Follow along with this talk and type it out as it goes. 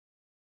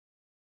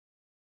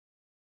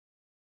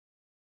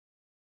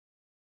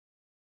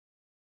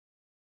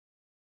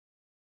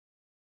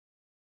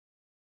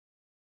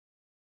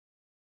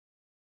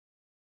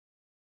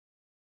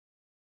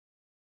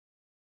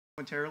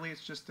momentarily.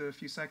 It's just a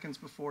few seconds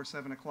before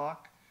 7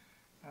 o'clock.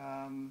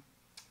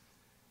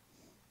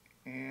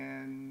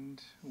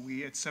 And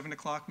it's 7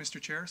 o'clock,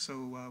 Mr. Chair,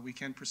 so we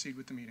can proceed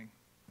with the meeting.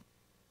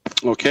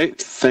 Okay,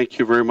 thank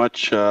you very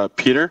much,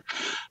 Peter.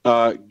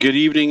 Good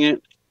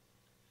evening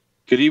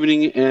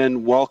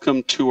and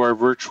welcome to our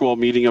virtual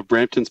meeting of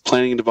Brampton's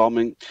Planning and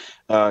Development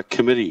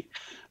Committee.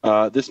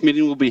 This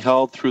meeting will be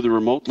held through the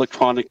remote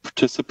electronic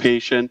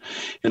participation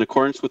in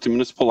accordance with the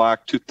Municipal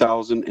Act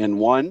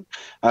 2001,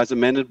 as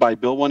amended by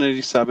Bill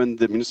 187,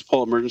 the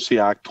Municipal Emergency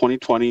Act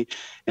 2020,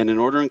 and an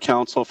order in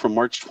council from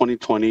March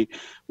 2020,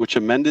 which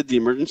amended the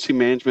Emergency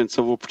Management and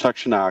Civil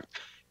Protection Act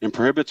and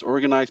prohibits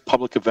organized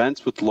public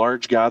events with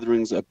large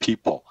gatherings of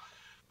people.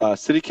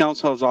 City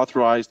Council has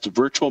authorized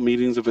virtual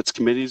meetings of its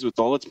committees with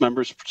all its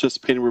members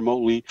participating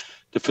remotely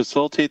to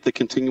facilitate the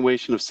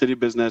continuation of city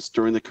business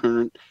during the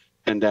current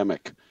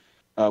pandemic.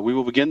 We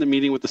will begin the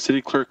meeting with the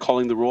City Clerk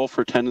calling the roll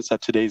for attendance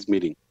at today's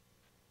meeting.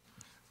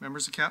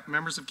 Members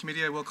of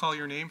committee, I will call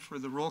your name for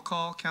the roll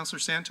call. Councillor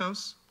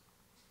Santos?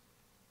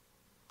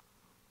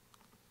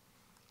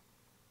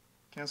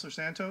 Councillor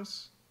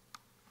Santos?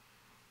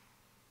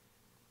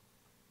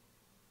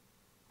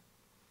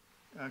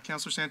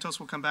 Councillor Santos,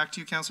 we'll come back to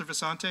you. Councillor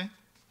Vicente?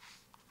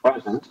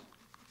 Present.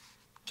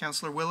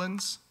 Councillor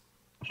Willens?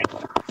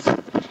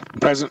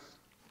 Present.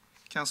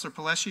 Councillor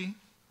Paleshi?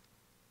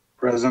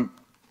 Present.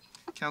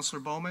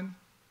 Councillor Bowman?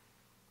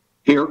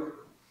 Here.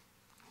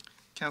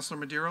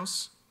 Councillor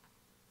Medeiros?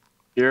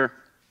 Here.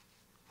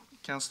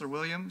 Councillor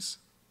Williams?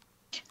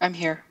 I'm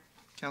here.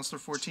 Councillor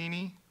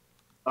Fortini?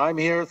 I'm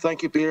here.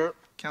 Thank you, Peter.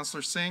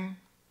 Councillor Singh?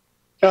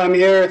 I'm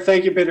here.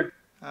 Thank you, Peter.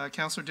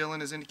 Councillor Dillon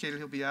has indicated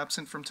he'll be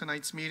absent from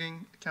tonight's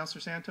meeting. Councillor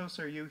Santos,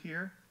 are you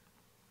here?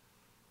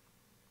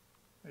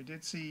 I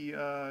did see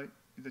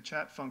the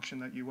chat function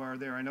that you are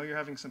there. I know you're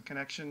having some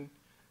connection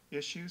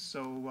issues,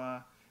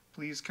 so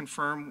please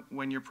confirm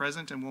when you're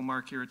present and we'll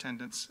mark your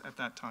attendance at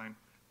that time.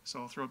 So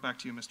I'll throw it back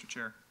to you, Mr.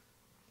 Chair.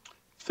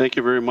 Thank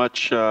you very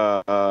much,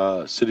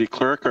 City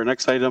Clerk. Our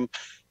next item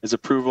is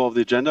approval of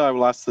the agenda. I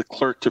will ask the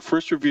clerk to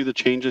first review the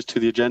changes to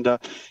the agenda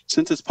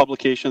since its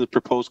publication of the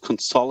proposed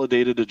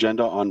consolidated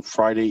agenda on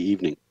Friday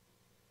evening.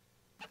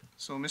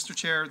 So, Mr.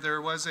 Chair, there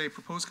was a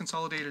proposed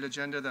consolidated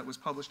agenda that was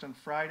published on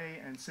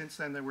Friday, and since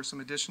then there were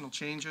some additional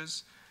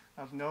changes.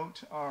 Of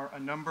note are a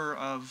number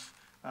of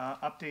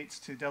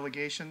updates to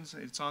delegations.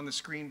 It's on the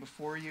screen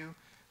before you.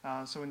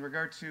 So in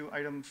regard to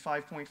item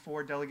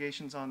 5.4,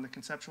 delegations on the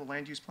conceptual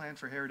land use plan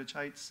for Heritage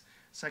Heights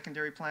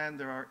secondary plan,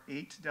 there are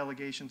 8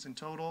 delegations in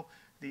total.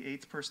 The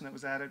 8th person that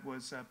was added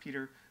was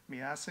Peter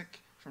Miasek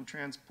from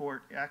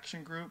Transport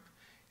Action Group.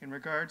 In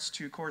regards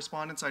to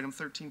correspondence, item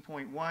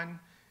 13.1,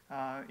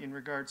 in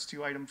regards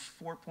to item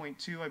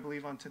 4.2, I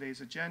believe on today's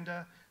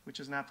agenda,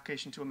 which is an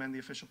application to amend the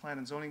official plan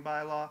and zoning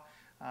bylaw,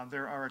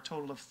 there are a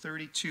total of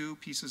 32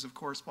 pieces of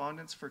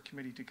correspondence for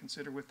committee to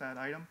consider with that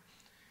item.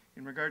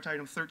 In regard to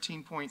item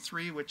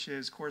 13.3, which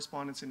is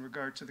correspondence in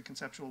regard to the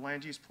conceptual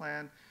land use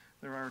plan,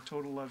 there are a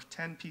total of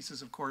 10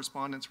 pieces of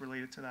correspondence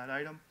related to that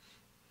item,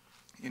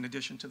 in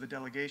addition to the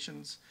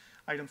delegations.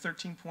 Item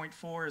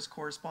 13.4 is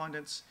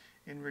correspondence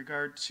in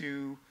regard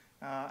to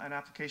an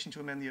application to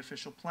amend the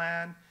official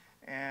plan,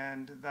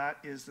 and that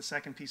is the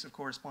second piece of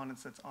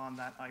correspondence that's on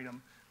that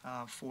item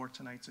for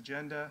tonight's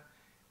agenda.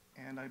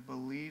 And I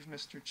believe,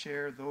 Mr.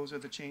 Chair, those are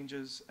the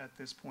changes at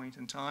this point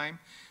in time.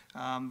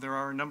 There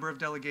are a number of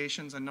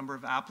delegations, a number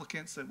of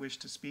applicants that wish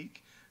to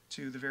speak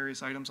to the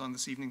various items on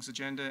this evening's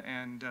agenda,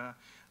 and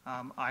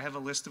I have a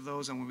list of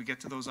those, and when we get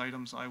to those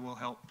items, I will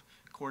help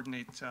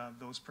coordinate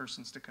those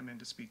persons to come in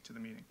to speak to the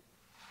meeting.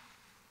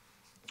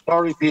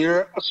 Sorry,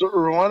 Peter. So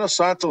Rowena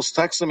Santos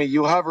texted me.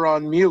 You have her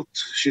on mute.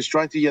 She's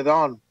trying to get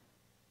on.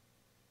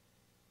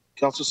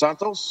 Councilor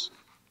Santos?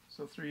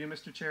 So through you,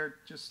 Mr. Chair,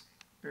 just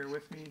bear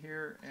with me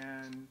here,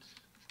 and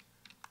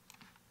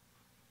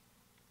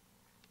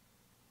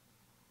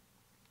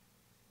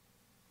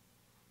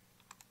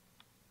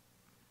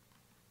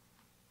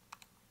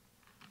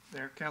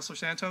there, Councillor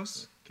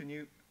Santos, can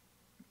you?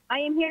 I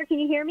am here. Can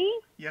you hear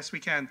me? Yes, we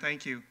can.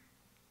 Thank you.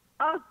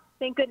 Oh,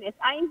 thank goodness.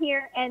 I am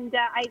here, and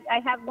I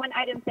have one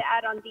item to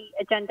add on the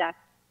agenda.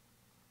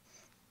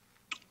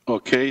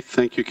 Okay,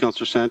 thank you,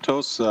 Councillor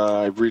Santos.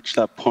 I've reached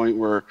that point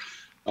where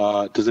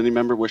does any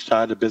member wish to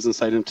add a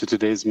business item to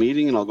today's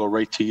meeting? And I'll go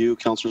right to you,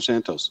 Councillor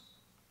Santos.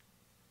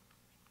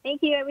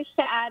 Thank you. I wish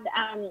to add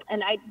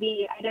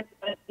the item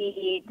of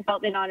the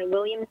development on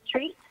William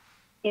Street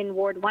in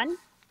Ward 1.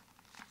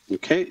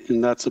 Okay,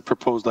 and that's a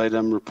proposed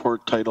item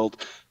report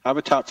titled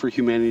Habitat for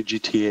Humanity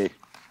GTA.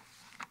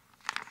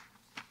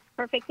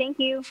 Perfect. Thank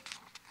you.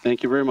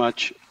 Thank you very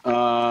much.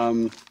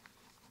 And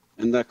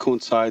that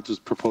coincides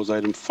with proposed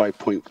item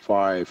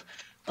 5.5.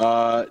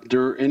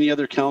 Do any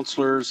other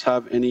councillors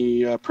have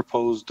any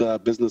proposed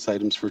business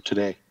items for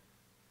today?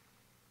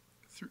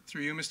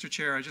 Through you, Mr.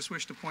 Chair, I just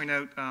wish to point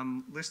out,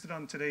 listed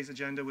on today's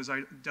agenda was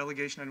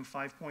delegation item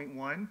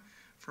 5.1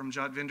 from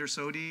Jotvinder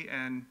Sodhi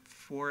and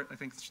I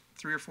think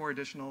 3 or 4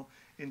 additional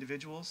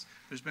individuals.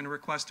 There's been a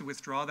request to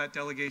withdraw that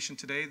delegation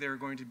today. They're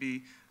going to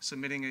be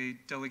submitting a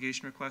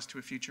delegation request to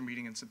a future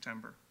meeting in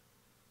September.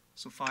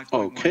 So 5.1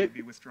 Okay. would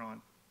be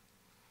withdrawn.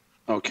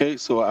 Okay,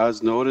 so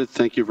as noted,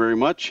 thank you very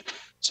much.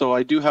 So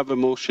I do have a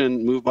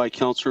motion moved by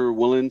Councillor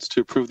Willens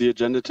to approve the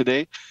agenda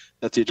today,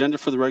 that the agenda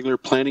for the regular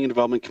Planning and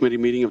Development Committee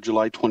meeting of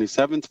July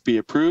 27th be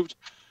approved.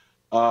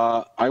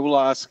 I will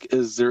ask,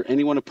 is there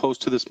anyone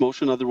opposed to this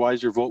motion?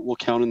 Otherwise, your vote will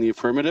count in the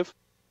affirmative.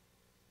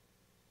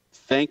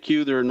 Thank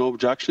you. There are no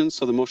objections,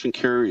 so the motion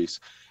carries.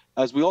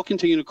 As we all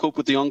continue to cope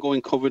with the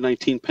ongoing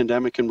COVID-19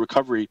 pandemic and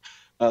recovery,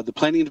 the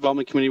Planning and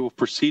Development Committee will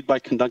proceed by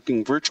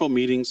conducting virtual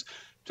meetings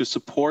to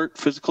support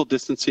physical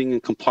distancing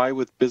and comply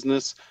with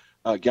business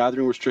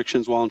gathering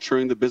restrictions while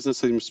ensuring the business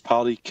of the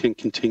municipality can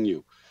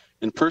continue.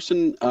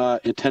 In-person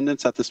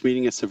attendance at this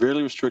meeting is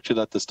severely restricted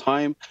at this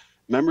time.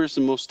 Members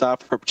and most staff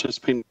are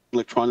participating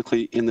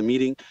electronically in the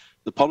meeting.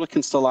 The public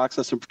can still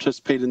access and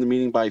participate in the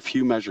meeting by a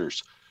few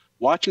measures.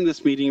 Watching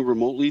this meeting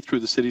remotely through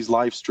the city's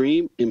live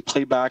stream in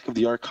playback of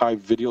the archived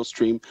video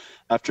stream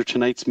after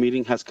tonight's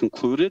meeting has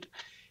concluded,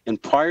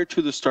 and prior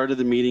to the start of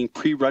the meeting,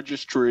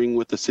 pre-registering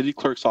with the city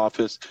clerk's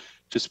office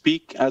to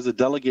speak as a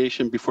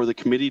delegation before the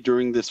committee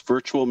during this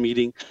virtual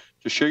meeting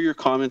to share your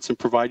comments and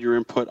provide your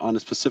input on a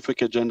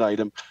specific agenda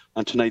item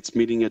on tonight's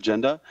meeting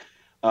agenda.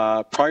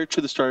 Prior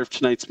to the start of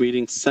tonight's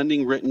meeting,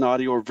 sending written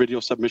audio or video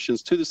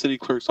submissions to the city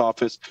clerk's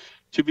office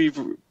to be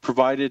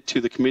provided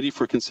to the committee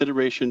for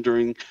consideration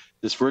during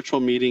this virtual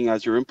meeting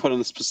as your input on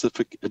the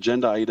specific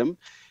agenda item.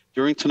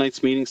 During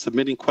tonight's meeting,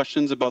 submitting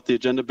questions about the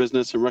agenda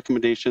business and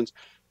recommendations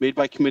made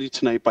by committee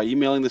tonight by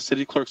emailing the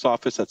city clerk's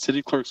office at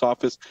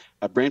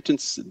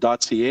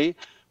cityclerksoffice@brampton.ca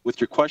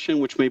with your question,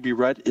 which may be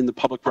read in the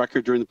public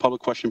record during the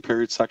public question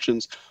period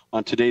sections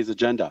on today's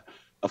agenda.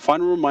 A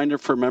final reminder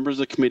for members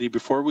of the committee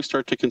before we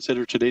start to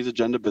consider today's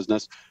agenda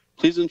business,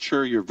 please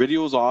ensure your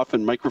video is off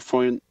and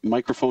microphone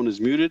is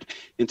muted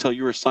until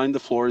you are assigned the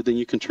floor, then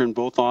you can turn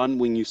both on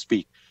when you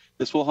speak.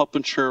 This will help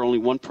ensure only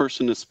one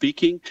person is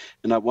speaking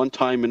and at one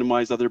time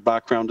minimize other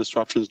background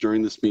disruptions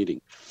during this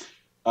meeting.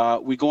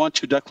 We go on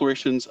to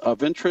declarations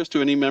of interest.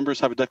 Do any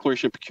members have a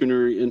declaration of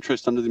pecuniary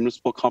interest under the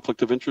Municipal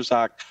Conflict of Interest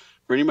Act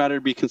for any matter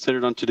to be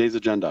considered on today's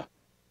agenda?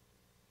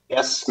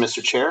 Yes,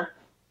 Mr. Chair.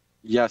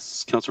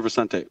 Yes, Councillor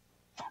Vicente.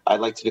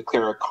 I'd like to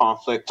declare a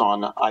conflict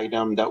on an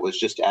item that was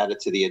just added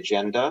to the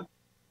agenda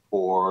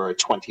for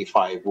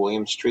 25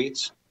 William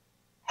Street,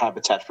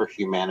 Habitat for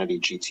Humanity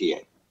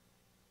GTA.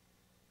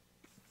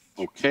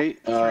 Okay,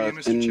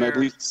 Mr. and Chair, at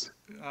least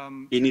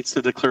he needs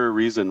to declare a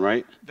reason,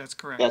 right? That's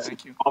correct. That's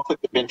Thank you. a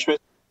conflict of interest.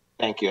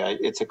 Thank you.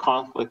 It's a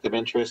conflict of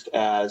interest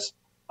as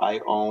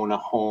I own a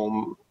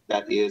home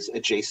that is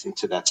adjacent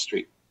to that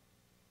street.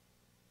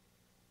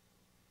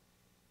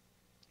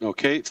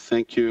 Okay,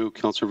 thank you,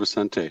 Councillor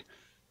Vicente.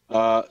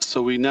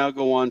 So we now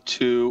go on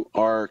to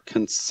our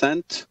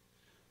consent.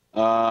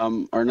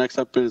 Our next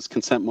up is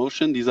consent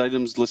motion. These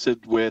items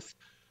listed with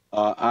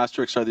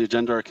asterisks on the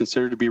agenda are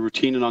considered to be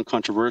routine and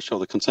uncontroversial.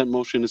 The consent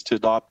motion is to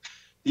adopt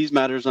these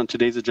matters on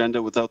today's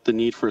agenda without the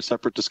need for a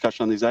separate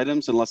discussion on these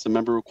items unless a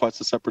member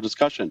requests a separate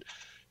discussion.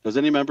 Does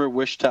any member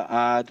wish to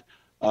add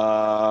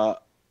or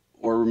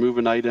remove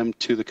an item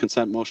to the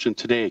consent motion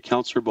today?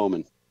 Councillor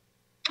Bowman.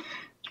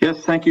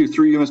 Yes, thank you.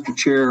 Through you, Mr.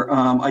 Chair.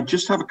 I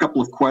just have a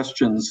couple of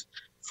questions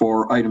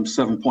for item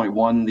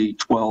 7.1, the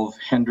 12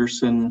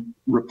 Henderson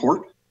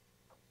report.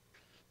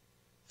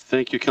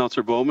 Thank you,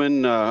 Councillor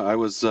Bowman. I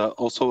was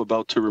also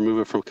about to remove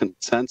it from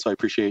consent, so I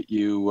appreciate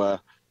you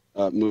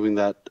moving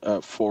that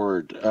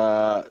forward.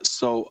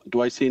 So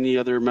do I see any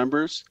other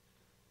members?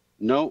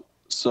 No.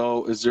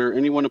 So is there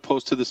anyone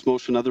opposed to this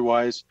motion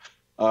otherwise?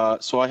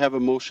 So I have a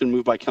motion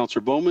moved by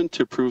Councillor Bowman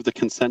to approve the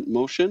consent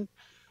motion.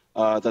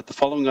 That the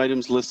following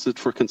items listed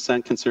for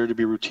consent considered to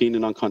be routine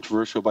and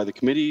uncontroversial by the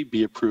committee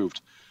be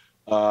approved.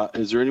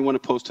 Is there anyone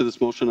opposed to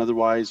this motion?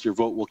 Otherwise, your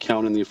vote will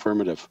count in the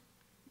affirmative.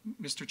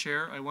 Mr.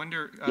 Chair, I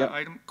wonder,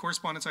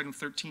 correspondence item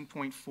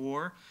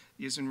 13.4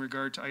 is in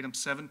regard to item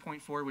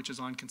 7.4, which is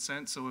on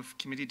consent. So if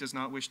committee does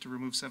not wish to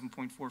remove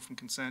 7.4 from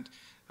consent,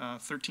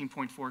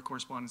 13.4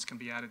 correspondence can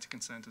be added to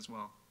consent as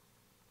well.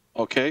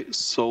 Okay,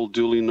 so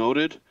duly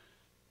noted.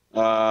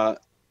 So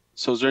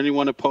is there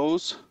anyone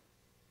opposed?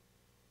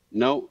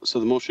 No, so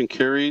the motion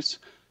carries.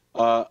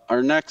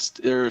 Our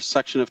next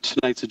section of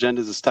tonight's agenda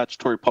is a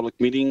statutory public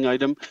meeting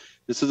item.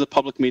 This is a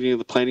public meeting of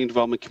the Planning and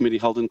Development Committee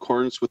held in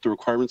accordance with the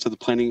requirements of the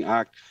Planning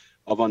Act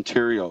of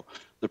Ontario.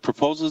 The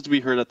proposals to be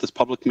heard at this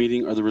public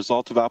meeting are the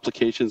result of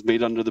applications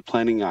made under the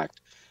Planning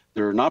Act.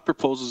 They are not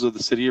proposals of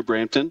the City of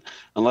Brampton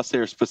unless they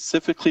are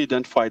specifically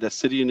identified as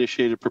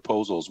city-initiated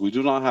proposals. We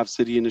do not have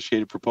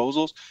city-initiated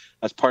proposals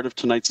as part of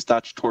tonight's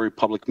statutory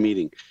public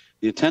meeting.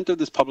 The intent of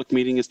this public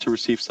meeting is to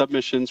receive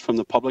submissions from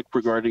the public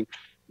regarding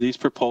these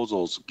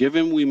proposals.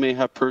 Given we may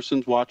have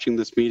persons watching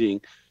this meeting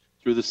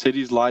through the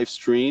city's live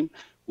stream,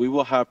 we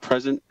will have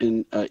present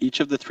in each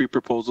of the three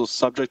proposals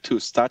subject to a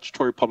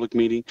statutory public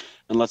meeting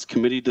unless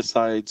committee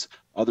decides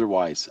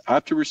otherwise.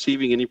 After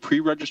receiving any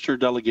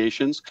pre-registered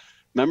delegations,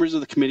 members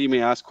of the committee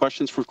may ask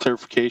questions for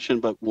clarification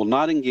but will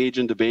not engage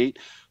in debate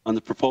on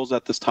the proposal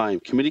at this time.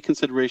 Committee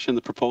consideration of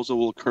the proposal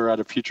will occur at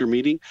a future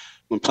meeting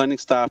when planning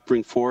staff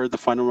bring forward the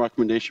final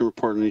recommendation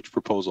report on each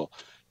proposal.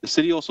 The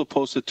city also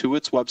posted to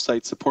its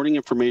website supporting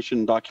information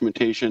and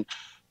documentation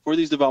for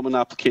these development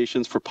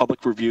applications for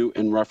public review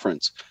and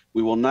reference.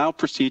 We will now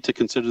proceed to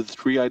consider the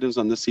 3 items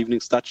on this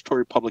evening's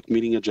statutory public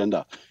meeting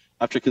agenda.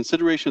 After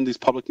consideration of these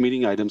public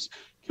meeting items,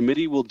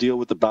 committee will deal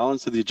with the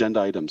balance of the agenda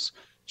items.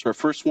 So our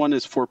first one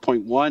is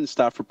 4.1,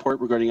 staff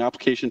report regarding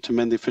application to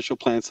amend the official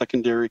plan,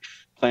 secondary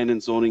plan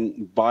and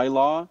zoning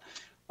bylaw.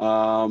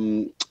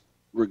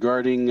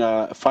 Regarding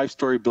a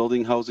 5-story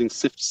building housing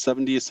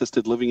 70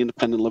 assisted living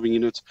independent living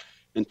units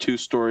and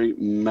 2-story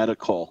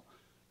medical.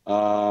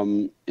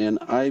 And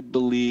I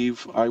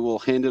believe I will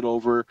hand it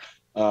over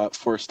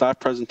for a staff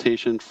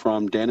presentation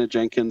from Dana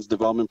Jenkins,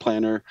 development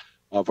planner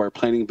of our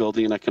planning,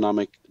 building, and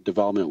economic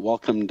development.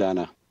 Welcome,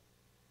 Dana.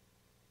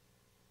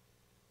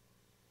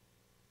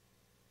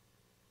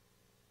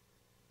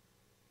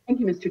 Thank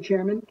you, Mr.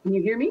 Chairman. Can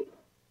you hear me?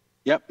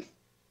 Yep.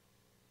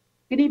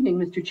 Good evening,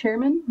 Mr.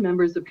 Chairman,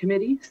 members of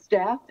committee,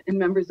 staff, and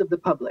members of the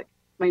public.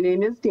 My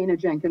name is Dana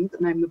Jenkins,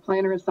 and I'm the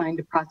planner assigned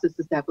to process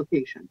this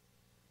application.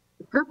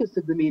 The purpose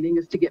of the meeting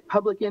is to get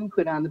public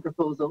input on the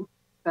proposal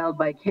filed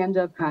by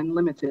CanDevCon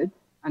Limited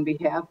on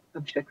behalf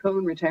of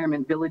Chacon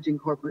Retirement Village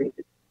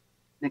Incorporated.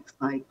 Next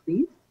slide,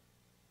 please.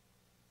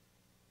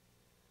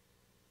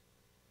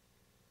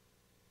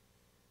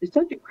 The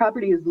subject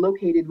property is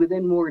located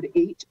within Ward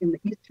 8 in the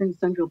eastern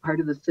central part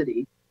of the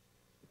city.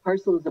 The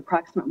parcel is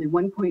approximately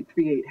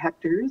 1.38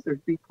 hectares or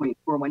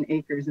 3.41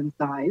 acres in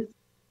size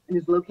and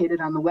is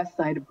located on the west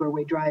side of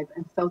Goreway Drive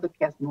and south of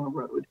Casanova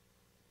Road.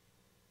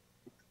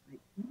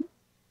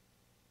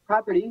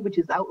 Property, which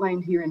is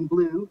outlined here in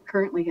blue,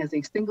 currently has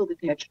a single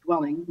detached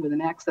dwelling with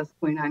an access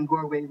point on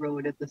Goreway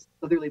Road at the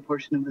southerly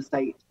portion of the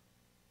site.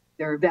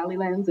 There are valley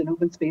lands and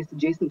open space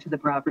adjacent to the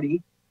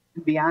property,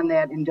 and beyond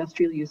that,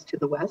 industrial use to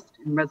the west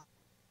and residential.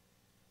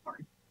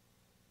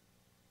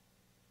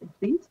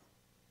 Please.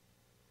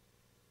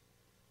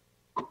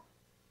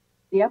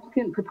 The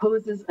applicant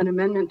proposes an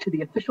amendment to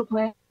the official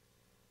plan,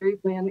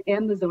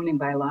 and the zoning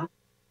bylaw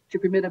to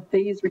permit a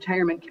phased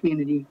retirement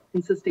community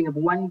consisting of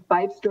 1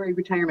 5-story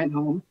retirement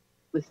home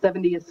with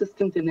 70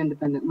 assistant and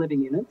independent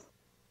living units,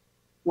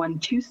 1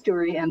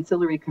 2-story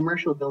ancillary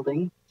commercial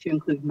building to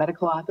include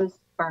medical office,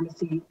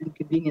 pharmacy, and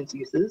convenience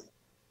uses,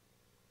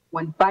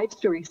 1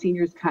 5-story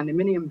seniors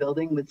condominium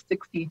building with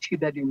 60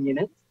 2-bedroom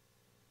units,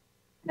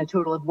 and a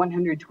total of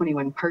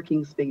 121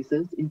 parking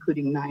spaces,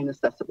 including 9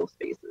 accessible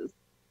spaces.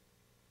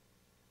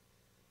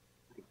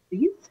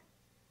 Please.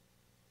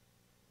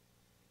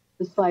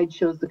 The slide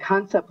shows the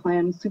concept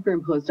plan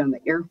superimposed on the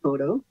air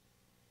photo.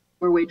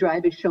 Goreway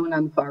Drive is shown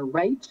on the far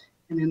right,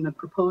 and in the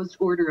proposed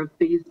order of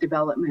phased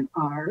development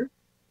are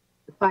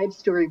the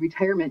 5-story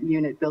retirement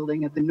unit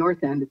building at the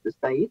north end of the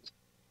site.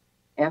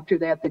 After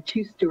that, the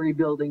 2-story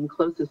building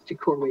closest to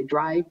Goreway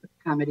Drive,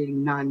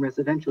 accommodating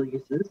non-residential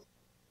uses.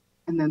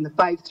 And then the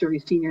 5-story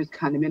seniors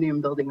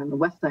condominium building on the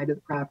west side of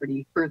the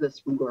property,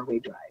 furthest from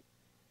Goreway Drive.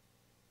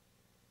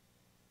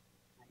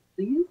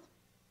 Please.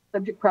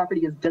 Subject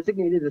property is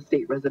designated as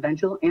state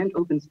residential and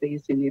open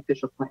space in the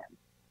official plan.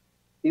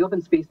 The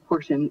open space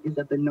portion is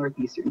at the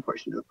northeastern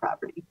portion of the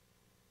property.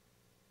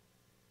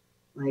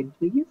 Slide,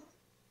 please.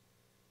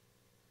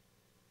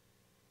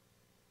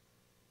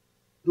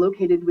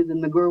 Located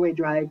within the Goreway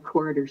Drive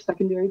corridor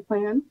secondary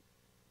plan,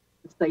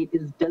 the site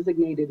is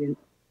designated in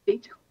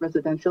state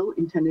residential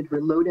intended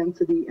for low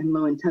density and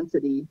low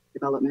intensity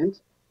development,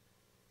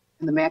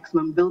 and the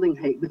maximum building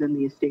height within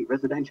the estate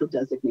residential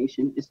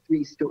designation is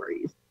 3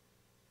 stories.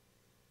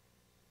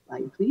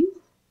 Slide, please.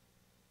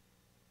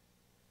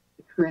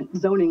 The current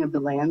zoning of the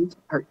lands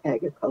are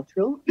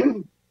agricultural.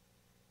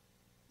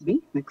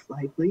 Next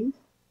slide, please.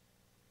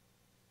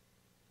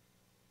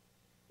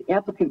 The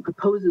applicant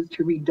proposes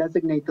to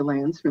redesignate the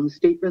lands from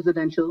state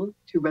residential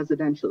to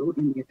residential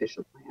in the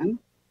official plan.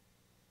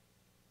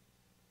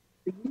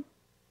 Please.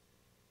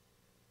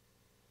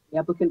 The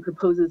applicant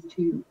proposes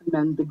to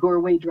amend the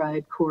Goreway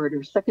Drive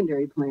corridor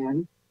secondary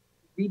plan,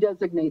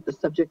 redesignate the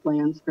subject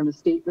lands from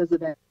estate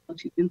residential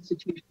to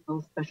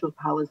institutional special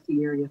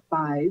policy area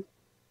 5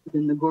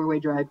 within the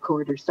Goreway Drive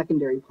corridor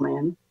secondary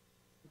plan,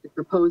 with the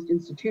proposed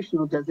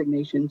institutional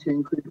designation to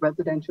include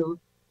residential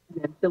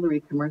and ancillary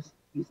commercial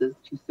uses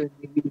to serve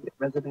the immediate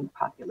resident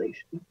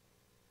population.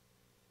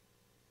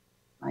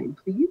 Slide,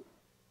 please.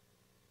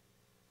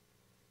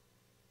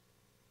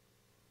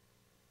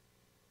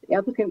 The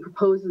applicant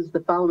proposes the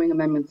following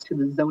amendments to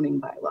the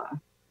zoning bylaw: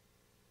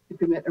 to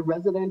permit a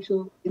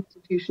residential,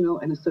 institutional,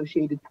 and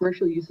associated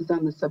commercial uses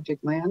on the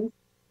subject lands,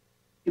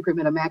 to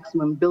permit a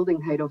maximum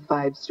building height of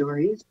 5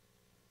 stories,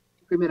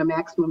 to permit a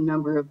maximum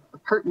number of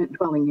apartment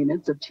dwelling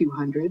units of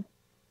 200,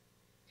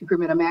 to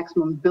permit a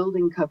maximum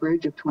building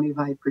coverage of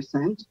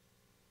 25%, to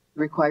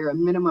require a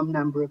minimum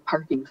number of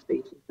parking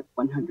spaces of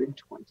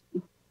 120.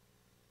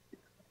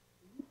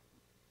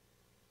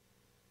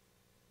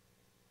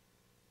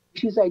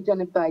 Issues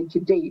identified to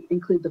date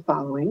include the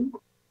following.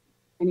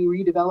 Any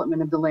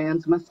redevelopment of the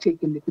lands must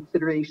take into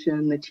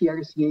consideration the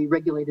TRCA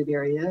regulated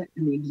area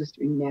and the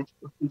existing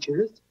natural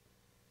features,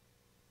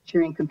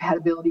 ensuring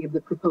compatibility of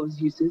the proposed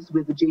uses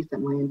with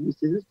adjacent land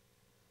uses,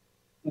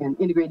 and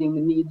integrating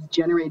the needs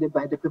generated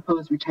by the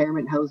proposed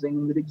retirement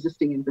housing with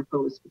existing and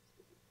proposed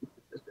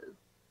services.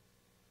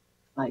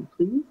 Slide,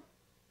 please.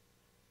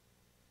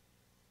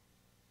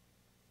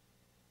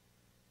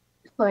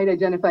 This slide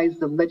identifies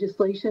the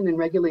legislation and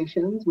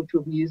regulations which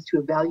will be used to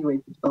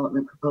evaluate the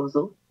development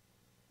proposal.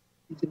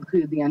 These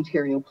include the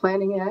Ontario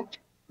Planning Act,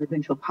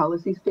 provincial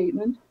policy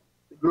statement,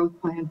 the growth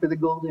plan for the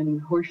Golden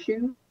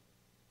Horseshoe,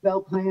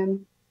 Belt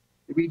Plan,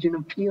 the Region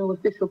of Peel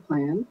official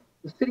plan,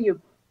 the City of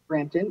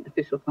Brampton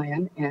official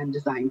plan, and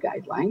design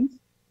guidelines.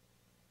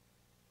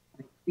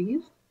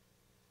 Please.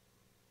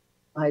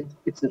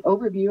 It's an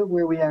overview of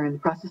where we are in the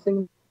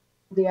processing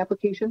of the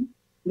application.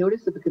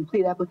 Notice of the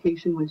complete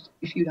application was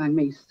issued on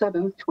May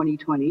 7th,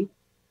 2020.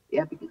 The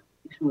application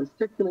was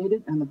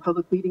circulated and the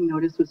public meeting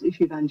notice was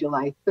issued on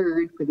July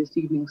 3rd for this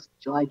evening's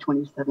July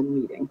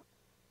 27 meeting.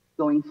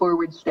 Going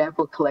forward, staff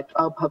will collect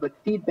all public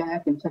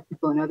feedback and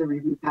technical and other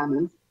review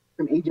comments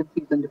from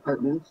agencies and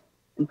departments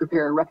and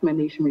prepare a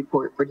recommendation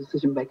report for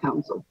decision by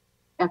council,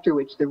 after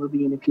which there will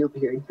be an appeal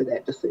period for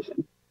that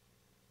decision.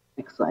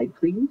 Next slide,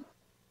 please.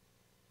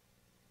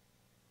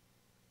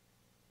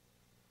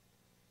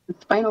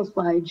 This final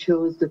slide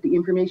shows that the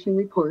information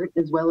report,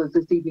 as well as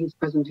this evening's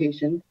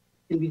presentation,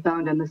 can be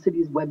found on the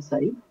city's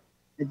website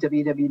at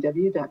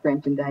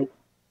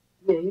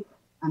www.brampton.ca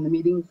on the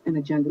meetings and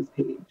agendas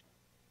page.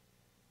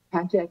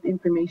 Contact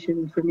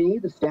information for me,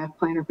 the staff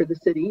planner for the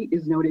city,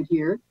 is noted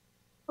here,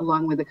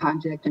 along with the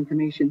contact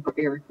information for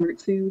Eric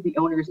Mertzu, the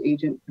owner's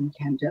agent from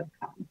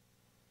CanDevCon.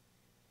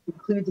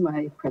 Concludes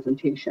my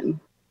presentation.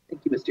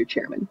 Thank you, Mr.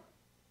 Chairman.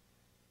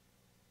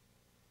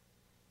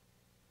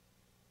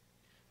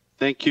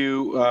 Thank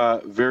you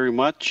very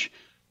much.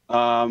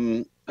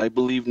 I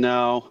believe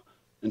now,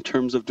 in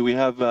terms of, do we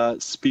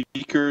have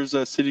speakers,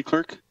 City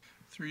Clerk?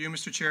 Through you,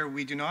 Mr. Chair,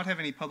 we do not have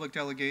any public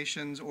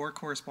delegations or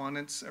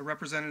correspondence. A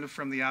representative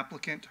from the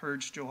applicant,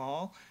 Herge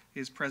Johal,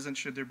 is present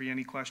should there be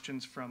any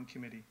questions from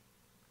committee.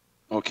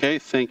 Okay,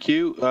 thank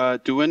you.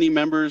 Do any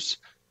members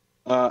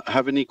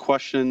have any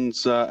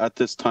questions at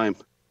this time?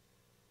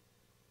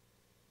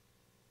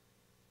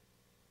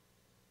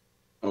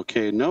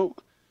 Okay, no.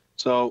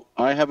 So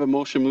I have a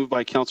motion moved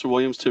by Councillor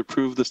Williams to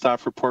approve the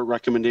staff report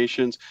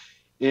recommendations.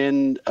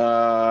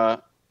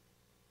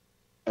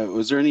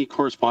 Was there any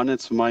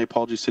correspondence? My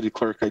apologies, City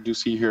Clerk. I do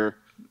see here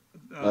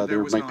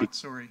there was not,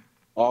 sorry.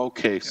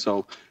 Okay, yeah.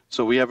 So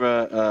we have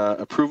a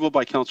approval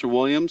by Councillor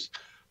Williams,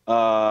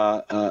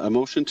 a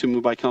motion to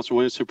move by Councillor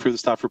Williams to approve the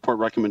staff report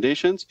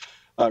recommendations.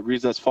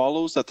 Reads as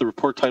follows: that the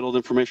report titled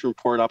Information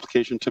Report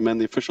Application to amend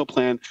the official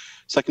plan,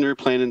 secondary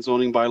plan and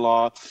zoning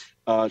bylaw,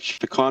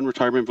 Chicon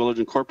Retirement Village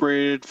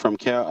Incorporated from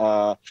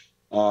Canefcon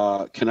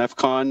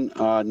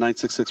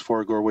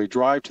 9664 Goreway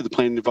Drive to the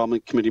Planning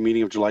Development Committee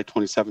meeting of July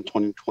 27,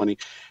 2020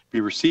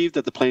 be received,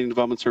 that the Planning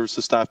Development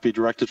Services staff be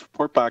directed to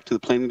report back to the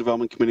Planning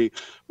Development Committee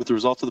with the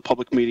results of the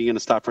public meeting and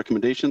a staff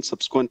recommendation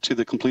subsequent to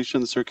the completion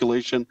and the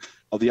circulation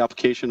of the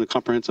application and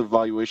comprehensive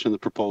evaluation of the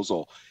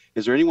proposal.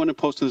 Is there anyone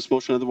opposed to this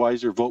motion?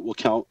 Otherwise, your vote will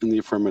count in the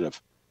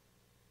affirmative.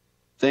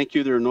 Thank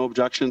you. There are no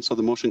objections, so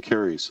the motion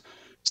carries.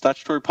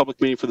 Statutory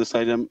public meeting for this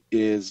item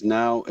is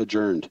now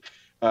adjourned.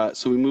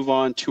 So we move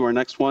on to our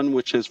next one,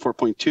 which is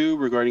 4.2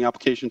 regarding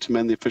application to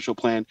amend the official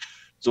plan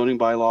zoning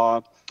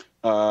bylaw,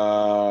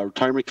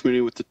 retirement community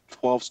with the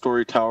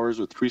 12-story towers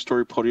with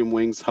 3-story podium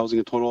wings housing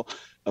a total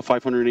of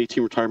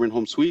 518 retirement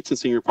home suites and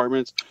senior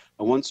apartments,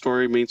 a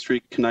 1-story main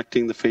street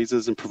connecting the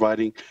phases and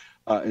providing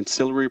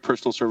ancillary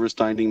personal service,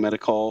 dining,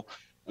 medical,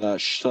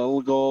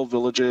 Shelgull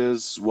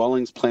Villages,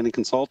 Wellings Planning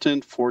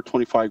Consultant,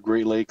 425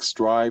 Great Lakes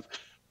Drive,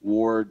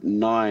 Ward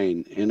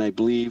 9. And I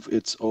believe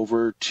it's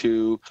over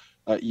to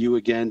you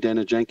again,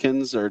 Dana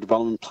Jenkins, our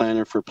development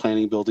planner for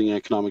planning, building, and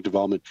economic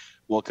development.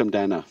 Welcome,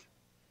 Dana.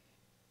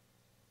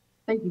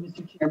 Thank you,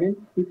 Mr. Chairman.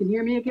 You can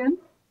hear me again?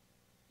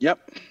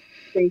 Yep.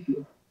 Thank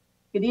you.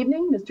 Good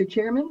evening, Mr.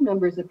 Chairman,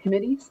 members of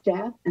committee,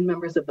 staff, and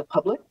members of the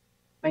public.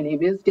 My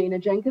name is Dana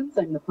Jenkins.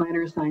 I'm the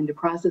planner assigned to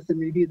process and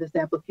review this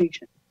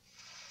application.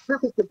 The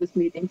purpose of this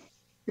meeting is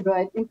to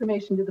provide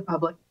information to the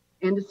public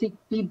and to seek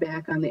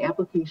feedback on the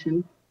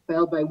application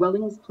filed by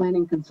Wellings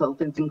Planning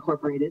Consultants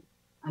Incorporated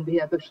on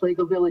behalf of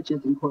Schlegel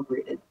Villages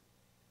Incorporated.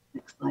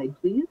 Next slide,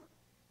 please.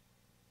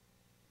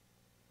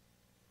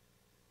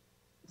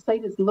 The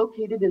site is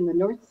located in the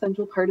north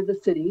central part of the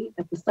city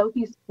at the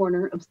southeast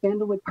corner of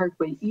Sandalwood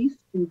Parkway East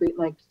and Great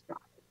Lakes Drive.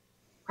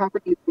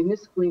 Property is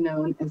municipally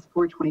known as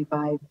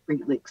 425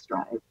 Great Lakes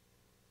Drive.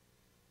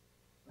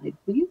 Slide,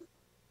 please.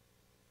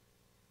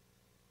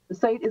 The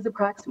site is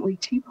approximately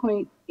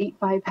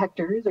 2.85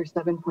 hectares or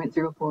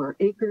 7.04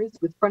 acres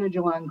with frontage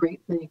along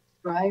Great Lakes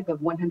Drive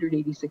of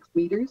 186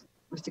 meters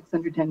or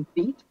 610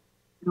 feet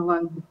and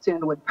along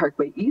Sandalwood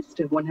Parkway East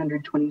of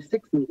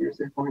 126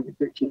 meters or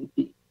 413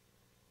 feet.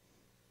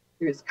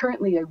 There is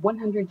currently a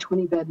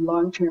 120-bed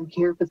long-term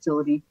care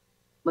facility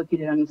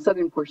located on the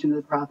southern portion of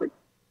the property.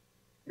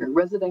 There are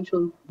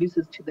residential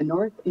uses to the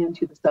north and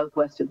to the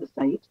southwest of the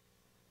site,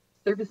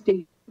 service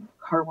station,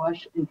 car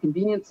wash, and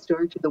convenience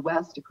store to the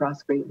west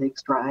across Great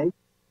Lakes Drive,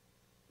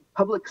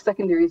 public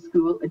secondary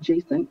school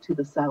adjacent to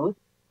the south,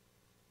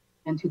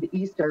 and to the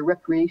east are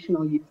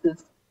recreational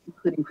uses,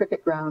 including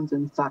cricket grounds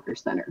and soccer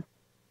center.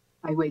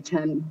 Highway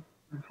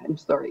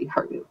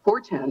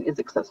 410 is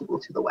accessible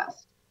to the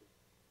west.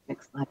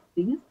 Next slide,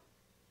 please.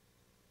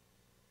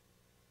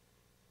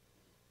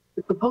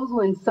 The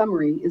proposal in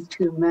summary is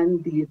to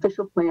amend the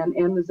official plan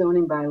and the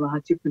zoning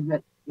bylaw to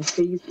permit a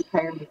phased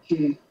retirement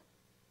community.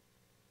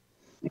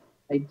 Next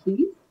slide,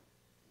 please.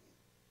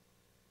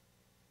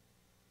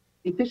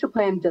 The official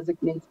plan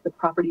designates the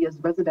property as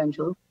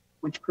residential,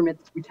 which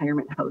permits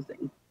retirement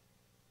housing.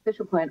 The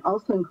official plan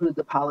also includes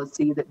a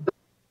policy that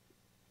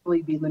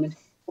will be limited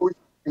to 4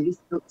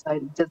 stories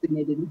outside of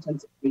designated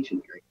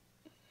intensification areas.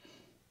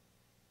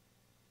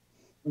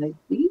 Slide,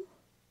 please.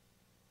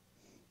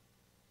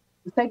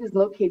 The site is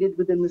located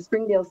within the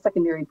Springdale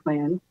Secondary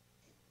Plan,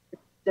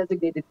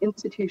 designated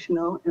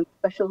institutional and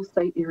special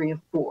site area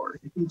 4,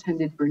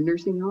 intended for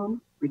nursing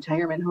home,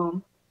 retirement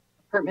home,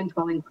 apartment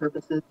dwelling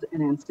purposes,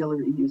 and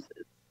ancillary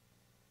uses.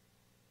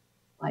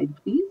 Slide,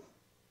 please.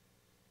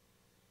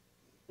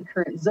 The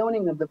current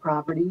zoning of the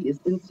property is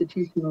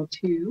institutional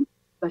 2,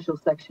 special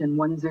section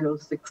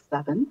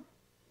 1067.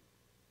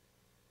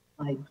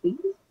 Slide, please.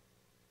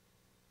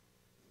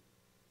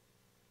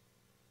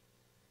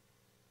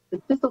 The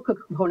physical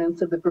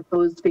components of the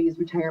proposed phased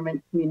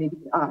retirement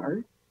community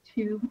are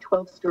 2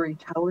 12-story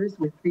towers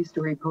with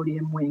 3-story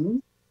podium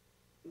wings,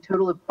 a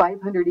total of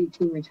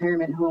 518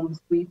 retirement homes,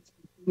 suites,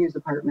 and seniors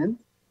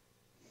apartments,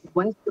 a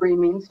 1-story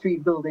Main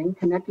Street building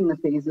connecting the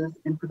phases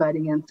and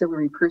providing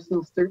ancillary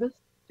personal service,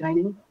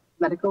 dining,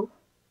 medical,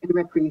 and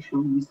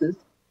recreational uses,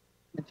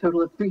 a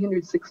total of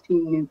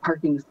 316 new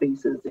parking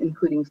spaces,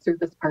 including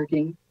surface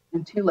parking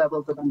and 2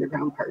 levels of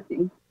underground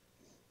parking.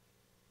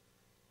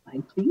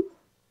 Slide, please.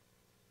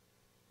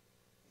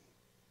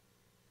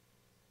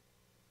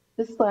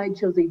 This slide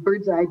shows a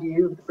bird's eye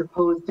view of the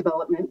proposed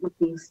development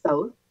looking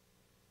south.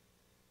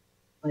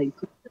 Slide,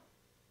 please.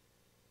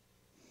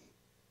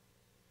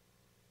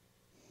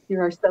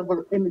 Here are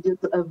several images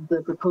of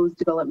the proposed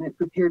development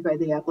prepared by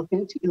the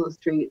applicant to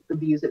illustrate the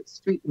views at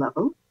street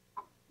level.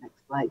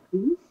 Next slide,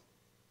 please.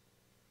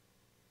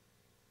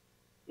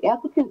 The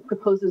applicant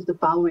proposes the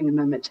following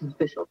amendment to the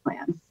official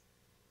plan: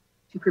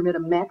 to permit a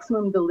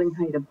maximum building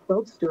height of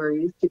 12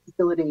 stories to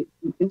facilitate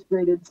an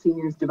integrated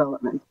seniors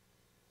development.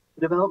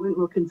 The development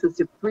will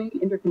consist of 3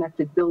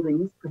 interconnected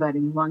buildings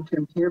providing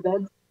long-term care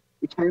beds,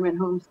 retirement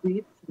home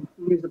suites, and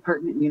seniors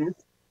apartment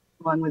units,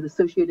 along with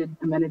associated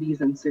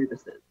amenities and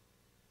services.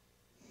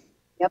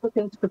 The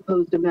applicant's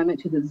proposed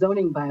amendment to the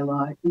zoning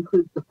bylaw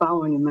includes the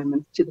following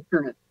amendments to the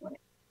current plan: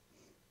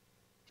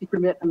 to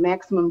permit a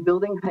maximum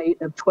building height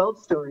of 12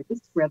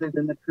 stories rather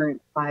than the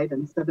current 5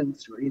 and 7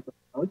 stories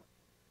allowed,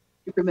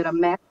 to permit a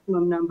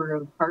maximum number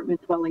of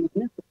apartment dwelling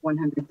units of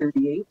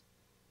 138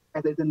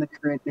 rather than the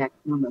current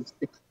maximum of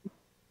 60, to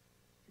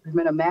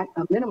permit a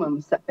minimum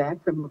setback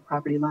from the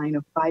property line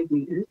of 5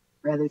 meters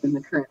rather than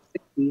the current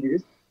 6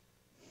 meters,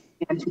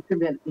 and to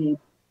permit a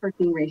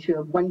parking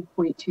ratio of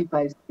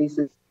 1.25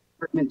 spaces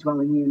per apartment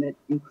dwelling unit,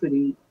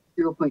 including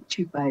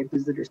 0.25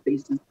 visitor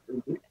spaces per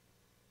unit.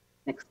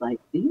 Next slide,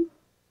 please.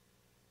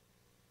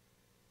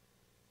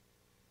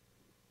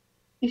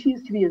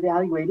 Issues to be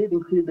evaluated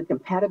include the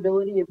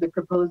compatibility of the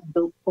proposed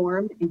built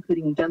form,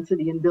 including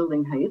density and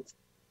building heights,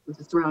 with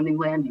the surrounding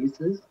land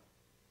uses,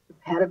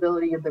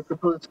 compatibility of the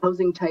proposed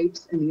housing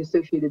types and the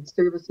associated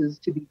services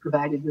to be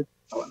provided with the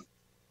development.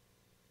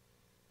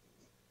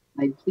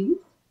 Slide, please.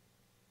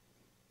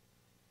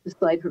 This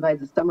slide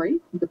provides a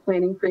summary of the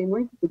planning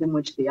framework within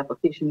which the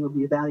application will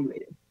be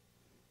evaluated.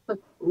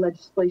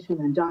 Legislation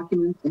and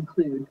documents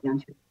include the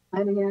Ontario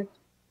Planning Act,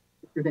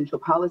 the Provincial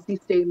Policy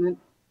Statement,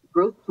 the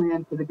Growth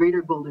Plan for the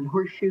Greater Golden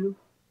Horseshoe,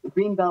 the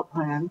Greenbelt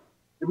Plan,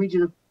 the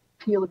Region of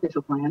Peel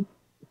Official Plan,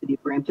 the City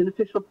of Brampton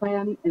Official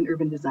Plan, and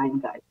Urban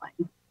Design Guidelines.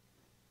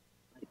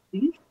 Slide,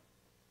 please.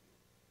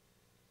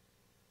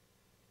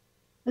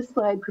 This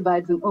slide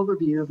provides an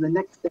overview of the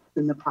next steps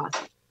in the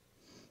process.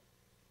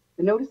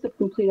 The Notice of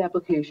Complete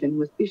Application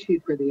was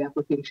issued for the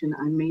application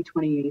on May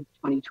 28,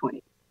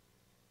 2020.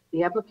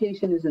 The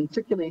application is in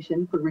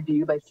circulation for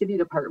review by city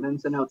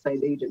departments and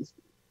outside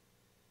agencies.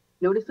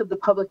 Notice of the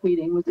public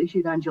meeting was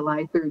issued on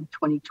July 3,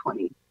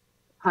 2020.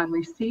 Upon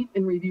receipt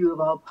and review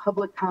of all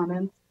public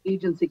comments,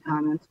 agency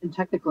comments, and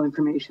technical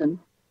information,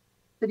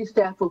 city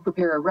staff will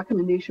prepare a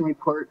recommendation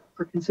report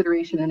for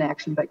consideration and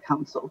action by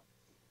council.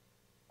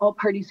 All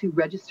parties who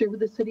register with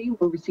the city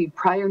will receive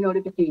prior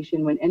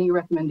notification when any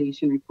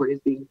recommendation report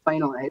is being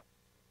finalized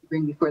to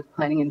bring before the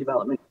Planning and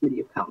Development Committee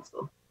of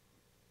Council.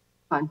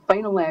 On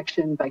final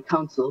action by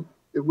council,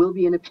 there will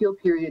be an appeal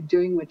period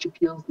during which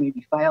appeals may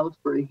be filed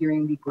for a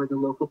hearing before the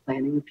local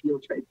planning appeal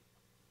tribunal.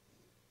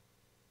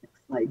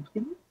 Next slide,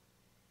 please.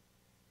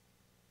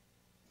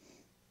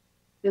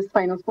 This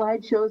final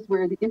slide shows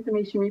where the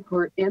information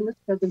report and this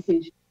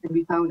presentation can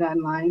be found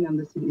online on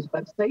the city's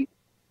website,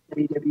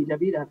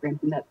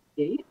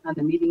 www.brampton.ca, on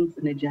the meetings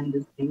and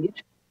agendas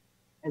page.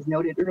 As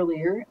noted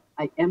earlier,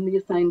 I am the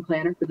assigned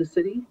planner for the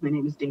city. My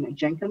name is Dana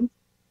Jenkins,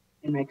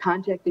 and my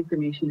contact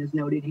information is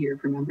noted here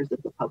for members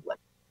of the public.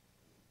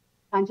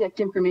 Contact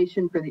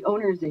information for the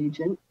owner's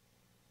agent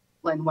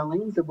Glenn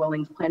Wellings of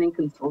Wellings Planning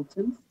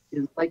Consultants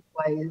is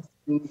likewise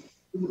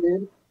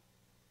included.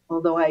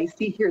 Although I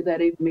see here that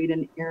I've made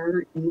an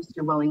error in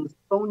Mr. Wellings'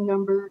 phone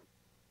number,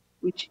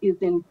 which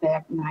is in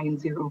fact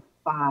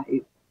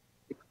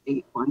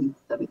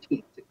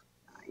 905-681-1769.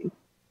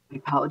 My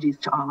apologies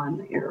to all on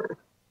the error.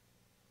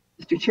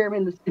 Mr.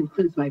 Chairman, this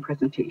concludes my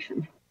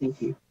presentation.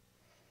 Thank you.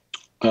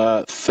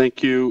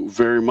 Thank you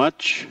very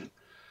much.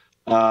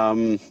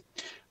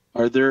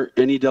 Are there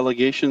any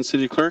delegations,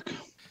 City Clerk?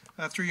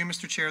 Through you,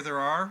 Mr. Chair, there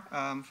are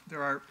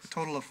a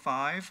total of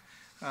 5.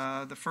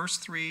 The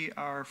first 3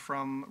 are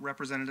from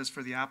representatives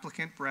for the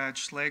applicant, Brad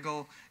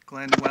Schlegel,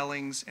 Glenn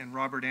Wellings, and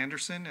Robert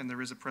Anderson, and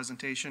there is a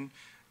presentation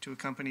to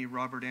accompany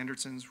Robert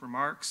Anderson's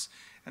remarks.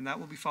 And that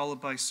will be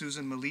followed by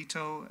Susan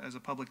Melito as a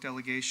public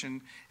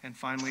delegation, and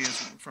finally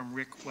from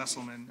Rick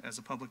Wesselman as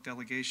a public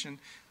delegation.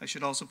 I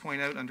should also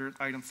point out under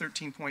item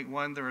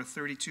 13.1, there are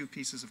 32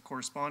 pieces of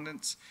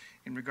correspondence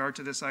in regard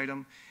to this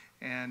item.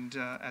 And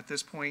at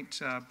this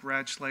point,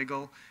 Brad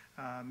Schlegel,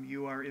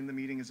 you are in the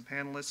meeting as a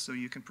panelist, so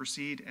you can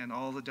proceed, and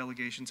all the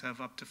delegations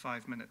have up to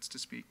 5 minutes to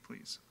speak,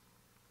 please.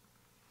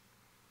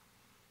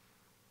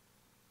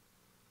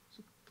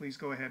 So please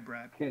go ahead,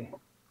 Brad. Okay.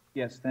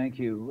 Yes, thank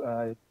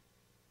you.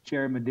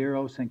 Chair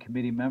Medeiros and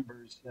committee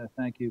members,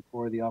 thank you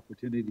for the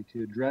opportunity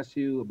to address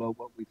you about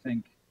what we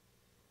think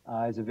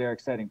is a very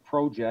exciting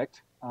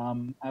project.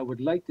 I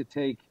would like to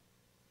take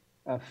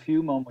a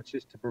few moments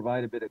just to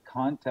provide a bit of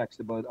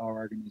context about our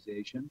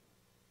organization.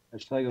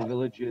 Schlegel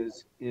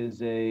Villages is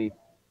a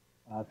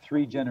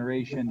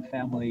 3-generation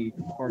family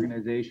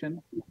organization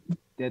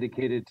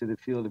dedicated to the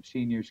field of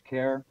seniors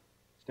care.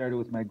 Started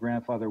with my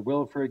grandfather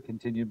Wilfred,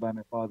 continued by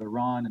my father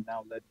Ron, and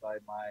now led by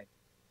my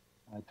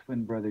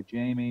twin brother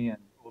Jamie and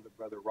older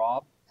brother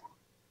Rob.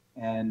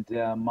 And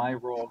my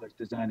role is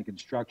design and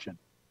construction.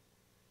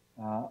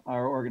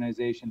 Our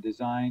organization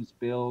designs,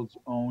 builds,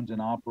 owns,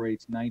 and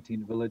operates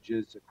 19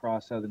 villages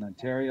across Southern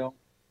Ontario.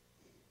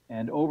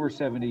 And over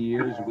 70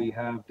 years, we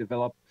have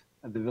developed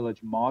the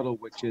village model,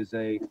 which is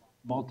a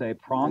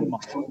multi-pronged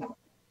model.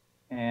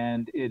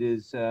 And it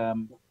is,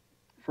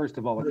 first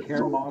of all, a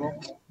care model.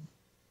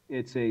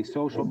 It's a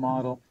social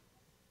model,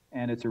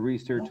 and it's a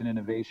research and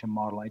innovation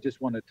model. I just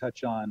want to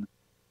touch on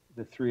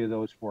the 3 of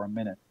those for a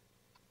minute.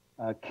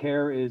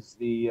 Care is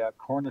the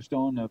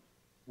cornerstone of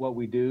what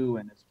we do,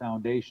 and it's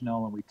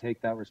foundational, and we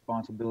take that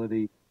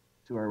responsibility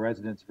to our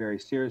residents very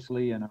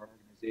seriously, and our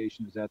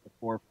organization is at the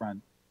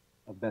forefront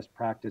of best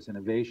practice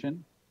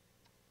innovation.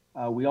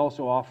 We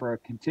also offer a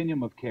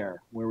continuum of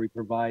care where we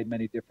provide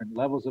many different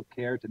levels of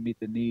care to meet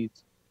the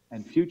needs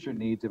and future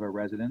needs of our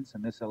residents,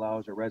 and this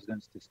allows our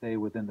residents to stay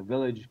within the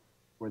village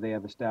where they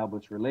have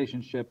established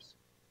relationships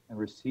and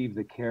receive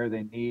the care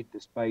they need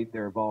despite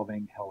their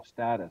evolving health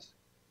status.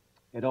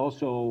 It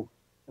also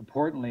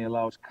importantly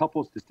allows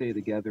couples to stay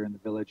together in the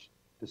village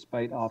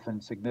despite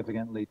often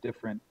significantly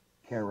different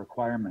care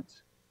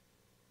requirements.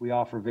 We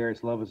offer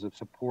various levels of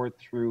support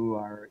through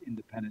our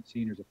independent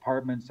seniors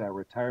apartments, our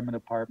retirement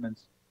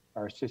apartments,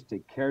 our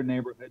assisted care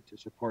neighborhood to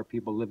support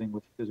people living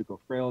with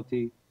physical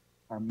frailty,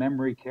 our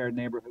memory care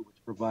neighborhood,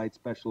 which provides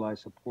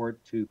specialized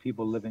support to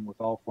people living with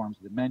all forms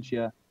of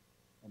dementia,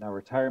 and our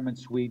retirement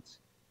suites,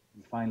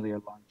 and finally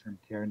our long-term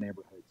care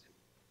neighborhoods.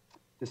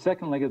 The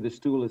second leg of the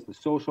stool is the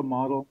social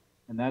model,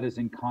 and that is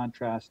in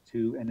contrast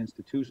to an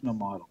institutional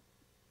model.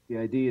 The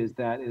idea is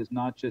that it is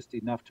not just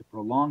enough to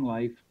prolong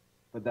life,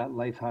 but that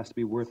life has to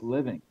be worth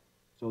living.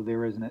 So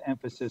there is an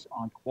emphasis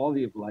on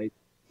quality of life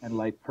and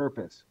life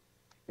purpose.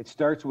 It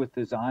starts with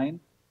design.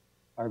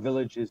 Our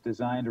village is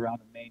designed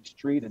around a main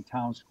street and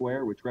town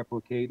square, which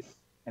replicate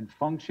and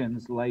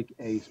functions like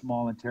a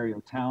small Ontario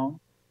town.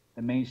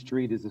 The main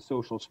street is a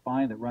social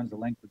spine that runs the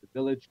length of the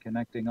village,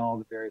 connecting all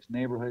the various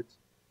neighborhoods.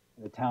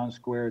 The town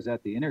square is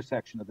at the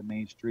intersection of the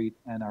main street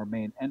and our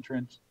main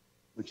entrance,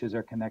 which is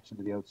our connection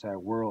to the outside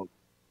world.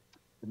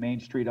 The main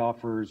street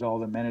offers all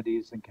the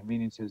amenities and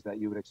conveniences that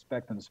you would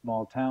expect in a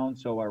small town,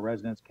 so our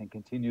residents can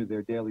continue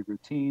their daily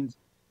routines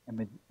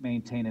and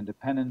maintain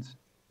independence.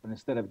 But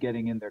instead of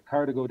getting in their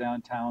car to go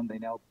downtown, they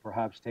now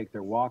perhaps take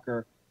their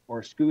walker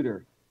or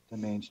scooter to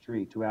Main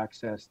Street to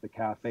access the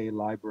cafe,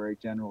 library,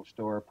 general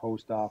store,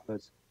 post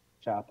office,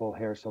 chapel,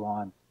 hair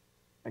salon,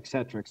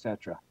 etc.,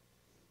 etc.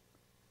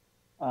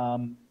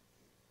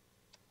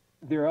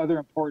 There are other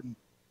important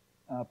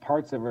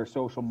parts of our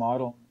social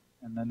model,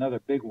 and another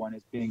big one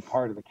is being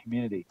part of the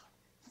community.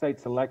 Site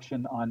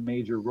selection on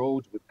major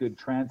roads with good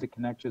transit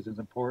connections is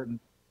important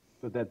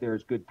so that there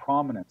is good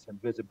prominence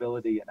and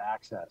visibility and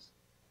access.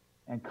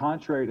 And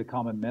contrary to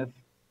common myth,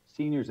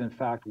 seniors in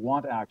fact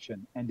want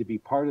action and to be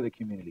part of the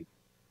community.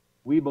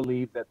 We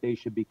believe that they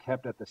should be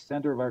kept at the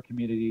center of our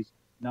communities,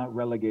 not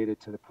relegated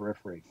to the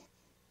periphery.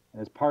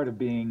 And as part of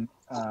being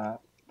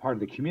part of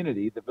the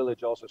community, the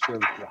village also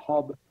serves as a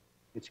hub.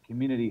 It's a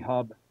community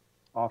hub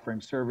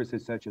offering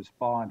services such as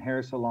spa and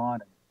hair salon,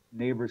 and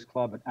neighbors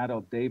club and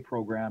adult day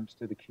programs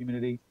to the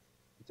community.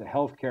 It's a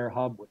healthcare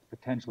hub with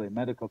potentially a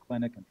medical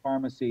clinic and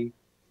pharmacy.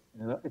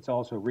 And it's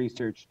also a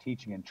research,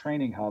 teaching, and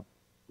training hub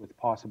with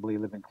possibly a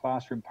living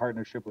classroom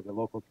partnership with a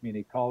local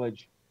community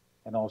college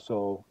and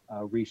also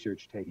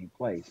research taking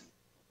place.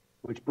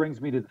 Which brings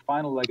me to the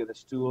final leg of the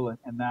stool,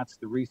 and that's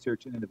the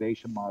research and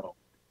innovation model.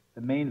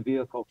 The main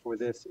vehicle for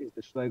this is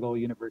the Schlegel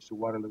University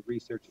Waterloo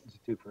Research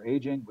Institute for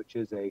Aging, which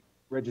is a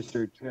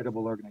registered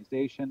charitable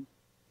organization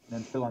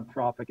and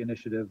philanthropic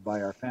initiative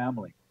by our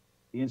family.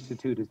 The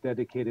Institute is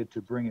dedicated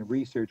to bringing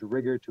research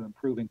rigor to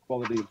improving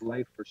quality of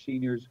life for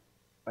seniors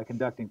by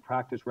conducting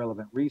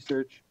practice-relevant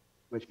research,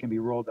 which can be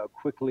rolled out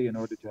quickly in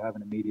order to have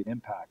an immediate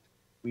impact.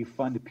 We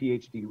fund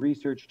PhD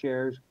research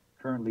chairs,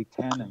 currently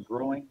 10 and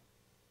growing,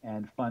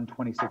 and fund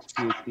 26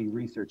 PhD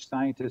research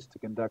scientists to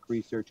conduct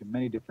research in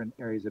many different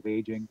areas of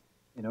aging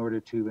in order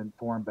to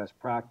inform best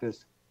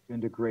practice, to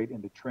integrate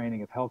into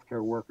training of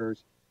healthcare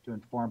workers, to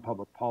inform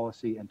public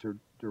policy, and to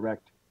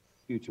direct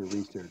future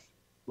research.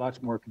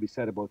 Lots more can be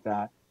said about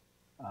that,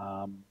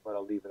 but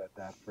I'll leave it at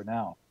that for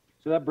now.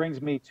 So that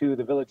brings me to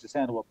the Village of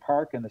Sandoval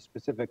Park and the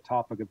specific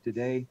topic of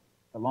today.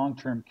 The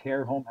long-term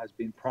care home has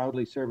been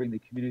proudly serving the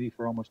community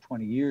for almost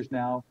 20 years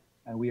now,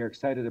 and we are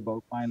excited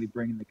about finally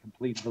bringing the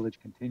complete village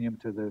continuum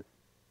to the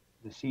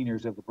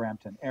seniors of the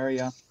Brampton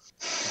area.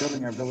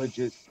 Building our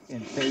villages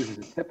in phases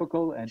is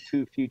typical, and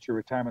 2 future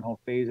retirement home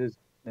phases,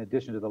 in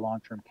addition to the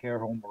long-term care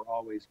home, were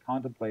always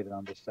contemplated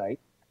on this site.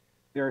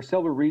 There are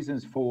several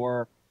reasons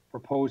for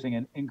proposing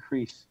an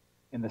increase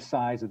in the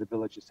size of the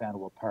Village of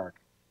Sandoval Park.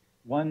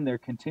 One, there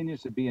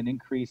continues to be an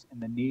increase in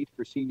the need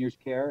for seniors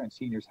care and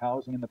seniors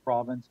housing in the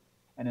province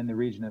and in the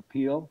region of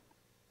Peel,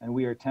 and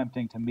we are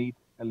attempting to meet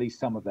at least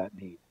some of that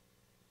need.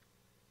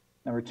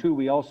 Number 2,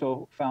 we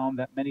also found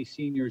that many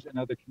seniors in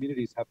other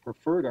communities have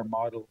preferred our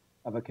model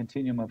of a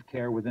continuum of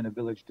care within a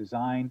village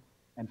design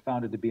and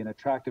found it to be an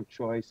attractive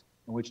choice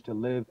in which to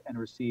live and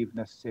receive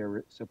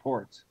necessary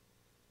supports.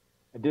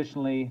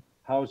 Additionally,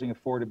 housing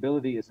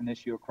affordability is an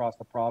issue across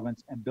the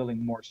province, and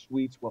building more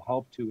suites will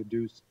help to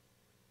reduce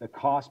the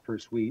cost per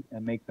suite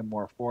and make them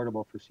more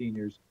affordable for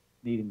seniors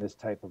needing this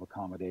type of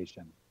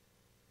accommodation.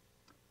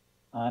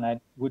 And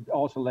I would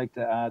also like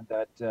to add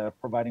that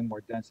providing more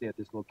density at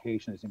this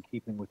location is in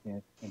keeping with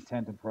the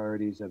intent and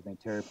priorities of the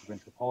Ontario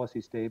Provincial Policy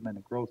Statement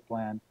and Growth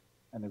Plan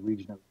and the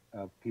Region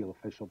of Peel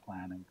Official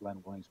Plan, and Glenn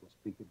Willings will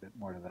speak a bit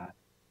more to that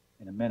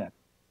in a minute.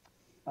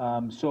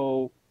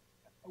 So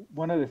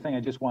one other thing I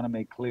just want to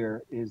make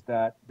clear is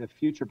that the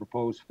future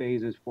proposed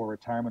phases for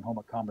retirement home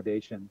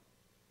accommodation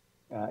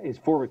is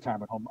for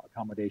retirement home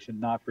accommodation,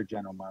 not for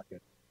general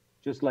market.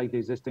 Just like the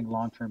existing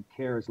long-term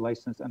care is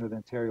licensed under the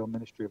Ontario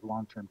Ministry of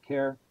Long-Term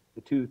Care,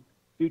 the 2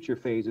 future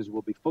phases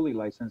will be fully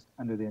licensed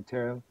under the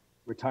Ontario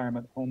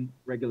Retirement Home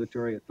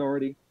Regulatory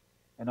Authority,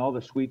 and all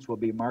the suites will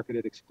be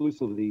marketed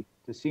exclusively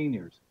to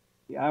seniors.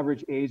 The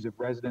average age of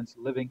residents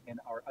living in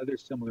our other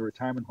similar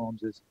retirement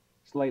homes is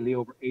slightly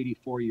over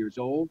 84 years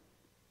old.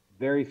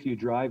 Very few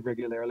drive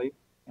regularly,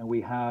 and we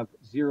have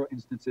 0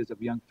 instances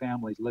of young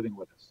families living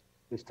with us.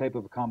 This type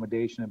of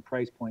accommodation and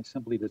price point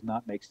simply does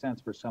not make sense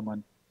for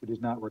someone who does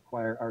not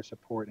require our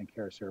support and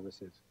care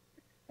services.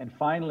 And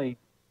finally,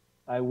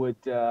 I would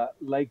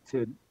like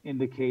to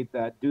indicate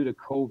that due to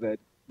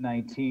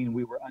COVID-19,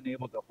 we were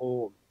unable to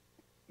hold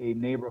a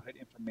neighborhood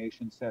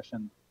information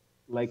session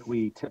like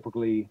we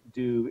typically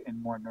do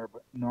in more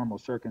normal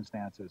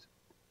circumstances.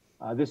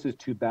 This is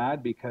too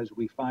bad because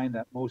we find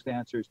that most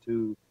answers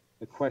to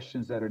the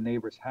questions that our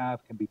neighbors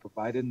have can be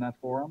provided in that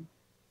forum.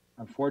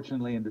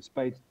 Unfortunately, and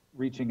despite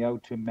reaching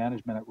out to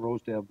management at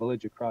Rosedale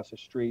Village across the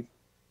street,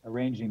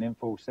 arranging an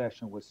info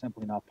session was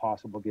simply not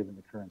possible given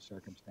the current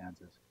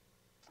circumstances.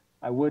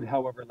 I would,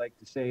 however, like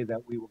to say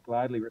that we will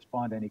gladly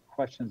respond to any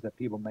questions that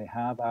people may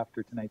have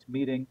after tonight's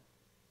meeting,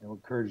 and will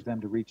encourage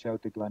them to reach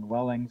out to Glenn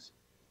Wellings,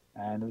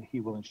 and he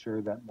will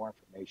ensure that more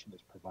information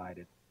is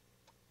provided.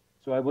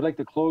 So I would like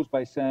to close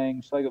by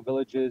saying Schlegel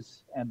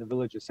Villages and the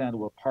Village of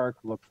Sandoval Park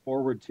look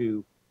forward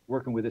to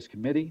working with this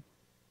committee,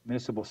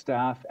 municipal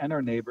staff, and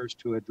our neighbors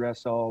to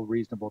address all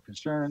reasonable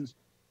concerns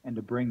and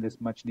to bring this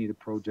much needed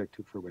project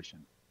to fruition.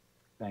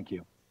 Thank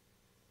you.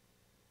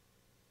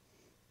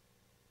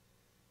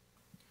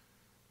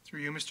 Through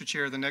you, Mr.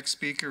 Chair, the next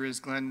speaker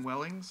is Glenn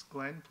Wellings.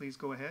 Glenn, please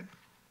go ahead.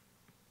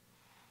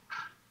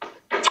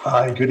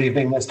 Good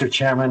evening, Mr.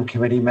 Chairman,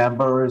 committee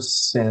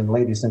members, and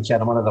ladies and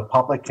gentlemen of the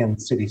public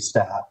and city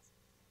staff.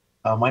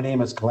 My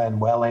name is Glenn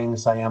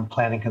Wellings. I am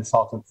planning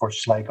consultant for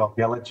Schlegel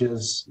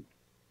Villages,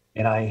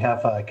 and I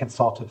have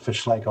consulted for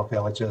Schlegel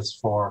Villages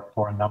for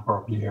a number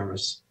of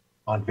years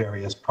on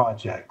various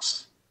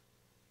projects.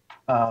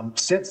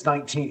 Since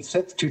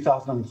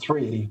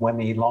 2003, when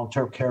the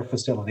long-term care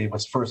facility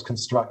was first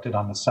constructed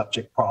on the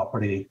subject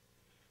property,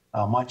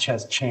 much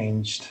has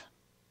changed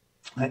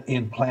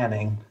in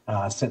planning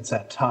since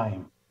that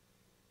time.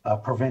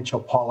 Provincial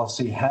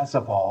policy has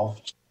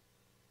evolved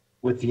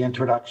with the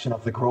introduction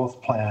of the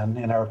growth plan,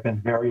 and there have been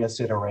various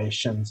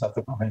iterations of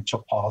the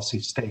provincial policy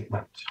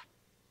statement.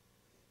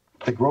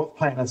 The growth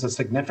plan is a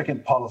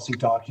significant policy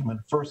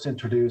document first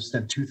introduced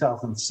in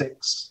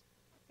 2006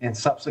 and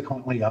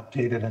subsequently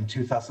updated in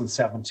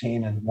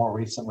 2017 and more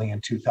recently in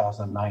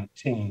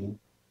 2019,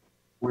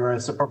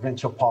 whereas the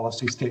provincial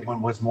policy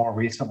statement was more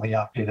recently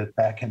updated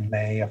back in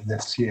May of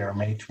this year,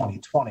 May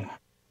 2020.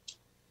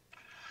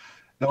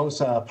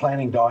 Those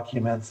planning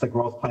documents, the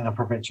growth plan and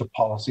provincial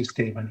policy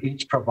statement,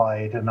 each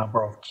provide a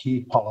number of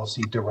key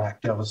policy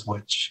directives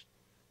which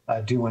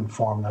do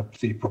inform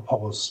the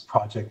proposed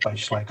project by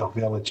Schlegel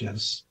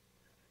Villages.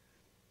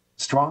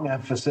 Strong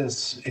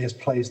emphasis is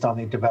placed on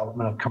the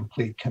development of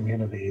complete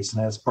communities.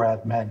 And as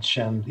Brad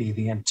mentioned,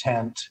 the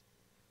intent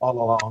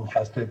all along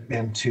has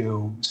been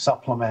to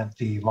supplement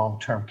the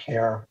long-term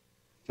care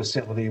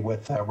facility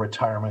with a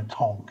retirement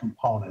home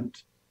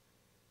component.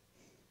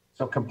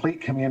 So complete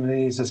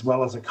communities, as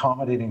well as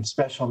accommodating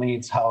special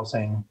needs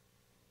housing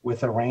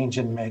with a range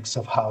and mix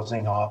of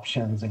housing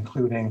options,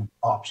 including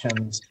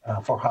options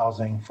for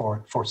housing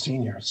for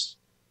seniors,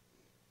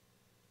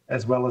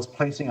 as well as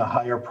placing a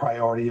higher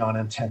priority on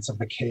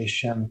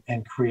intensification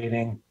and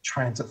creating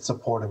transit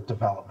supportive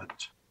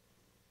development.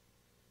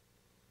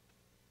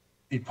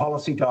 The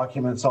policy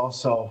documents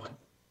also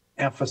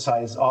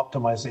emphasize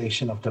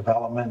optimization of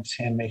development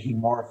and making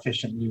more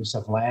efficient use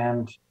of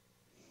land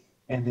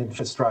and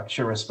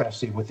infrastructure,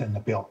 especially within the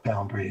built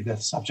boundary. The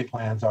subject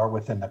lands are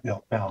within the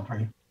built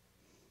boundary.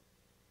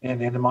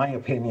 And in my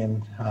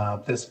opinion,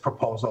 this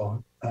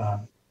proposal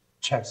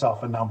checks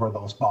off a number of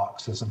those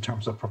boxes in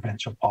terms of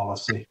provincial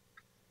policy.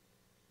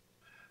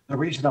 The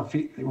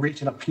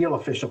Region Appeal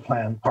Official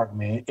Plan,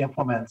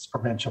 implements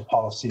provincial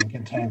policy and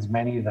contains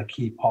many of the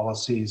key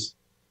policies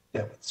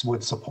that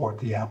would support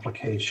the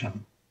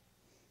application.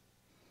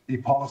 The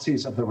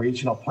policies of the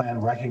regional plan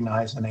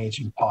recognize an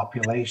aging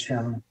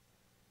population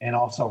and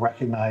also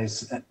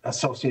recognize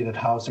associated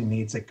housing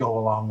needs that go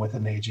along with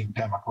an aging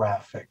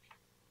demographic.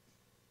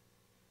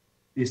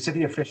 The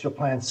city official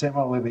plan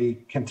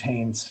similarly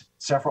contains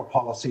several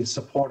policies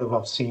supportive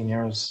of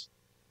seniors.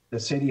 The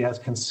city has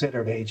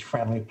considered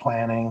age-friendly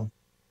planning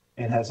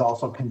and has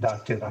also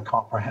conducted a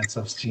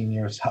comprehensive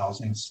seniors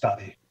housing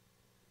study.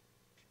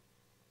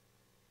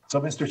 So,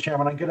 Mr.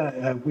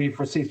 Chairman, we've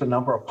received a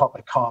number of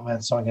public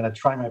comments, so I'm going to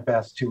try my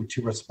best to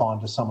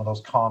respond to some of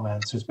those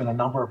comments. There's been a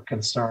number of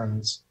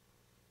concerns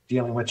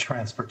dealing with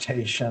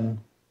transportation,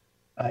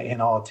 and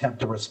I'll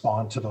attempt to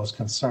respond to those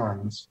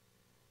concerns.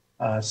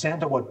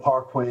 Sandalwood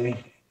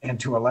Parkway and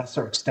to a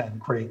lesser extent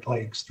Great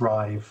Lakes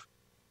Drive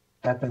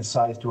have been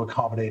sized to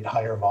accommodate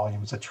higher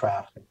volumes of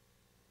traffic.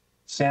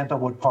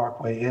 Sandalwood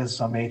Parkway is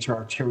a major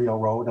arterial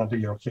road under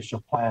your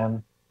official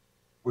plan,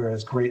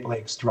 whereas Great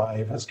Lakes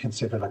Drive is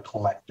considered a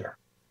collector.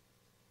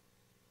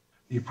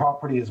 The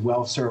property is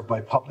well served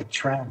by public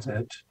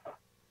transit,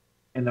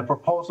 and the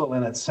proposal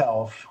in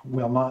itself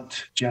will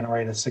not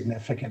generate a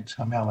significant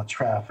amount of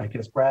traffic.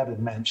 As Brad had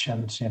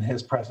mentioned in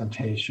his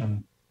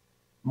presentation,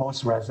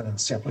 most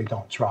residents simply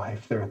don't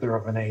drive. They're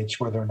of an age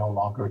where they're no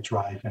longer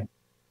driving.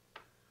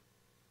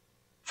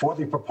 For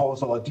the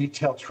proposal, a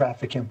detailed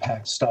traffic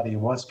impact study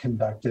was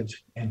conducted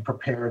and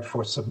prepared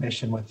for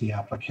submission with the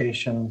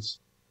applications.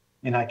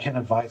 And I can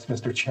advise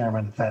Mr.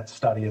 Chairman that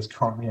study is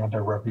currently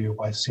under review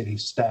by city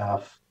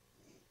staff.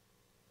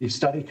 The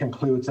study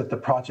concludes that the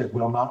project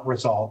will not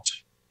result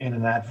in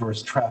an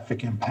adverse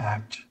traffic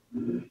impact,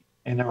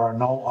 and there are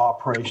no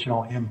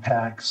operational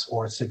impacts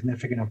or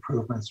significant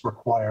improvements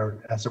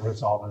required as a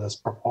result of this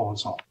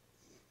proposal.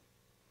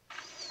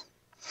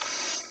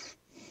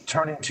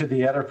 Turning to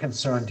the other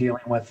concern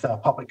dealing with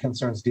public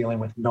concerns dealing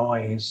with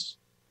noise,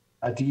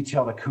 a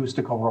detailed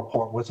acoustical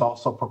report was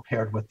also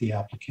prepared with the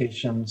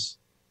applications,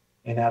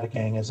 and that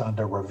again is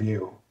under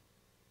review.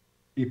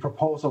 The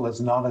proposal is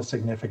not a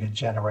significant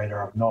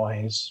generator of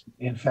noise.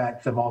 In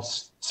fact, the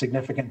most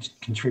significant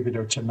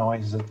contributor to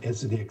noise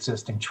is the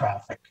existing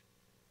traffic.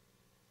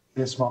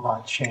 This will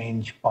not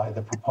change by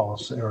the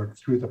proposal or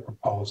through the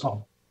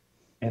proposal,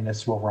 and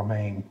this will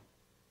remain.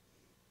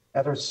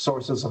 Other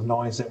sources of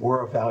noise that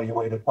were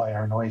evaluated by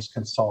our noise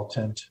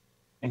consultant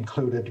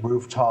included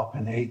rooftop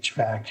and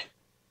HVAC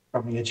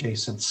from the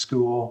adjacent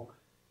school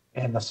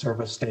and the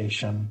service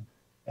station,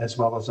 as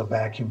well as the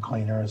vacuum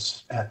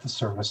cleaners at the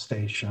service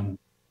station.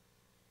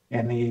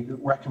 And the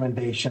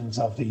recommendations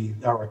of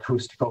our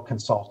acoustical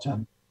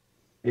consultant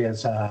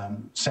is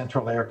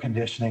central air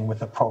conditioning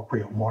with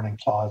appropriate warning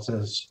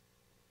clauses,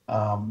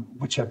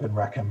 which have been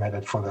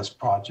recommended for this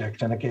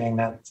project. And again,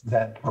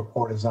 that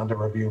report is under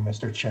review,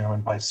 Mr.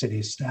 Chairman, by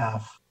city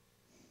staff,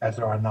 as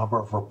there are a number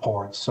of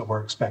reports. So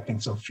we're expecting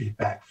some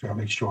feedback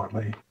fairly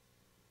shortly.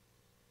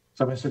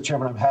 So, Mr.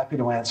 Chairman, I'm happy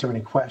to answer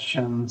any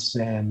questions,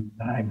 and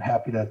I'm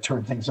happy to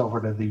turn things over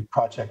to the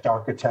project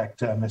architect,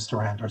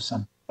 Mr.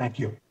 Anderson. Thank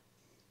you.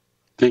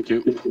 Thank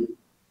you.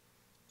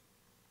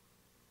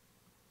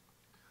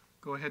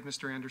 Go ahead,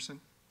 Mr.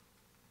 Anderson.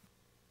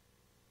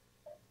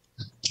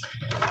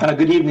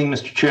 Good evening,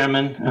 Mr.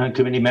 Chairman,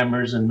 committee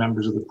members, and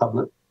members of the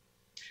public.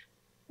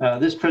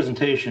 This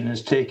presentation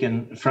is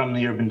taken from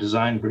the urban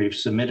design brief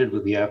submitted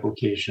with the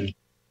application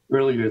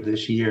earlier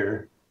this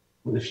year,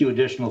 with a few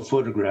additional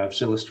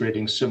photographs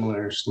illustrating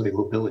similar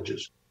Schlegel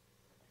villages.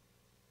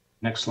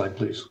 Next slide,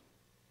 please.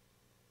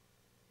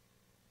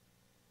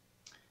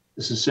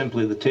 This is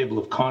simply the table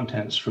of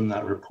contents from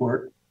that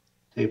report.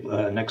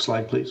 Next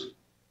slide, please.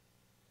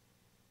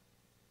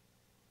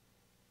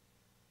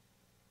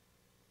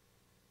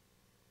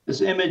 This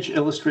image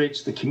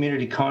illustrates the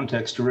community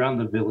context around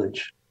the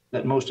village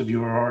that most of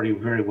you are already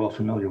very well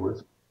familiar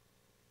with.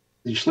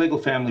 The Schlegel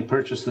family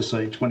purchased the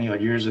site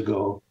 20-odd years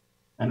ago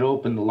and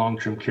opened the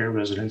long-term care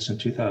residence in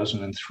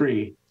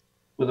 2003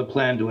 with a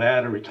plan to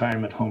add a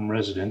retirement home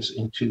residence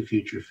in 2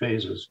 future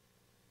phases.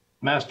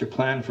 Master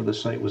plan for the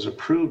site was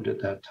approved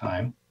at that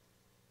time,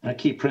 and a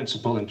key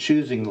principle in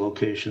choosing the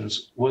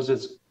locations was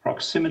its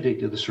proximity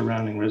to the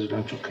surrounding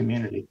residential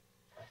community.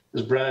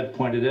 As Brad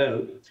pointed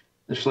out,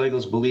 the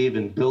Schlegels believe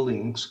in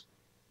buildings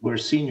where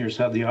seniors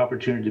have the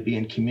opportunity to be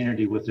in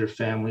community with their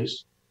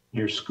families,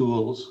 near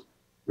schools,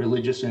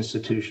 religious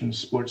institutions,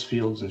 sports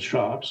fields, and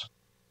shops,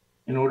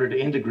 in order to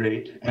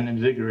integrate and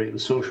invigorate the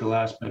social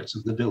aspects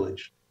of the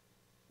village.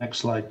 Next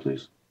slide,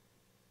 please.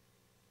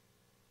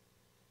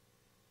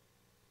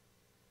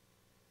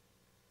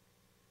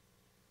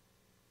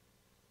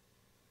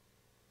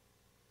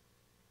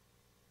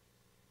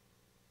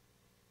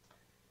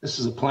 This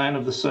is a plan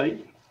of the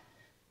site.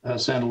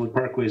 Sandalwood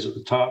Parkway is at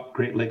the top,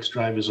 Great Lakes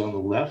Drive is on the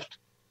left.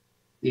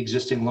 The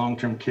existing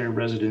long-term care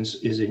residence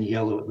is in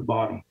yellow at the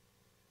bottom.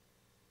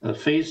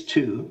 Phase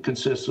 2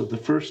 consists of the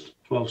first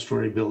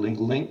 12-story building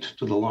linked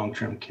to the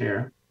long-term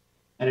care,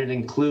 and it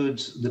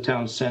includes the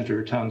town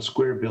center, town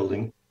square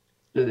building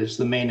that is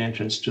the main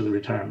entrance to the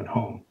retirement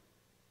home.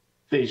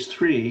 Phase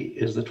 3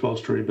 is the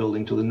 12-story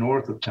building to the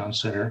north of town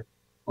center,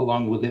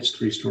 along with its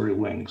 3-story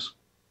wings.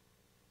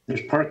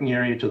 There's parking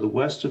area to the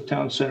west of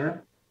town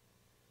center,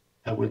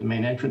 where the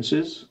main entrance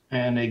is,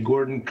 and a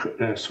garden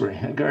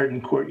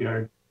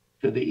courtyard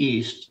to the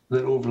east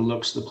that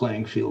overlooks the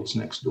playing fields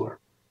next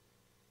door.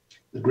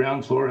 The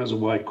ground floor has a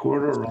wide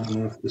corridor running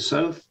north to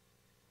south.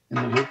 In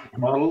the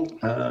model,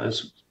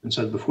 as been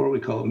said before, we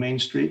call it Main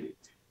Street.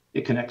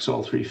 It connects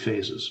all 3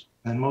 phases,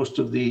 and most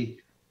of the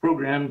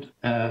programmed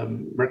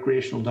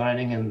recreational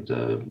dining and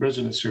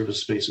resident service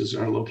spaces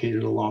are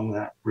located along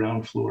that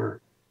ground floor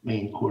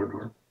main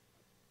corridor.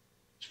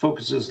 It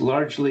focuses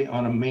largely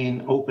on a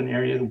main open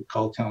area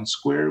called Town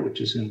Square,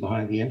 which is in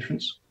behind the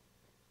entrance.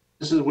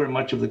 This is where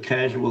much of the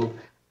casual,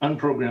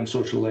 unprogrammed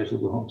social life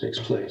of the home takes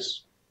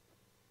place.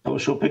 I will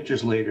show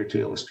pictures later to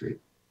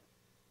illustrate.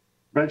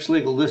 Brad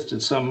Schlegel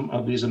listed some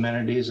of these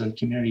amenities and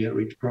community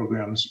outreach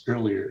programs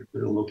earlier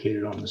that are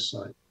located on this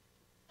site.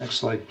 Next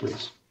slide,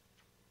 please.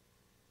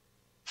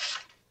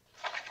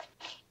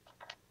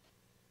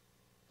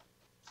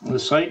 The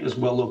site is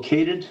well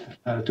located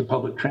to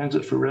public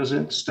transit for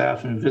residents,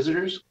 staff, and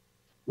visitors,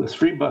 with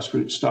 3 bus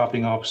routes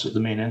stopping opposite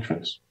the main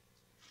entrance.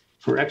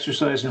 For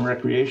exercise and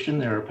recreation,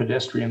 there are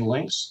pedestrian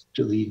links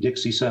to the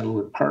Dixie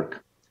Sandalwood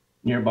Park,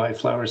 nearby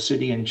Flower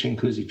City and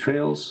Chinguacousy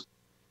trails.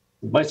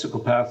 The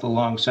bicycle path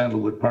along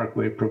Sandalwood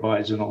Parkway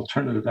provides an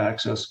alternative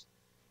access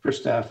for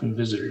staff and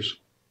visitors.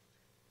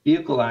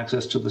 Vehicle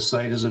access to the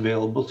site is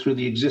available through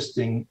the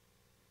existing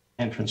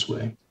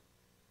entranceway,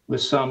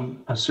 with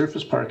some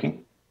surface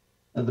parking.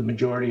 The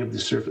majority of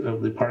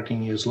the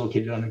parking is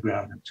located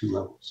underground at 2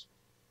 levels.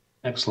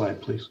 Next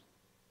slide, please.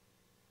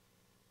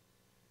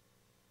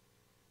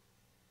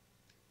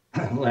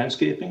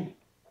 Landscaping.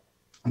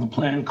 The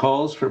plan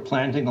calls for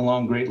planting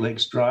along Great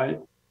Lakes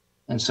Drive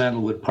and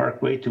Sandalwood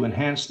Parkway to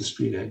enhance the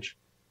street edge.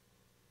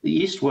 The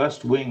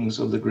east-west wings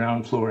of the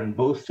ground floor in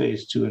both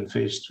Phase 2 and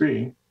Phase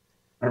 3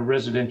 are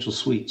residential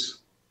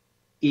suites,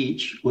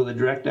 each with a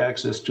direct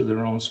access to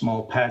their own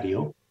small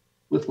patio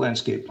with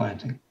landscape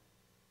planting,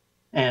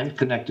 and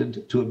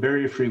connected to a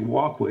barrier-free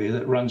walkway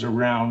that runs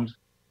around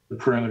the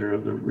perimeter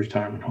of the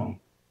retirement home.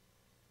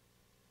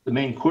 The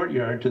main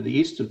courtyard to the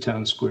east of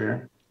Town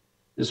Square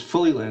is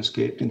fully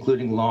landscaped,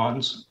 including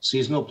lawns,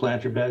 seasonal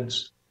planter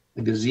beds,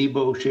 a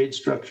gazebo shade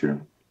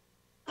structure,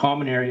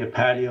 common area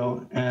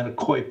patio, and a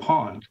koi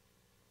pond.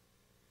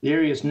 The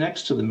areas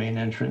next to the main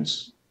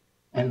entrance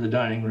and the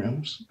dining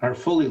rooms are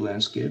fully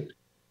landscaped,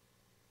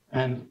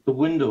 and the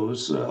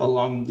windows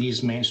along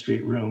these Main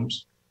Street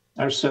rooms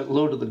are set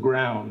low to the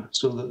ground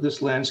so that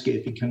this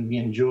landscaping can be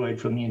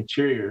enjoyed from the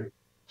interior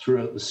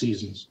throughout the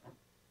seasons.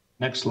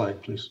 Next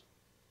slide, please.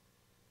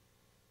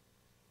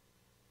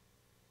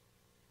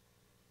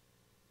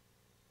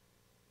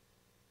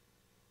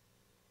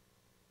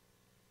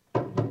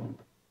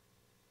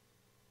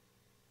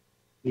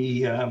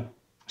 The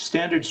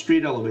standard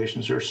street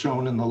elevations are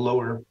shown in the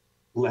lower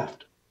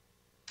left.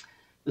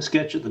 The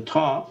sketch at the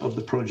top of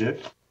the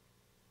project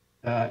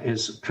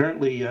shows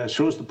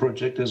the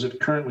project as it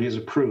currently is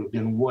approved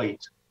in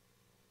white,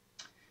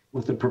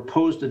 with the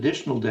proposed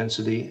additional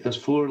density as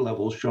floor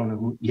levels shown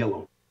in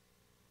yellow.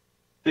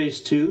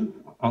 Phase 2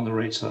 on the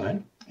right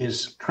side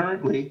is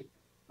currently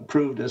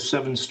approved as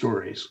 7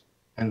 stories,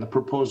 and the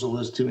proposal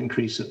is to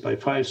increase it by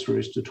 5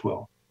 stories to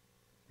 12.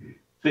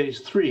 Phase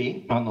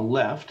 3 on the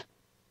left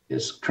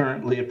is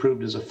currently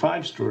approved as a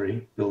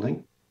 5-story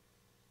building,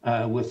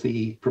 with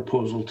the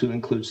proposal to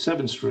include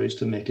 7 stories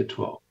to make it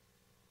 12.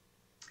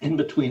 In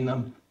between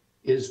them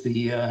is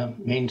the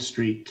Main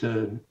Street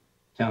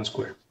Town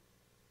Square.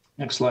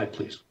 Next slide,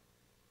 please.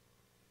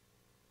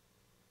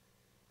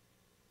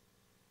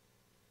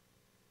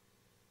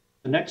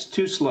 The next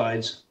 2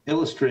 slides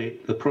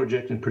illustrate the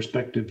project in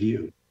perspective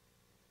view.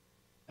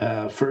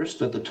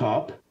 First, at the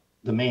top,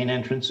 the main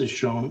entrance is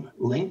shown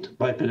linked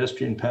by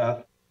pedestrian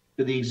path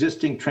to the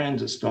existing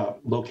transit stop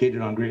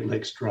located on Great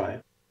Lakes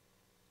Drive.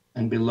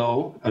 And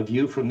below, a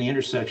view from the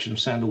intersection of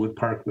Sandalwood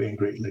Parkway and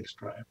Great Lakes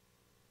Drive.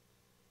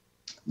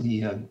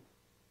 The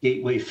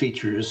gateway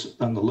features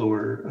on the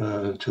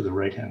lower to the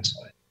right-hand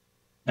side.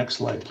 Next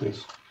slide,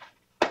 please.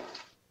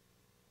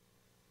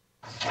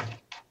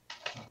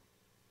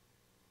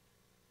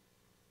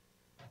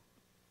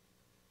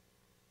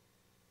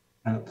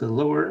 At the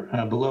lower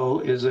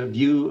below is a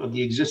view of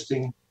the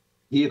existing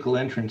vehicle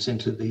entrance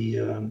into the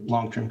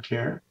long-term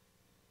care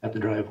at the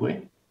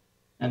driveway.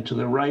 And to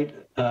the right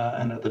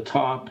and at the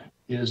top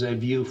is a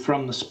view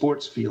from the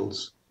sports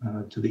fields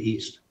to the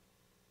east.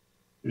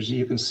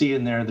 You can see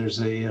in there,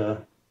 there's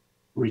a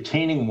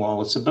retaining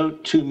wall. It's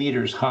about 2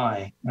 meters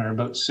high, or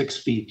about 6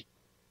 feet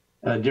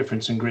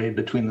difference in grade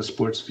between the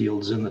sports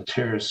fields and the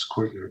terrace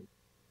courtyard.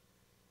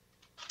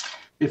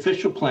 The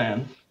official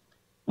plan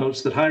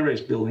notes that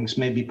high-rise buildings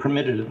may be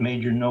permitted at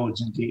major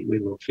nodes and gateway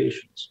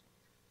locations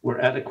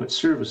where adequate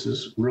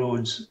services,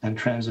 roads, and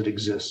transit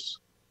exists.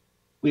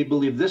 We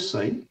believe this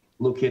site,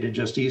 located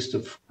just east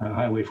of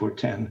Highway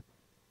 410,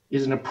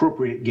 is an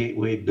appropriate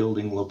gateway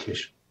building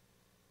location.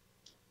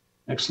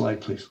 Next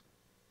slide, please.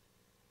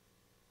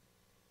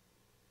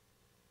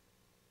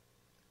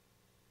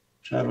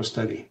 Shadow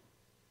study.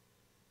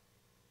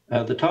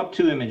 The top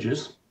 2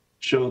 images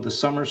show the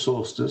summer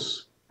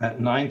solstice at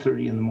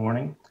 9:30 in the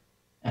morning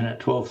and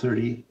at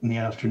 12:30 in the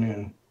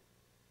afternoon.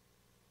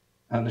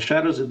 And the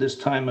shadows at this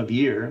time of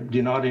year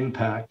do not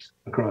impact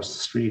across the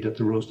street at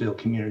the Rosedale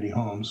Community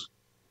Homes.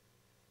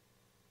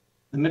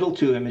 The middle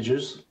 2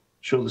 images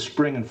show the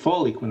spring and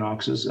fall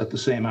equinoxes at the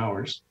same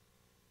hours.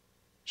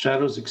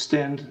 Shadows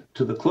extend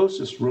to the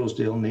closest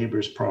Rosedale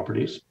neighbors'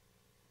 properties,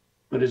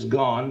 but is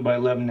gone by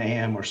 11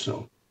 a.m. or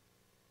so.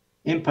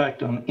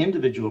 Impact on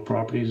individual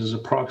properties is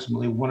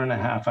approximately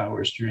 1.5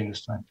 hours during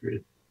this time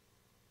period.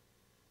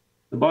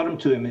 The bottom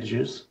 2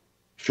 images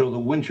show the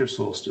winter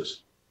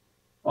solstice,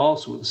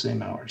 also at the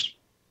same hours.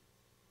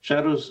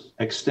 Shadows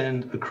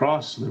extend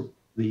across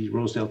the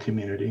Rosedale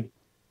community,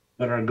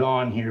 but are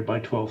gone here by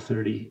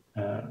 12:30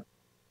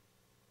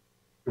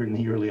 in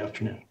the early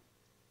afternoon.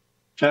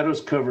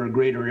 Shadows cover a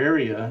greater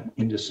area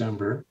in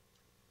December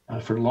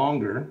for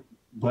longer,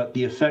 but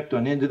the effect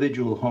on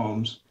individual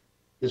homes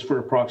is for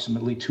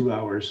approximately 2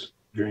 hours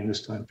during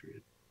this time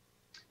period.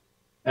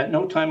 At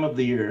no time of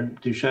the year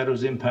do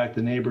shadows impact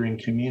the neighboring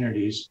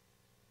communities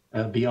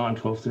beyond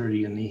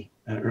 12:30 in the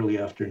early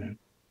afternoon.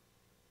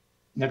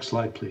 Next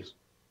slide, please.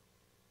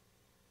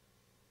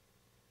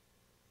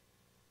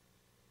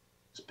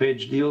 This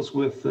page deals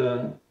with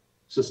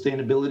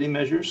sustainability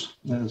measures.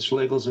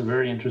 Schlegels are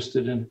very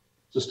interested in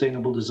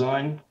sustainable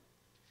design.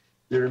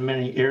 There are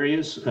many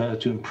areas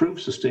to improve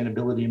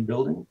sustainability in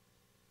building.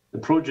 The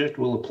project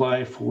will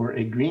apply for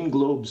a Green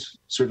Globes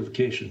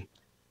certification.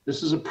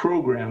 This is a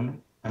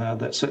program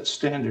that sets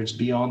standards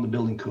beyond the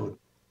building code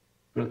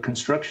for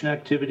construction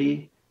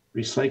activity,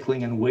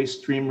 recycling and waste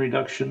stream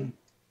reduction,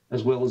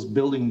 as well as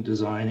building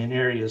design in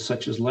areas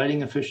such as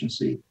lighting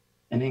efficiency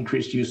and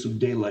increased use of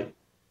daylight,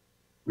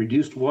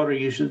 reduced water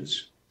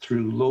usage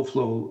through low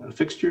flow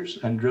fixtures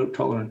and drought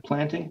tolerant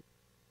planting,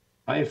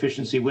 high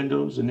efficiency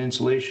windows and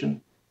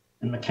insulation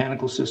and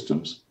mechanical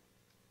systems,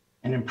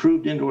 and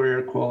improved indoor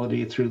air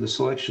quality through the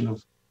selection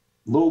of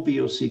low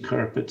VOC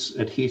carpets,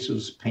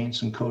 adhesives,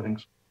 paints, and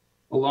coatings,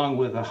 along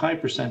with a high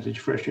percentage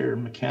fresh air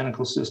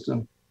mechanical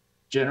system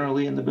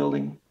generally in the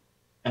building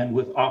and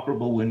with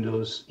operable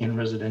windows in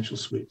residential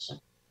suites.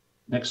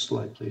 Next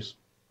slide, please.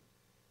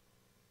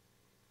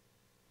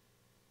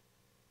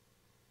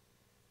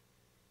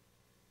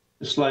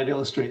 This slide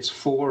illustrates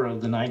 4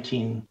 of the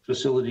 19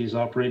 facilities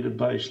operated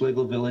by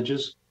Schlegel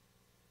Villages.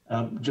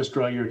 Just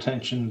draw your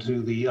attention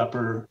to the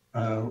upper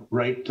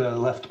right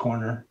left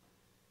corner,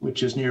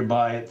 which is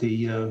nearby at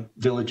the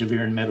village of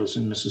Erin Meadows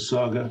in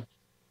Mississauga.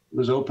 It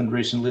was opened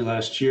recently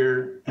last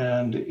year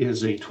and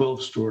is a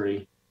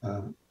 12-story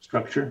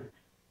structure.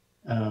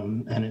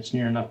 And it's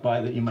near enough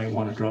by that you might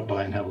want to drop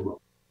by and have a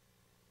look.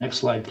 Next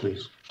slide,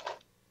 please.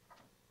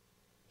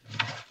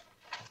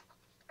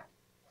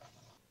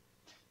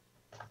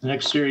 The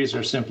next series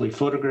are simply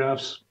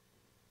photographs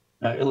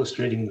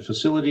illustrating the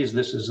facilities.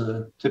 This is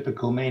a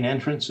typical main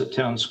entrance at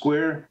Town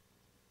Square.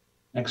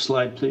 Next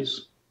slide,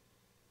 please.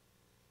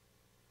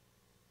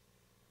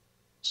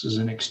 This is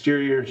an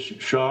exterior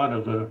shot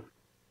of a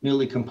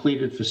newly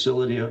completed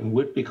facility out in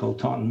Whitby called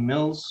Taunton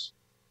Mills.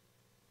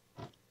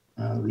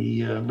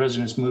 The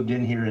residents moved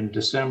in here in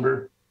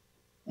December,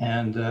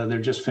 and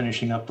they're just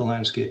finishing up the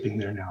landscaping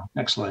there now.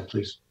 Next slide,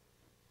 please.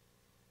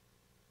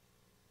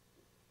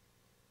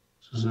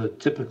 This is a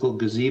typical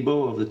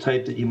gazebo of the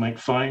type that you might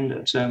find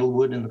at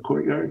Sandalwood in the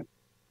courtyard.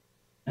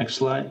 Next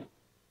slide.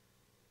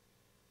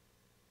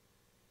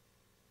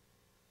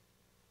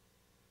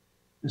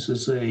 This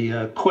is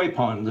a koi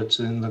pond that's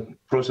in the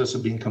process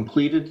of being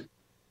completed.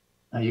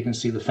 You can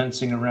see the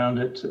fencing around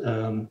it.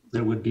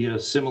 There would be a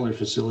similar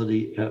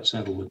facility at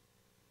Sandalwood.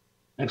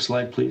 Next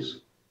slide,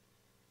 please.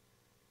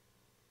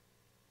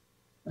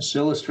 This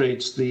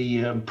illustrates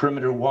the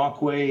perimeter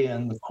walkway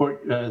and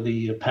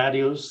the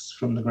patios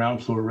from the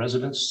ground floor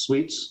residence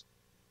suites,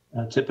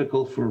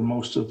 typical for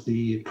most of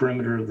the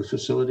perimeter of the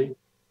facility.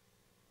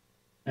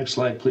 Next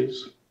slide,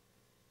 please.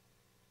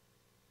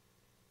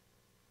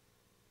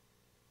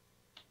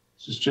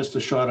 This is just a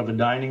shot of a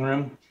dining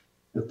room,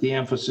 with the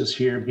emphasis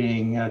here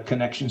being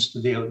connections to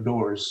the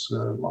outdoors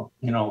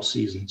in all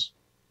seasons.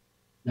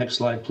 Next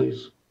slide,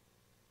 please.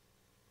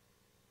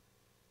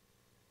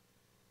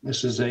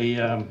 This is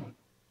a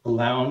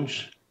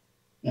lounge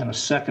and a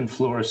second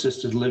floor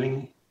assisted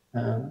living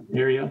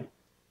area.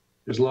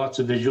 There's lots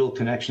of visual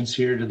connections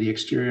here to the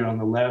exterior on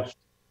the left,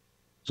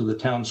 to the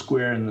town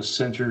square in the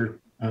center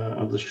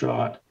of the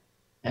shot.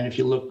 And if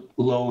you look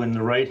below in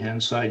the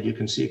right-hand side, you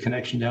can see a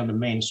connection down to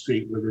Main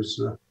Street where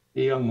there's a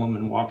young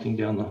woman walking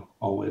down the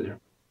hallway there.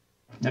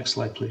 Next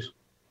slide, please.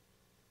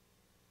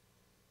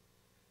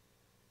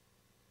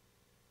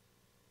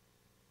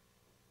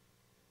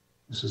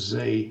 This is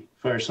a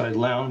fireside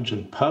lounge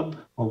and pub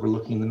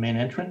overlooking the main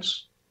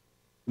entrance.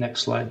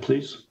 Next slide,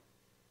 please.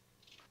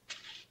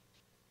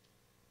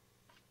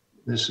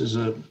 This is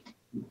a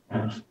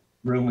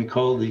room we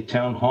call the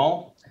town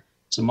hall.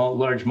 It's a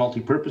large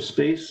multi-purpose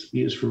space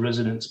used for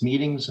residents'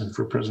 meetings and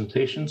for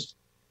presentations.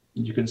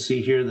 And you can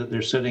see here that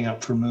they're setting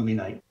up for movie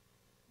night.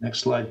 Next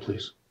slide,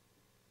 please.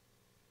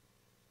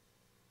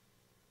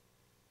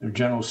 There are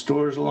general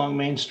stores along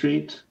Main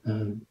Street.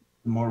 The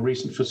more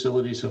recent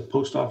facilities have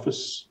post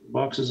office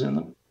boxes in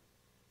them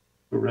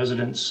for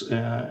residents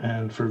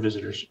and for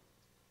visitors.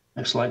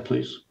 Next slide,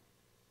 please.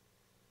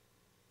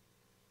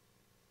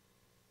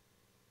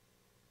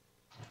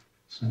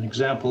 It's an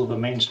example of a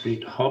Main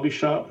Street hobby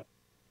shop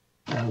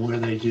where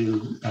they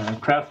do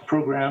craft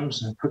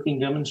programs and cooking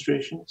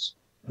demonstrations.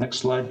 Next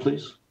slide,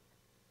 please.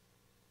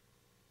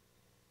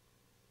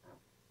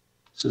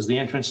 This is the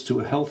entrance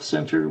to a health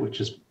center, which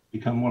has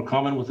become more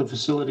common with the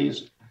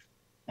facilities.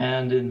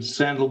 And in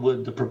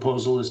Sandalwood, the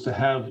proposal is to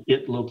have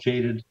it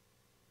located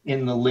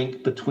in the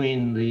link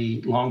between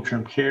the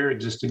long-term care,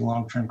 existing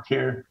long-term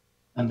care,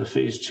 and the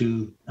phase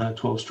 2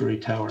 12-story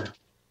tower.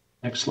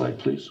 Next slide,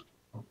 please.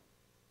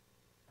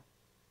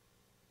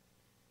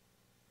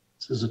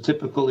 This is a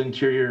typical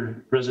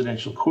interior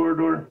residential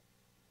corridor.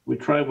 We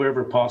try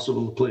wherever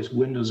possible to place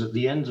windows at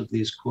the ends of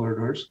these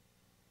corridors.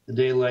 The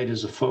daylight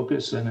is a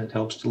focus and it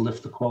helps to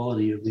lift the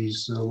quality of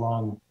these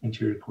long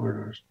interior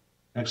corridors.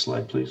 Next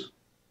slide, please.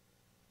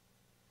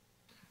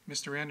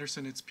 Mr.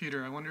 Anderson, it's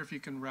Peter. I wonder if you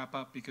can wrap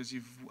up because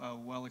you've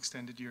well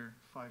extended your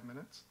 5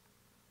 minutes.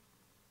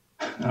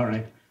 All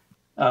right.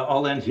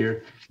 I'll end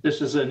here.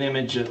 This is an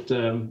image at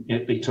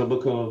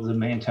Etobicoke of the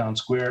main town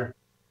square.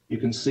 You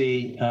can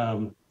see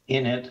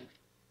in it,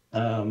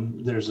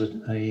 there's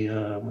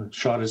a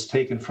shot is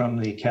taken from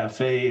the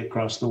cafe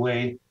across the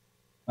way.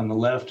 On the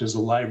left is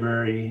the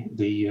library.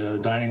 The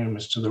dining room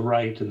is to the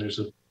right, and there's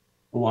a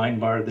wine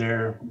bar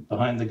there.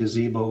 Behind the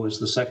gazebo is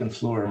the second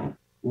floor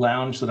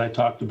lounge that I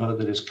talked about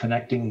that is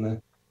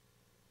connecting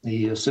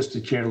the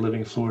assisted care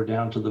living floor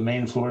down to the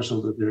main floor so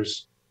that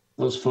there's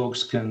those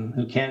folks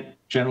who can't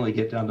generally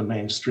get down to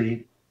Main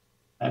Street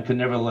and can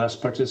nevertheless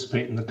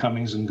participate in the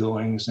comings and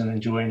goings and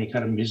enjoy any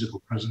kind of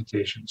musical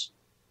presentations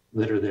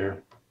that are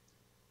there.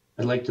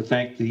 I'd like to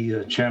thank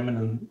the chairman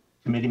and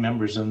committee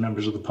members and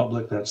members of the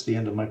public. That's the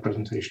end of my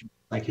presentation.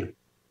 Thank you.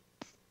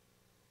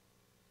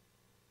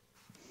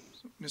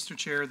 Mr.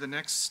 Chair, the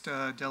next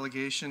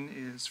delegation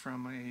is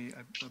from I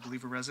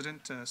believe a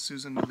resident,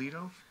 Susan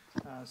Melito.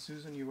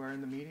 Susan, you are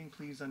in the meeting.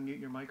 Please unmute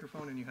your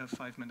microphone and you have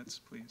 5 minutes,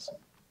 please.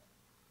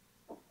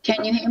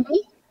 Can you hear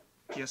me?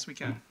 Yes, we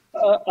can.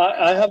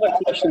 I have a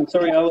question.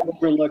 Sorry, I will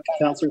overlook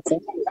Councillor.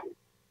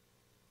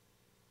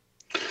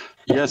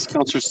 Yes,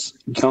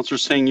 Councillor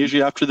Singh,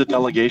 usually after the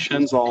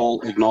delegations,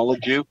 I'll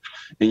acknowledge you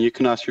and you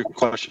can ask your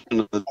question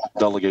of the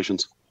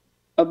delegations.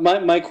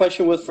 My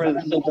question was for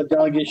the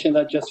delegation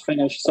that just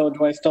finished. So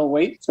do I still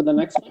wait for the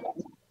next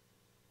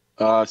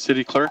one?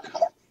 City Clerk?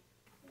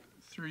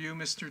 Through you,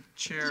 Mr.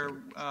 Chair,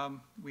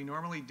 we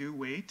normally do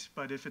wait,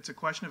 but if it's a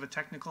question of a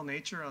technical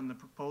nature on the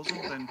proposal,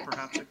 then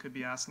perhaps it could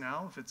be asked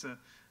now if it's a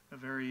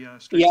very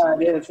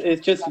straightforward. Yeah, it is.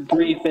 It's just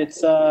brief.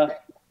 It's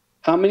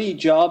how many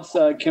jobs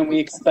can we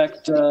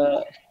expect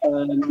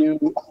new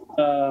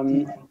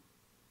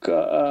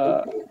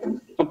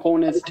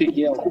components to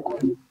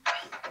yield?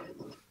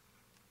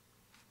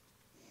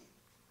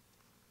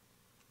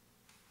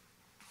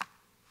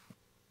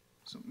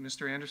 So,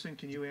 Mr. Anderson,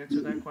 can you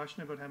answer that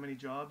question about how many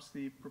jobs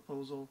the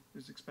proposal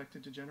is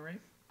expected to generate?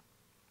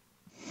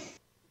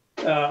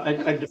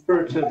 I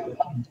defer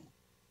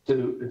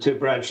to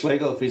Brad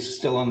Schlegel if he's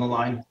still on the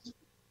line.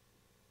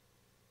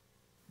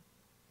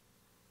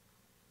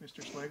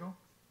 Mr. Schlegel?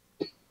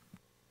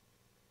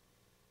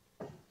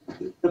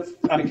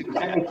 I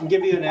can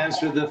give you an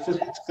answer. The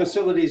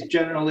facilities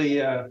generally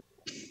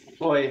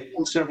employ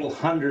several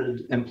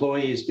hundred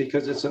employees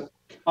because it's an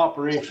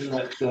operation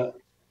that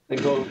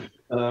goes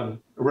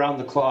around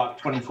the clock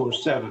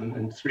 24/7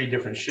 in 3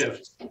 different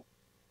shifts.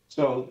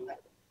 So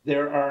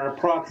there are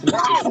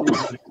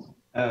approximately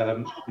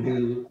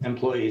new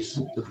employees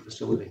to the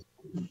facility.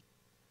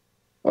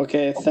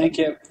 Okay, thank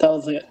you. That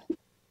was it.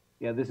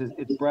 Yeah,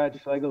 it's Brad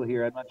Schlegel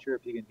here. I'm not sure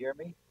if you can hear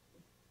me.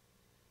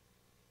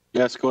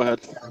 Yes, go ahead.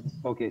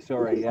 Okay,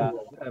 sorry. Yeah,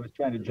 I was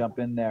trying to jump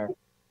in there.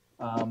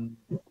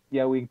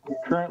 Yeah, we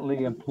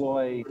currently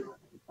employ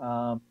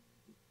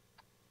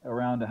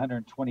around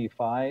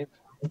 125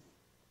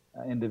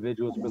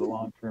 individuals for the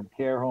long-term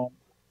care home.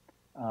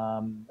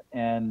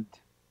 And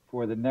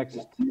for the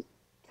next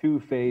 2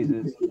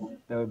 phases,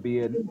 that would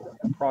be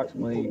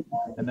approximately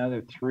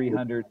another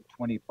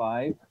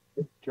 325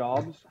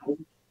 jobs,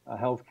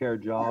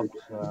 healthcare jobs,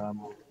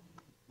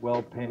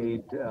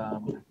 well-paid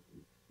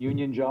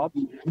union jobs.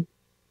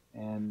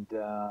 And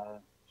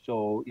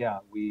so, yeah,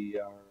 we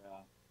are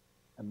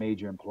a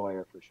major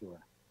employer for sure.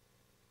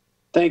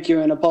 Thank you,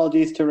 and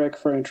apologies to Rick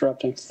for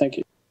interrupting. Thank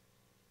you.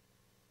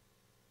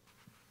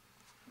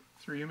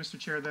 Through you, Mr.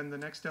 Chair, then the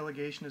next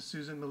delegation is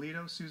Susan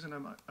Melito. Susan,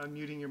 I'm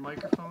unmuting your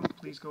microphone.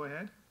 Please go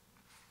ahead.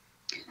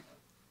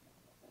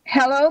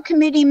 Hello,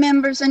 committee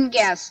members and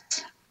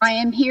guests. I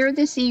am here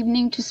this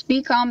evening to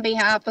speak on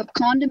behalf of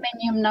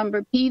condominium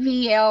number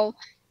PVL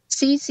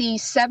CC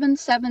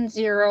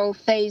 770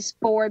 Phase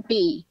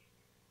 4B,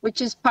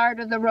 which is part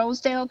of the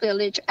Rosedale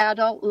Village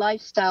Adult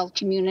Lifestyle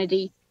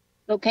Community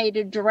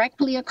located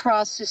directly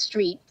across the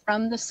street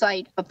from the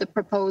site of the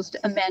proposed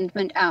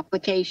amendment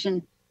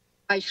application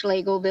by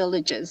Schlegel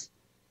Villages.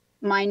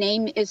 My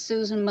name is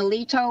Susan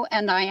Melito,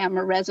 and I am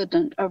a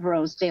resident of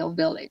Rosedale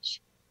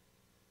Village.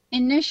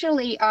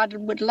 Initially, I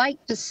would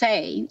like to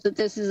say that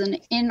this is an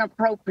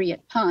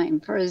inappropriate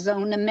time for a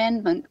zone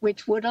amendment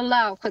which would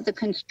allow for the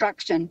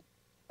construction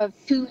of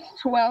 2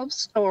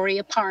 12-story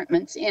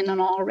apartments in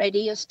an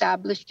already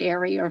established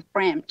area of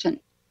Brampton.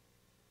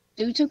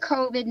 Due to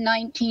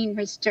COVID-19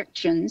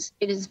 restrictions,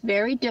 it is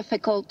very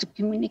difficult to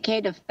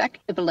communicate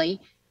effectively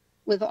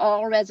with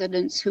all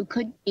residents who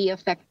could be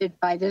affected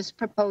by this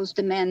proposed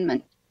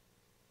amendment.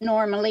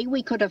 Normally,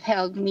 we could have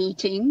held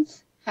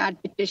meetings,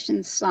 had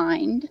petitions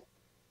signed,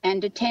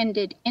 and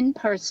attended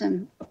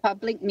in-person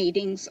public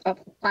meetings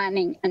of the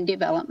Planning and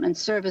Development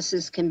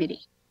Services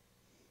Committee.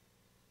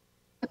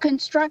 The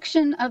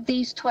construction of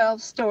these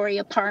 12-story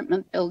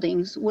apartment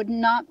buildings would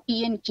not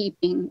be in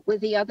keeping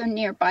with the other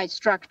nearby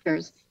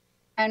structures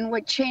and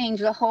would change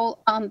the whole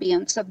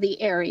ambience of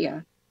the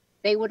area.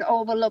 They would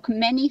overlook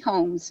many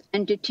homes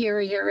and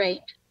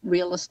deteriorate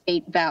real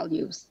estate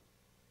values.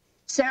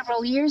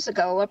 Several years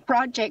ago, a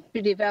project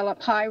to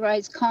develop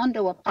high-rise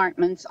condo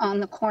apartments on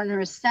the corner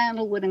of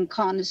Sandalwood and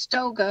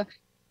Conestoga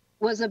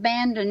was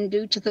abandoned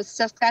due to the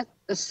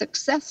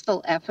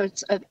successful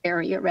efforts of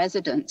area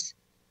residents.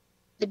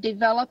 The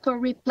developer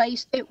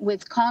replaced it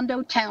with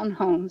condo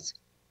townhomes,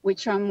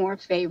 which are more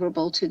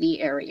favorable to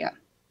the area.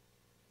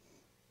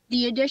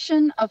 The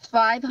addition of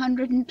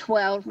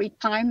 512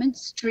 retirement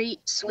street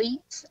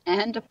suites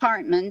and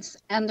apartments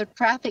and the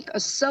traffic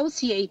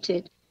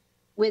associated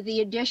with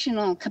the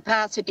additional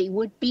capacity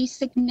would be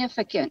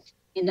significant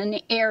in an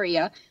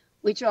area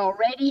which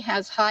already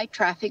has high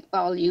traffic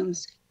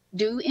volumes,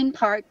 due in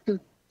part to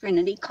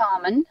Trinity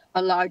Common,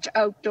 a large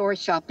outdoor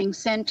shopping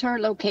center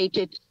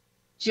located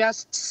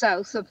just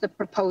south of the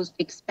proposed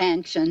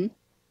expansion.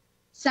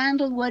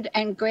 Sandalwood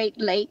and Great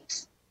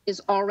Lakes is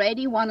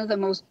already one of the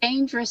most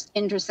dangerous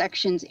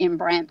intersections in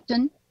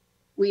Brampton.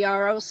 We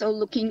are also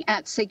looking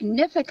at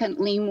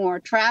significantly more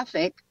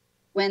traffic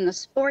when the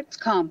sports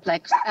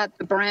complex at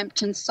the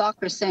Brampton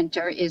Soccer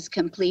Center is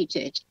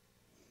completed.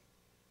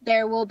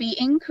 There will be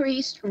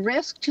increased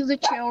risk to the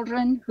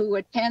children who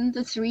attend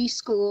the 3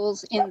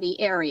 schools in the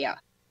area: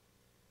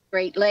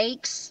 Great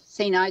Lakes,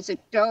 St. Isaac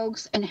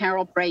Jogues, and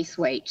Harold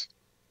Braithwaite.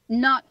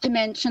 Not to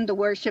mention the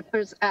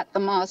worshippers at the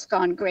mosque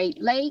on Great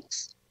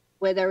Lakes,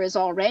 where there is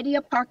already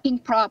a parking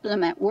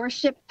problem at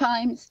worship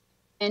times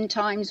and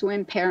times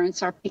when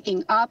parents are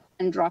picking up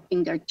and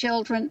dropping their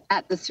children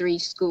at the 3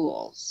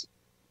 schools.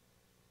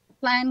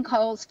 The plan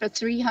calls for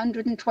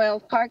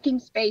 312 parking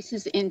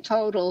spaces in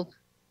total,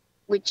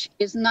 which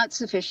is not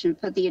sufficient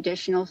for the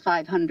additional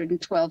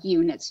 512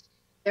 units.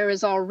 There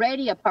is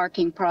already a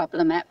parking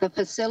problem at the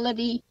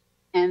facility,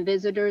 and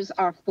visitors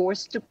are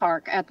forced to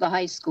park at the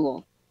high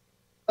school.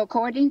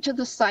 According to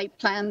the site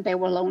plan, there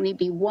will only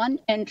be 1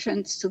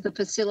 entrance to the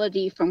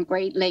facility from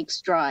Great Lakes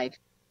Drive.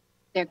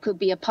 There could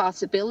be a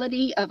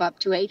possibility of up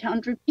to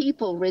 800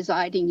 people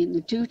residing in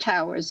the 2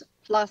 towers,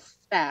 plus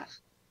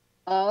staff,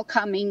 all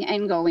coming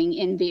and going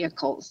in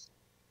vehicles.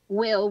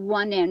 Will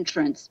 1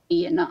 entrance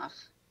be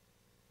enough?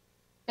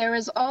 There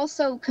is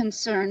also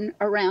concern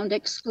around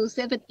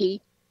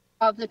exclusivity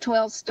of the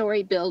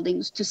 12-story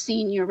buildings to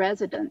senior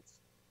residents.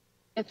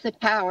 If the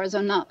towers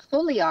are not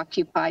fully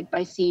occupied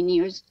by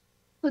seniors,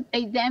 could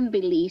they then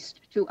be leased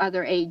to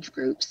other age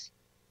groups?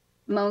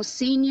 Most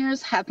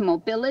seniors have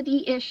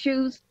mobility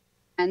issues,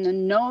 and the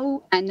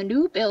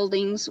new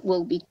buildings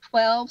will be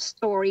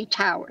 12-story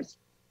towers.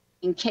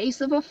 In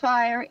case of a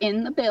fire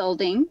in the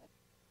building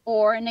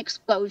or an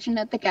explosion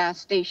at the gas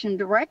station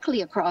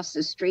directly across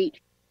the street,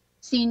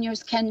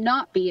 seniors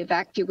cannot be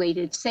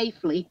evacuated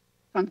safely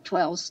from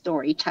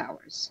 12-story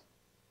towers.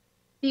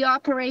 The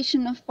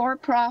operation of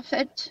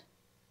for-profit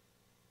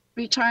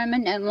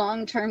retirement and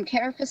long-term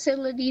care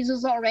facilities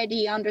is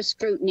already under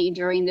scrutiny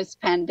during this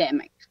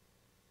pandemic.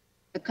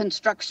 The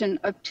construction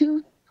of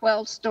two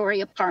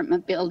 12-story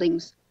apartment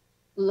buildings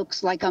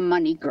looks like a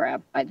money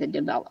grab by the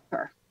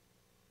developer.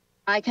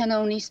 I can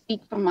only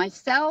speak for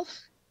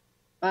myself,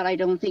 but I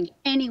don't think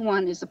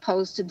anyone is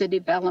opposed to the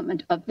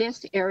development of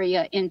this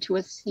area into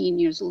a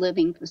seniors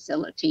living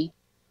facility.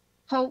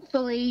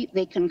 Hopefully,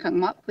 they can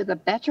come up with a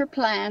better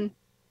plan,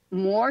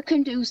 more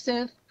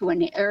conducive to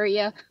an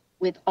area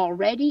with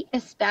already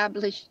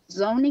established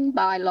zoning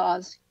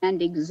bylaws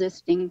and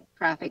existing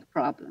traffic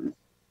problems.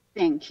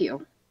 Thank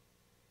you.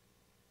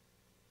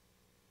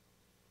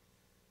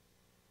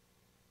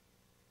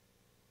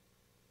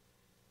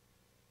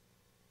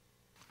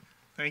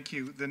 Thank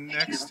you. The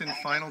next and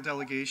final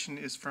delegation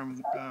is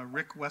from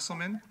Rick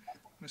Wesselman.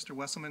 Mr.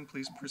 Wesselman,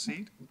 please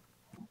proceed.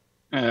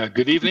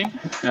 Good evening,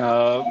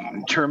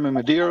 Chairman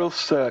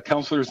Medeiros,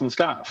 councillors and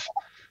staff.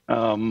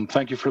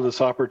 Thank you for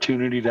this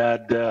opportunity to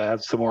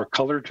add some more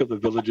color to the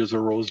Villages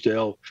of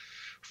Rosedale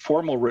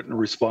formal written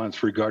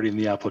response regarding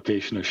the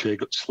application of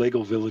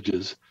Schlegel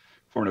Villages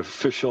for an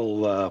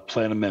official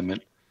plan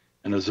amendment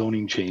and a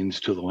zoning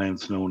change to the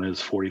lands known as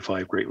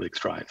 45 Great Lakes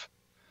Drive.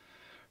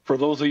 For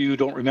those of you who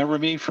don't remember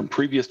me from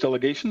previous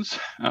delegations,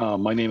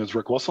 my name is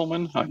Rick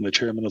Wesselman. I'm the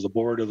chairman of the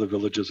board of the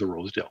Villages of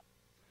Rosedale.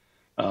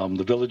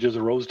 The Villages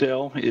of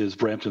Rosedale is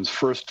Brampton's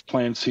first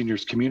planned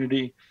seniors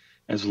community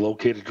and is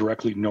located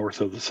directly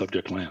north of the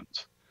subject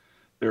lands.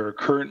 There are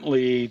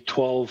currently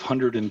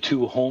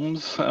 1,202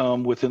 homes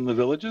within the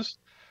villages,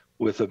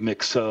 with a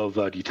mix of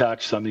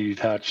detached,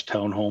 semi-detached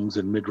townhomes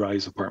and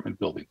mid-rise apartment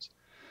buildings.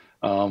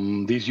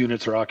 These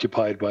units are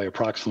occupied by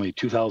approximately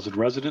 2,000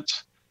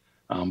 residents.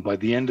 By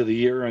the end of the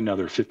year,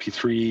 another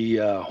 53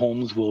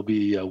 homes will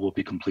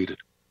be completed.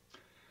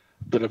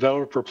 The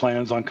developer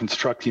plans on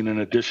constructing an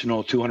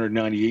additional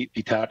 298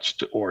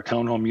 detached or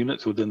townhome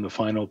units with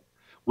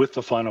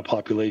the final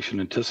population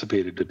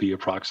anticipated to be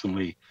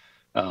approximately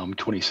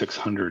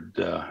 2,600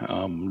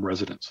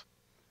 residents.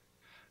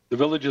 The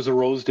Villages of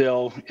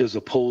Rosedale is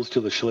opposed to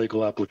the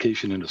Schlegel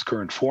application in its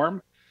current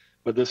form,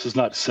 but this is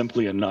not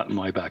simply a not in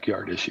my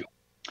backyard issue.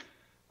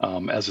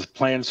 As a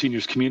planned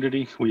seniors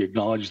community, we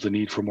acknowledge the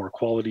need for more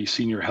quality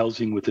senior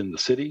housing within the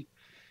city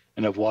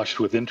and have watched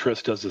with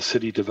interest as the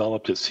city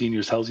developed its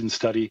seniors housing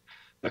study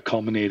that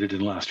culminated in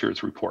last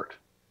year's report.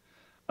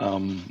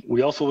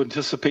 We also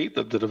anticipate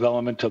that the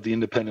development of the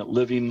independent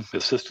living,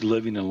 assisted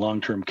living, and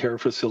long-term care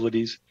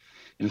facilities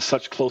in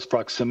such close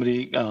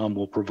proximity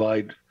will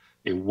provide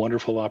a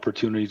wonderful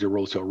opportunity to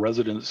Rosedale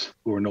residents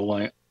who are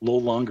no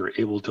longer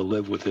able to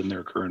live within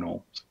their current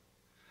homes.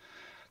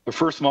 The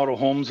first model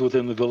homes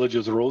within the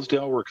Villages of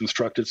Rosedale were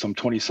constructed some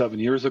 27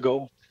 years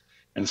ago,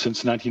 and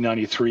since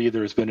 1993,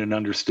 there's been an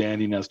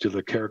understanding as to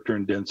the character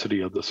and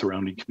density of the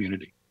surrounding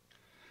community.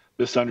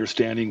 This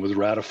understanding was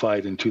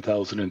ratified in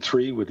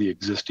 2003 with the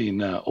existing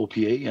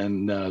OPA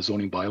and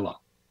zoning bylaw.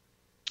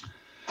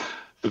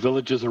 The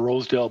Villages of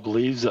Rosedale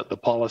believes that the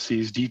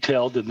policies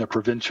detailed in the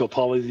provincial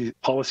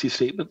policy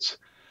statements,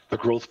 the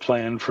growth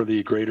plan for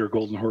the Greater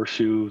Golden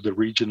Horseshoe, the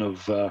Region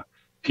of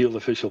Peel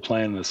Official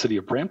Plan, and the City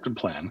of Brampton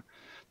Plan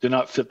do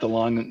not fit the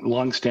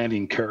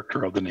long-standing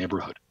character of the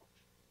neighborhood.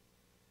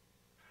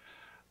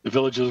 The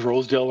Villages of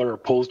Rosedale are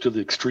opposed to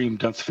the extreme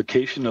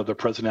densification of the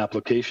present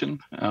application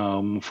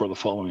for the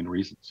following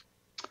reasons.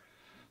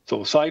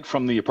 So aside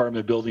from the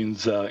apartment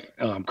buildings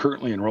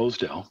currently in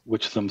Rosedale,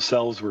 which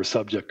themselves were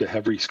subject to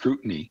heavy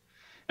scrutiny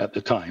at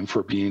the time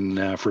for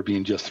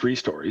being just 3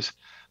 stories,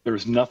 there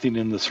is nothing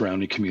in the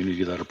surrounding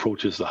community that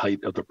approaches the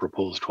height of the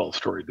proposed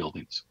 12-story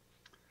buildings.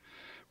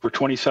 For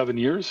 27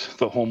 years,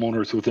 the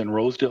homeowners within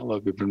Rosedale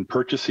have been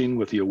purchasing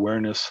with the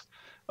awareness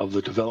of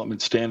the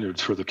development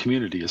standards for the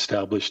community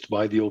established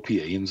by the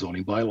OPA and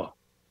zoning bylaw.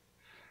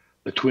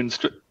 The twin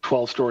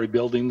 12-story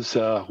buildings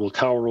will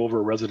tower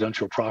over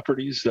residential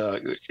properties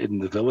in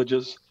the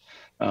villages,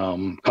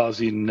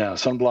 causing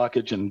sun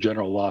blockage and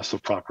general loss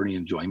of property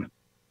enjoyment.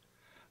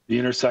 The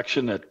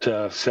intersection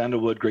at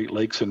Sandalwood, Great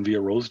Lakes, and Via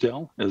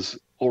Rosedale is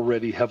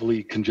already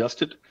heavily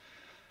congested.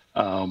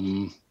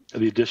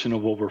 The addition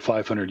of over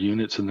 500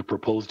 units in the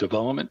proposed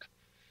development,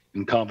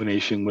 in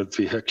combination with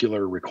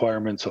vehicular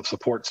requirements of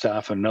support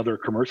staff and other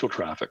commercial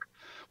traffic,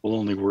 will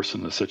only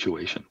worsen the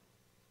situation.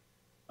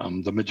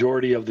 The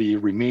majority of the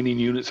remaining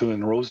units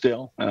in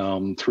Rosedale,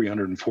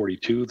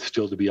 342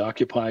 still to be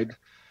occupied,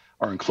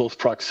 are in close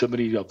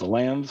proximity of the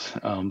lands.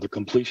 The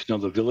completion of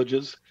the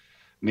villages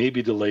may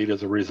be delayed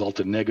as a result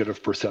of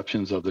negative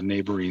perceptions of the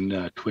neighboring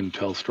twin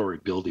 12-story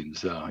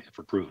buildings if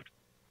approved.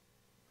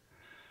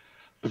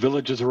 The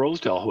Villages of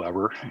Rosedale,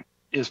 however,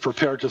 is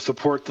prepared to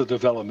support the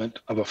development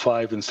of a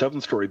 5- and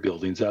 7-story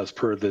buildings as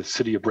per the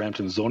City of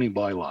Brampton zoning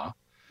bylaw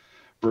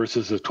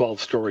versus the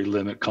 12-story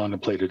limit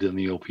contemplated in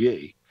the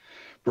OPA,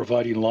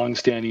 providing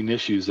long-standing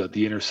issues at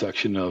the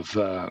intersection of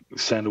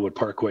Sandalwood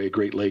Parkway,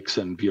 Great Lakes,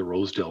 and Via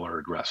Rosedale are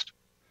addressed.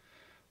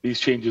 These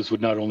changes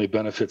would not only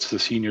benefit the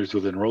seniors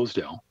within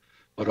Rosedale,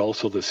 but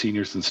also the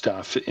seniors and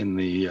staff in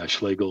the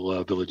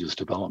Schlegel Villages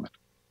development.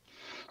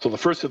 So the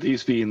first of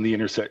these being the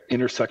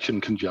intersection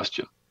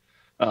congestion.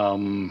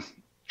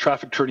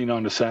 Traffic turning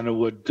onto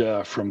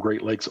Sandalwood from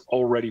Great Lakes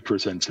already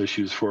presents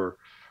issues for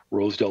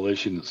Rosedale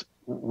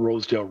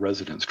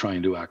residents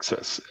trying to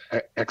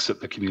exit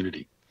the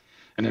community.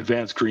 An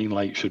advanced green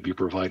light should be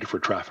provided for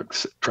traffic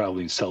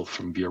traveling south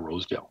from via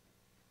Rosedale.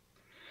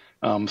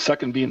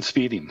 Second being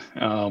speeding.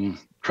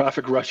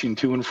 Traffic rushing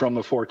to and from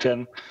the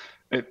 410,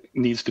 it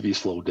needs to be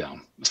slowed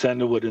down.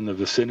 Sandalwood in the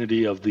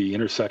vicinity of the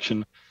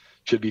intersection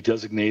should be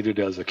designated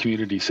as a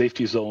community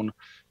safety zone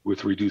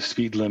with reduced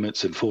speed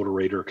limits and photo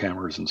radar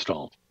cameras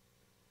installed.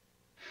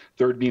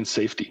 Third being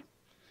safety.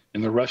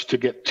 In the rush to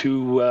get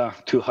to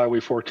Highway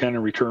 410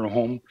 and return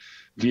home,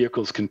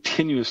 vehicles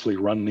continuously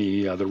run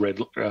the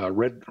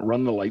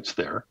lights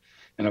there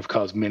and have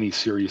caused many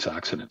serious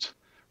accidents.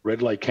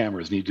 Red light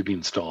cameras need to be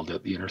installed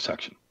at the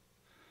intersection.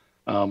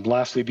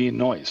 Lastly, being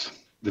noise.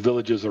 The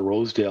Villages of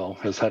Rosedale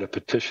has had a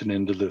petition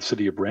into the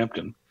City of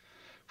Brampton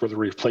for the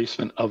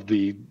replacement of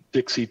the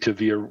Dixie to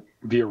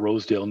via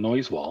Rosedale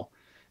noise wall,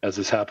 as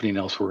is happening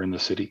elsewhere in the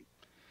city.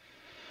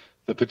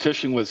 The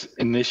petition was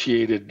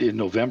initiated in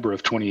November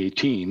of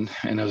 2018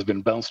 and has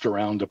been bounced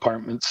around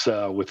departments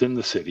within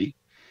the city,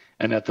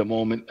 and at the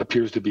moment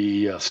appears to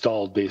be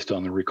stalled based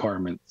on the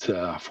requirement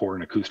for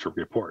an acoustic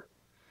report.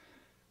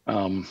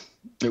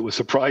 It was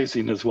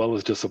surprising as well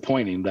as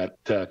disappointing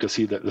that to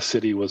see that the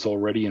city was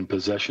already in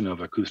possession of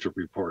acoustic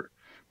report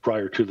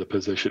prior to the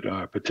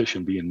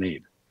petition being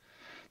made.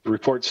 The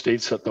report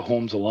states that the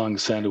homes along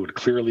Sandalwood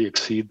clearly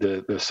exceed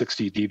the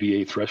 60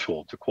 dBA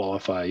threshold to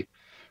qualify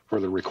for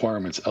the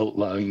requirements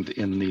outlined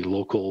in the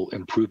local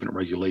improvement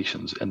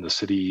regulations and the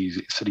City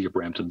of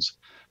Brampton's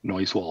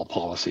noise wall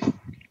policy.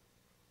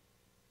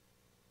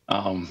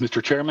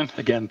 Mr. Chairman,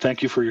 again,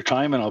 thank you for your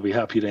time, and I'll be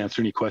happy to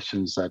answer any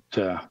questions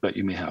that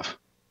you may have.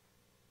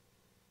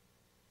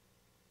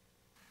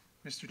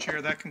 Mr.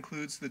 Chair, that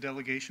concludes the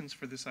delegations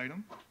for this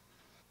item.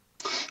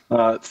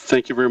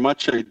 Thank you very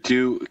much.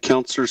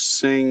 Councillor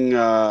Singh,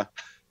 do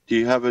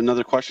you have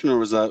another question, or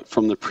was that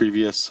from the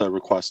previous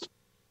request?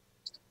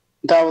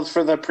 That was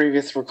for the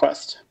previous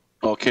request.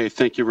 Okay,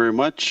 thank you very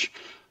much.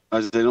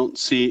 As I don't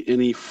see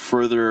any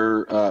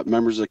further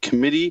members of the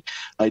committee,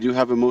 I do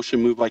have a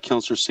motion moved by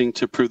Councillor Singh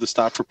to approve the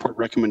staff report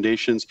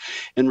recommendations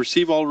and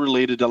receive all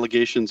related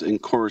delegations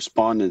and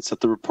correspondence. That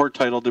the report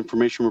titled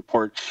Information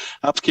Report,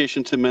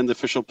 Application to Amend the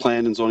Official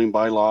Plan and Zoning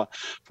Bylaw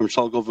from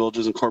Shelgo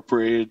Villages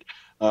Incorporated,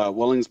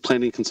 Wellings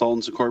Planning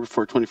Consultants Incorporated,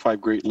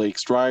 425 Great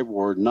Lakes Drive,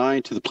 Ward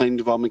 9, to the Planning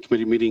Development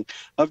Committee meeting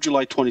of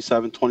July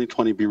 27,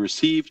 2020 be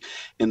received,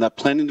 and that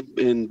Planning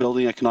and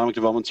Building Economic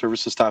Development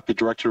Services staff be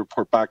directed to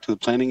report back to the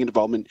Planning and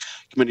Development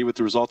Committee with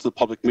the results of the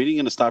public meeting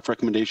and a staff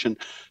recommendation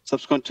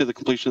subsequent to the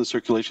completion and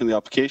circulation of the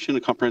application, a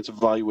comprehensive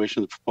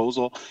evaluation of the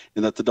proposal,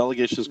 and that the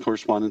delegation's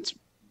correspondence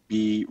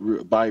be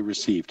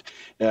received.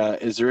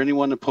 Is there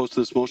anyone opposed to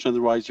this motion?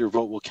 Otherwise, your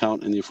vote will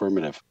count in the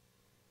affirmative.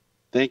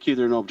 Thank you.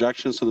 There are no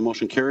objections, so the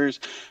motion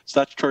carries.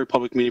 Statutory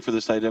public meeting for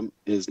this item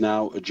is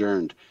now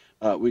adjourned.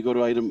 We go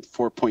to item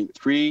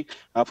 4.3,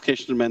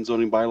 application to amend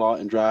zoning bylaw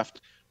and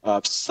draft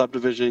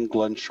subdivision,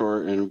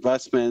 Glenshore and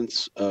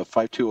Investments,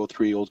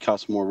 5203 Old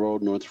Castlemore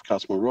Road, north of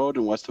Castlemore Road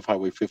and west of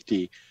Highway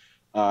 50.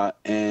 I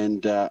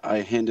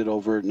hand it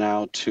over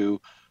now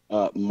to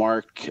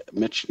Mark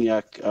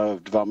Michniak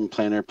of Development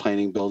Planner,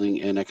 Planning,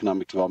 Building and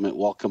Economic Development.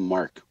 Welcome,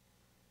 Mark.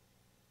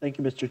 Thank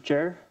you, Mr.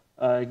 Chair.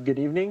 Good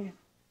evening.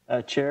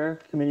 Chair,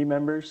 committee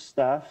members,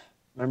 staff,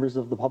 members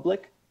of the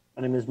public.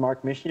 My name is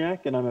Mark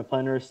Michniak, and I'm a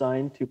planner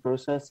assigned to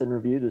process and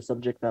review the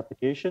subject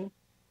application.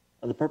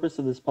 The purpose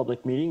of this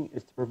public meeting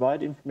is to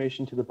provide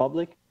information to the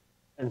public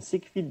and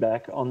seek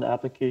feedback on the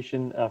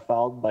application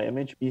filed by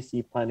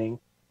MHBC Planning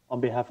on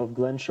behalf of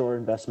Glenshore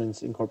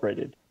Investments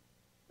Incorporated.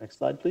 Next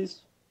slide,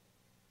 please.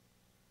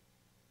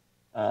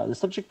 The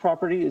subject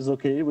property is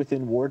located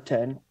within Ward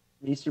 10,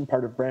 the eastern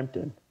part of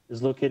Brampton. It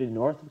is located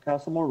north of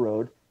Castlemore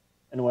Road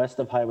and west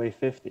of Highway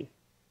 50.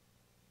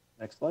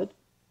 Next slide.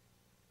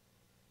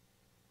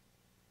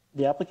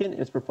 The applicant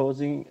is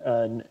proposing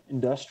an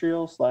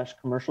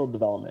industrial/commercial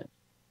development.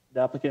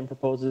 The applicant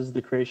proposes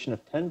the creation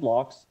of 10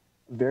 blocks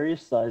of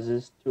various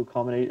sizes to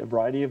accommodate a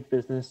variety of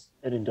business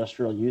and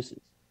industrial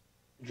uses.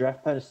 The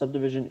draft plan of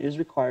subdivision is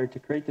required to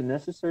create the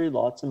necessary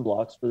lots and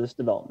blocks for this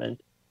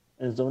development,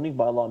 and a zoning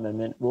bylaw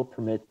amendment will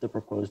permit the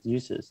proposed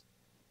uses.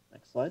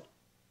 Next slide.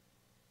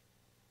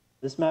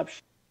 This map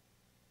shows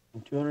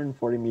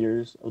 240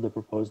 meters of the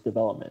proposed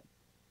development.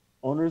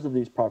 Owners of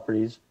these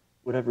properties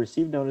would have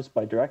received notice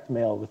by direct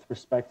mail with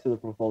respect to the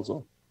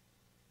proposal.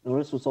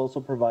 Notice was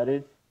also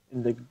provided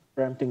in the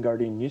Brampton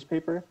Guardian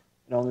newspaper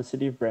and on the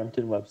City of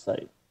Brampton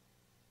website.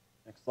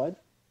 Next slide.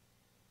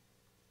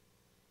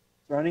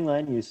 Surrounding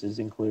land uses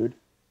include,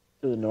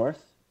 to the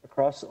north,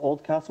 across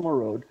Old Castlemore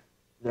Road,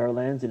 there are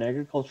lands in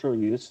agricultural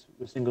use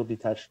with single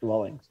detached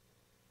dwellings.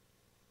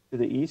 To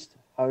the east,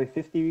 Highway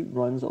 50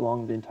 runs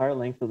along the entire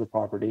length of the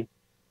property,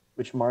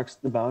 which marks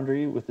the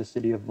boundary with the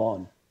City of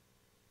Vaughan.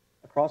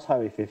 Across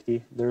Highway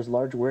 50, there is a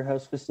large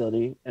warehouse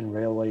facility and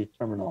railway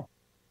terminal.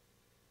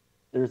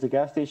 There is a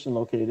gas station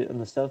located in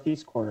the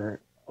southeast corner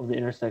of the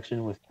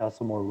intersection with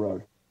Castlemore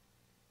Road.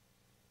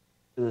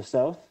 To the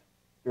south,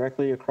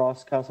 directly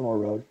across Castlemore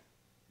Road,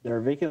 there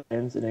are vacant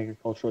lands in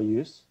agricultural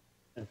use,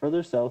 and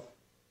further south,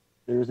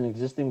 there is an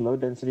existing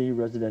low-density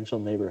residential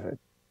neighborhood.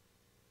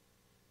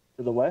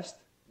 To the west,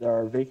 there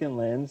are vacant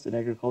lands in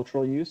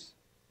agricultural use,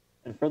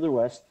 and further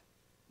west,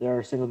 there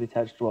are single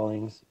detached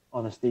dwellings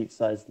on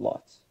estate-sized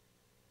lots.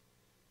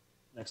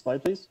 Next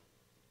slide, please.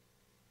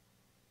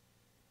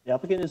 The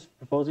applicant is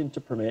proposing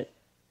to permit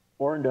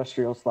 4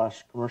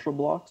 industrial/commercial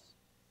blocks,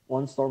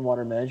 1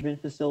 stormwater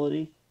management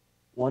facility,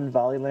 1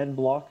 valley land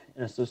block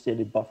and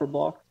associated buffer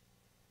block,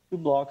 2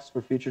 blocks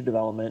for future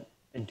development,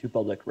 and 2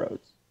 public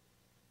roads.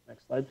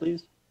 Next slide,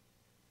 please.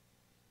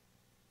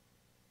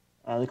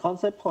 The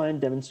concept plan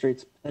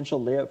demonstrates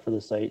potential layout for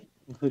the site,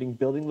 including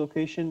building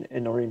location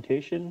and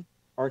orientation,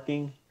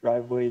 parking,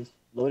 driveways,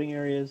 loading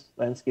areas,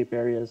 landscape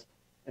areas,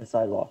 and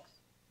sidewalks.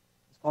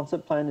 This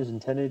concept plan is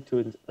intended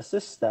to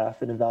assist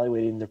staff in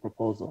evaluating the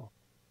proposal.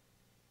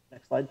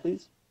 Next slide,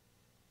 please.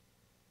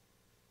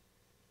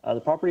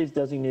 The property is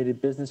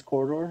designated business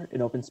corridor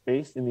in open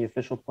space in the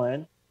official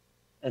plan.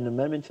 An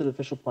amendment to the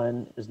official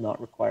plan is not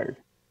required.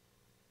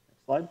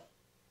 Next slide.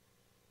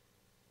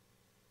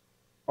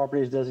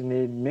 Property is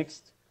designated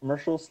mixed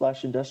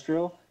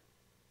commercial/industrial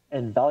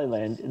and valley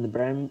land in the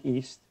Bram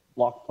East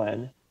block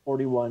plan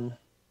 41-1.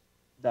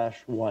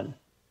 An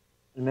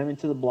amendment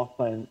to the block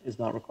plan is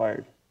not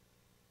required.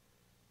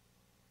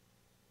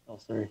 Oh,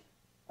 sorry.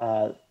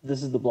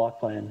 This is the block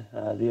plan.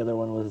 The other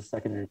one was a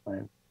secondary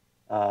plan.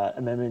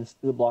 Amendments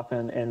to the block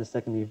plan and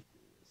the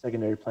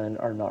secondary plan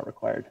are not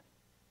required.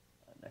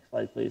 Next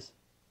slide, please.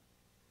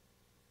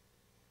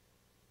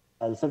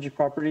 The subject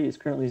property is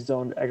currently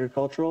zoned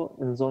agricultural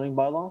in the zoning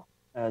bylaw.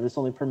 This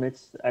only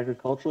permits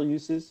agricultural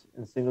uses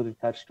and single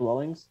detached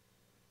dwellings.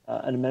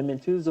 An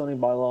amendment to the zoning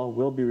bylaw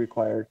will be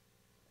required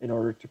in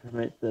order to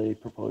permit the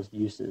proposed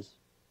uses.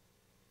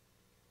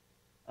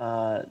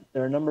 There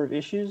are a number of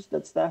issues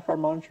that staff are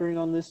monitoring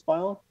on this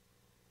file.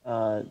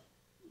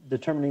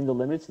 Determining the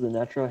limits of the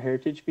natural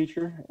heritage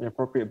feature and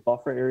appropriate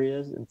buffer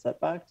areas and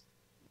setbacks,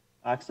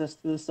 access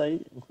to the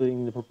site,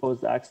 including the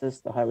proposed access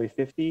to Highway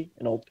 50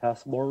 and Old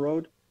Castlemore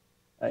Road,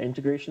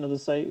 integration of the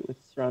site with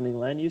surrounding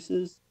land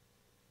uses,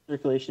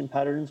 circulation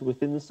patterns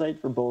within the site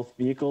for both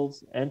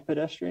vehicles and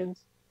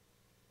pedestrians,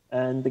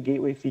 and the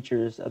gateway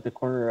features at the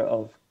corner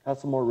of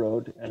Castlemore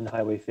Road and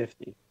Highway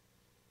 50.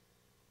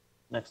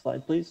 Next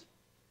slide, please.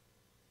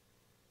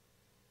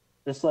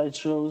 This slide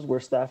shows where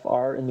staff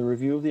are in the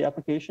review of the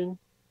application.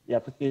 The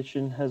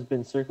application has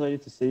been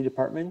circulated to city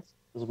departments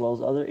as well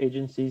as other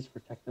agencies for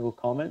technical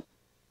comment.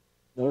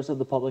 Notice of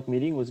the public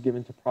meeting was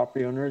given to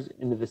property owners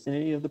in the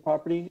vicinity of the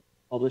property,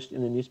 published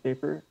in the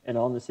newspaper and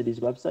on the city's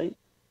website.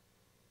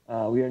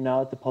 We are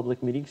now at the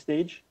public meeting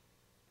stage.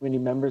 Committee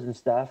members and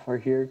staff are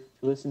here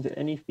to listen to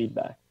any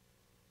feedback.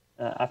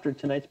 After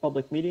tonight's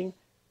public meeting,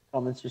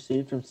 comments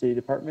received from city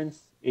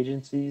departments,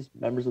 agencies,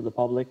 members of the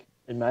public,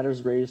 and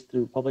matters raised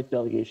through public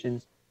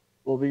delegations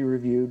will be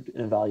reviewed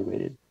and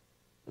evaluated.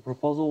 The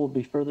proposal will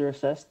be further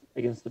assessed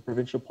against the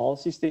provincial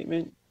policy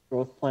statement,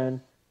 growth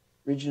plan,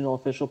 regional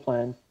official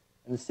plan,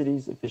 and the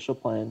city's official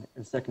plan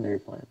and secondary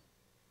plan.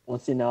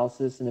 Once the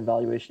analysis and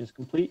evaluation is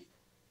complete,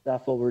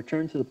 staff will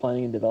return to the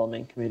Planning and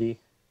Development Committee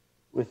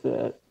with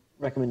a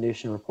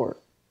recommendation report.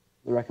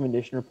 The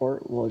recommendation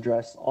report will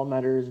address all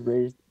matters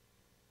raised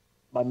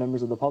by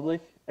members of the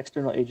public,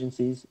 external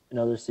agencies, and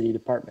other city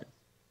departments.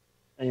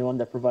 Anyone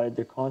that provided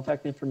their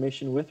contact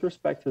information with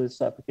respect to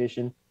this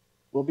application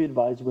will be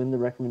advised when the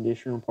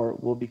recommendation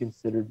report will be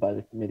considered by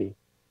the committee.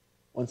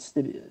 Once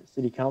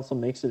City Council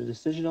makes a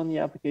decision on the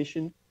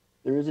application,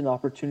 there is an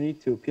opportunity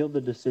to appeal the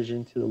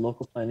decision to the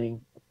local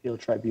planning appeal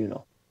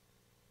tribunal.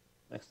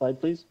 Next slide,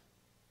 please.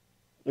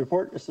 The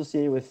report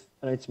associated with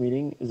tonight's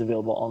meeting is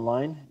available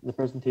online. The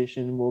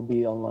presentation will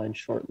be online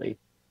shortly.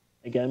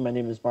 Again, my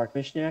name is Mark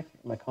Mishniak,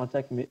 and my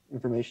contact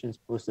information is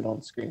posted on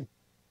the screen.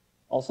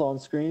 Also on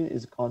screen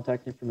is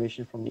contact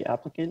information from the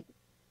applicant,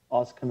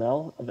 Oz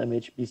Kamel of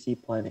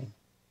MHBC Planning.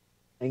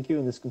 Thank you,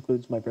 and this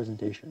concludes my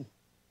presentation.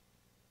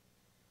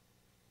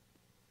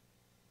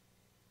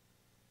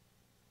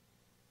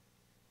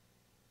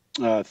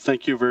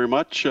 Thank you very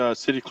much.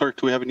 City Clerk,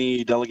 do we have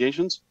any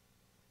delegations?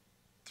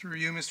 Through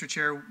you, Mr.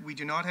 Chair, we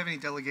do not have any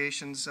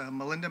delegations.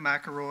 Melinda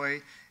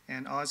McElroy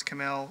and Oz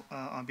Kamel,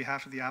 on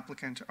behalf of the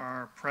applicant,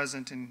 are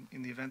present in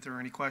the event there are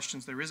any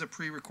questions. There is a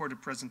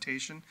pre-recorded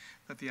presentation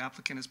that the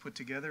applicant has put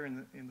together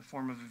in the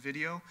form of a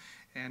video,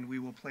 and we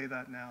will play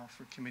that now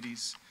for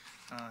committee's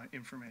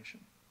information.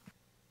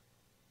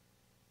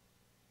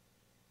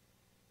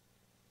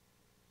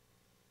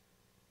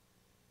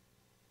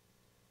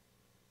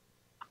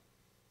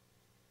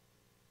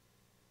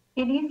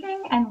 Good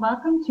evening and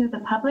welcome to the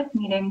public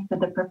meeting for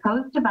the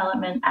proposed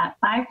development at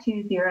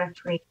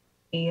 5203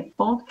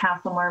 Old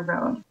Castlemore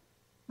Road.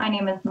 My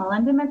name is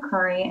Melinda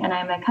McCrory and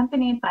I'm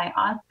accompanied by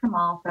Oz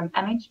Kamal from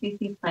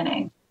MHBC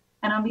Planning.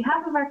 And on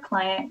behalf of our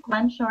client,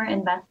 Glenshore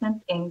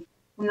Investments, Inc.,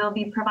 we will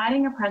be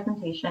providing a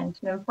presentation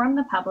to inform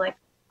the public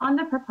on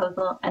the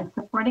proposal and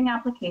supporting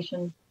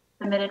applications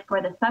submitted for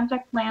the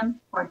subject lands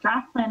or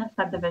draft plan of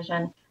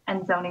subdivision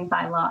and zoning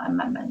bylaw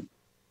amendments.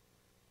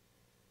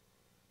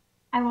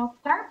 I will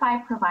start by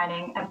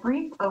providing a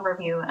brief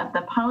overview of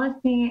the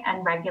policy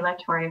and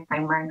regulatory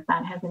framework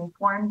that has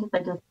informed the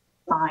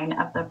design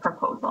of the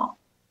proposal.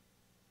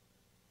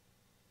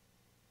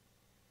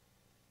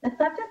 The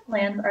subject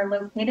lands are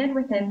located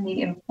within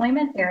the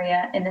employment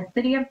area in the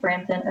City of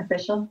Brampton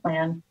official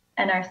plan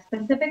and are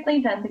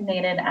specifically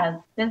designated as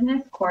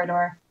business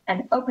corridor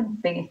and open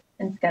space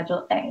in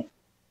Schedule A.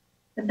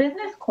 The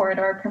business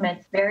corridor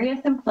permits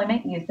various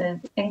employment uses,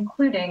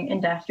 including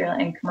industrial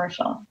and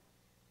commercial.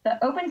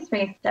 The open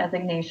space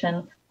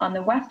designation on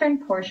the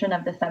western portion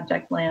of the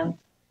subject lands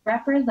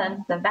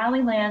represents the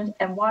Valleyland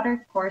and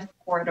Watercourse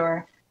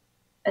corridor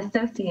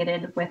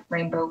associated with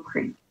Rainbow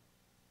Creek.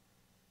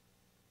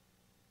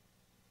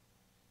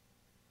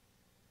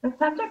 The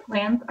subject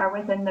lands are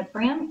within the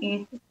Brant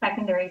East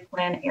Secondary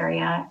Plan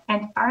area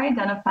and are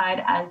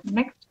identified as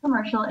mixed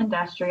commercial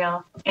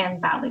industrial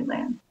and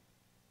Valleyland.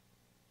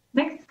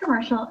 Mixed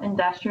commercial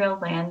industrial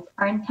lands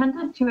are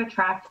intended to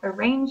attract a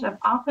range of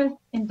office,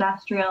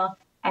 industrial,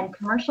 and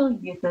commercial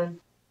uses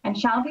and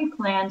shall be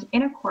planned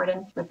in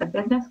accordance with the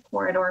business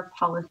corridor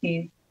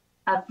policies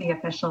of the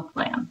official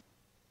plan.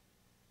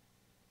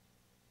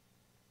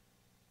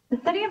 The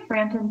City of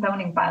Brampton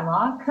zoning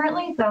bylaw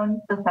currently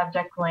zones the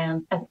subject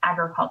land as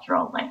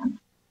agricultural land.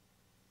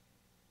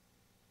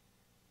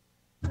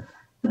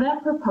 The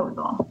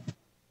proposal.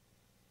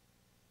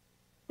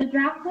 The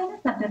draft plan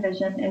of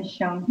subdivision is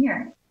shown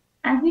here.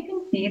 As you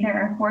can see,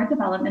 there are 4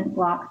 development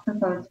blocks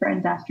proposed for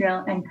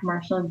industrial and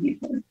commercial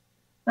uses.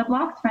 The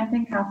blocks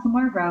fronting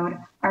Castlemore Road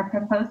are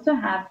proposed to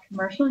have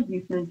commercial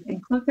uses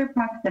in closer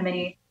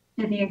proximity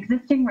to the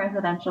existing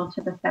residential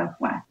to the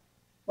southwest,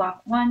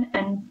 Block 1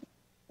 and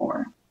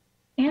 4,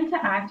 and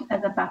to act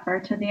as a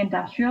buffer to the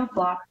industrial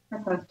blocks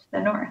proposed to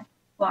the north,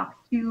 Block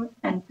 2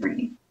 and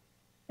 3.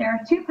 There are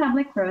 2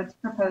 public roads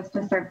proposed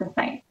to serve the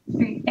site,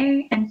 Street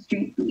A and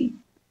Street B.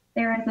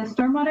 There is a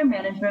stormwater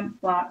management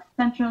block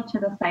central to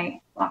the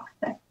site, Block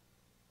 6.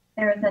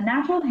 There is a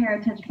natural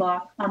heritage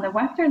block on the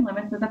western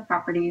limits of the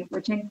property,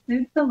 which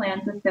includes the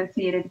lands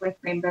associated with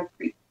Rainbow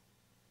Creek.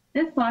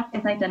 This block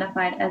is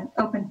identified as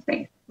open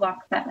space, Block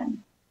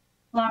 7.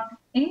 Blocks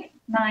 8,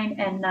 9,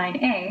 and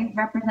 9A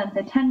represent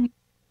the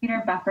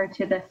 10-meter buffer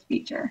to this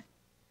feature.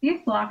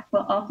 These blocks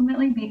will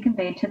ultimately be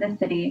conveyed to the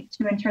city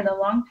to ensure the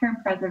long-term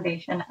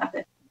preservation of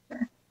this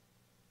feature.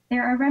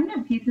 There are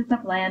remnant pieces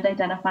of land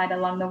identified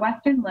along the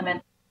western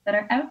limits that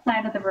are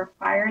outside of the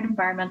required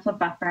environmental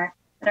buffer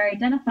that are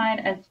identified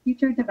as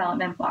future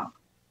development blocks,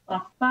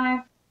 Block 5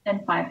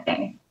 and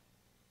 5A.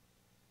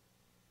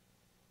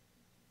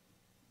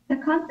 The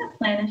concept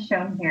plan is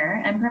shown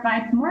here and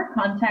provides more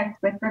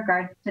context with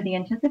regards to the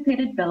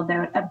anticipated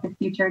build-out of the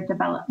future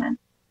development.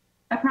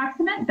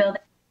 Approximate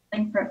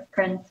building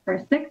footprints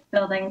for 6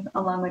 buildings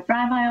along with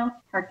drive aisles,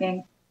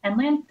 parking, and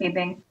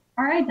landscaping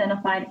are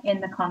identified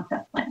in the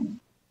concept plan.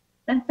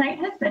 The site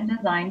has been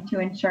designed to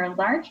ensure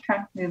large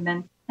truck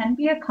movements can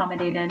be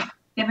accommodated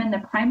given the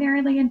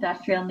primarily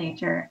industrial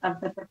nature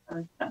of the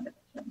proposed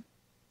subdivision.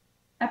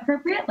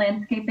 Appropriate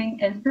landscaping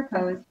is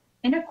proposed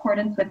in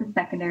accordance with the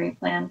secondary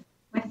plan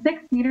with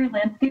 6-meter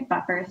landscape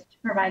buffers to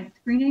provide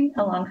screening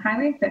along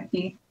Highway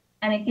 50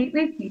 and a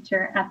gateway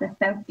feature at the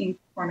southeast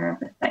corner of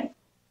the site.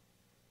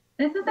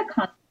 This is a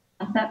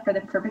concept for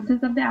the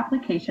purposes of the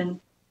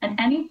application, and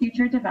any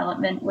future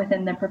development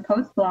within the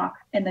proposed block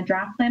in the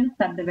draft plan of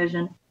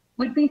subdivision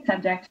would be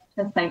subject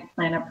to site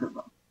plan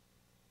approval.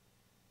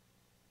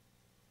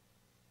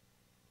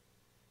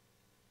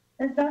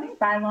 The zoning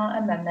bylaw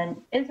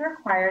amendment is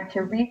required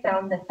to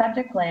rezone the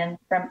subject land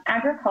from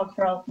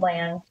agricultural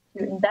land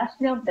to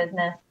industrial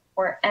business,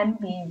 or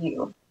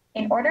MBU,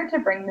 in order to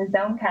bring the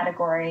zone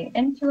category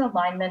into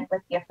alignment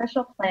with the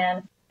official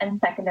plan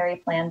and secondary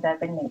plan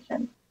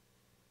designations.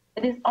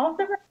 It is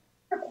also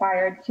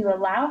required to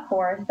allow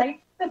for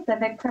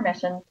site-specific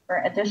permissions for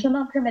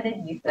additional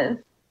permitted uses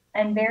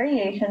and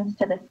variations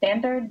to the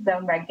standard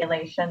zone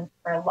regulations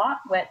for lot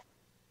width,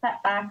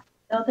 setbacks,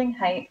 building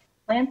height,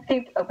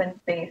 landscaped open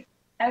space,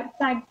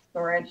 outside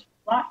storage,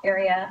 lot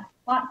area,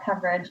 lot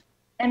coverage,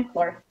 and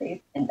floor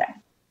space index.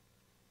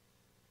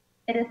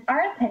 It is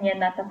our opinion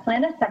that the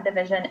plan of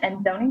subdivision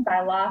and zoning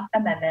bylaw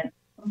amendment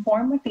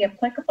conform with the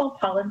applicable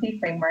policy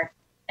framework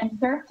and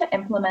serve to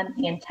implement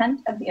the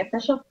intent of the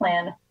official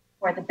plan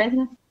for the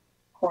business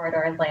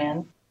corridor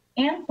lands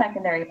and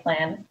secondary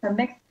plan for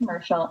mixed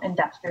commercial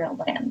industrial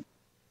lands.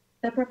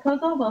 The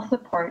proposal will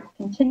support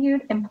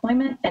continued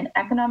employment and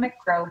economic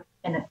growth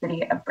in the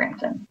city of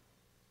Brampton.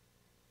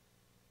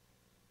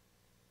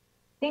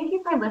 Thank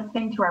you for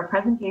listening to our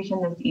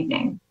presentation this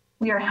evening.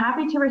 We are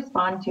happy to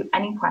respond to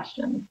any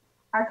questions.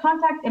 Our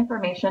contact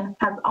information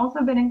has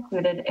also been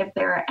included if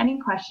there are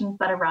any questions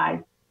that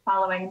arise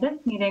following this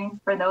meeting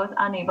for those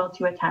unable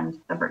to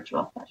attend the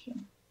virtual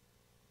session.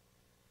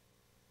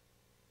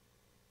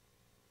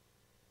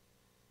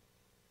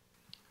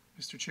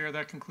 Mr. Chair,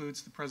 that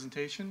concludes the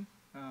presentation.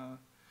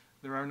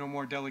 There are no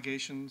more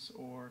delegations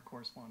or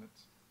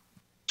correspondence.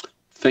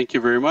 Thank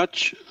you very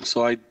much.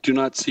 So I do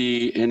not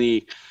see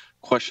any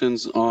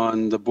questions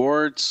on the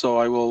board. So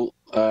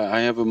I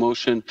have a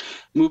motion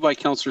moved by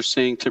Councillor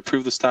Singh to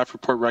approve the staff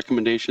report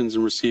recommendations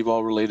and receive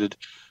all related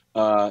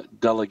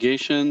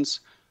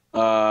delegations.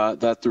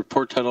 That the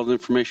report titled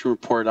Information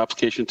Report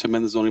Application to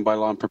amend the zoning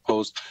bylaw and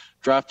proposed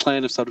draft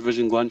plan of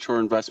subdivision Glenshore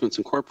Investments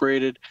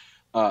Incorporated,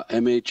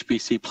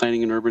 MHBC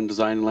Planning and Urban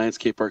Design and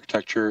Landscape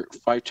Architecture,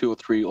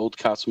 5203 Old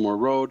Castlemore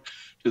Road,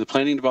 to the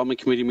Planning and Development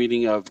Committee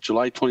meeting of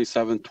July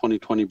 27,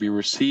 2020 be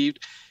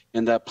received,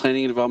 and that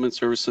Planning and Development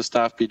Services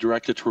staff be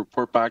directed to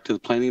report back to the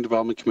Planning and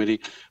Development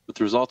Committee with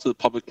the results of the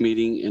public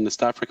meeting and the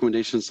staff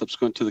recommendations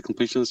subsequent to the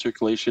completion of the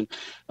circulation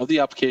of the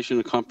application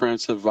and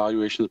comprehensive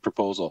evaluation of the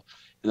proposal,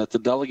 and that the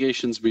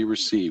delegations be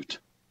received.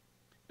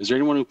 Is there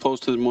anyone who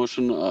opposed to the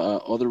motion?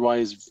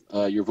 Otherwise,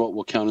 your vote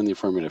will count in the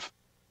affirmative.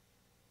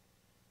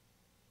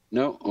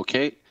 No?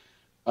 Okay.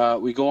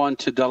 We go on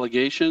to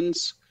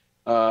delegations,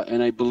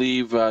 and I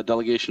believe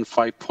delegation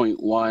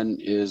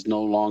 5.1 is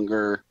no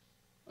longer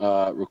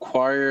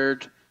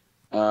required.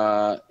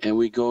 And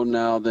we go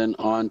now then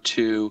on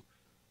to,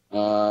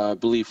 I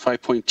believe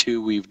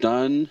 5.2 we've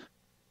done.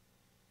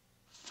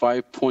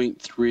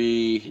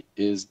 5.3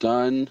 is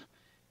done.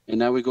 And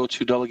now we go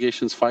to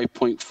delegations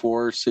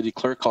 5.4. City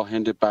Clerk, I'll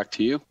hand it back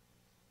to you.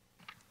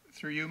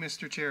 Through you,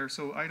 Mr. Chair.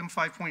 So item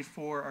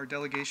 5.4 are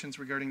delegations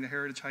regarding the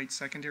Heritage Heights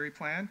Secondary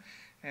Plan.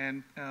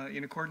 And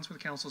in accordance with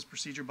the Council's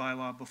procedure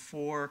bylaw,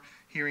 before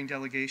hearing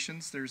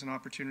delegations, there's an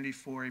opportunity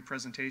for a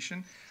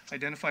presentation.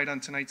 Identified on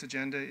tonight's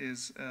agenda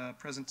is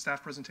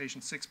staff presentation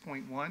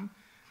 6.1.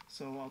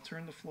 So I'll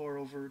turn the floor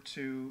over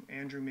to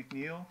Andrew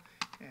McNeil,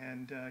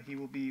 and he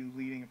will be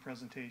leading a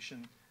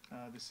presentation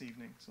this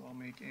evening. So I'll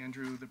make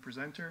Andrew the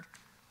presenter.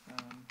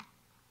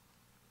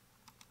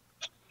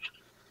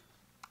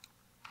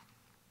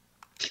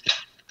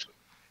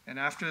 And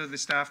after the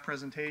staff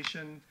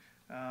presentation,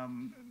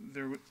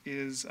 there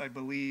is, I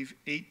believe,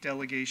 8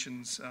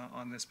 delegations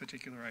on this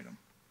particular item.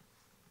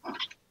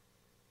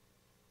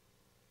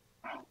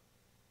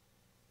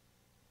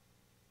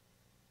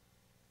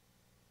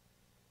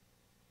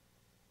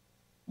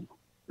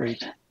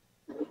 Great.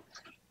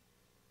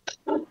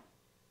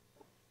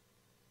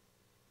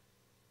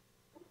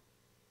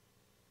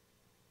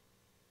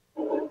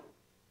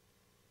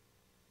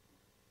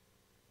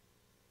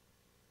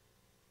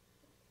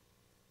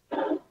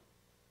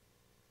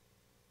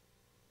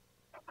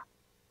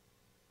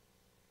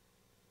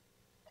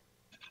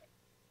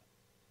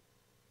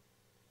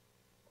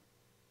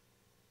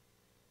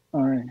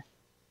 All right.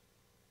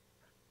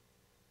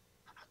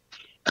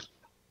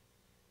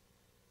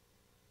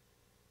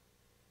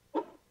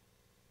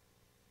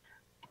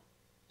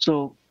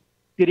 So,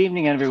 good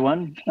evening,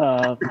 everyone.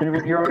 Can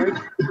everyone hear all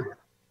right?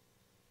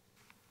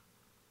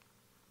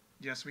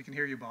 Yes, we can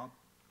hear you, Bob.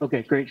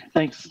 Okay, great.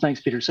 Thanks,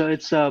 Peter. So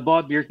it's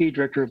Bob Bierke,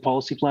 Director of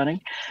Policy Planning.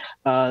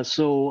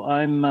 So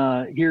I'm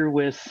here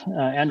with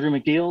Andrew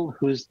McNeil,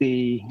 who's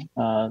the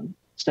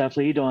staff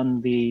lead on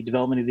the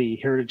development of the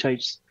Heritage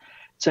Heights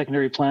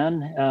Secondary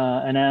Plan,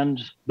 Anand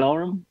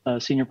Balram,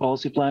 Senior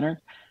Policy Planner,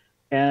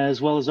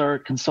 as well as our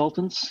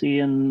consultants,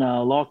 Ian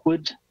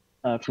Lockwood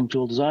from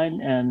Tool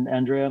Design and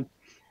Andrea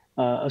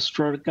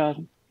Astrodka,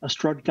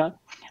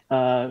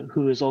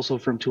 who is also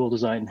from Tool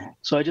Design.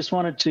 So I just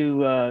wanted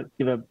to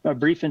give a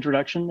brief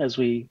introduction as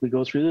we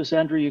go through this.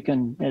 Andrew, you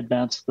can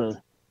advance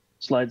the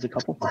slides a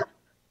couple.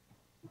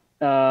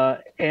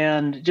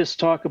 And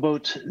just talk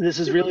about, this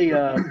is really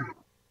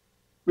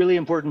really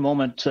important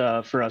moment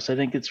for us. I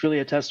think it's really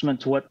a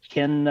testament to what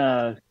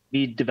can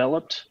be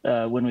developed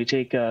when we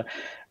take a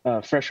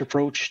fresh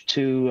approach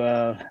to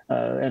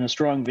and a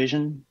strong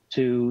vision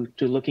to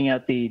looking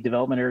at the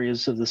development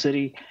areas of the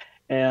city,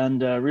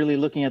 and really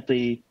looking at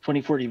the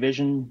 2040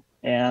 vision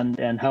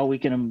and how we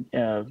can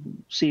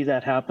see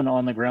that happen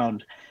on the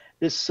ground.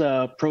 This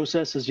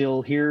process, as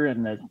you'll hear,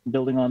 and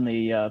building on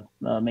the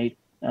May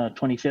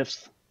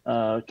 25th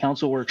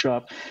council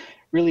workshop,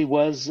 really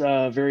was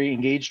a very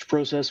engaged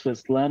process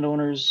with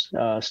landowners,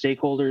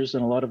 stakeholders,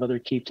 and a lot of other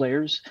key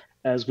players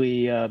as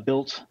we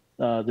built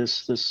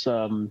this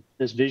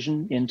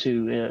vision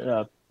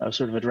into a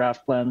sort of a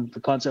draft plan,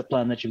 the concept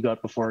plan that you've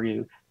got before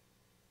you.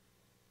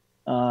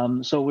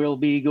 So we'll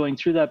be going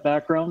through that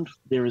background.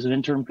 There was an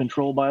interim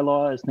control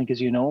bylaw, I think, as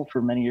you know,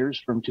 for many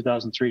years, from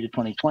 2003 to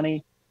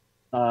 2020,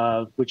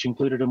 which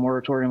included a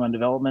moratorium on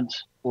development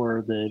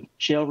for the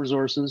shale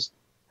resources.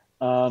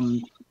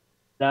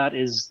 That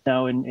is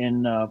now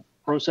in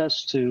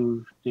process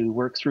to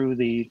work through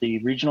the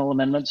regional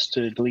amendments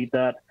to delete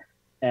that.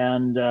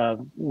 And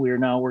we're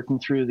now working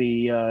through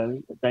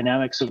the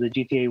dynamics of the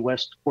GTA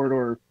West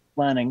corridor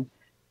planning.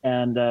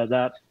 And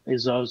that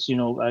is, as you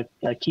know,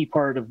 a key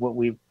part of what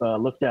we've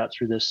looked at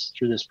through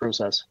this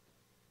process.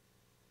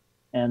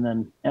 And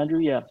then, Andrew,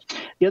 yeah.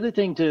 The other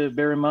thing to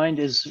bear in mind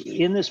is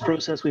in this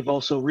process, we've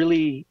also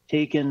really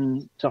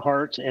taken to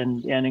heart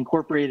and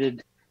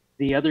incorporated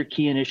the other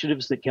key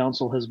initiatives that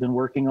Council has been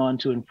working on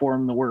to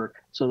inform the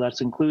work. So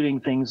that's including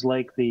things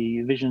like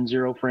the Vision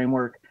Zero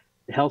framework,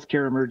 the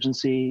healthcare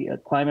emergency,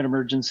 climate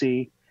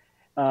emergency,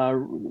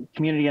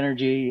 community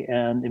energy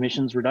and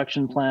emissions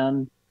reduction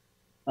plan,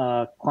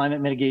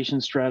 climate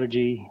mitigation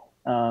strategy,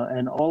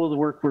 and all of the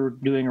work we're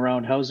doing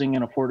around housing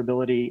and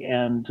affordability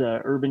and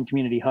urban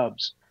community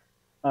hubs.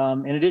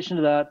 In addition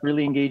to that,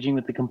 really engaging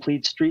with the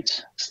Complete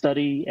Streets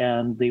study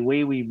and the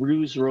way we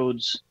use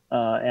roads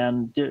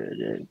and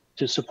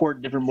to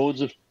support different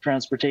modes of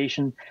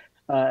transportation,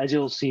 as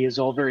you'll see, is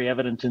all very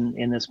evident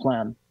in this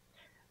plan.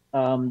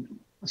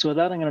 So with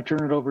that, I'm going to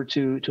turn it over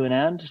to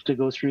Anand to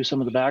go through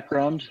some of the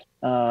background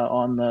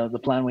on the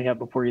plan we have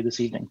before you this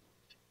evening.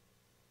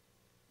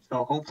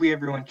 So hopefully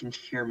everyone can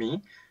hear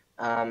me.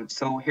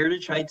 So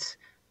Heritage Heights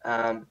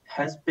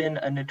has been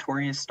a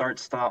notorious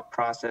start-stop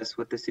process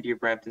with the City of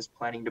Brampton's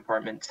planning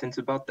department since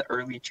about the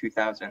early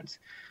 2000s.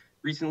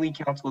 Recently,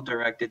 council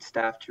directed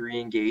staff to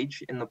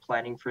re-engage in the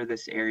planning for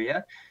this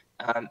area,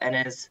 and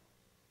as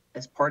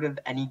part of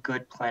any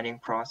good planning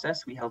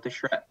process, we held a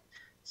charrette.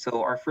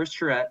 So our first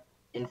charrette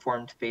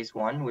informed phase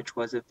one, which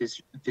was a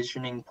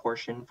visioning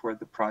portion for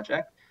the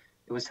project.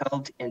 It was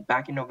held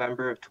back in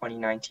November of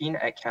 2019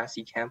 at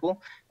Cassie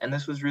Campbell, and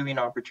this was really an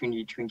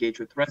opportunity to engage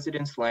with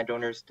residents,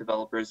 landowners,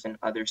 developers, and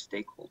other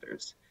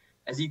stakeholders.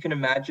 As you can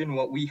imagine,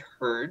 what we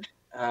heard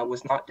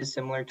was not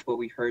dissimilar to what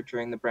we heard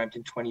during the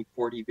Brampton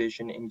 2040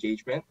 vision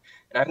engagement.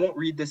 And I won't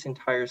read this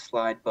entire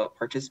slide, but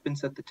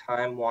participants at the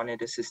time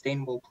wanted a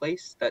sustainable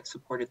place that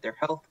supported their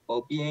health,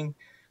 well-being,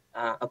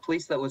 a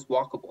place that was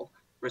walkable,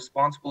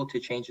 responsible to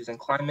changes in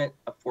climate,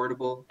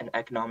 affordable, and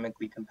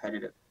economically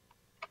competitive.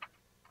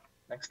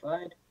 Next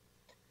slide.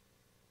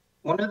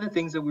 One of the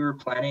things that we were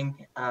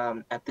planning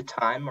at the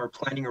time, or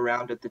planning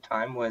around at the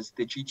time, was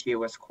the GTA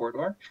West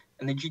Corridor.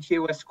 And the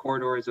GTA West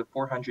Corridor is a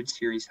 400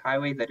 series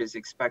highway that is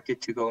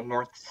expected to go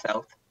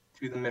north-south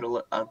through the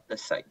middle of the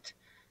site.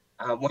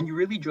 When you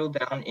really drill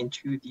down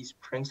into these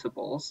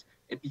principles,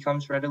 it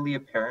becomes readily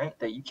apparent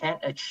that you can't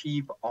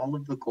achieve all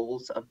of the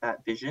goals of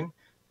that vision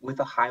with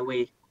a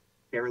highway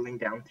barreling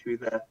down through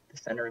the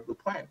center of the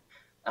plan.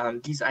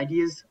 These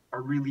ideas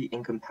are really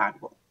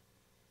incompatible.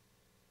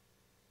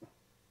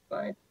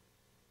 Slide.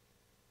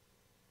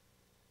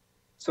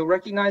 So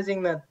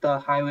recognizing that the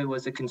highway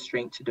was a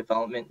constraint to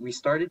development, we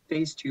started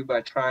phase two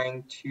by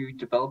trying to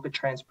develop a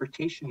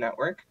transportation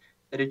network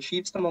that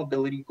achieves the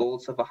mobility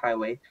goals of a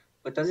highway,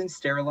 but doesn't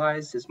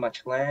sterilize as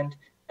much land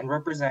and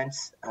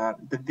represents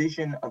the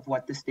vision of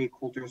what the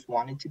stakeholders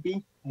wanted to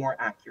be more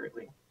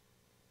accurately.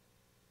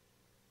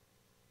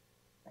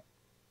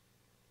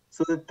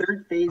 So the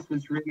third phase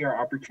was really our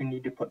opportunity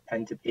to put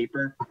pen to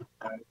paper,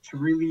 to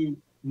really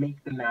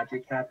make the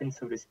magic happen,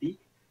 so to speak.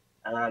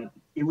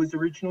 It was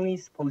originally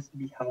supposed to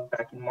be held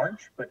back in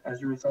March, but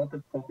as a result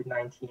of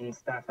COVID-19,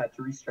 staff had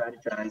to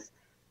re-strategize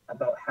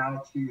about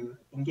how to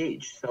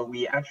engage. So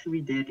we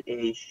actually did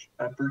a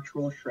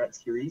virtual charrette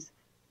series,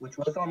 which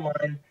was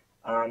online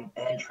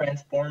and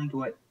transformed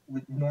what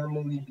would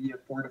normally be a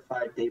 4 to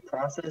 5 day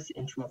process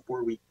into a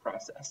 4-week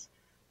process.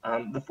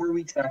 The 4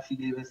 weeks actually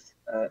gave us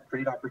a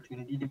great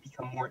opportunity to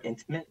become more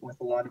intimate with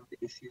a lot of the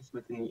issues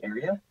within the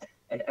area,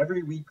 and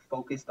every week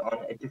focused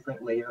on a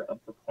different layer of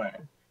the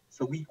plan.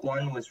 So week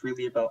one was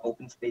really about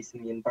open space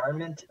in the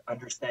environment,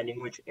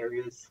 understanding which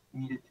areas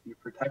needed to be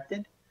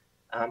protected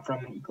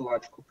from an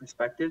ecological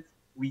perspective.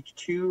 Week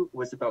two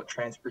was about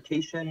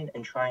transportation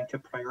and trying to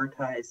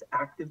prioritize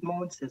active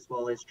modes as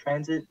well as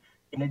transit,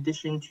 in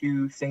addition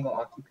to single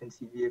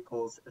occupancy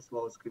vehicles as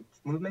well as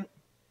goods movement.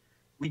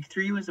 Week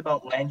three was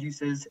about land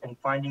uses and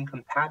finding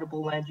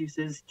compatible land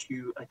uses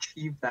to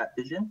achieve that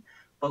vision,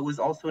 but was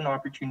also an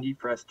opportunity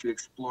for us to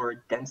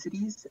explore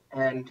densities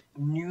and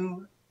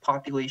new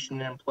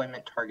population and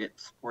employment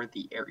targets for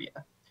the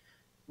area.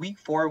 Week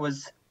four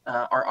was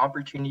our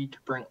opportunity to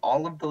bring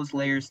all of those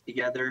layers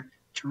together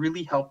to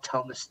really help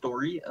tell the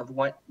story of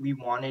what we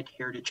wanted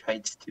Heritage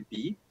Heights to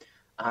be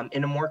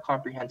in a more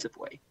comprehensive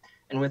way.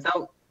 And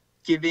without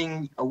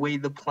giving away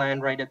the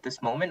plan right at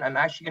this moment, I'm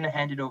actually going to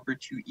hand it over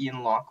to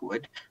Ian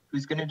Lockwood,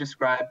 who's going to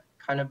describe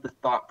kind of the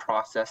thought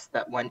process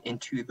that went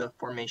into the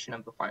formation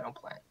of the final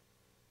plan.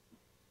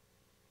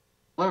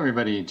 Hello,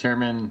 everybody.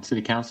 Chairman,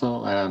 City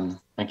Council.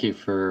 Thank you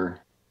for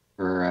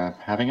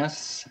having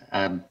us.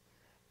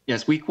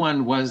 Yes, week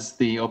one was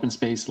the open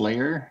space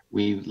layer.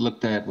 We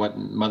looked at what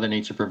Mother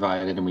Nature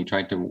provided and we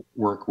tried to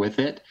work with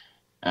it.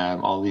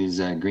 All these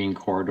green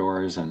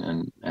corridors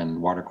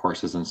and water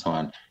courses and so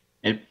on.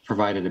 It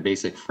provided a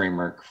basic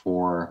framework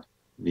for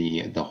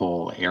the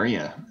whole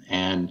area.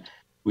 And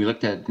we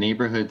looked at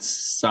neighborhood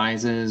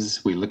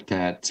sizes. We looked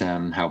at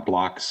how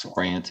blocks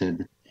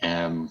oriented.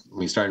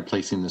 We started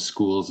placing the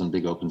schools in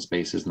big open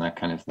spaces and that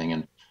kind of thing.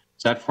 And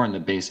so that formed the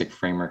basic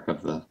framework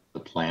of the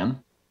plan.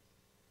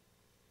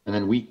 And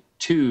then week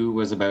two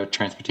was about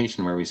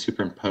transportation, where we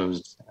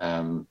superimposed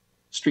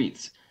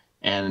streets.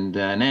 And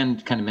Nan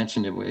kind of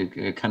mentioned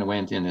it kind of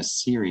went in a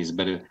series,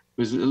 but it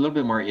was a little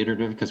bit more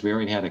iterative because we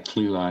already had a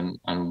clue on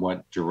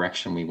what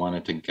direction we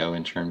wanted to go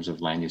in terms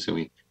of land use. So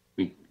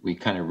we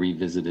kind of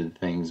revisited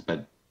things,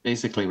 but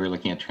basically we're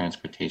looking at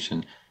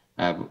transportation,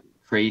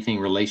 creating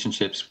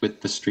relationships with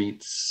the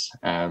streets,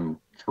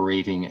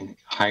 creating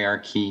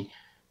hierarchy,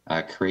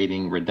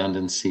 creating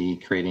redundancy,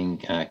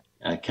 creating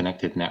a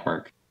connected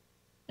network.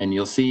 And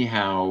you'll see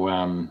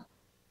how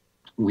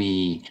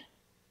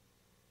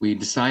we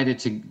decided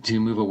to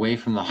move away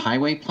from the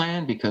highway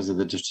plan because of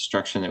the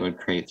destruction it would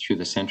create through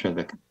the center of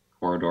the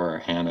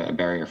corridor and a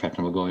barrier effect,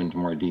 and we'll go into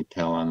more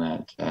detail on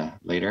that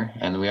later.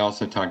 And we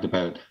also talked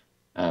about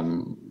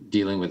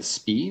dealing with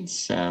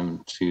speeds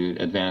to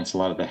advance a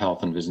lot of the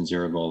health and Vision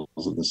Zero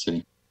goals of the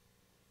city.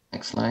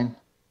 Next slide.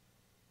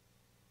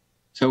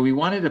 So we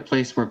wanted a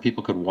place where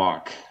people could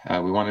walk.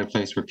 We wanted a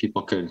place where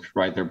people could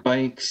ride their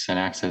bikes and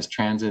access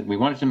transit. We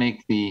wanted to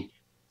make the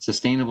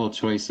sustainable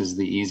choices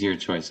the easier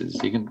choices.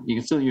 You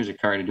can still use your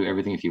car to do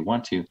everything if you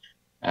want to,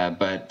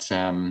 but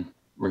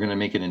we're going to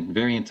make it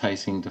very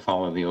enticing to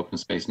follow the open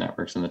space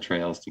networks and the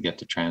trails to get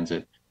to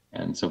transit,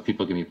 and so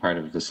people can be part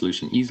of the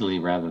solution easily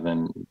rather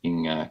than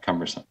being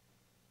cumbersome.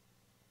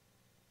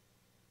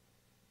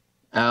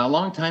 A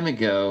long time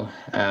ago,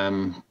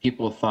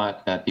 people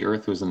thought that the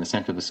Earth was in the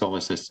center of the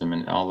solar system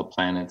and all the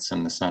planets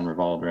and the sun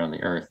revolved around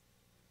the Earth.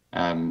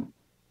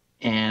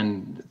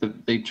 And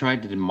they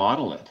tried to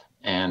model it.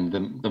 And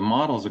the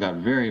models got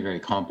very, very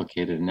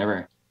complicated and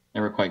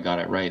never quite got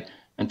it right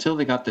until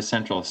they got the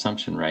central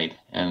assumption right.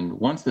 And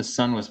once the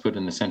sun was put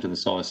in the center of the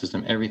solar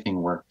system,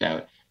 everything worked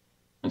out.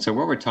 And so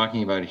what we're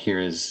talking about here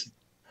is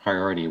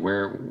priority,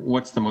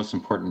 what's the most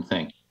important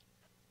thing?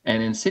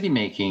 And in city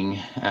making,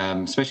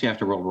 especially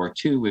after World War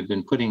II, we've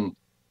been putting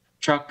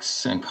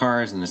trucks and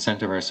cars in the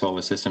center of our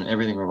solar system.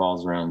 Everything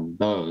revolves around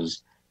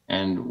those.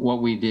 And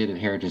what we did at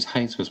Heritage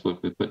Heights was we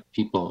put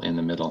people in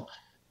the middle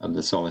of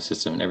the solar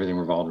system, and everything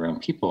revolved around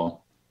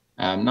people.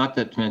 Not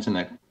that to mention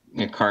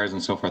that cars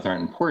and so forth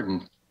aren't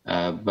important,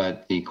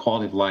 but the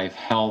quality of life,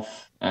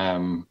 health,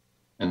 and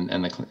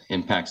the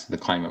impacts of the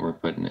climate were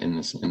put in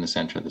the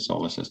center of the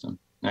solar system.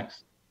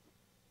 Next.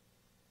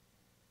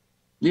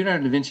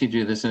 Leonardo da Vinci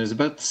drew this, and it was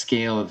about the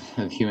scale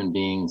of human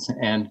beings.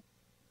 And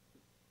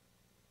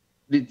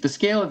the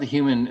scale of the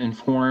human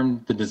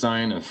informed the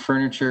design of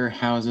furniture,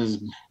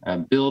 houses,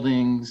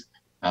 buildings,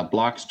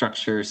 block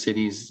structure,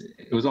 cities.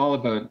 It was all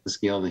about the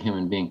scale of the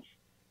human being.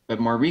 But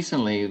more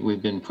recently,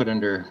 we've been put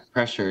under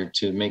pressure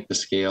to make the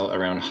scale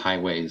around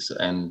highways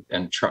and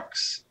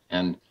trucks.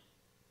 And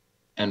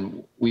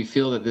we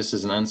feel that this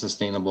is an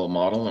unsustainable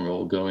model, and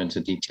we'll go into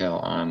detail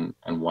on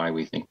why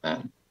we think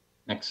that.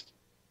 Next.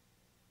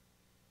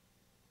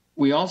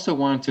 We also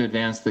want to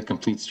advance the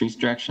complete streets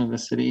direction of the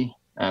city.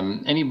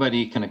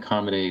 Anybody can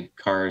accommodate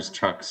cars,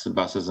 trucks,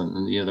 buses,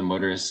 and the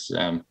motorists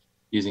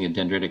using a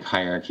dendritic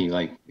hierarchy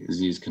like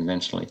is used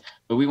conventionally.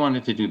 But we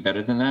wanted to do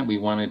better than that. We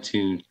wanted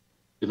to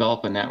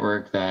develop a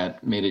network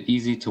that made it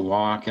easy to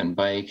walk and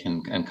bike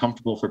and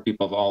comfortable for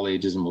people of all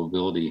ages and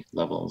mobility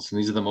levels. And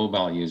these are the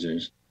mobile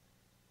users.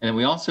 And then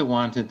we also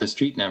wanted the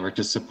street network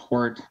to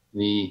support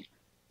the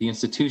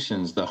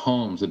institutions, the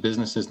homes, the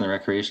businesses, and the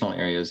recreational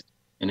areas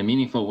in a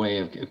meaningful way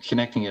of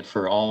connecting it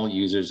for all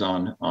users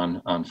on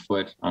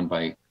foot, on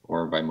bike,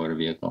 or by motor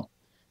vehicle.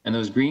 And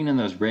those green and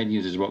those red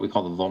users are what we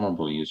call the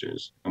vulnerable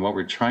users. And what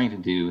we're trying to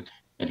do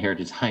at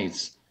Heritage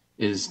Heights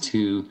is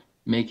to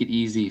make it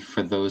easy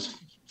for those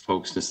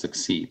folks to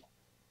succeed.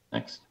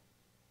 Next.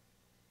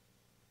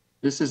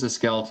 This is a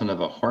skeleton of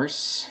a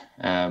horse.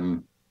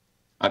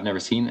 I've never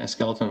seen a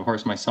skeleton of a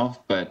horse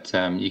myself, but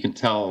you can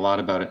tell a lot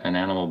about an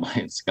animal by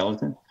its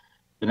skeleton.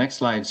 The next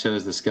slide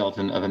shows the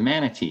skeleton of a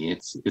manatee.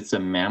 It's a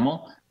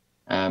mammal.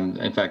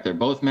 In fact, they're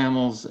both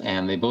mammals,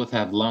 and they both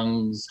have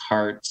lungs,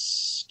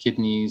 hearts,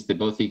 kidneys. They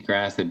both eat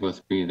grass. They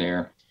both breathe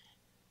air.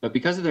 But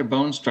because of their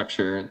bone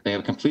structure, they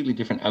have completely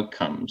different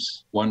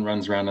outcomes. One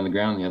runs around on the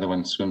ground, the other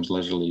one swims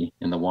leisurely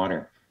in the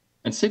water.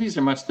 And cities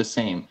are much the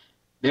same.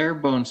 Their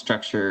bone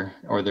structure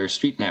or their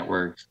street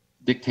network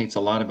dictates a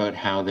lot about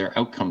how their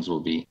outcomes will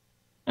be.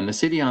 And the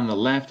city on the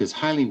left is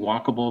highly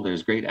walkable.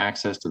 There's great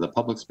access to the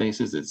public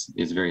spaces.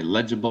 It's very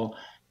legible.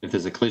 If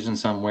there's a collision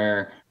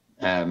somewhere,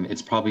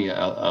 it's probably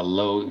a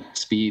low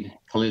speed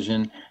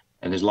collision.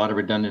 And there's a lot of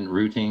redundant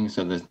routing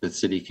so that the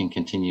city can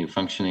continue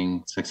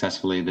functioning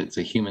successfully. That's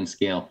a human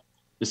scale.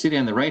 The city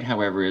on the right,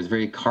 however, is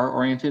very car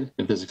oriented.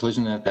 If there's a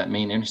collision at that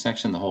main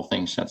intersection, the whole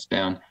thing shuts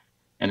down.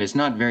 And it's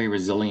not very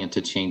resilient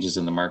to changes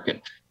in the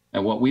market.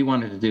 And what we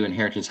wanted to do in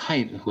Heritage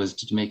Heights was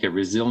to make a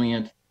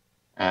resilient,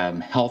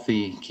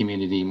 healthy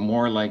community,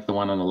 more like the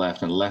one on the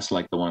left and less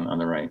like the one on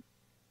the right.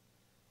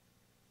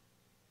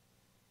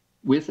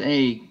 With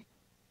a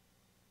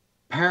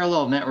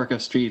parallel network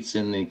of streets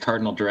in the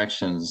cardinal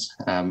directions,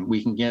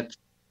 we can get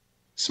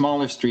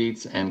smaller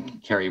streets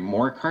and carry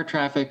more car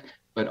traffic,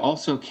 but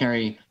also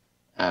carry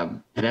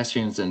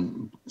pedestrians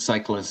and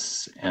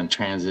cyclists and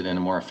transit in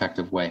a more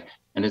effective way.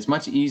 And it's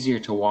much easier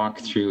to walk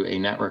through a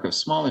network of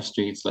smaller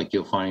streets like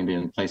you'll find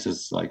in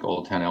places like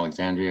Old Town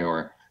Alexandria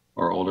or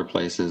older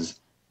places,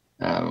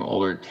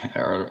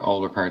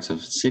 older parts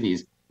of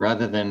cities,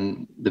 rather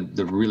than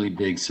the really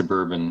big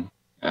suburban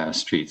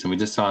streets. And we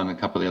just saw in a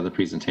couple of the other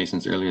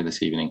presentations earlier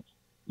this evening,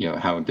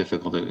 how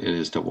difficult it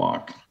is to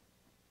walk.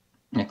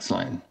 Next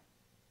slide.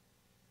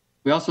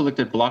 We also looked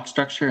at block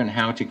structure and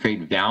how to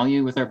create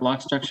value with our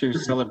block structure,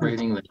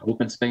 celebrating the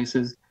open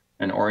spaces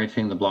and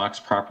orienting the blocks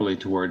properly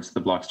towards the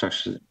block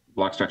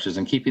structures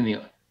and keeping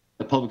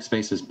the public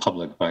spaces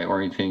public by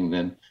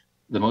orienting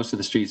the most of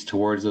the streets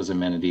towards those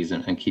amenities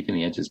and keeping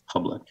the edges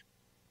public.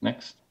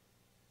 Next.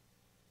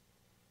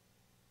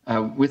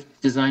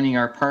 With designing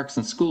our parks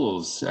and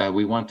schools,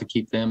 we want to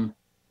keep them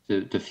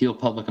to feel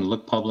public and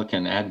look public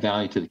and add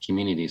value to the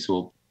community.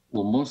 So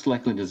we'll most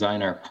likely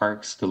design our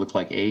parks to look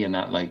like A and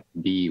not like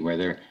B, where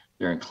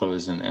they're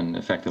enclosed and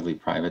effectively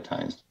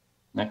privatized.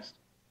 Next.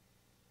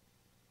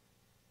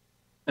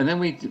 And then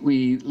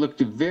we looked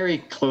very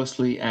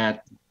closely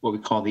at what we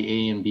call the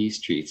A and B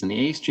streets. And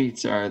the A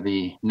streets are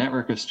the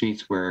network of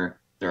streets where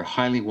they're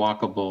highly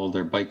walkable,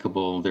 they're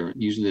bikeable, they're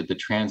usually the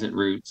transit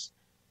routes.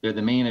 They're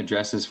the main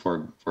addresses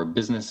for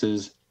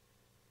businesses.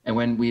 And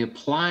when we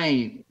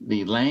apply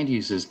the land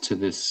uses to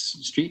this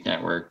street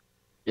network,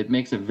 it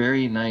makes a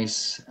very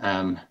nice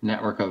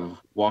network of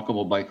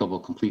walkable,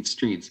 bikeable, complete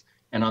streets.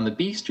 And on the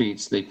B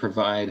streets, they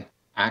provide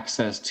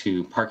access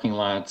to parking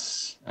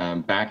lots,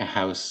 back of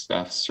house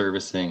stuff,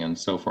 servicing, and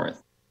so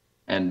forth.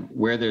 And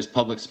where there's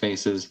public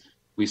spaces,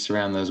 we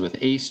surround those with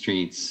A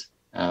streets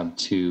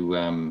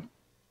to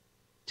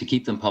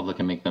keep them public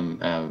and make them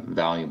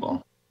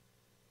valuable.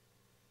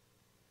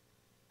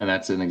 And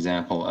that's an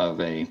example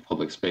of a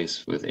public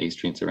space with A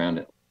streets around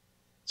it.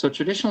 So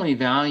traditionally,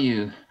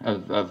 value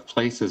of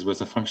places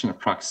was a function of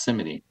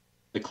proximity.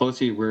 The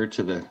closer you were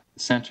to the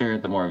center,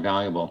 the more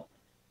valuable.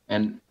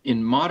 And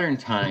in modern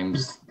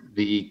times,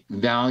 the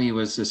value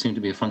was assumed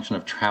to be a function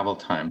of travel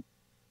time.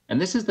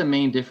 And this is the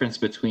main difference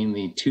between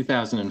the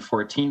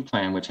 2014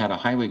 plan, which had a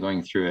highway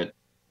going through it,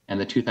 and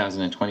the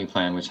 2020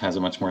 plan, which has a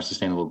much more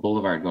sustainable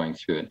boulevard going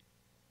through it.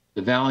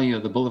 The value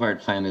of the boulevard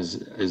plan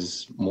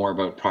is more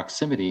about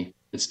proximity.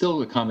 It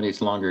still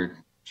accommodates longer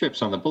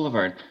trips on the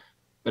boulevard,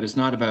 but it's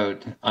not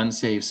about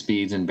unsafe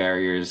speeds and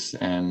barriers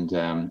and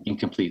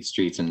incomplete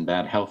streets and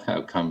bad health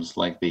outcomes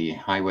like the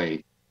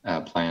highway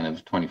plan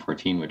of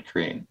 2014 would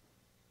create.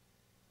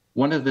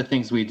 One of the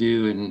things we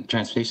do in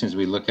transportation is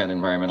we look at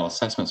environmental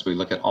assessments. We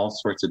look at all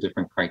sorts of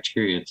different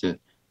criteria to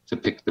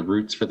pick the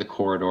routes for the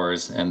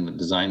corridors and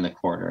design the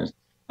corridors.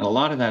 And a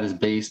lot of that is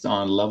based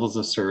on levels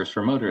of service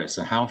for motorists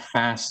and how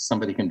fast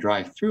somebody can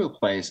drive through a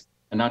place,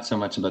 and not so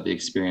much about the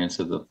experience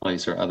of the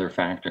place or other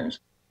factors.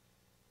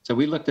 So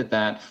we looked at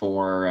that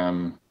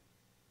for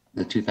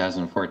the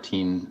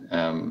 2014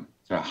 sort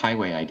of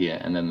highway idea,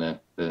 and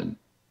then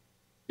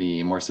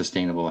the more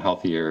sustainable,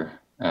 healthier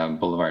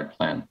boulevard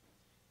plan.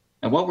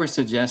 And what we're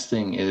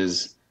suggesting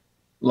is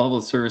level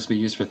of service be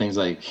used for things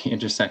like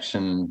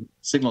intersection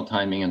signal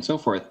timing and so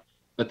forth,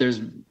 but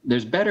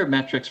there's better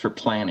metrics for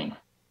planning.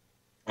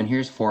 And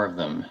here's 4 of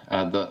them.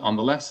 On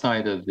the left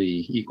side of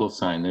the equal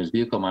sign, there's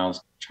vehicle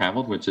miles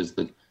traveled, which is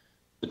the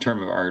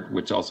term of art,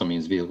 which also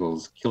means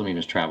vehicles,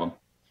 kilometers traveled.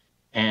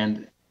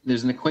 And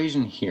there's an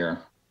equation here.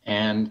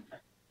 And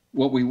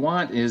what we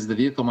want is the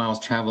vehicle miles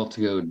traveled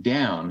to go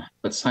down,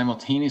 but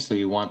simultaneously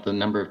we want the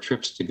number of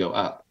trips to go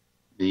up.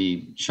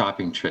 The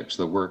shopping trips,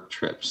 the work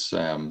trips,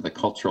 the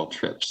cultural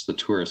trips, the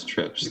tourist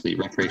trips, the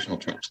recreational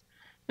trips.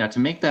 Now, to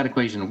make that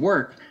equation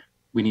work,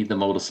 we need the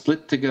modal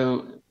split to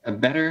go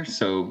better,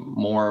 so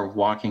more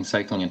walking,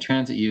 cycling, and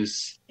transit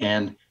use,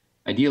 and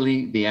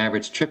ideally the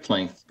average trip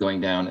length going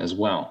down as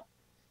well.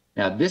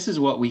 Now, this is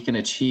what we can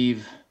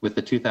achieve with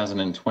the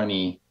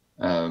 2020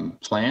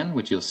 plan,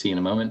 which you'll see in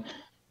a moment,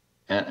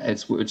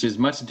 which is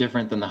much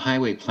different than the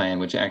highway plan,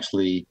 which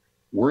actually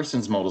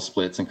worsens modal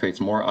splits and creates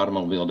more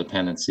automobile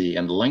dependency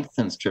and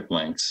lengthens trip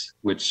lengths,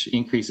 which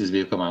increases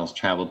vehicle miles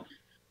traveled.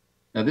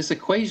 Now, this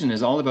equation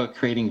is all about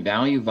creating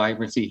value,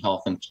 vibrancy,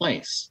 health, and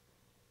place.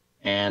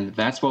 And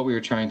that's what we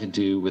were trying to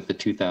do with the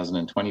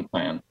 2020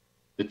 plan.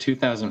 The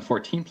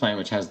 2014 plan,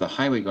 which has the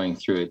highway going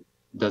through it,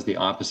 does the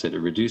opposite. It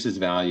reduces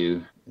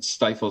value, it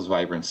stifles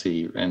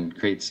vibrancy, and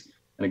creates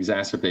and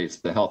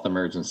exacerbates the health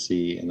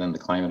emergency and then the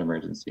climate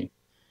emergency.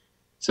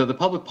 So the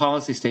public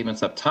policy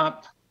statement's up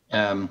top,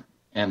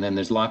 and then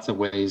there's lots of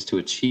ways to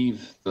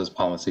achieve those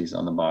policies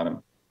on the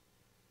bottom.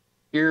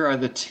 Here are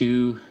the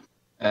 2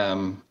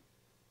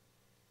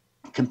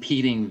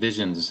 competing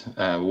visions.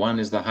 One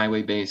is the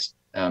highway-based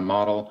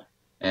model,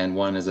 and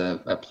one is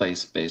a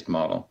place-based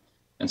model.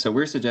 And so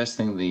we're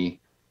suggesting the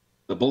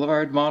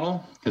boulevard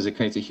model because it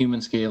creates a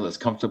human scale, it's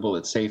comfortable,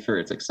 it's safer,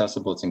 it's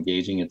accessible, it's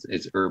engaging,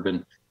 it's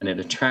urban, and it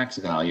attracts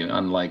value,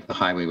 unlike the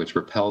highway, which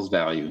repels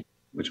value,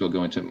 which we'll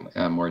go into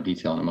more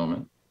detail in a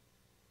moment.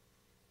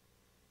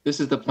 This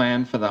is the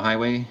plan for the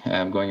highway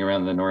going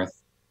around the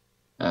north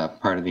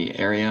part of the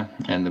area.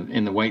 And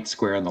in the white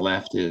square on the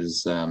left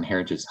is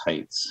Heritage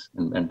Heights.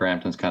 And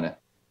Brampton's kind of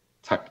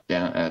tucked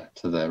down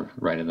to the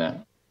right of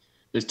that.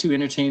 There's 2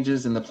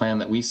 interchanges in the plan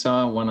that we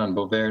saw, one on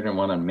Beauvert and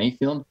one on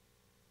Mayfield.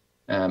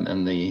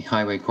 And the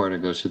highway corridor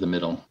goes through the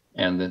middle.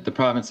 And the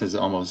province has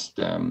almost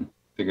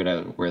figured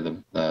out where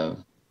the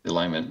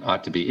alignment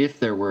ought to be if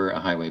there were a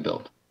highway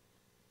built.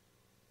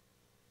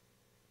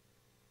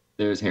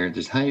 There's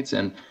Heritage Heights.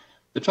 And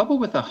the trouble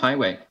with the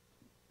highway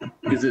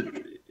is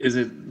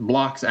it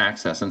blocks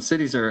access, and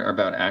cities are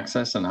about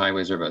access and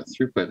highways are about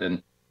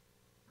throughput.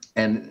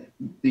 And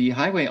the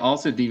highway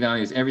also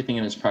devalues everything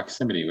in its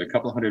proximity, with a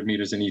couple hundred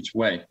meters in each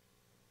way,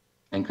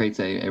 and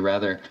creates a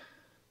rather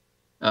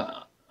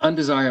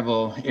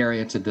undesirable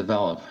area to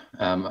develop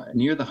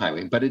near the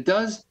highway, but it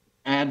does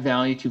add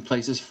value to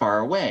places far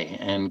away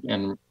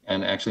and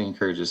actually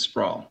encourages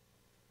sprawl.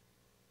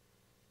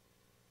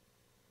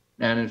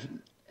 And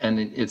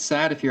it's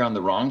sad if you're on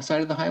the wrong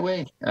side of the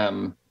highway.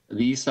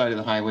 The east side of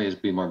the highway is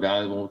be more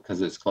valuable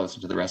because it's closer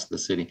to the rest of the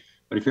city.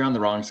 But if you're on the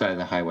wrong side of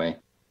the highway,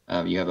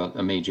 you have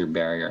a major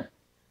barrier.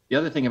 The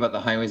other thing about the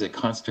highway is it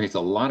concentrates a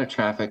lot of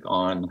traffic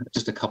on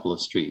just a couple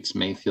of streets,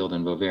 Mayfield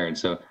and Beauvais.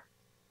 So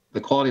the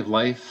quality of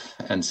life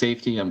and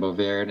safety on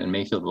Beauvais and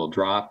Mayfield will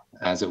drop,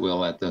 as it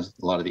will at a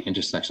lot of the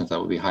intersections that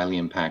will be highly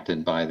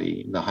impacted by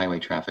the highway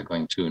traffic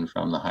going to and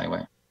from the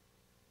highway.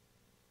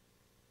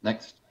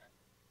 Next.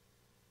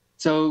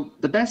 So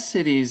the best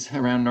cities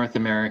around North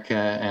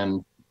America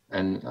and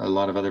a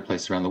lot of other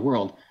places around the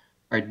world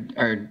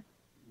are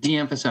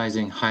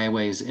de-emphasizing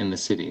highways in the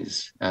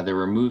cities. They're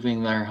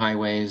removing their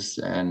highways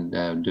and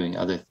doing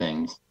other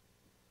things.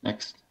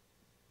 Next.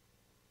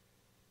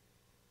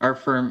 Our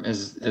firm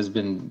has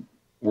been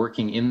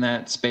working in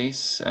that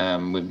space.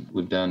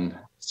 We've done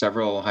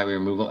several highway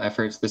removal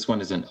efforts. This one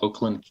is in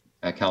Oakland,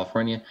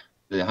 California.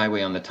 The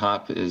highway on the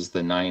top is the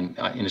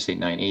Interstate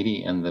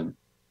 980, and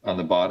on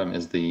the bottom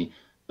is the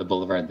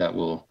boulevard that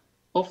will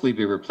hopefully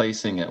be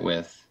replacing it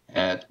with.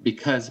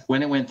 Because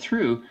when it went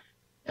through,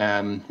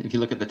 if you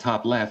look at the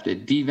top left,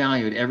 it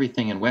devalued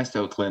everything in West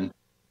Oakland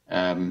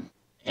and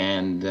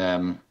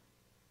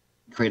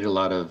created a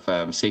lot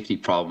of safety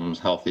problems,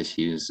 health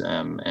issues,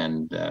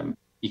 and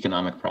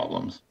economic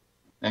problems.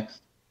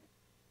 Next.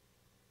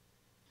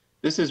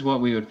 This is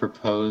what we would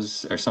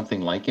propose, or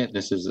something like it.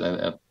 This is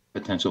a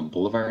potential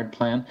boulevard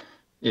plan.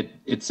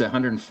 It's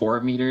 104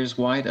 meters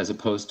wide as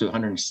opposed to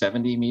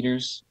 170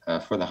 meters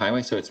for the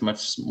highway, so it's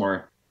much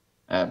more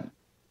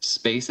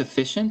space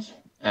efficient,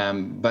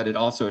 but it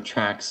also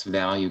attracts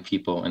value,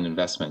 people, and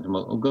investment. And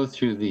we'll go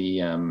through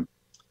the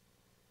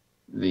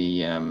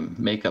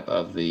makeup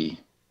of the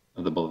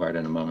boulevard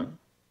in a moment.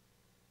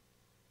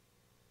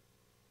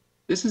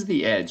 This is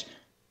the edge.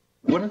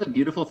 One of the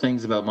beautiful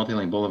things about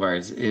multi-lane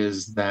boulevards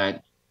is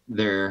that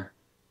they're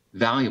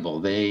valuable.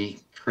 They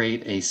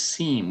create a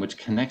seam which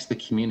connects the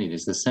community.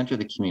 It's the center of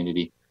the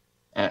community,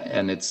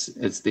 and it's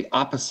the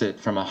opposite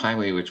from a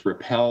highway which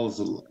repels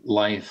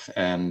life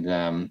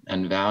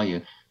and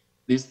value.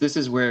 This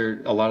is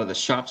where a lot of the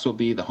shops will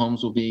be, the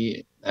homes will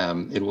be.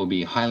 It will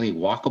be highly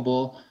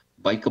walkable,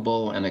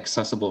 bikeable, and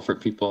accessible for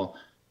people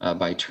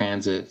by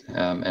transit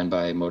and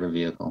by motor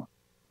vehicle.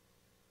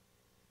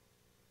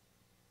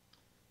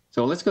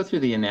 So let's go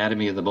through the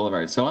anatomy of the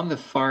boulevard. So on the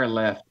far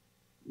left,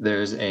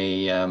 there's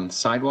a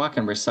sidewalk,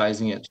 and we're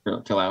sizing it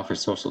to allow for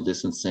social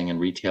distancing and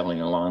retailing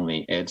along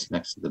the edge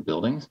next to the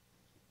buildings.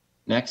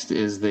 Next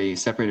is the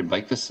separated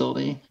bike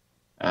facility,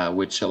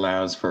 which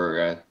allows for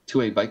a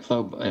two-way bike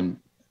flow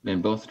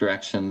in both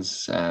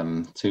directions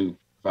to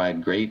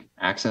provide great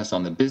access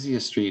on the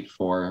busiest street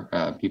for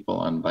people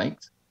on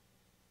bikes.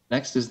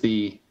 Next is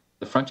the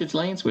frontage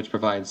lanes, which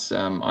provides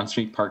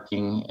on-street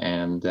parking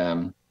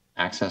and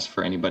access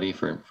for anybody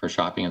for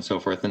shopping and so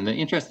forth. And the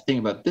interesting thing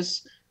about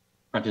this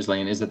frontage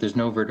lane is that there's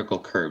no vertical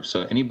curb.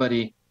 So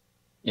anybody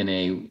in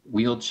a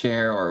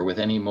wheelchair or with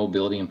any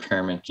mobility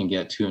impairment can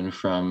get to and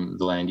from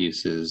the land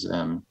uses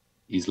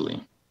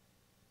easily.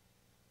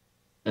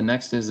 The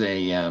next is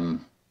a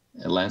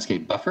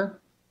landscape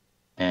buffer,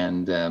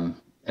 and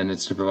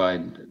it's to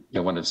provide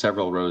one of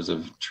several rows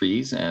of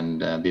trees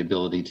and the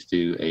ability to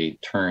do a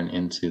turn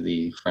into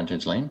the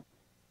frontage lane.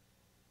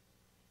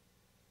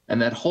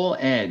 And that whole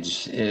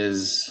edge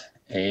is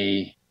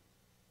a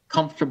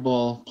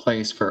comfortable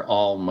place for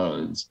all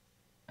modes,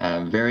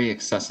 very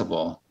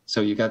accessible. So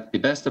you got the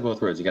best of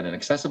both worlds. You got an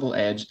accessible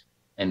edge,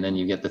 and then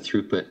you get the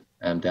throughput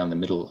down the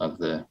middle of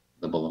the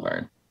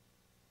boulevard.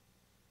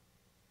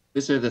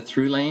 These are the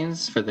through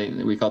lanes for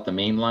we call it the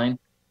main line.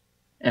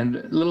 And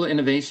a little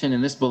innovation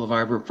in this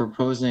boulevard, we're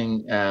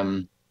proposing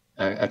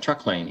a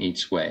truck lane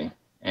each way.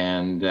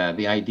 And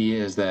the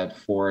idea is that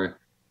for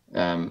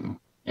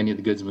any of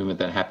the goods movement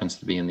that happens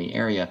to be in the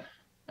area,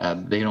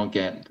 they don't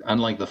get,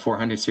 unlike the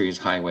 400 series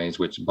highways,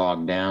 which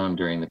bog down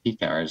during the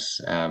peak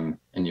hours, and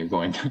you're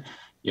going,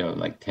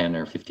 like 10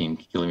 or 15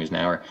 kilometers an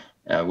hour.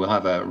 We'll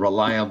have a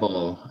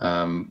reliable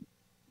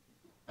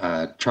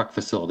truck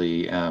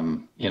facility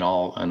in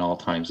all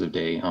times of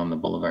day on the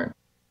boulevard.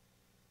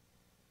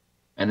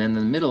 And then in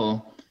the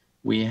middle,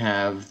 we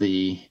have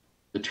the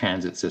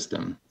transit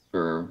system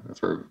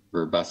for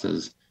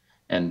buses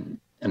and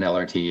an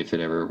LRT if it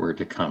ever were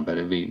to come, but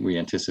we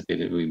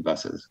anticipate it would be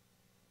buses.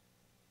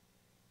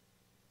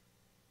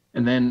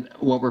 And then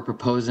what we're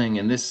proposing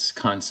in this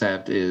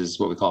concept is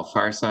what we call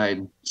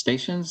fireside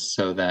stations,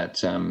 so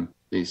that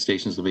the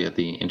stations will be at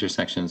the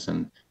intersections,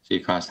 and so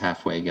you cross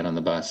halfway, get on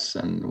the bus,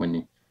 and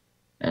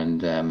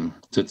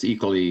so it's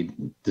equally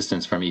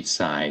distanced from each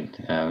side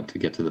to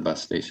get to the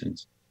bus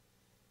stations.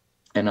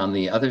 And on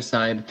the other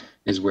side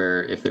is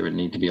where, if there would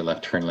need to be a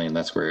left turn lane,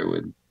 that's where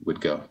it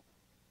would go.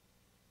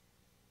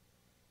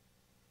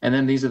 And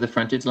then these are the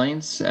frontage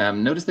lanes.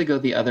 Notice they go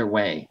the other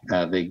way.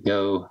 They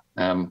go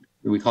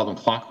we call them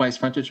clockwise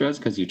frontage roads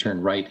because you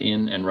turn right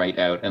in and right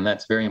out, and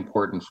that's very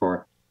important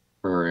for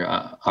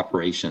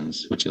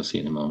operations, which you'll see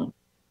in a moment.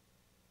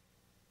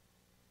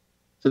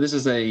 So this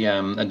is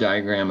a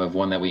diagram of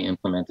one that we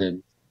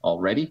implemented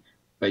already,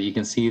 but you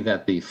can see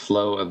that the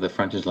flow of the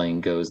frontage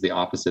lane goes the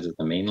opposite of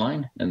the main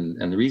line,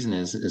 and the reason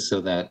is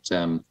so that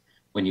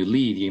when you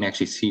leave, you can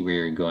actually see where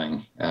you're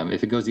going.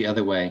 If it goes the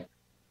other way,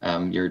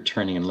 you're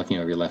turning and looking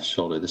over your left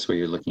shoulder. This way,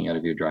 you're looking out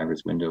of your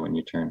driver's window when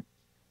you turn.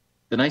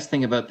 The nice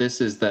thing about this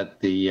is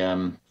that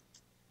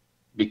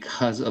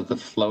because of the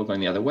flow going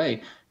the other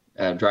way,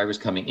 drivers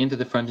coming into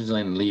the frontage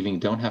lane and leaving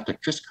don't have to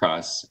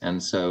crisscross,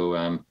 and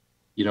so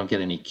you don't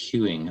get any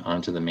queuing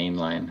onto the main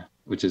line,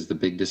 which is the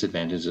big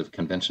disadvantage of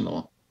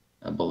conventional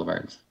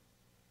boulevards.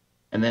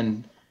 And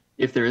then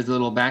if there is a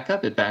little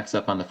backup, it backs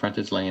up on the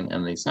frontage lane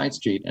and the side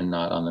street and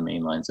not on the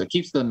main line. So it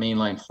keeps the main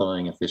line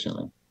flowing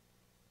efficiently.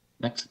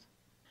 Next.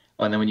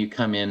 Oh, and then when you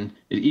come in,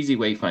 easy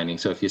wayfinding.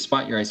 So if you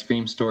spot your ice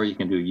cream store, you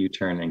can do a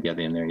U-turn and get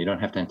in there. You don't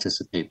have to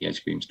anticipate the ice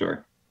cream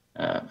store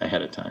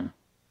ahead of time.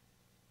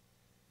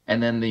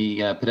 And then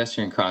the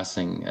pedestrian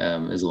crossing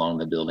is along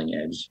the building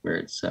edge where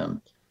it's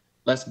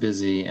less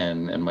busy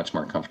and much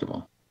more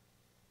comfortable.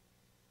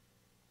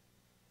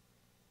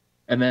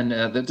 And then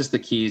just the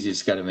keys, you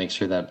just got to make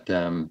sure that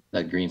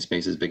that green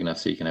space is big enough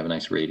so you can have a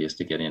nice radius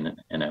to get in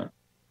and out.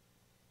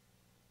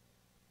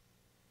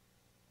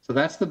 So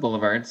that's the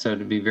boulevard. So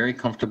to be very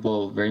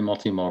comfortable, very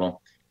multimodal,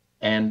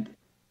 and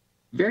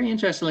very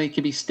interestingly, it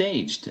can be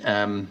staged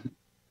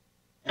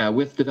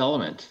with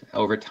development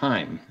over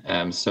time.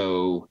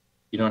 So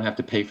you don't have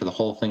to pay for the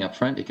whole thing up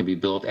front. It can be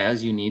built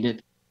as you need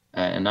it,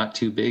 and not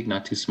too big,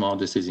 not too small,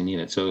 just as you need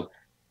it. So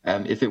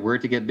if it were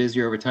to get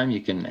busier over time,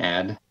 you can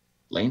add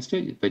lanes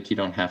to it, but you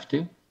don't have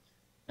to.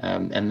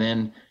 And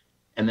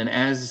then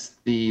as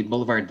the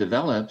boulevard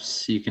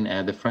develops, you can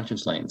add the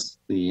frontage lanes.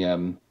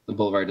 The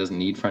boulevard doesn't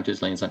need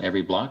frontage lanes on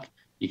every block.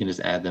 You can just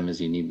add them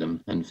as you need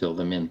them and fill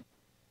them in.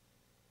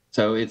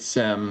 So it's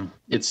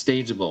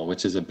stageable,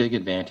 which is a big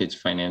advantage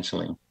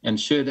financially. And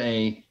should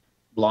a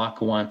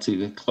block want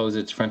to close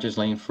its frontage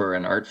lane for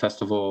an art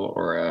festival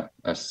or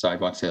a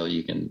sidewalk sale,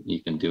 you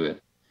can do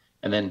it.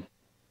 And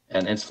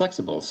it's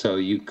flexible, so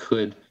you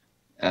could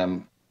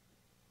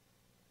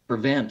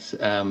prevent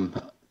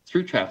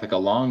through traffic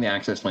along the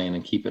access lane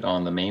and keep it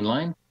on the main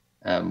line,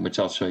 which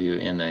I'll show you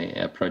in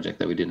a project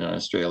that we did in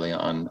Australia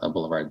on a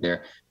boulevard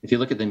there. If you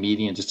look at the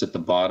median just at the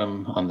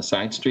bottom on the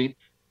side street,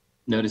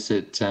 notice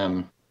it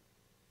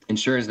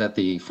ensures that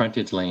the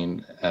frontage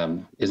lane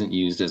isn't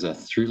used as a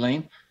through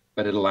lane,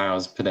 but it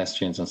allows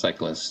pedestrians and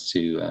cyclists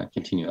to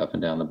continue up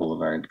and down the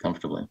boulevard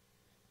comfortably.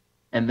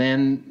 And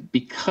then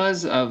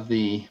because of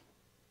the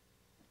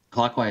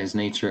clockwise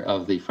nature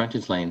of the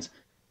frontage lanes,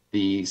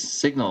 the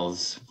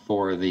signals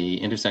for the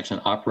intersection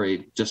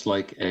operate just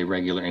like a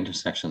regular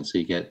intersection. So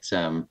you get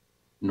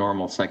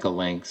normal cycle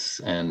lengths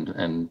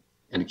and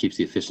it keeps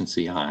the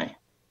efficiency high.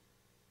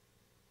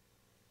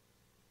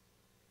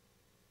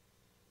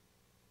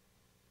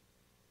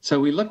 So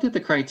we looked at the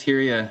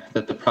criteria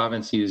that the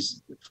province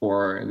used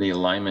for the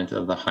alignment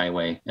of the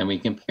highway, and we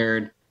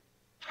compared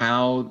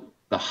how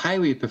the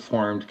highway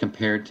performed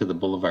compared to the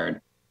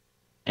boulevard.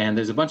 And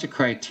there's a bunch of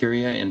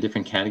criteria in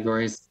different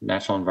categories: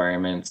 natural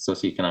environment,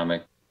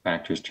 socioeconomic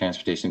factors,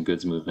 transportation,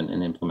 goods movement,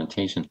 and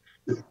implementation.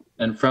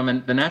 And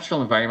from the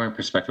natural environment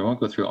perspective, I won't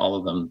go through all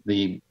of them,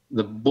 the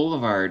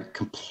boulevard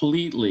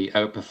completely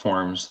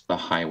outperforms the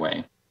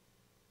highway.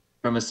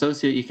 From a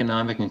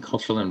socioeconomic and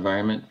cultural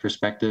environment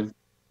perspective,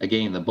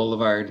 again, the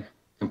boulevard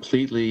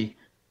completely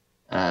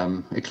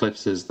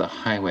eclipses the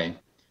highway.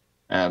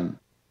 You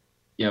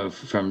know,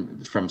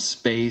 from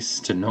space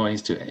to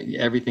noise to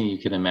everything you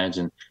can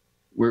imagine.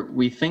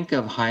 We think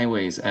of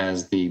highways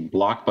as the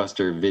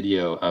blockbuster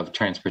video of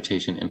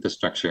transportation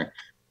infrastructure.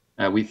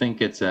 We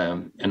think it's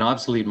an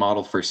obsolete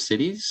model for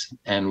cities,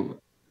 and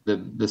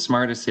the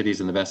smartest cities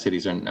and the best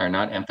cities are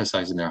not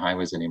emphasizing their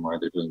highways anymore.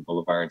 They're doing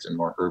boulevards and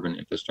more urban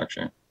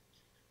infrastructure.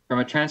 From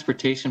a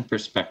transportation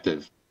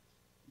perspective,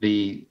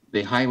 the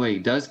highway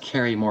does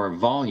carry more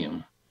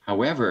volume.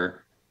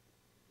 However,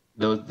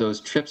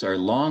 those trips are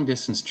long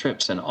distance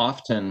trips, and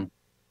often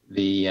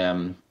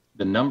the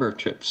number of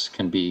trips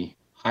can be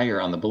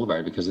higher on the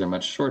boulevard because they're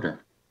much shorter.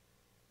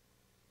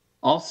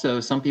 Also,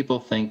 some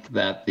people think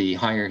that the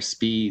higher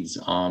speeds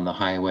on the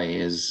highway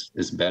is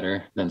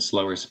better than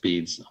slower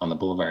speeds on the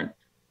boulevard.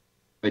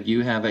 But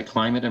you have a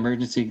climate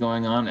emergency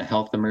going on, a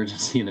health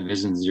emergency, and a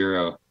Vision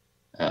Zero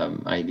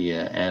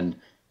idea. And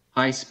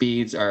high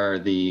speeds are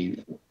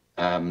the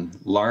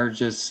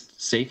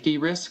largest safety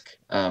risk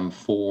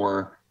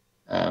for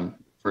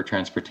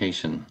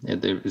transportation.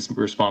 It is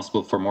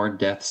responsible for more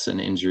deaths and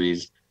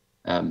injuries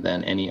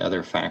than any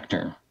other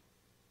factor.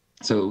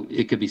 So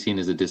it could be seen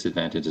as a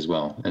disadvantage as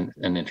well, and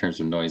in terms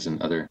of noise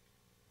and other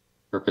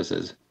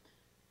purposes.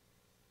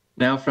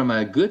 Now, from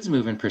a goods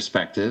movement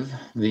perspective,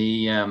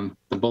 the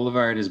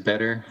boulevard is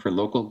better for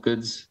local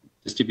goods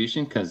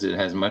distribution because it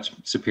has much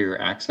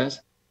superior access.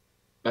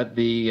 But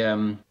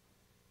the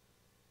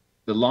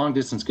long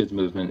distance goods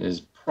movement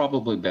is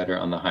probably better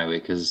on the highway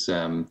because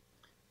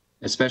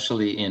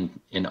especially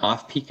in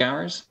off-peak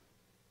hours.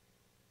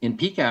 In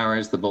peak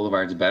hours, the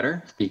boulevard's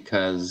better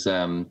because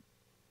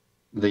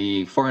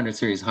the 400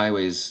 series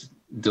highways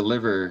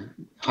deliver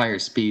higher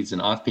speeds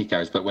in off-peak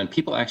hours, but when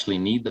people actually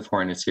need the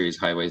 400 series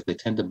highways, they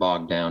tend to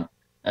bog down,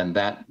 and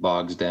that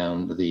bogs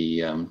down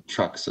the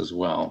trucks as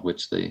well,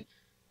 which the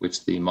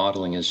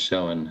modeling has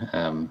shown.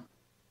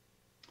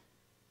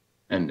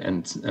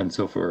 And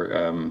so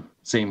for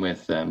same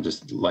with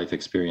just life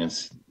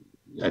experience.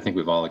 I think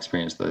we've all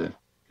experienced the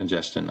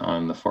congestion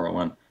on the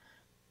 401.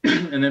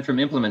 And then from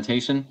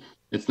implementation,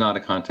 it's not a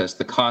contest.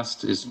 The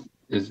cost is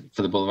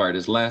for the boulevard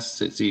is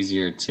less. It's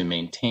easier to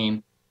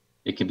maintain.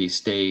 It can be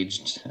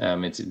staged.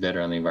 It's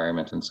better on the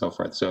environment and so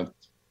forth. So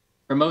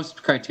for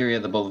most criteria,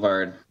 the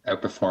boulevard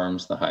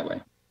outperforms the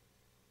highway.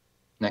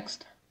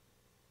 Next.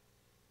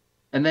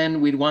 And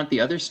then we'd want the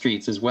other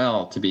streets as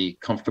well to be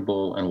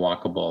comfortable and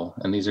walkable.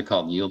 And these are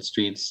called yield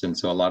streets. And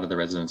so a lot of the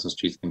residential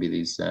streets can be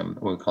these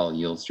what we call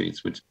yield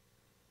streets, which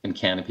can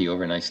canopy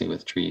over nicely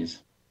with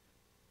trees.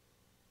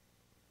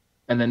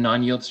 And then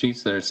non-yield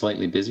streets that are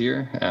slightly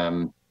busier,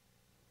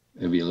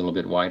 it'd be a little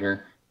bit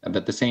wider.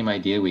 But the same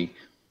idea, we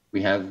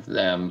have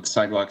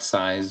sidewalks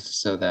sized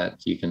so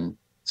that you can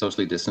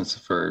socially distance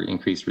for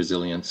increased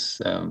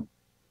resilience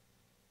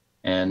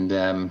and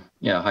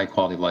high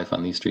quality of life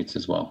on these streets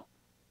as well.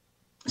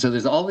 So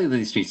there's all of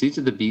these streets. These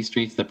are the B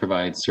streets that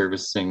provide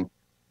servicing,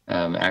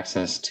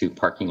 access to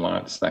parking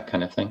lots, that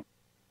kind of thing.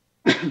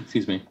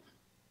 Excuse me.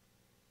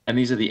 And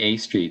these are the A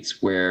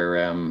streets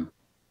where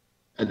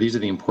these are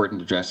the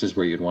important addresses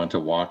where you'd want to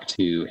walk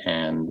to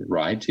and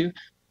ride to,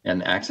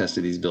 and access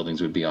to these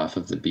buildings would be off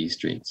of the B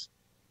streets.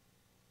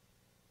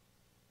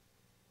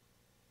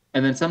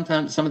 And then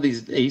sometimes some of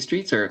these A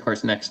streets are, of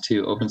course, next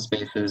to open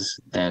spaces,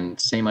 and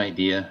same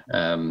idea,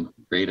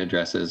 great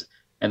addresses.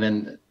 And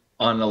then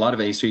on a lot of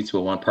A streets,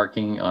 we'll want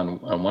parking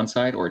on one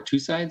side or two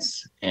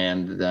sides,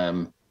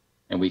 and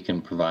we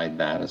can provide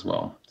that as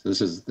well. So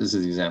this is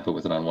the example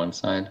with it on one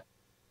side,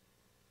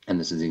 and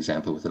this is the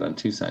example with it on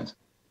two sides.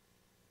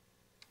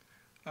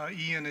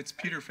 Ian, it's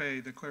Peter Fay,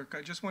 the clerk.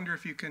 I just wonder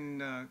if you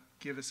can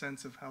give a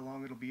sense of how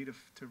long it'll be to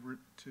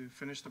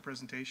finish the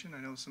presentation. I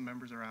know some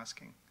members are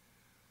asking.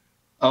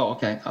 Oh,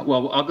 okay.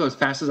 Well, I'll go as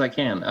fast as I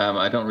can.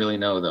 I don't really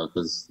know, though,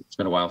 because it's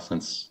been a while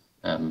since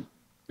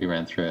we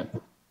ran through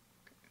it.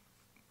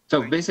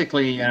 So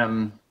basically,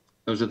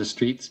 those are the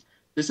streets.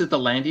 This is the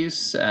land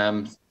use.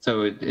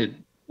 So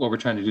what we're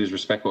trying to do is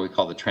respect what we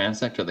call the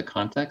transect or the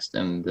context,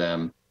 and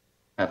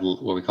have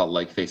what we call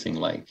like-facing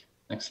like.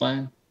 Next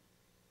slide.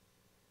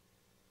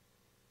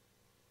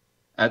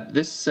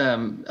 Those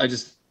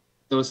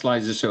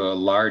slides just show a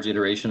large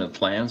iteration of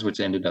plans,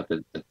 which ended up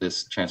at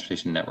this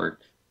transportation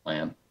network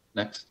plan.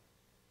 Next.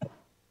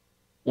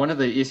 One of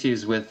the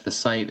issues with the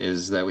site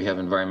is that we have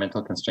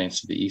environmental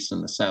constraints to the east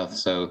and the south.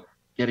 So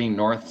getting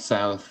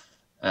north-south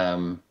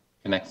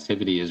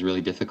connectivity is really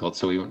difficult.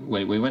 So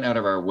we went out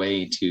of our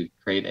way to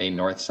create a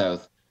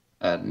north-south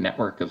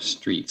network of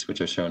streets,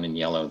 which are shown in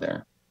yellow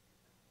there.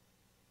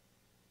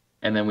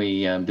 And then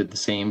we did the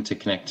same to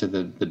connect to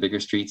the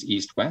bigger streets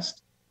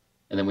east-west.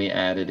 And then we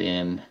added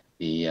in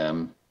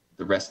the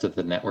rest of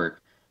the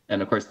network.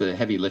 And of course, the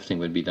heavy lifting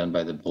would be done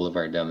by the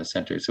boulevard down the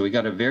center. So we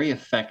got a very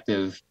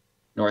effective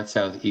north,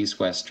 south, east,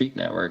 west street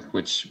network,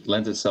 which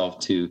lends itself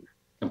to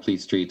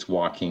complete streets,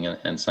 walking,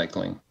 and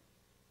cycling.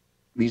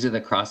 These are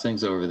the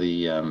crossings over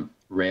the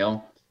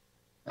rail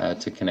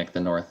to connect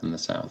the north and the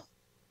south.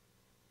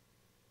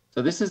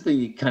 So this is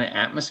the kind of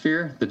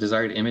atmosphere, the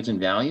desired image and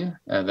value.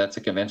 That's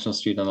a conventional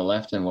street on the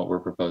left, and what we're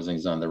proposing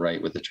is on the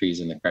right with the trees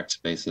in the correct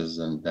spaces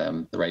and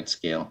the right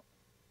scale.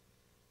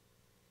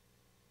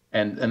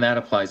 And that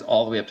applies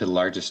all the way up to the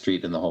largest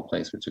street in the whole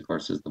place, which of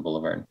course is the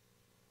boulevard.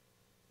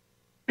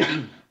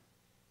 And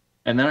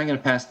then I'm going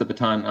to pass the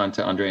baton on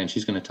to Andrea, and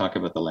she's going to talk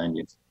about the land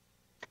use.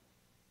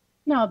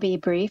 And I'll be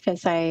brief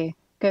as I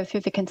go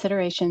through the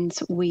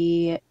considerations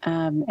we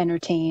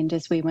entertained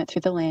as we went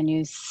through the land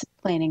use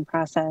planning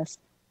process.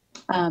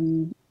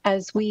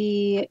 As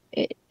we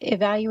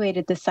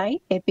evaluated the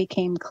site, it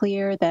became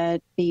clear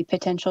that the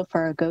potential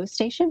for a GO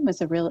station was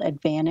a real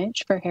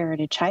advantage for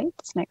Heritage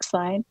Heights. Next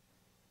slide.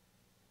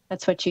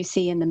 That's what you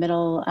see in the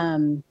middle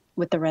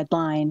with the red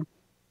line.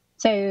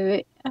 So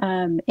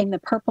in the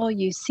purple,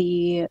 you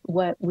see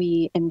what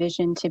we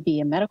envision to be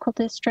a medical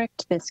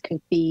district. This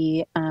could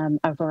be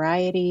a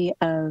variety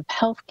of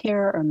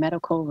healthcare or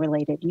medical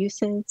related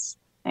uses.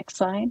 Next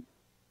slide.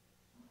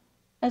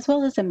 As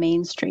well as a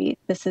main street.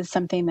 This is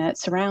something that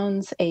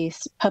surrounds a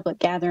public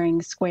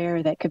gathering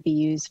square that could be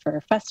used for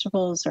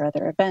festivals or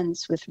other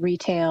events with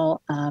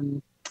retail,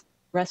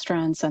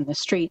 restaurants on the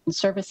street and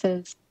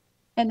services.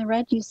 In the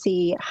red, you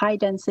see high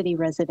density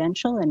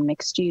residential and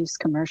mixed use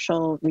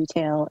commercial,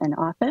 retail, and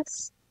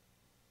office.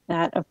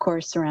 That, of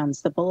course,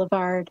 surrounds the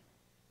boulevard.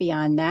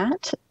 Beyond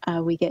that,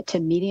 we get to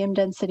medium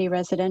density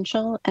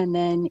residential. And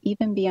then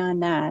even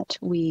beyond that,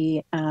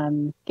 we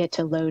get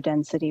to low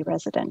density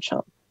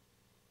residential.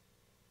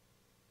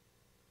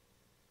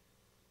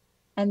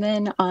 And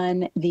then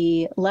on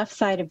the left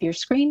side of your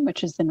screen,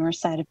 which is the north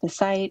side of the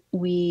site,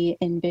 we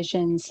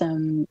envision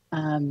some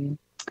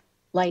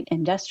light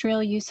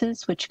industrial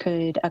uses, which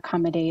could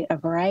accommodate a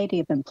variety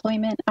of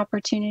employment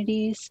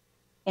opportunities,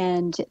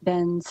 and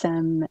then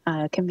some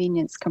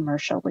convenience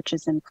commercial, which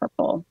is in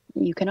purple.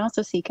 You can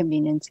also see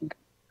convenience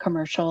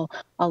commercial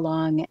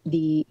along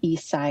the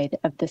east side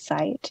of the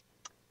site.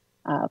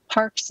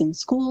 Parks and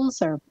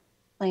schools are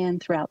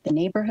planned throughout the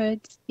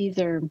neighborhoods. These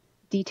are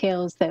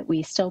details that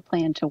we still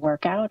plan to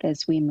work out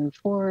as we move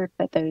forward,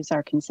 but those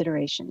are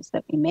considerations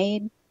that we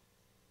made.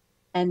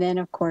 And then,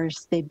 of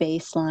course, the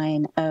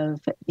baseline of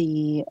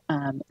the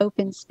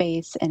open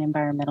space and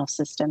environmental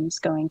systems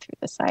going through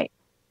the site.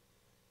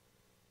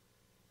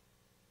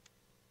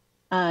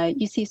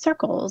 You see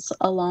circles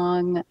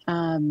along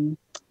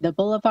the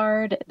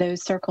boulevard.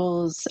 Those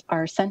circles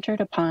are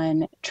centered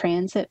upon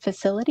transit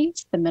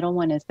facilities. The middle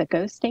one is the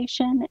GO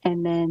station,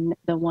 and then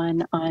the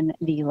one on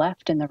the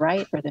left and the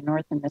right, or the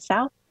north and the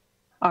south,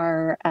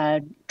 are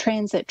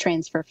transit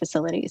transfer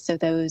facilities. So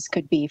those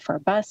could be for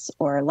bus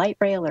or light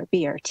rail or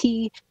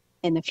BRT.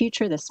 In the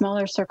future, the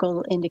smaller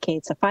circle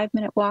indicates a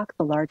 5-minute walk.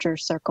 The larger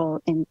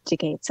circle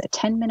indicates a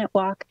 10-minute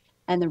walk.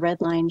 And the red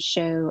lines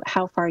show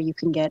how far you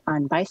can get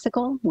on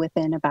bicycle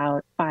within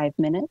about 5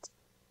 minutes,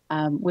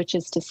 which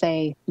is to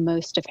say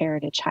most of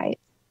Heritage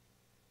Heights.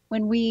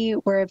 When we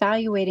were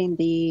evaluating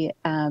the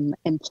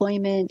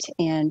employment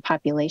and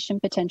population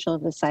potential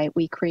of the site,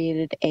 we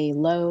created a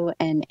low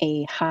and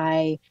a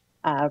high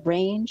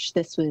range.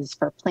 This was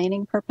for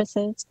planning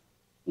purposes.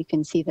 You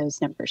can see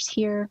those numbers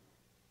here.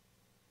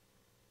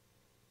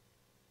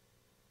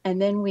 And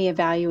then we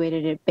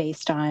evaluated it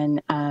based on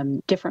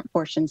different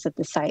portions of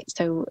the site.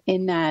 So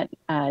in that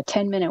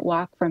 10-minute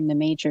walk from the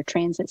major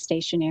transit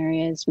station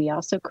areas, we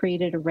also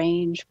created a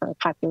range for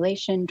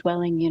population,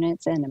 dwelling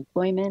units, and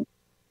employment.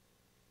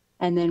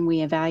 And then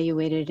we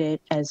evaluated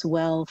it as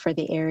well for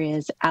the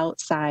areas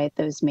outside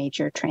those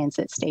major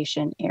transit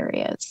station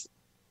areas.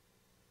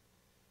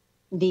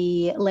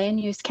 The land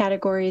use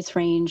categories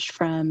range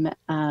from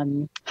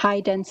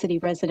high density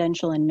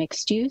residential and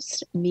mixed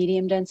use,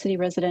 medium density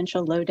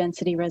residential, low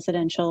density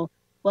residential,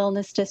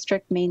 wellness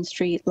district, Main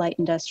Street, light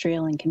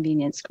industrial, and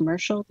convenience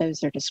commercial.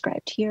 Those are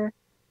described here.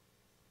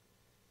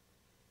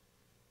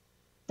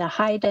 The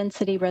high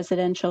density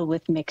residential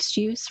with mixed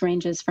use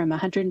ranges from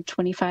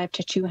 125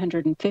 to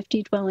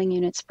 250 dwelling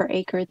units per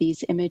acre.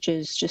 These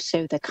images just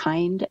show the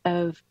kind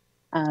of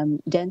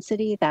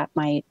density that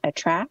might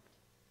attract.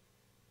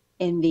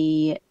 In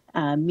the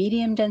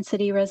medium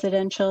density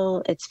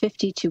residential, it's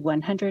 50 to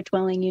 100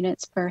 dwelling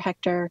units per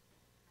hectare.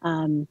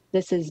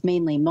 This is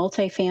mainly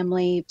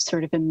multifamily,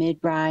 sort of a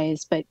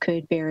mid-rise, but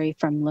could vary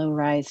from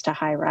low-rise to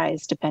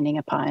high-rise depending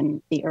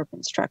upon the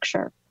urban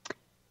structure.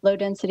 Low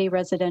density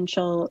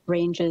residential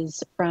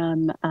ranges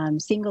from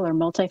single or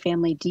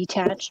multifamily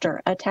detached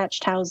or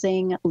attached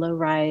housing,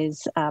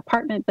 low-rise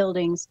apartment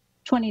buildings,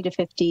 20 to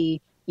 50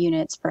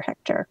 units per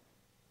hectare.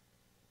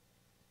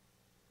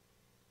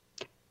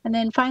 And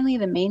then finally,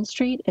 the Main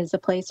Street is a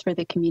place for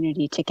the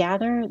community to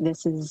gather.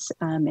 This is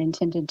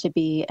intended to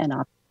be an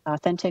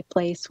authentic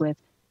place with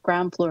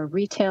ground floor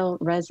retail,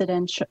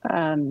 restaurant,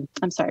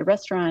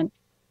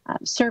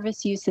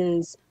 service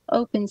uses,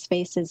 open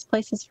spaces,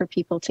 places for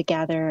people to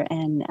gather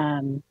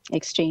and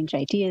exchange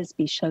ideas,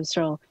 be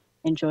social,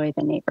 enjoy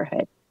the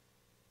neighborhood.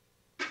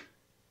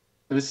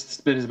 This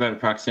bit is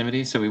about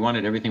proximity, so we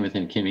wanted everything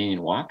within a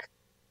convenient walk.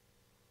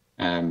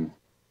 So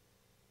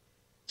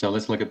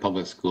let's look at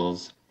public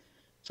schools.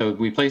 So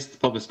we placed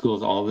public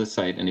schools all over the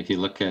site, and if you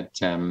look at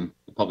the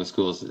public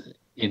schools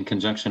in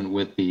conjunction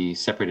with the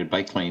separated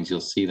bike lanes,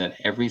 you'll see that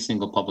every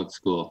single public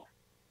school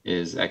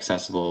is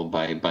accessible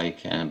by bike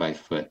and by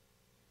foot.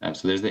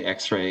 So there's the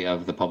X-ray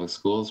of the public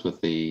schools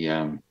with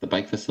the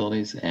bike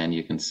facilities, and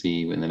you can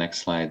see in the next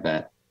slide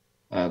that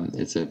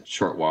it's a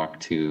short walk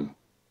to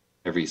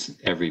every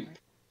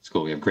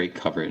school. We have great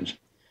coverage.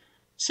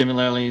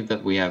 Similarly,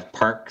 that we have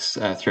parks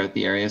throughout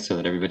the area so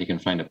that everybody can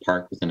find a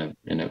park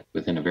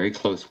within a very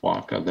close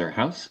walk of their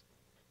house.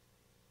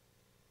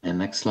 And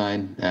next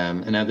slide.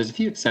 And now there's a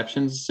few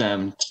exceptions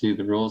to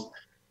the rules.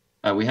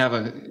 We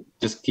have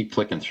just keep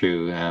flicking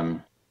through.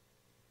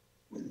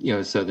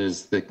 So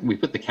we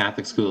put the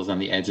Catholic schools on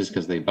the edges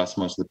because they bus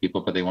most of the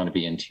people, but they want to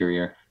be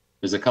interior.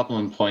 There's a couple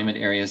employment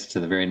areas to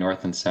the very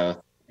north and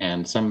south,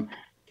 and some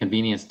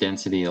convenience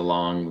density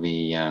along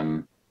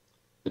the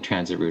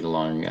transit route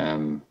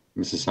along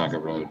Mississauga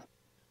Road.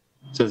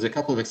 So there's a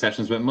couple of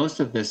exceptions, but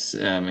most of this,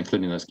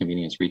 including those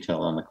convenience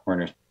retail on the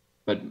corners,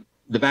 but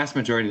the vast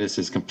majority of this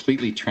is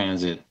completely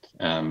transit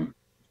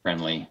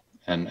friendly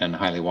and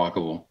highly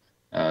walkable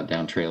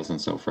down trails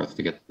and so forth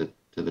to get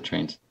to the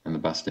trains and the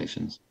bus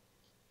stations.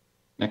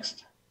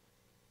 Next.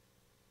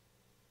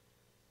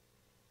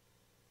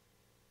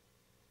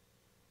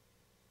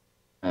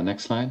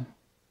 Next slide.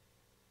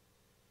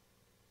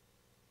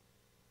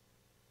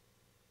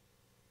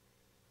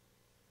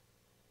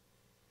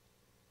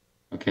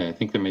 Okay, I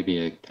think there may be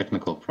a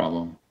technical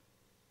problem.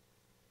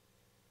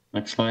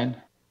 Next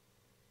slide.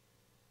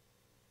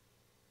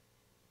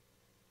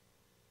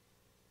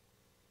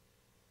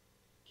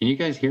 Can you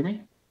guys hear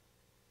me?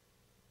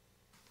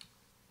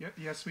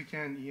 Yes, we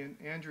can, Ian.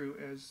 Andrew,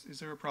 is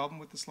there a problem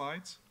with the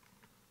slides?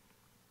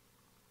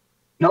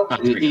 No,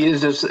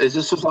 is this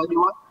the slide you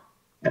want?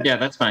 Yeah,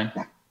 that's fine.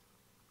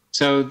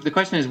 So the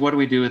question is, what do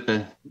we do with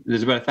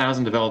there's about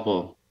 1,000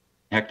 developable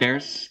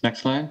hectares. Next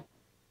slide.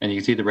 And you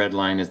can see the red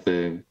line is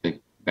the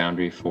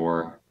boundary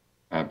for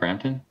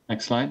Brampton.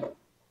 Next slide.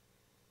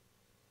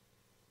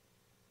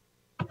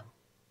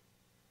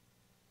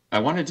 I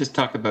want to just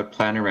talk about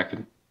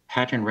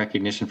pattern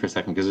recognition for a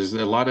second, because there's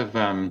a lot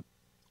of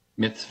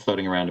myths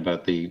floating around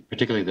about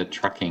particularly the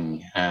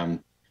trucking.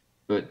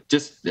 But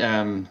just,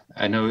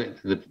 I know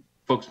the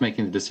folks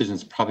making the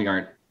decisions probably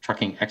aren't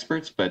trucking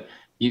experts, but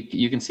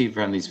you can see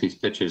from these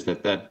pictures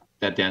that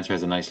dancer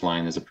has a nice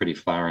line, there's a pretty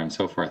flower and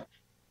so forth.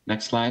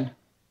 Next slide.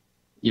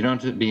 You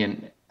don't have to be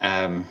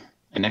an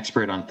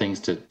expert on things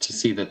to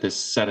see that this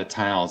set of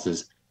tiles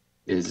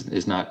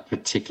is not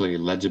particularly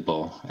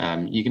legible.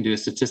 You can do a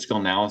statistical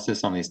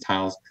analysis on these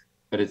tiles,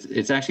 but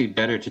it's actually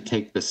better to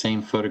take the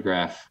same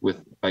photograph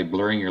by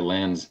blurring your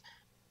lens.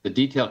 The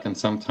detail can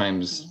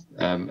sometimes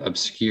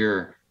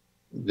obscure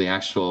the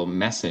actual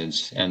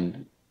message.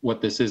 And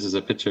what this is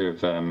a picture of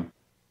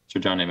Sir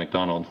John A.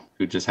 Macdonald,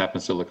 who just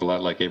happens to look a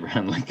lot like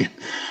Abraham Lincoln.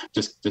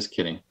 just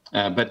kidding.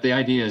 But the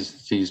idea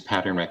is to use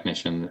pattern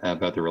recognition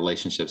about the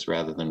relationships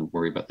rather than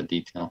worry about the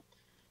detail.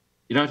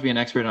 You don't have to be an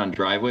expert on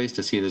driveways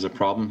to see there's a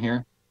problem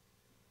here.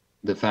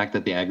 The fact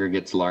that the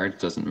aggregate's large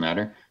doesn't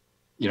matter.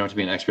 You don't have to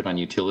be an expert on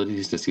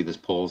utilities to see this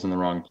pole's in the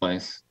wrong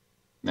place.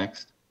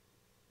 Next.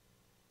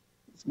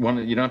 You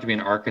don't have to be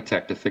an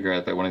architect to figure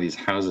out that one of these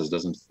houses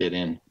doesn't fit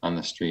in on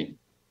the street.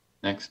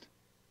 Next.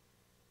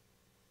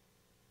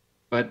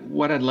 But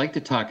what I'd like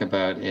to talk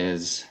about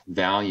is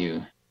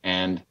value.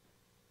 And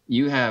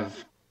you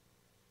have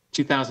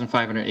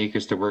 2,500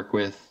 acres to work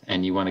with,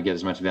 and you want to get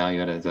as much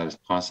value out of that as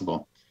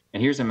possible.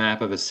 And here's a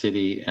map of a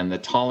city, and the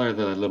taller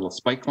the little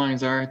spike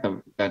lines are,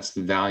 that's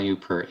the value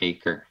per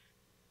acre.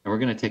 And we're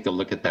going to take a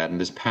look at that.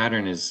 And this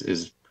pattern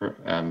is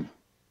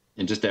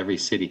in just every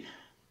city.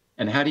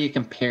 And how do you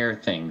compare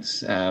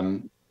things?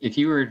 If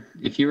you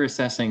were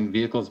assessing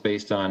vehicles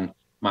based on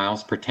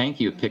miles per tank,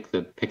 you would pick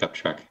the pickup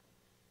truck.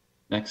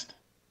 Next.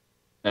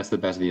 That's the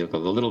best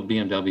vehicle. The little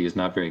BMW is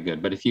not very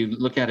good. But if you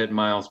look at it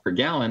miles per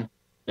gallon,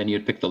 then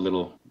you'd pick the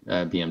little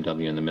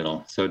BMW in the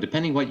middle. So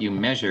depending what you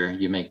measure,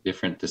 you make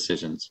different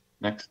decisions.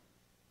 Next.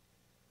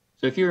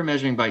 So if you were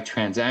measuring by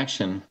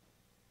transaction,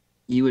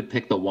 you would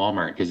pick the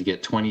Walmart because you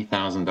get $20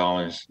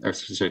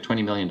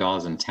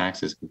 million in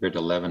taxes compared to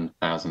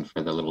 11,000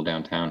 for the little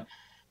downtown.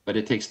 But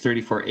it takes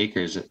 34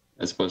 acres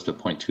as opposed to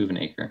 0.2 of an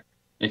acre.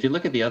 And if you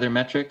look at the other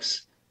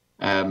metrics,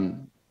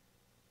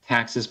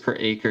 taxes per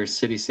acre,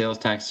 city sales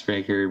taxes per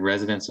acre,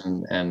 residents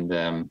and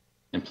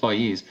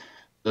employees,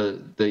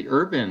 the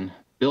urban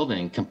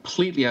building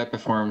completely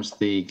outperforms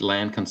the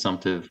land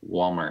consumptive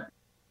Walmart.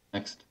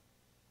 Next.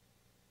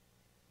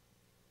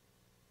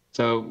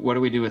 So what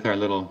do we do with our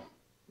little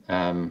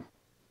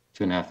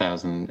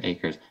 2,500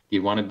 acres? Do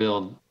you want to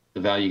build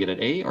the value you get at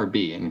A or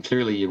B? And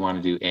clearly you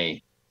want to do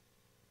A.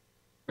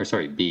 Or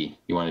sorry, B.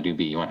 You want to do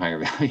B. You want higher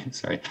value.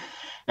 Sorry.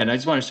 And I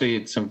just want to show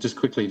you some, just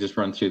quickly, just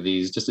run through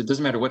these. It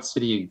doesn't matter what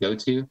city you go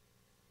to,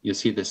 you'll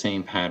see the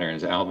same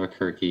patterns: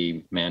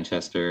 Albuquerque,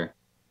 Manchester,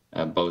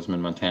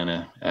 Bozeman,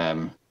 Montana.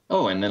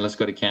 Oh, and then let's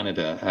go to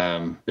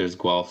Canada. There's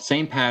Guelph.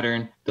 Same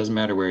pattern. Doesn't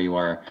matter where you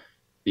are.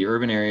 The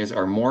urban areas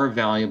are more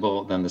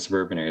valuable than the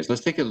suburban areas.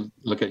 Let's take a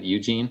look at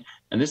Eugene.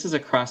 And this is a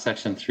cross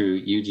section through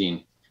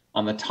Eugene.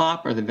 On the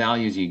top are the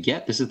values you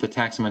get. This is the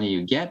tax money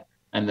you get.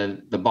 And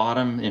the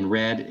bottom in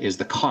red is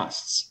the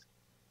costs.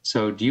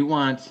 So do you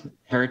want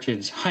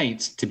Heritage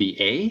Heights to be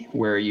A,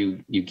 where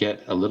you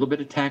get a little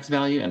bit of tax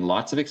value and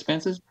lots of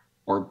expenses,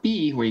 or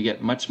B, where you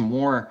get much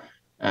more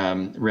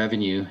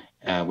revenue,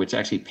 which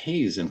actually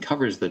pays and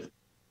covers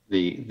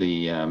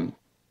the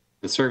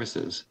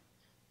services?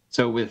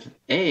 So with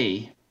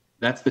A,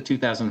 that's the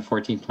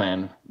 2014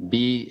 plan.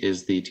 B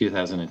is the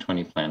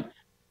 2020 plan.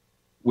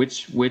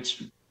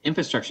 Which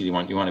infrastructure do you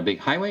want? Do you want a big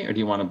highway or do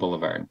you want a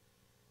boulevard?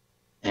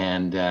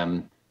 And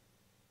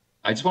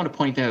I just want to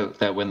point out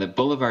that when the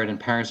boulevard in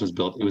Paris was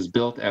built, it was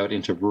built out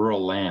into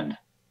rural land,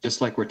 just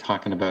like we're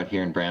talking about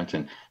here in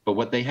Brampton. But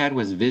what they had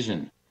was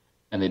vision,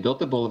 and they built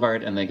the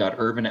boulevard and they got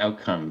urban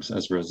outcomes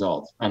as a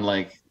result,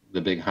 unlike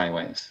the big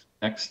highways.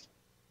 Next.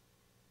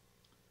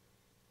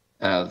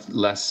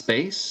 Less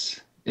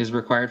space is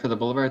required for the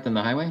boulevard than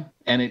the highway,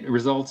 and it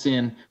results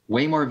in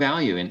way more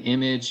value in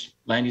image,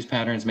 land use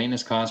patterns,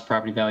 maintenance costs,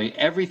 property value.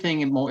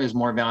 Everything is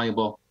more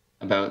valuable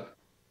about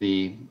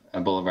the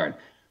boulevard.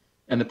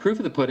 And the proof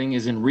of the pudding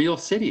is in real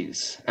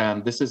cities.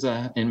 This is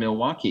in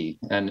Milwaukee.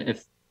 And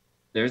if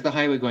there's the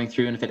highway going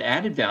through, and if it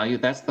added value,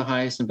 that's the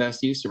highest and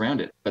best use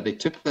around it. But they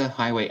took the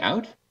highway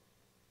out,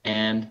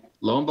 and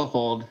lo and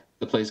behold,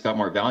 the place got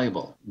more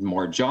valuable.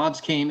 More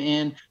jobs came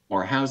in,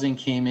 more housing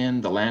came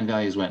in, the land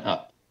values went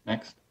up.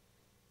 Next.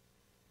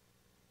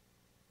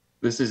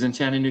 This is in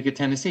Chattanooga,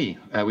 Tennessee.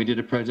 We did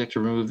a project to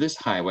remove this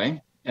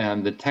highway.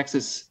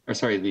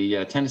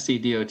 the Tennessee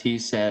DOT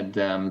said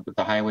that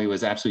the highway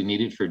was absolutely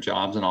needed for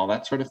jobs and all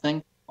that sort of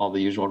thing, all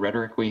the usual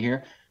rhetoric we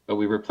hear, but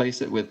we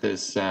replace it with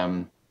this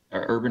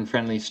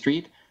urban-friendly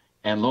street,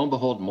 and lo and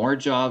behold, more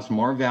jobs,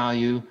 more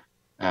value,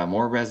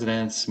 more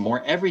residents,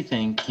 more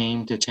everything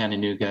came to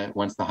Chattanooga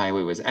once the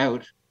highway was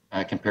out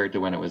compared to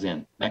when it was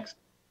in. Next.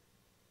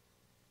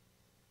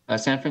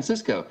 San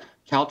Francisco,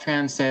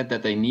 Caltrans said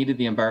that they needed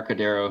the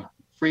Embarcadero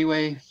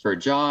Freeway for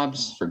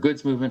jobs, for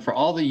goods movement, for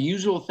all the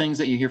usual things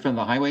that you hear from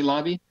the highway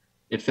lobby.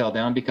 It fell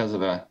down because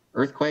of an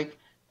earthquake,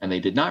 and they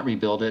did not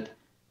rebuild it.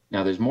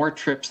 Now, there's more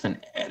trips than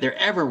there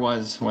ever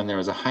was when there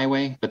was a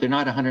highway, but they're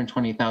not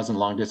 120,000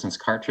 long-distance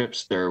car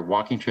trips. They're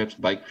walking trips,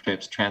 bike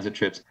trips, transit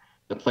trips.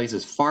 The place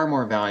is far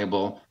more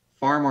valuable,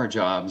 far more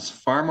jobs,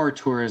 far more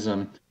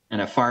tourism,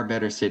 and a far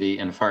better city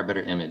and a far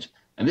better image.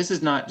 And this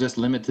is not just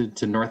limited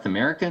to North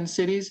American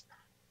cities.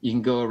 You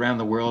can go around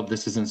the world.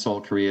 This is in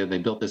Seoul, Korea. They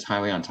built this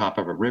highway on top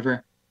of a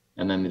river,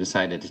 and then they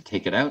decided to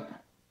take it out.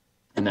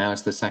 And now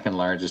it's the second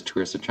largest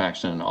tourist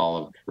attraction in all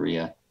of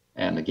Korea,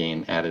 and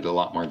again, added a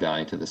lot more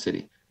value to the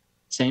city.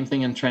 Same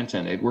thing in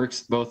Trenton. It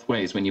works both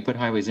ways. When you put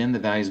highways in, the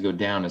values go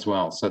down as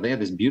well. So they have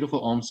this beautiful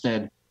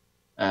Olmsted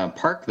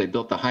Park. They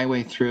built the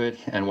highway through it,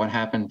 and what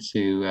happened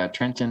to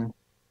Trenton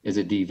is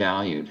it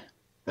devalued.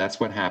 That's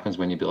what happens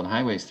when you build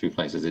highways through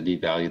places. It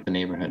devalued the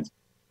neighborhoods.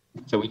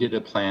 So we did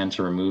a plan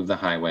to remove the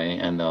highway,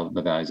 and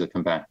the values will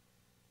come back.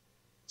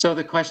 So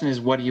the question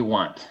is, what do you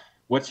want?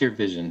 What's your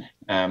vision?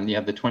 You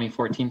have the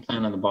 2014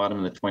 plan on the bottom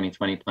and the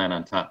 2020 plan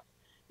on top.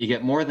 You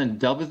get more than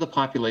double the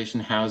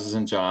population, houses,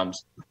 and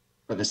jobs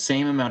for the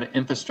same amount of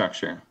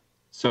infrastructure.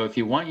 So if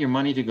you want your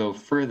money to go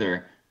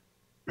further,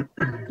 go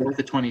with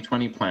the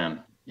 2020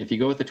 plan. If you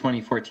go with the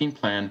 2014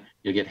 plan,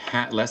 you'll get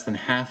less than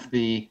half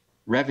the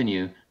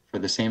revenue for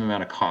the same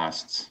amount of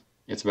costs.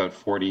 It's about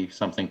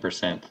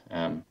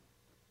 40-something%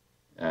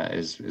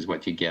 is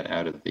what you get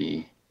out of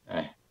the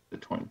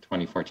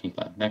 2014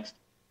 plan. Next.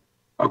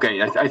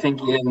 Okay, I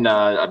think Ian,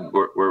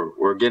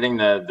 we're getting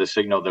the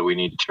signal that we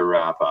need to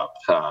wrap up.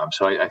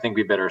 So I think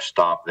we better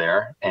stop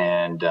there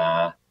and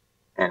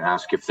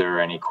ask if there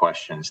are any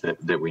questions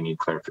that we need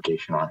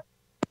clarification on.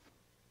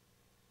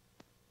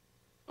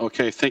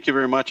 Okay, thank you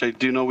very much. I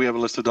do know we have a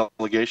list of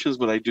delegations,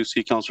 but I do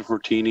see Councillor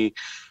Fortini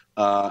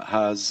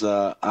has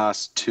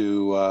asked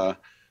to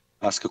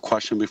ask a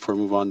question before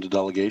we move on to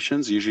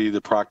delegations. Usually the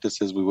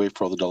practice is we wait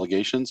for all the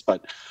delegations,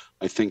 but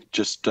I think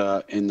just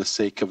in the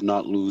sake of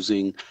not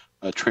losing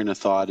a train of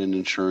thought and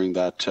ensuring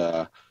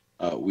that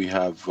we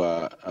have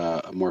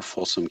a more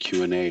fulsome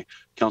Q&A.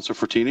 Councillor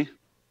Fortini?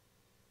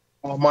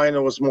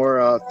 Mine was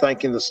more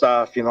thanking the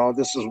staff. You know,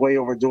 this is way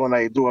overdue, and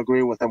I do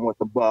agree with them with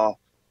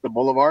the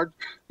boulevard.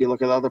 You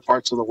look at other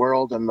parts of the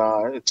world, and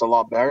it's a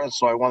lot better.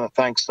 So I want to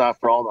thank staff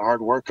for all the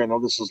hard work. I know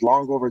this is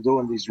long overdue,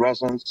 and these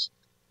residents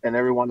and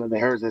everyone in the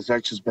Heritage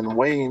Heights has been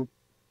waiting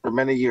for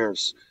many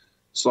years.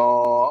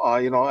 So,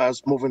 you know,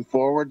 as moving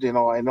forward, you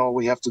know, I know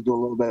we have to do a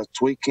little bit of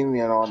tweaking,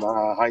 you know,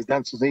 on high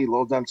density,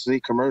 low density,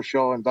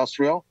 commercial,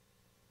 industrial.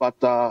 But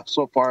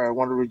so far,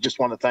 I just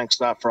want to thank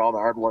staff for all the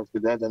hard work they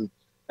did. And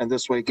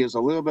this way it gives a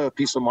little bit of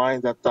peace of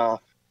mind that the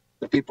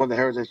people in the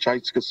Heritage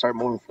Heights could start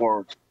moving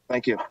forward.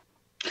 Thank you.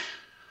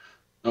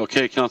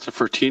 Okay, Councillor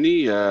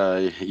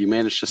Fortini, you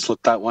managed to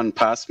slip that one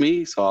past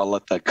me, so I'll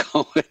let that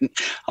go. And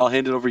I'll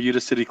hand it over to you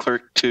to City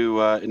Clerk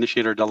to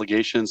initiate our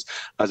delegations,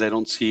 as I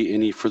don't see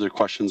any further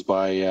questions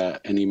by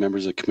any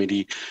members of the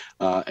committee,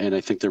 and I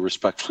think they're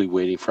respectfully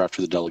waiting for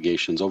after the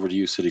delegations. Over to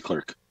you, City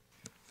Clerk.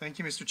 Thank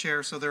you, Mr.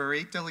 Chair. So there are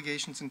 8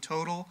 delegations in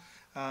total.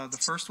 The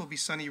first will be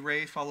Sunny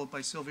Ray, followed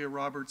by Sylvia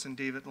Roberts and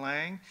David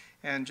Lang.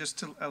 And just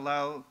to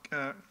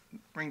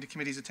bring to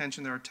committee's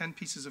attention, there are 10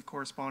 pieces of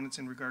correspondence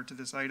in regard to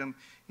this item,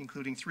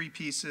 including 3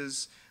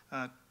 pieces,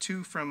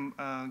 2 from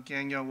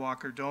Gagnon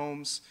Walker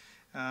Domes,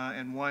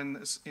 and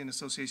 1 in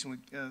association with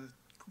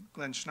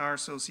Glenn Schnarr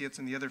Associates,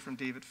 and the other from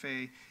David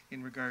Fay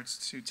in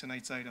regards to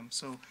tonight's item.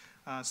 So,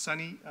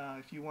 Sunny,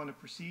 if you want to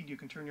proceed, you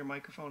can turn your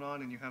microphone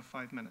on, and you have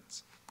 5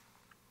 minutes.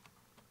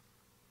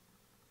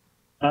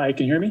 Hi,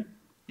 can you hear me?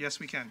 Yes,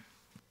 we can.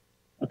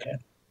 Okay.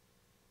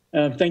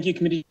 Thank you,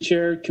 committee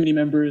chair, committee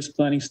members,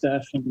 planning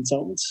staff, and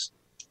consultants.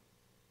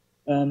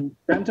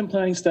 Brampton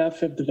planning staff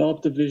have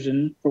developed a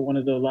vision for one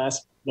of the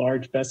last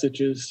large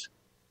vestiges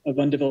of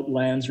undeveloped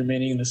lands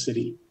remaining in the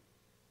city.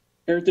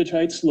 Heritage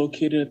Heights,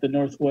 located at the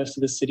northwest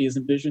of the city, is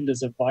envisioned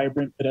as a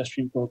vibrant,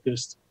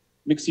 pedestrian-focused,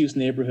 mixed-use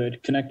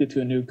neighborhood connected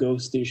to a new GO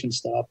station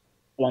stop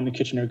along the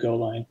Kitchener-GO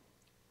line.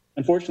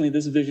 Unfortunately,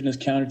 this vision is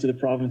counter to the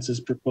province's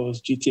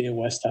proposed GTA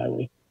West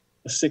Highway,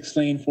 a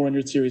 6-lane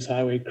 400 series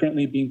highway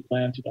currently being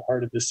planned to the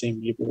heart of the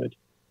same neighborhood.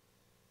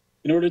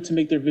 In order to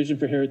make their vision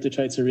for Heritage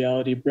Heights a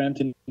reality,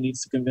 Brampton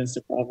needs to convince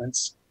the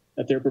province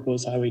that their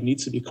proposed highway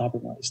needs to be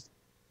compromised.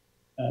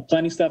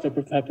 Planning staff have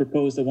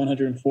proposed a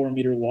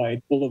 104-meter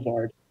wide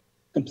boulevard,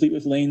 complete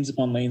with lanes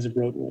upon lanes of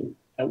roadway,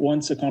 at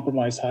once a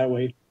compromised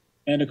highway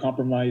and a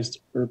compromised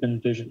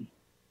urban vision.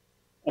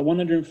 A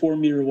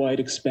 104-meter wide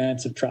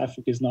expanse of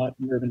traffic is not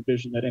an urban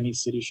vision that any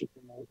city should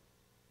promote.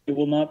 It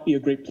will not be a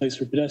great place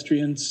for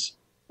pedestrians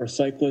or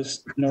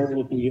cyclists, nor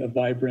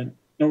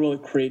will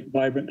it create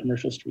vibrant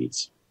commercial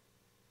streets.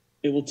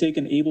 It will take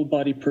an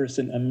able-bodied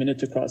person a minute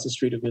to cross the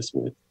street of this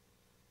width.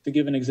 To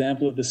give an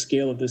example of the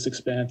scale of this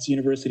expanse,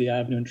 University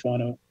Avenue in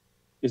Toronto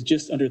is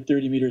just under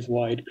 30 meters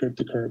wide, curb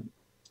to curb.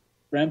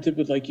 Brampton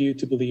would like you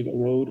to believe a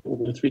road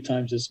over 3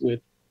 times this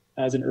width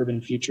has an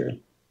urban future.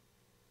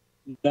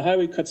 The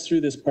highway cuts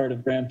through this part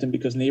of Brampton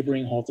because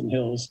neighboring Halton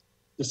Hills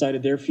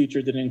decided their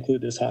future didn't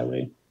include this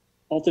highway.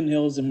 Halton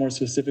Hills, and more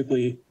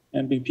specifically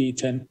MVP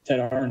Ted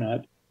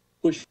Arnott,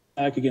 pushed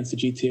back against the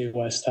GTA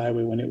West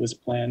highway when it was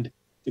planned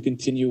to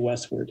continue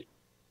westward.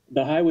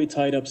 The highway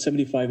tied up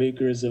 75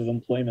 acres of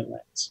employment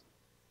lands.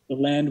 The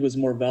land was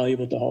more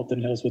valuable to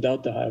Halton Hills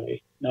without the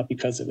highway, not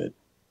because of it.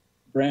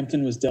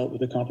 Brampton was dealt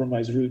with a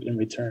compromised route in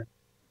return.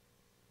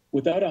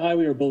 Without a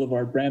highway or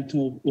boulevard,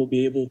 Brampton will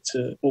be able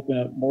to open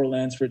up more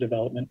lands for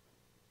development,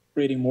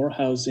 creating more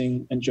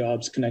housing and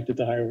jobs connected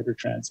to higher order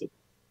transit.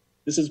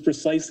 This is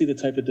precisely the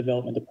type of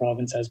development the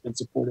province has been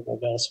supportive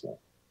of elsewhere.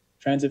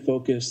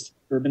 Transit-focused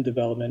urban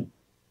development,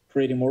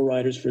 creating more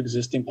riders for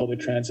existing public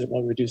transit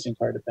while reducing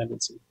car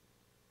dependency.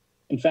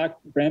 In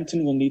fact,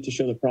 Brampton will need to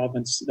show the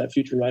province that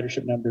future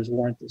ridership numbers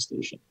warrant this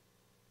station.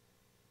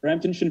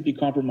 Brampton shouldn't be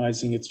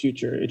compromising its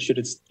future. It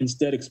should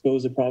instead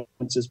expose the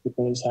province's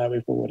proposed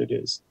highway for what it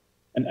is,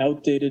 an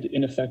outdated,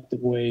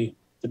 ineffective way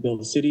to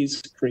build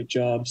cities, create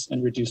jobs,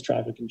 and reduce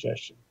traffic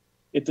congestion.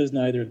 It does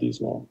neither of these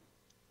well.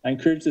 I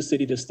encourage the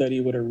city to study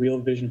what a real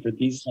vision for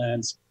these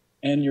lands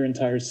and your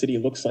entire city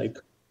looks like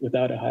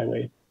without a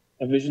highway,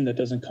 a vision that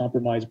doesn't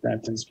compromise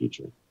Brampton's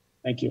future.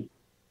 Thank you.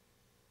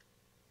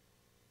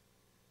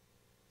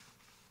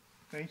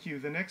 Thank you.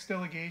 The next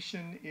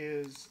delegation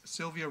is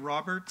Sylvia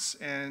Roberts,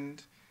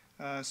 and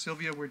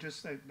Sylvia,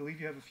 I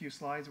believe you have a few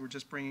slides. We're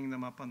just bringing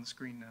them up on the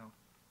screen now.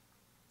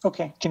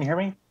 Okay, can you hear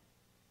me?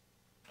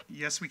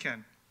 Yes, we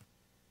can.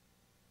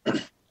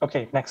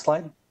 Okay, next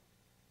slide.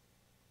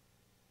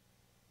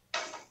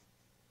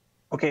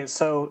 Okay,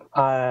 so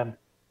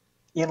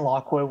Ian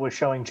Lockwood was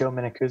showing Joe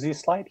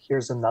Minicuzzi's slide.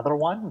 Here's another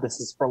one. This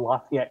is for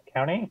Lafayette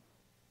County.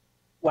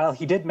 While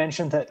he did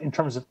mention that in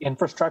terms of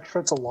infrastructure,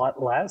 it's a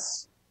lot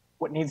less,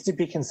 what needs to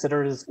be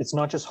considered is it's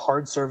not just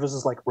hard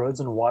services like roads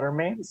and water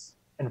mains.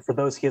 And for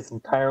those, he is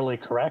entirely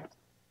correct.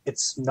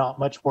 It's not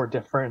much more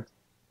different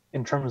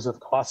in terms of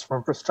cost for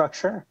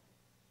infrastructure,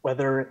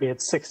 whether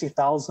it's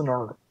 60,000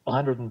 or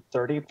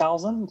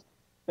 130,000.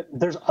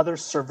 There's other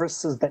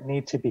services that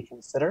need to be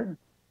considered.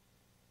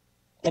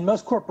 In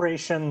most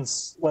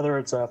corporations, whether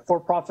it's a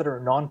for-profit or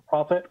a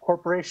non-profit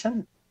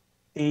corporation,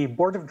 the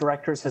board of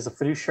directors has a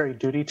fiduciary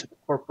duty to the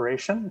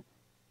corporation.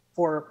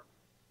 For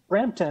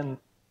Brampton,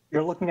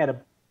 you're looking at $1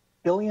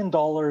 billion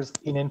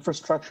in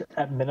infrastructure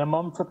at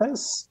minimum for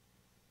this,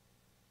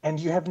 and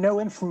you have no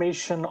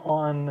information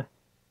on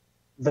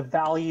the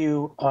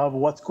value of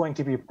what's going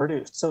to be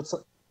produced. So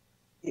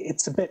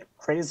it's a bit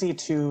crazy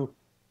to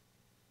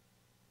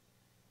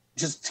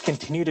just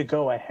continue to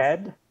go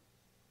ahead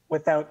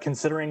without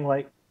considering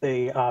like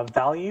the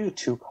value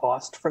to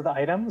cost for the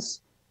items.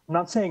 I'm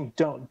not saying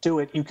don't do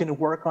it. You can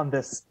work on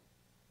this,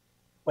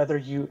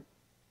 the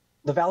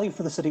value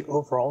for the city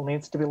overall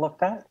needs to be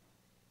looked at.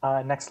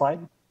 Next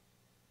slide.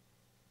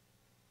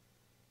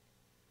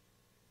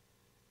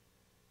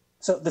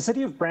 So the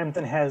city of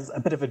Brampton has a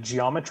bit of a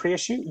geometry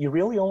issue. You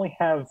really only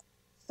have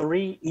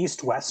 3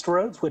 east-west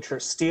roads, which are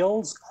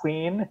Steeles,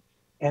 Queen,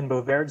 and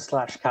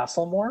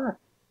Beauverde/Castlemore.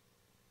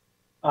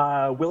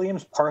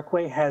 Williams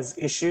Parkway has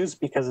issues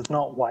because it's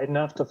not wide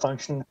enough to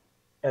function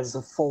as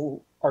a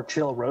full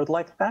arterial road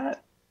like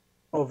that.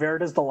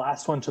 Beauverde is the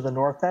last one to the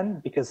north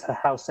end because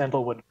House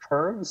Sandalwood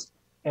curves,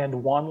 and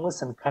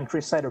Wanless and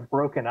Countryside are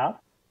broken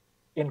up.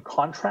 In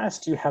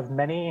contrast, you have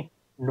many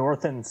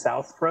north and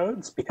south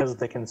roads because of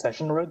the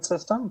concession road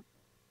system.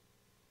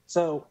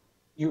 So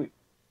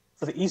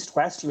for the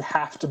east-west, you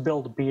have to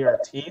build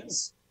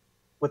BRTs.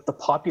 With the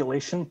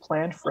population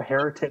planned for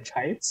Heritage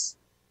Heights,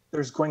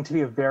 there's going to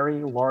be a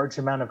very large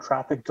amount of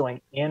traffic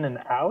going in and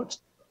out.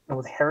 And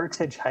with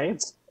Heritage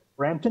Heights,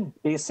 Brampton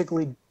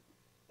basically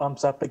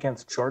bumps up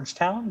against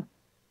Georgetown.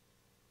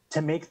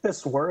 To make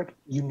this work,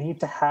 you need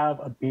to have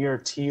a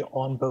BRT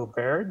on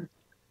Beauverde.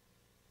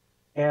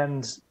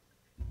 And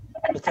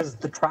because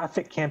the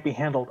traffic can't be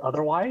handled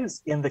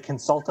otherwise, in the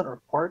consultant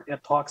report,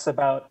 it talks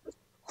about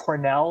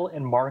Cornell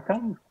and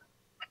Markham.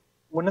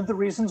 One of the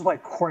reasons why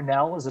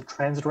Cornell as a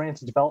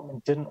transit-oriented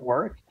development didn't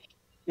work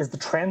is the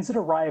transit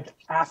arrived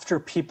after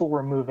people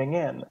were moving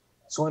in.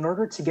 So in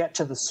order to get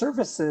to the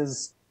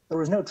services, there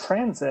was no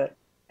transit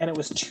and it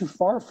was too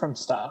far from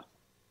stuff.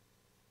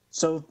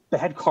 So they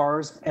had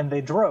cars and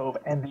they drove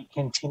and they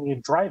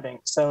continued driving.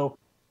 So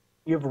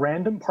you have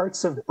random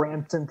parts of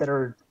Brampton that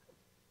are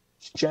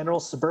general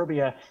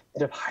suburbia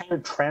that have higher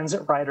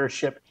transit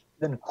ridership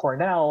than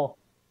Cornell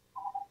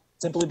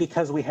simply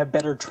because we have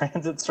better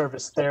transit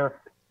service there.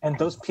 And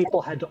those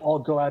people had to all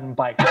go out and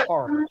buy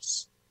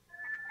cars.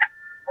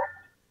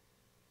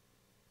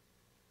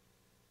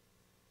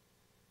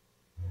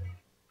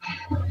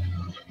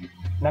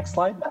 Next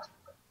slide.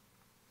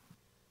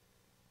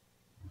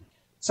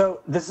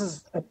 So this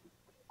is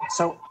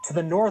So to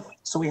the north,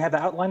 so we have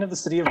the outline of the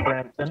city of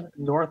Brampton.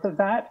 North of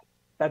that,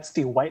 that's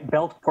the White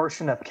Belt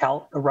portion of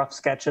a rough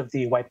sketch of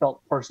the White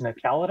Belt portion of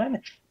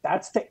Caledon.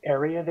 That's the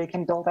area they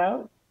can build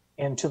out.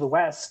 And to the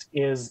west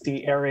is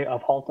the area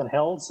of Halton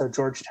Hills. So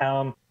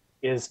Georgetown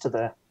is to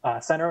the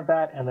center of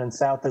that. And then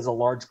south is a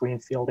large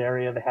greenfield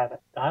area they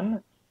haven't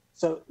done.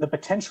 So the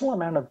potential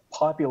amount of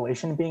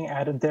population being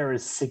added there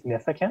is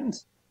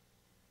significant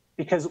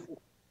because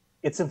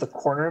it's in the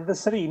corner of the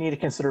city. You need to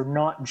consider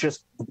not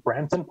just the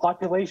Brampton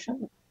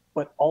population,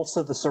 but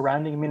also the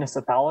surrounding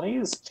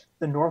municipalities.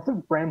 The north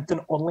of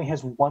Brampton only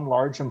has one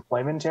large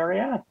employment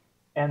area,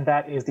 and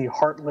that is the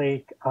Heart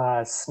Lake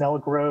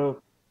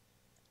Snellgrove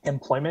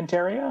employment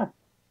area.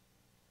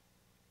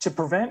 To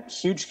prevent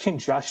huge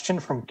congestion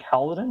from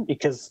Caledon,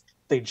 because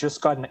they just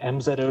got an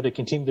MZO to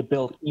continue to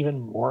build even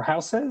more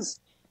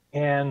houses,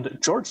 and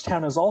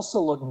Georgetown is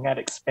also looking at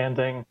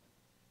expanding,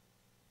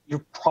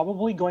 you're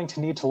probably going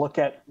to need to look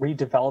at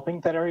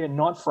redeveloping that area,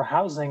 not for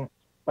housing,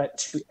 but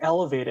to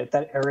elevate it.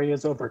 That area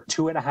is over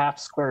 2.5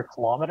 square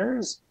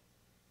kilometers.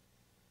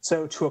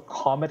 So to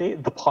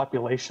accommodate the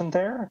population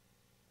there,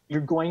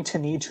 you're going to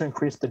need to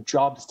increase the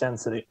jobs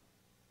density.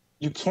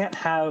 You can't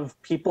have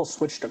people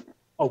switched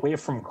away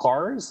from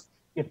cars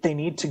if they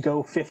need to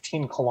go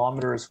 15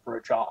 kilometers for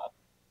a job.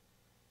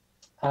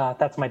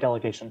 That's my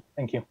delegation.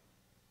 Thank you.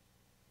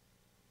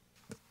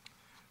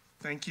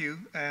 Thank you.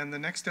 And the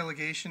next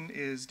delegation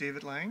is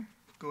David Lang.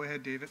 Go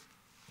ahead, David.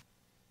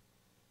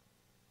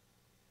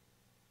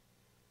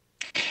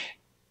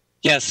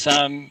 Yes.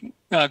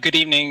 Good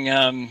evening,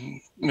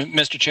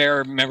 Mr.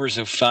 Chair, members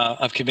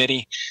of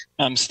committee,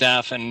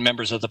 staff, and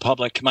members of the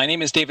public. My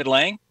name is David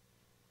Lang.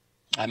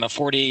 I'm a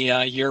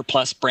 40-year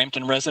plus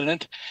Brampton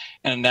resident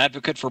and an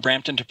advocate for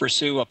Brampton to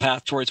pursue a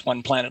path towards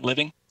One Planet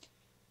Living.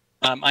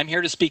 I'm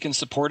here to speak in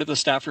support of the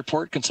staff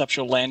report,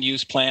 Conceptual Land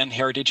Use Plan,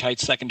 Heritage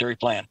Heights Secondary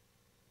Plan.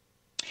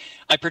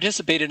 I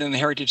participated in the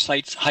Heritage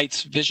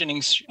Heights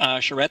Visioning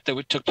charrette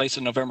that took place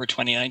in November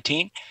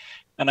 2019,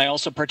 and I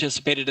also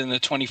participated in the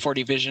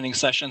 2040 visioning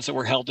sessions that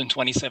were held in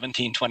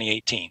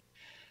 2017-2018.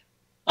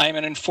 I am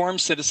an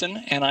informed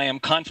citizen, and I am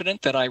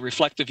confident that I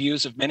reflect the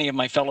views of many of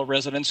my fellow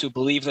residents who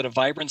believe that a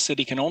vibrant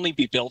city can only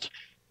be built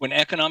when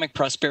economic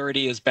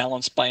prosperity is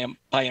balanced by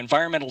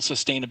environmental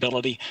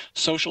sustainability,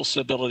 social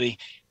stability,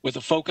 with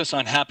a focus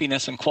on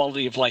happiness and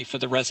quality of life for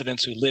the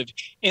residents who live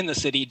in the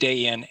city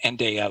day in and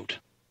day out.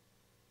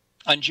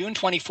 On June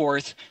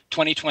 24th,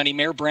 2020,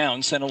 Mayor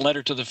Brown sent a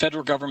letter to the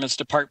federal government's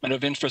Department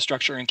of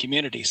Infrastructure and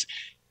Communities.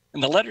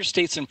 And the letter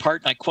states in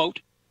part, and I quote,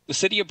 "The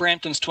City of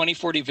Brampton's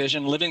 2040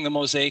 vision, Living the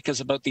Mosaic,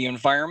 is about the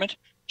environment,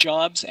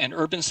 jobs and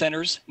urban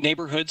centers,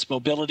 neighborhoods,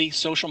 mobility,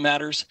 social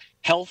matters,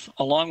 health,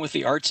 along with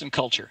the arts and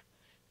culture.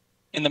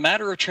 In the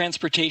matter of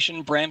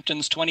transportation,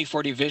 Brampton's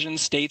 2040 vision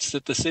states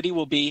that the city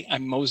will be a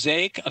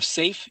mosaic of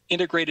safe,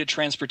 integrated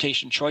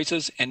transportation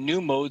choices and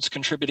new modes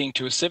contributing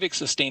to a civic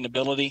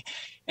sustainability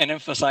and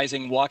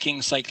emphasizing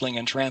walking, cycling,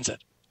 and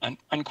transit."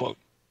 Unquote.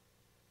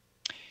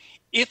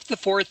 If the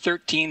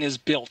 413 is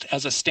built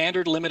as a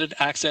standard limited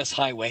access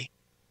highway,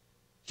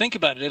 think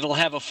about it, it'll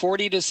have a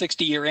 40 to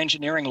 60 year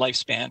engineering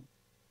lifespan,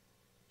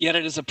 yet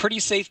it is a pretty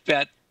safe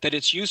bet that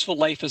its useful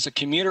life as a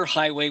commuter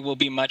highway will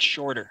be much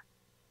shorter.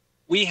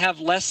 We have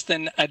less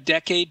than a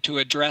decade to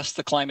address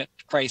the climate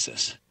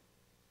crisis.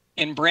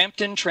 In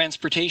Brampton,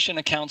 transportation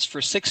accounts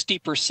for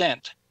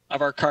 60%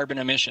 of our carbon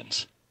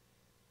emissions.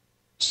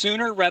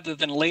 Sooner rather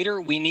than later,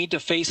 we need to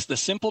face the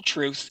simple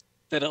truth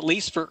that at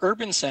least for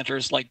urban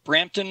centers like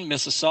Brampton,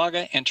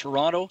 Mississauga, and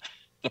Toronto,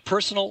 the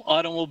personal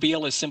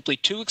automobile is simply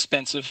too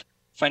expensive,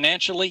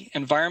 financially,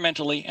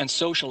 environmentally, and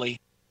socially,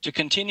 to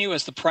continue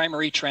as the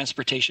primary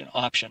transportation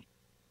option.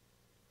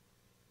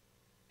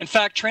 In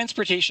fact,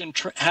 transportation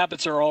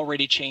habits are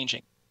already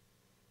changing.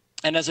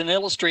 And as an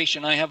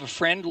illustration, I have a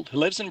friend who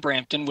lives in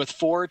Brampton with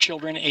 4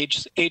 children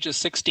ages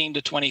 16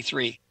 to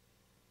 23.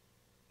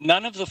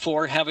 None of the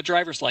 4 have a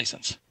driver's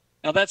license.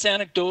 Now that's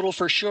anecdotal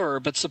for sure,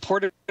 but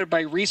supported by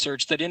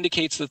research that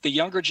indicates that the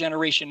younger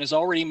generation is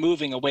already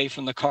moving away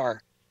from the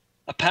car,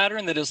 a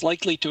pattern that is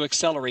likely to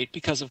accelerate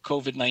because of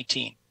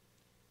COVID-19.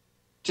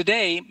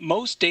 Today,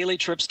 most daily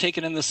trips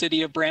taken in the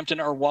city of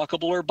Brampton are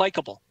walkable or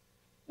bikeable.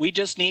 We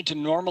just need to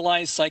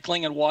normalize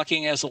cycling and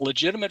walking as a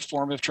legitimate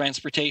form of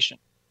transportation.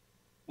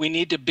 We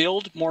need to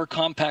build more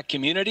compact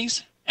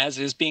communities, as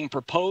is being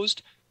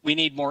proposed. We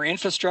need more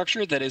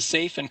infrastructure that is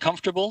safe and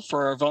comfortable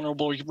for our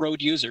vulnerable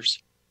road users.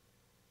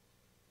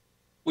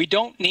 We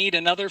don't need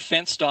another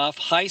fenced-off,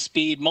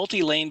 high-speed,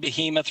 multi-lane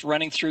behemoth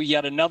running through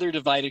yet another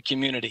divided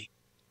community.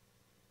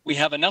 We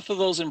have enough of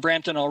those in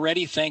Brampton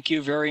already, thank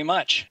you very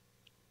much.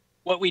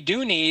 What we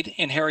do need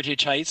in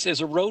Heritage Heights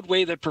is a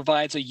roadway that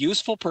provides a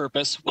useful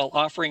purpose while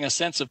offering a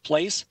sense of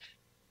place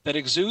that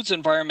exudes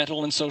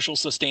environmental and social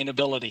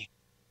sustainability.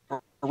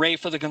 Hooray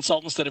for the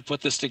consultants that have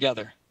put this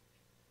together.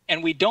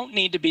 And we don't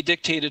need to be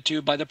dictated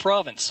to by the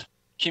province.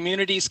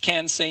 Communities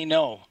can say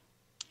no.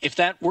 If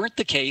that weren't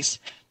the case,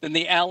 then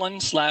the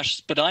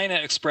Allen/Spadina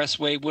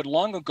Expressway would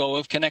long ago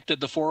have connected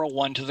the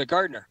 401 to the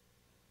Gardiner.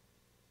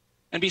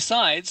 And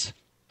besides,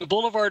 The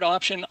Boulevard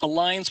option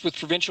aligns with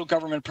provincial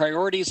government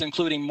priorities,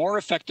 including more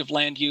effective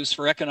land use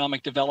for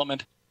economic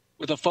development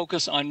with a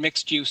focus on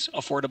mixed-use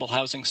affordable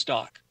housing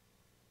stock.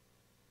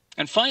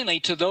 And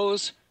finally, to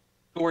those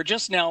who are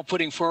just now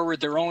putting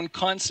forward their own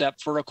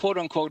concept for a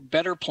quote-unquote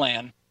better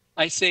plan,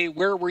 I say,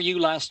 where were you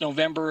last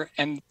November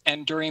and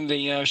during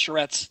the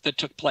charrettes that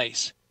took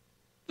place?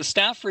 This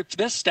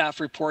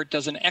staff report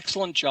does an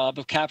excellent job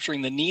of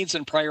capturing the needs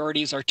and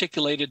priorities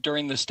articulated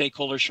during the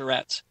stakeholder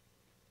charrettes.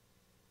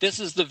 This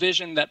is the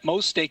vision that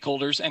most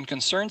stakeholders and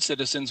concerned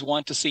citizens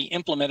want to see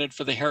implemented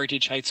for the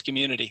Heritage Heights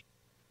community.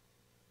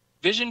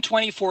 Vision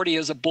 2040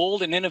 is a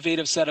bold and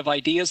innovative set of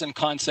ideas and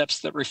concepts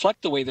that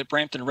reflect the way that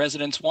Brampton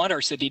residents want our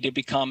city to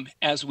become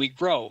as we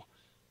grow.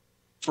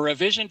 For a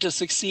vision to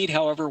succeed,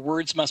 however,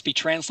 words must be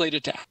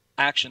translated to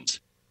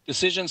actions.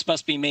 Decisions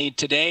must be made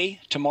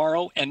today,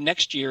 tomorrow, and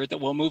next year that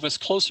will move us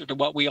closer to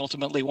what we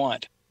ultimately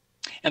want.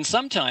 And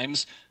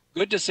sometimes,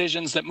 good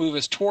decisions that move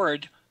us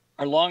toward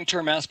our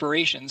long-term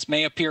aspirations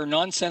may appear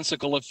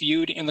nonsensical if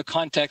viewed in the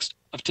context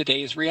of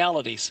today's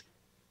realities.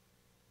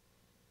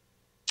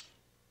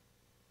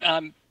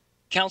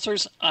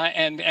 Councillors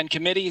and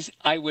committees,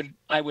 I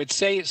would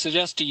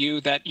suggest to you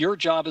that your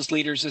job as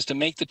leaders is to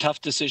make the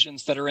tough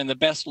decisions that are in the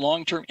best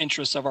long-term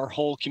interests of our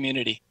whole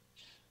community.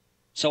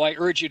 So I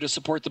urge you to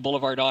support the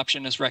Boulevard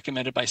option as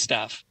recommended by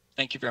staff.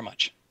 Thank you very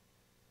much.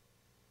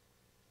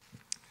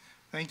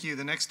 Thank you.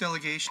 The next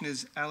delegation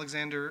is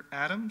Alexander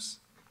Adams.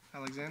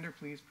 Alexander,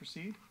 please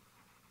proceed.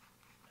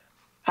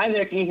 Hi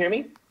there, can you hear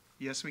me?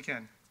 Yes, we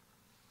can.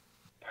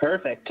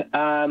 Perfect.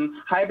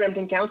 Hi,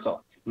 Brampton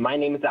Council. My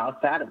name is Alex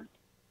Adams.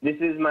 This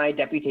is my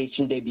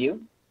deputation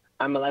debut.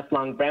 I'm a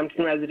lifelong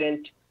Brampton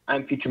resident.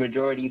 I'm Future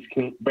Majority's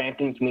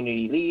Brampton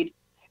Community Lead,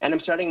 and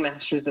I'm starting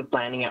Masters of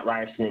Planning at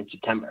Ryerson in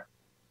September.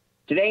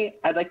 Today,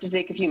 I'd like to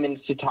take a few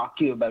minutes to talk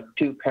to you about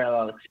two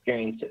parallel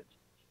experiences.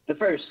 The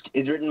first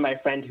is written by a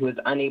friend who was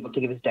unable to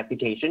give his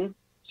deputation,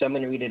 so I'm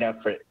going to read it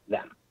out for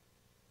them.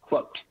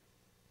 Quote,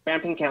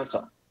 Brampton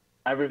Council,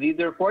 I've reviewed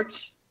the reports,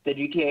 the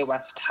GTA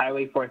West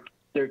Highway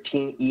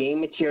 413 EA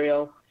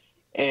material,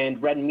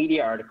 and read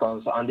media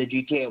articles on the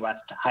GTA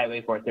West Highway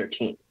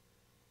 413.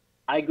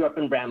 I grew up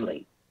in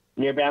Bramley,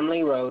 near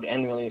Bramley Road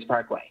and Williams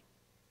Parkway.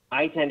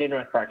 I attended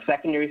North Park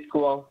Secondary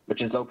School,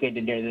 which is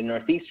located near the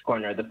northeast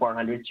corner of the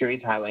 400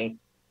 Series Highway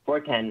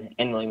 410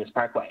 and Williams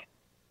Parkway.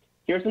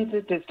 Here's some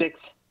statistics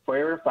for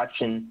your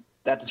reflection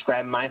that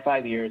describe my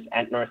 5 years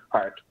at North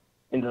Park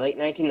in the late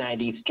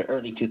 1990s to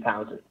early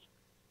 2000s.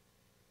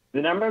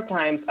 The number of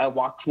times I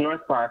walked to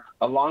North Park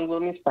along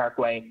Williams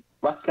Parkway,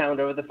 westbound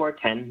over the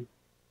 410,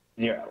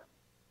 0.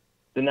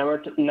 The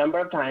number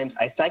of times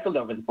I cycled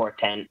over the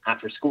 410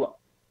 after school,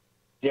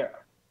 0.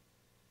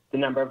 The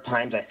number of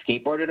times I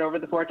skateboarded over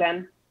the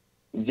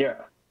 410,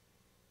 0.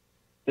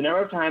 The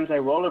number of times I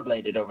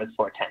rollerbladed over the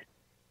 410,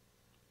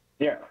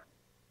 0.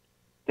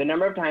 The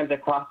number of times I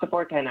crossed the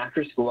 410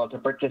 after school to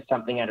purchase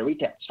something at a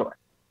retail store,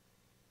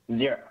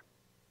 0.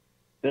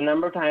 The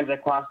number of times I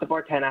crossed the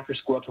 410 after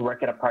school to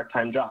work at a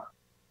part-time job,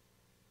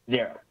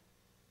 0.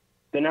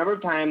 The number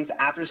of times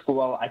after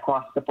school I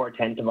crossed the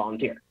 410 to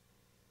volunteer,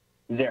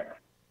 0.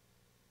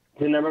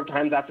 The number of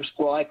times after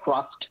school I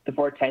crossed the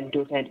 410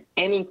 to attend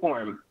any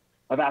form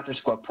of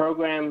after-school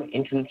program,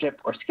 internship,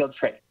 or skilled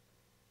trade,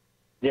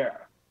 0.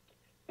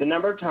 The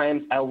number of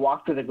times I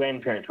walked with a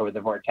grandparent over the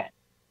 410,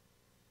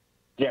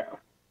 0.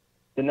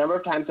 The number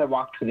of times I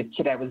walked with a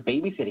kid I was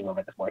babysitting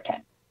over the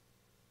 410,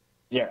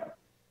 0.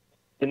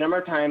 The number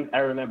of times I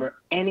remember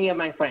any of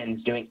my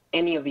friends doing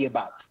any of the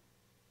above,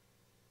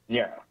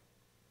 0.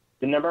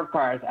 The number of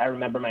cars I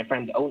remember my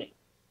friends owning,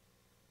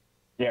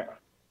 0.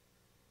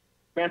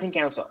 Brampton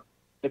Council,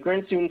 the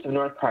current students of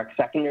North Park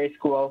Secondary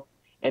School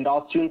and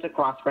all students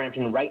across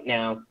Brampton right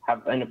now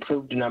have an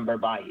approved number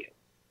by you.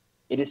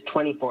 It is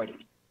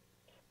 2040.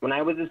 When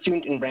I was a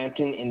student in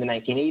Brampton in the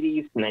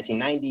 1980s,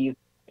 1990s,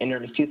 and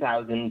early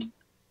 2000s,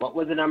 what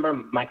was the number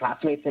my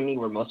classmates and me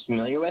were most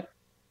familiar with?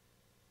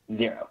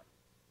 0.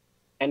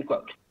 End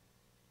quote.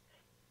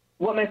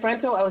 What my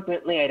friend so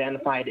eloquently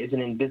identified is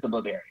an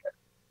invisible barrier.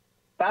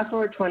 Fast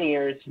forward 20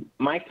 years,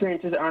 my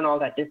experiences aren't all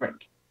that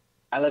different.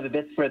 I live a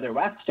bit further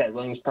west at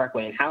Williams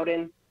Parkway in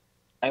Howden.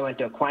 I went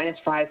to Aquinas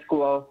for high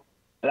school,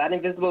 but that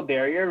invisible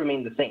barrier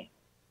remained the same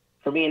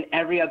for me and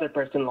every other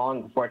person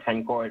along the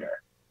 410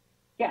 corridor.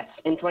 Yes,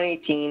 in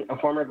 2018, a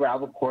former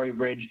gravel quarry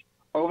bridge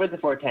over the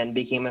 410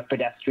 became a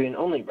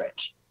pedestrian-only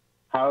bridge.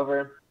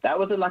 However, that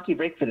was a lucky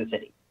break for the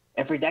city,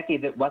 and for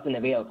decades it wasn't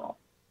available.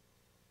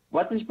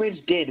 What this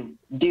bridge did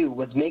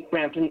was make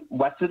Brampton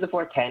west of the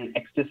 410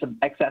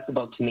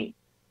 accessible to me,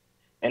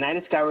 and I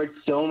discovered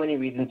so many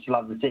reasons to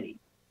love the city.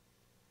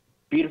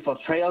 Beautiful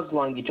trails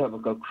along the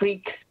Etobicoke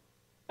Creek,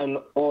 an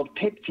old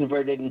pit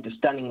converted into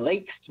stunning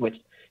lakes, which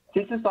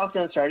since this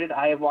lockdown started,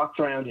 I have walked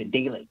around it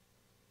daily.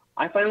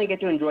 I finally get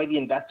to enjoy the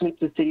investments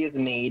the city has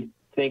made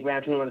to make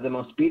Brampton one of the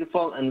most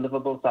beautiful and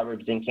livable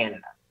suburbs in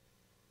Canada.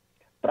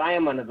 But I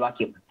am one of the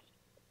lucky ones.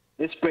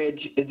 This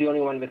bridge is the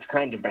only one of its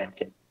kind in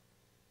Brampton.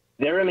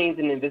 There remains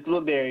an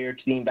invisible barrier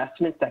to the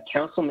investments that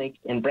Council makes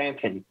in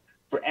Brampton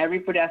for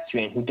every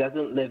pedestrian who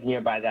doesn't live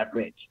nearby that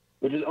bridge,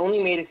 which was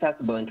only made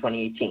accessible in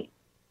 2018.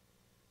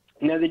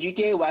 Now, the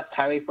GTA West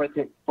Highway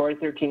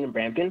 413 in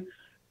Brampton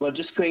will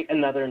just create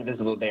another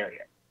invisible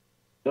barrier.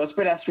 Those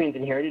pedestrians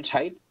in Heritage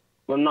Heights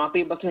will not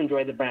be able to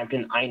enjoy the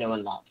Brampton I know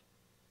and love.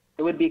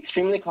 It would be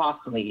extremely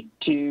costly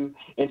to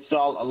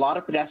install a lot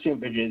of pedestrian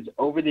bridges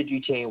over the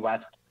GTA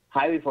West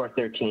Highway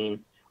 413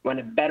 when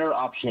a better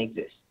option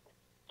exists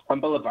on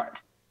Boulevard.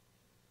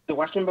 The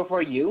question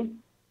before you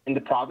in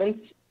the province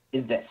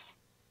is this: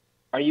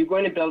 are you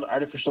going to build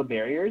artificial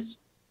barriers,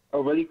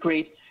 or will you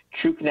create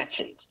true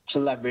connections to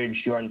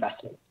leverage your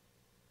investment?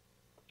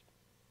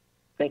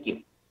 Thank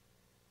you.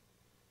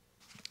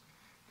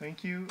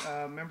 Thank you.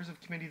 Members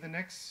of committee, the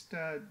next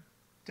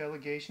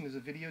delegation is a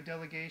video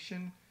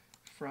delegation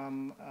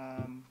from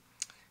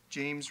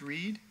James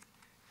Reed,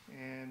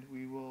 and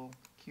we will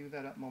cue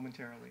that up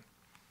momentarily.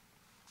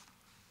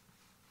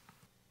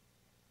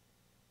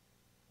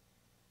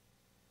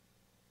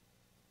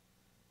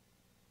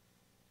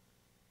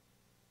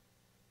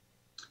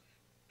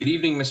 Good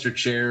evening, Mr.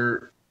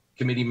 Chair,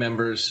 committee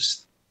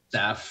members,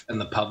 staff, and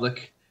the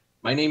public.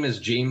 My name is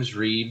James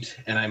Reed,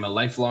 and I'm a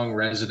lifelong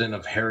resident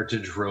of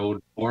Heritage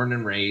Road, born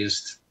and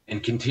raised,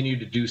 and continue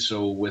to do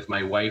so with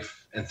my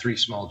wife and 3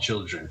 small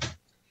children.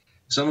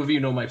 Some of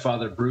you know my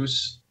father,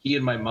 Bruce. He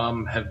and my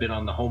mom have been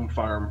on the home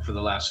farm for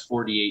the last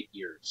 48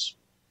 years.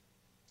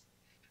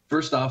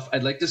 First off,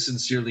 I'd like to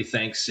sincerely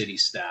thank city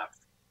staff.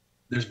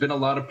 There's been a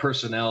lot of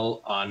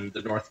personnel on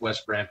the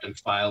Northwest Brampton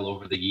file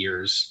over the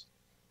years,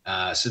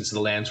 since the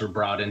lands were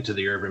brought into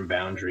the urban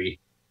boundary.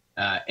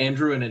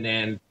 Andrew and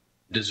Anand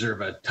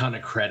deserve a ton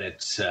of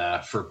credit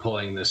for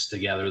pulling this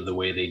together the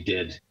way they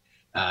did.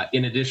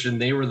 In addition,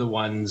 they were the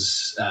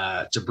ones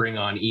to bring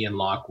on Ian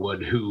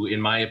Lockwood, who,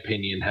 in my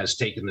opinion, has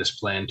taken this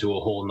plan to a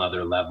whole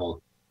nother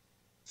level.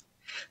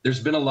 There's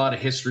been a lot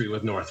of history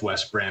with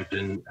Northwest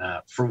Brampton,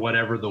 for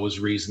whatever those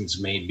reasons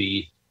may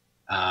be.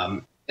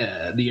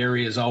 The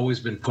area has always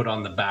been put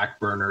on the back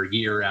burner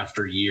year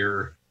after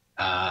year.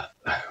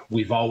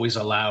 We've always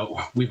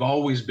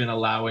been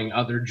allowing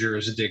other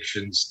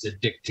jurisdictions to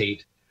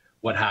dictate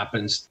what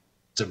happens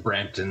to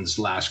Brampton's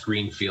last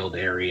greenfield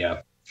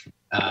area.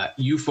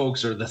 You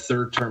folks are the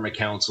 3rd term of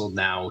council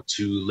now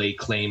to lay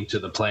claim to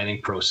the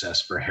planning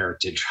process for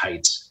Heritage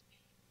Heights.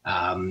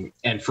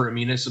 And for a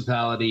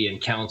municipality and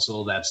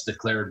council that's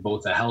declared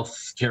both a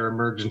health care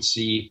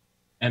emergency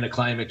and a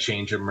climate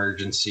change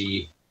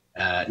emergency,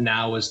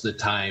 now is the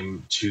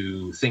time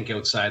to think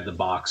outside the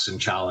box and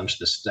challenge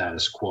the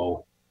status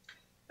quo.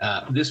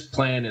 This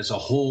plan is a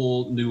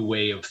whole new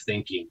way of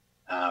thinking.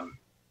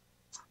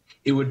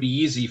 It would be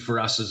easy for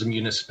us as a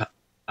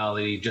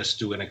municipality just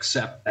to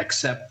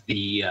accept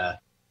the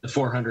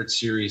 400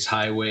 series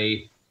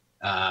highway,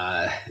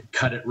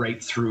 cut it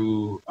right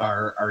through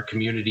our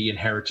community in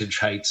Heritage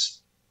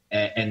Heights,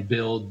 and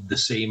build the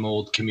same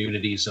old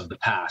communities of the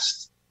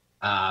past.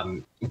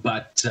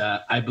 But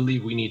I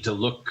believe we need to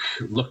look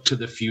to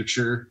the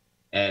future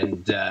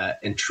and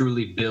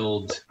truly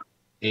build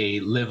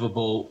a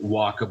livable,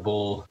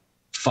 walkable,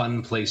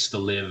 fun place to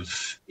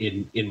live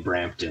in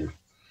Brampton.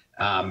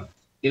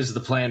 Is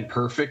the plan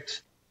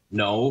perfect?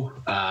 No.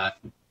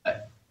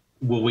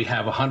 Will we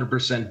have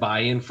 100%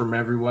 buy-in from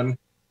everyone?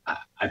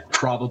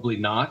 Probably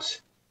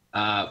not.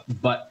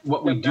 But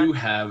what we do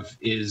have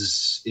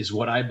is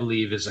what I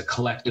believe is a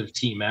collective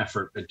team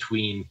effort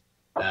between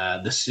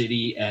the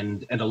city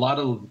and a lot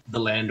of the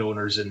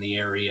landowners in the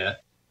area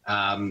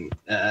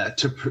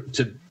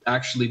to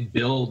actually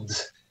build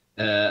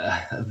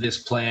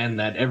this plan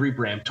that every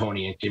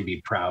Bramptonian can be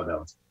proud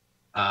of.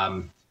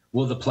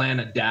 Will the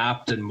plan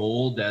adapt and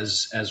mold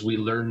as we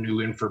learn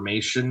new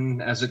information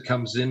as it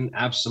comes in?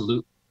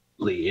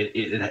 Absolutely,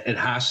 it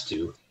has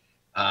to.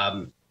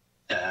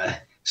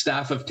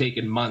 Staff have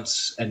taken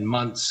months and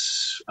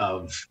months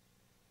of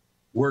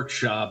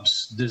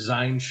workshops,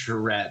 design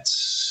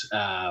charrettes,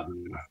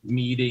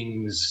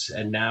 meetings,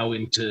 and now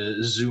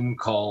into Zoom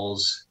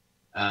calls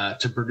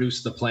to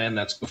produce the plan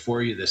that's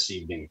before you this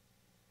evening.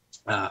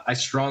 I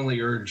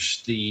strongly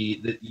urge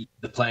the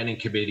planning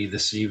committee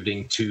this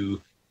evening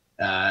to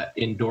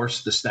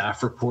endorse the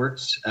staff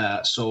report.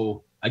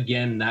 So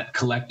again, that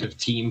collective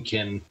team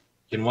can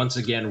once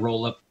again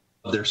roll up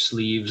their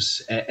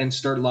sleeves and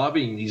start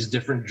lobbying these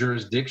different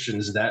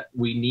jurisdictions that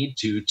we need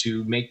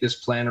to make this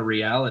plan a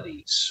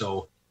reality.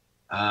 So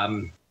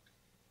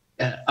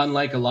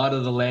unlike a lot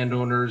of the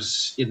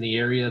landowners in the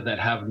area that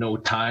have no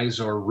ties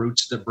or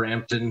roots to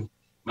Brampton,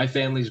 my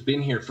family's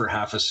been here for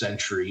half a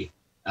century.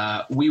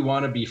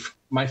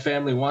 My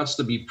family wants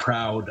to be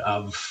proud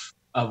of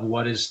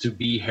what is to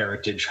be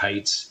Heritage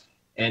Heights.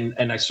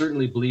 And I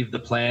certainly believe the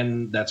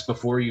plan that's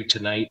before you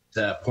tonight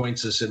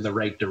points us in the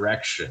right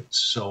direction.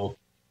 So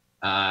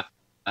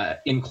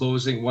in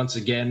closing, once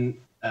again,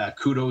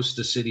 kudos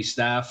to city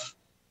staff.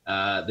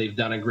 They've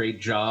done a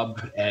great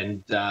job,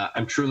 and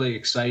I'm truly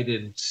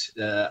excited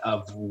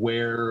of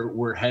where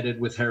we're headed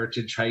with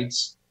Heritage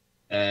Heights.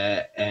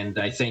 And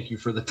I thank you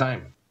for the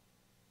time.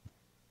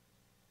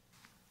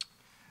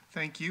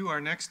 Thank you.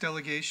 Our next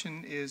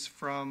delegation is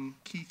from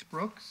Keith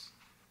Brooks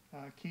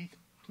Keith,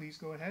 please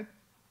go ahead.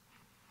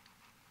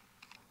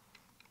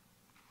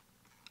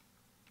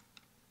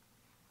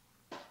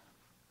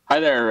 Hi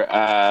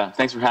there.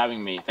 Thanks for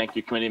having me. Thank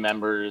you, committee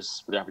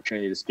members, for the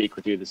opportunity to speak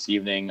with you this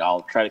evening.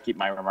 I'll try to keep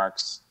my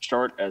remarks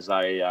short, as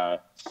I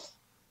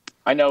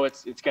know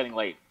it's getting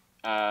late.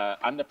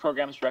 I'm the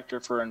programs director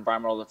for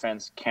Environmental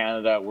Defence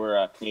Canada. We're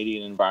a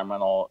Canadian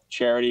environmental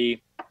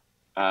charity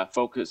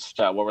focused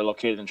where we're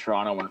located in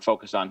Toronto. We're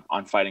focused on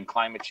fighting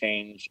climate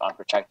change, on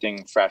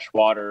protecting fresh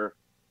water,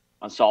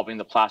 on solving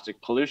the plastic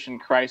pollution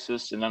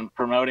crisis, and on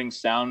promoting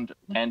sound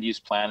land use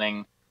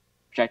planning,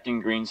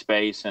 protecting green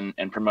space,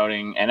 and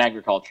promoting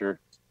agriculture,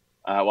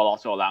 while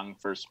also allowing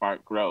for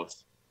smart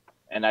growth.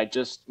 And I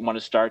just want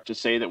to start to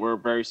say that we're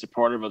very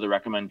supportive of the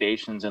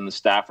recommendations in the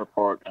staff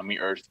report, and we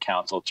urge the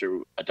council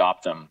to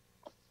adopt them.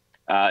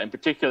 In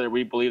particular,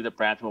 we believe that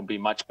Brampton will be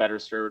much better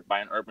served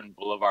by an urban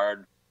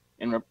boulevard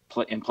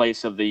in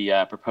place of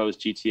the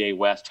proposed GTA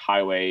West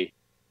Highway.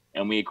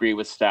 And we agree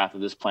with staff that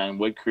this plan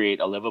would create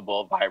a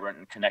livable, vibrant,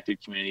 and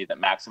connected community that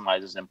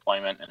maximizes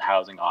employment and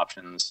housing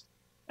options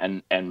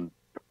and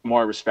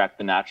more respect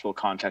the natural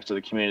context of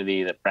the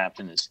community that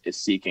Brampton is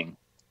seeking.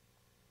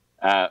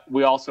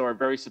 We also are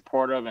very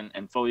supportive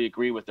and fully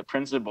agree with the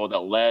principle that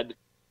led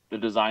the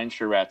design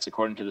charrettes,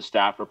 according to the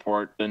staff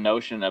report, the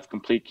notion of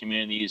complete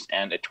communities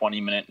and a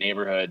 20-minute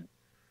neighborhood.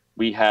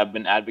 We have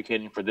been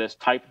advocating for this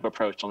type of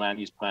approach to land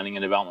use planning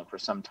and development for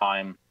some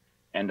time,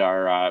 and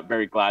are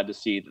very glad to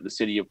see that the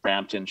city of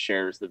Brampton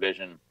shares the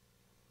vision.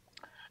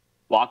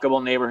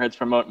 Walkable neighborhoods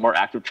promote more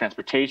active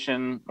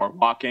transportation, more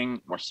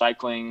walking, more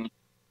cycling,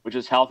 which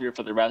is healthier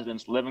for the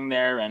residents living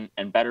there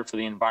and better for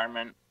the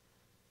environment.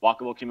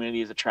 Walkable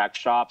communities attract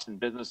shops and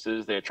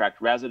businesses. They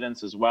attract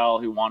residents as well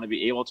who want to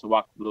be able to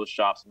walk to those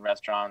shops and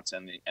restaurants,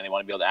 and they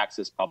want to be able to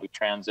access public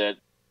transit.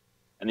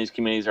 And these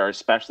communities are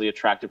especially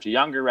attractive to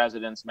younger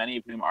residents, many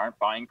of whom aren't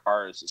buying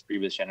cars as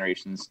previous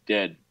generations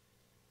did.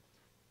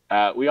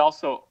 We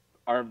also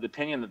are of the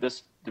opinion that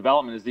this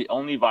development is the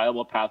only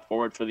viable path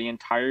forward for the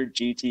entire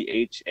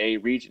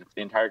GTHA region, for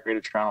the entire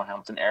Greater Toronto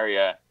Hamilton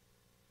area.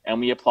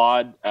 And we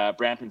applaud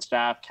Brampton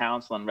staff,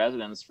 council, and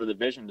residents for the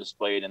vision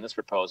displayed in this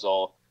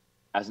proposal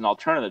as an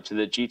alternative to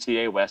the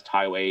GTA West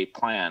Highway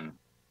plan.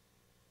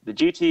 The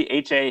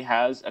GTHA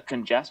has a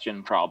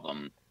congestion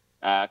problem.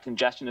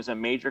 Congestion is a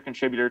major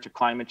contributor to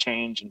climate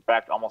change. In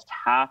fact, almost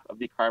half of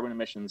the carbon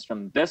emissions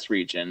from this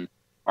region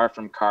are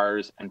from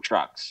cars and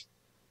trucks.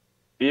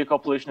 Vehicle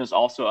pollution is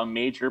also a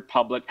major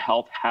public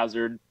health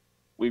hazard.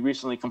 We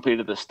recently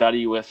completed a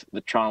study with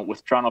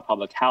Toronto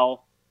Public Health,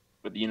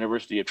 with the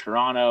University of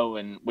Toronto,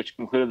 and which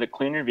concluded that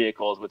cleaner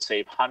vehicles would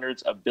save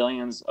hundreds of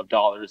billions of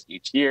dollars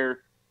each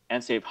year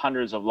and save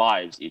hundreds of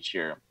lives each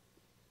year.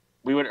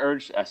 We would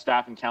urge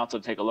staff and council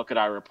to take a look at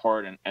our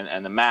report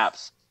and the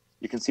maps.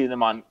 You can see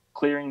them on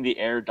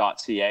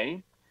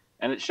clearingtheair.ca,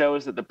 and it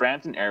shows that the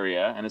Brampton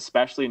area, and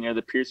especially near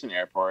the Pearson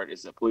Airport,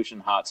 is a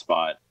pollution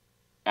hotspot.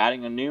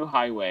 Adding a new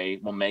highway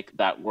will make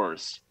that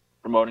worse.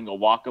 Promoting a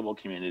walkable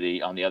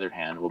community, on the other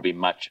hand, will be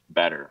much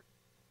better.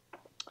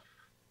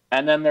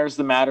 And then there's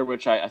the matter,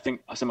 which I think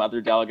some other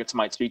delegates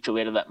might speak to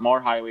later, that more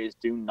highways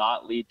do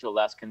not lead to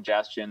less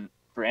congestion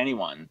for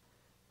anyone.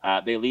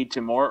 They lead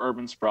to more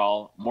urban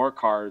sprawl, more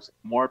cars,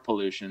 more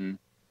pollution.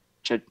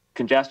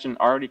 Congestion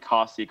already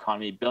costs the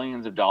economy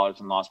billions of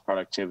dollars in lost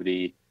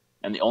productivity.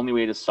 And the only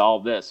way to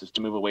solve this is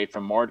to move away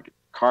from more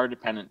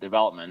car-dependent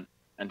development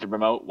and to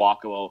promote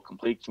walkable,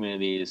 complete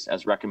communities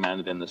as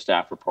recommended in the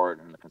staff report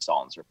and the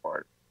consultants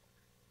report.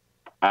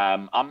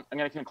 I'm going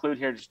to conclude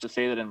here just to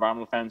say that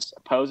Environmental Defence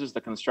opposes the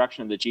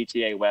construction of the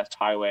GTA West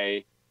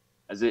Highway,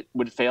 as it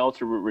would fail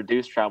to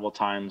reduce travel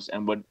times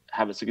and would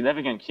have a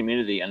significant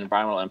community and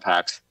environmental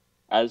impacts,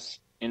 as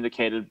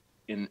indicated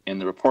in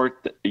the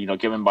report that,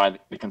 given by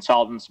the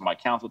consultants and by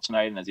council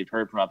tonight, and as you've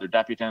heard from other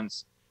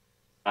deputants.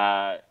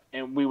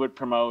 And we would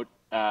promote,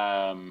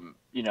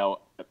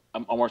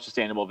 a more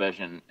sustainable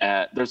vision.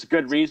 There's a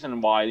good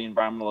reason why the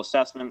environmental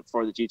assessment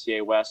for the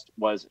GTA West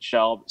was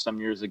shelved some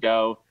years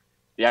ago.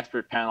 The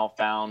expert panel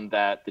found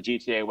that the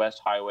GTA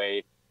West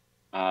Highway,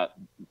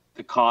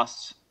 the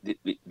costs,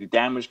 the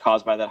damage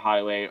caused by that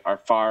highway are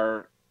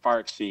far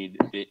exceed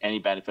any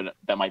benefit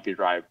that might be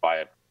derived by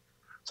it.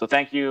 So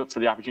thank you for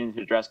the opportunity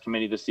to address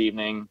committee this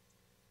evening.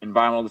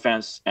 Environmental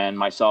Defence and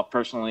myself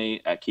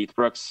personally, Keith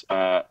Brooks,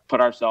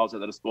 put ourselves at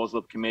the disposal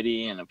of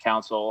committee and of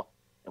council.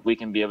 If we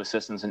can be of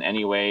assistance in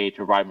any way to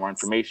provide more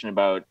information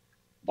about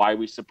why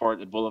we support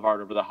the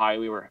boulevard over the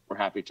highway, we're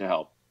happy to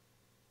help.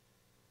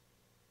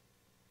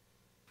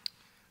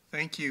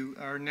 Thank you.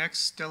 Our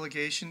next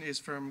delegation is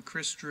from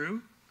Chris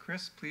Drew.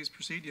 Chris, please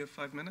proceed. You have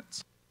 5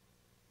 minutes.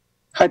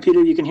 Hi,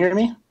 Peter. You can hear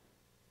me?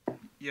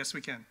 Yes,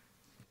 we can.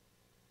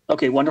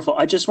 Okay, wonderful.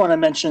 I just want to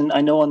mention,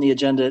 I know on the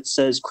agenda it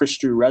says Chris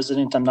Drew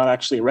resident. I'm not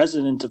actually a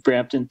resident of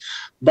Brampton,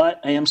 but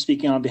I am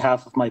speaking on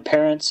behalf of my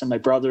parents and my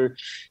brother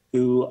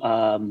who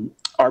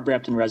are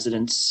Brampton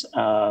residents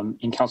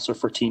in Councillor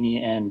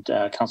Fortini and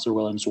Councillor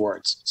Williams'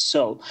 wards.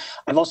 So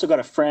I've also got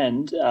a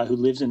friend who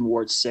lives in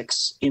Ward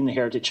 6 in the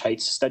Heritage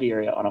Heights study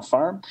area on a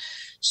farm.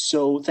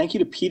 So thank you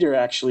to Peter,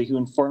 actually, who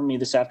informed me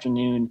this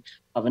afternoon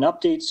of an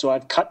update. So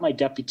I've cut my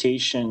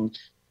deputation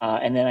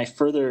and then I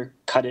further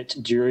cut it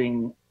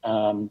during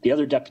the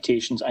other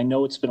deputations. I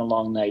know it's been a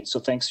long night,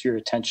 so thanks for your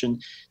attention.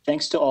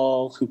 Thanks to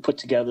all who put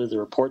together the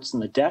reports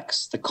and the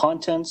decks, the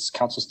contents,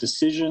 council's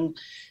decision,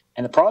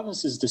 and the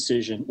province's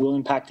decision will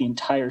impact the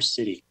entire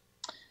city.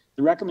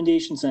 The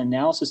recommendations and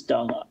analysis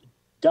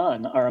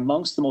done are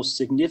amongst the most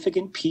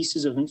significant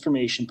pieces of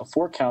information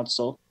before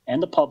council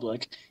and the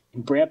public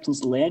in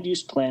Brampton's land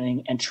use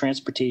planning and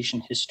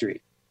transportation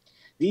history.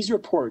 These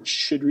reports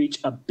should reach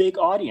a big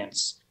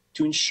audience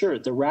to ensure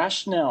the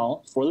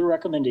rationale for the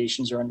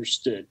recommendations are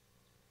understood.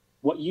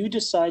 What you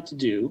decide to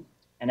do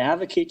and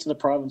advocate to the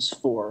province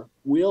for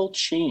will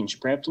change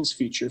Brampton's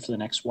future for the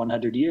next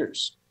 100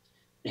 years.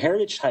 The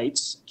Heritage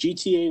Heights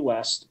GTA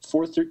West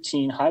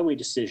 413 highway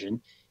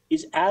decision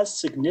is as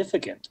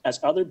significant as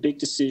other big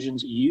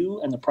decisions you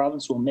and the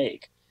province will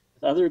make,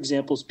 with other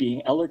examples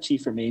being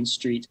LRT for Main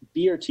Street,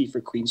 BRT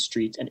for Queen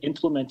Street, and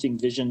implementing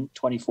Vision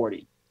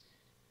 2040.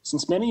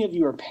 Since many of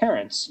you are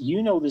parents,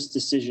 you know this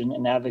decision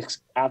and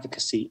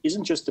advocacy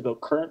isn't just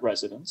about current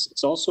residents,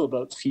 it's also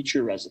about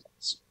future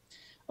residents.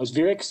 I was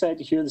very excited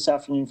to hear this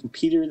afternoon from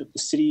Peter that the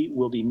city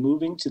will be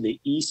moving to the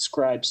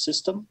eScribe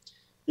system.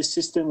 This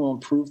system will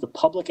improve the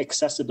public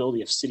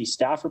accessibility of city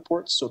staff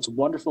reports, so it's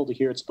wonderful to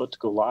hear it's about to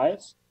go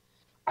live.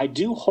 I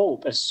do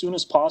hope as soon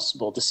as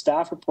possible the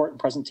staff report and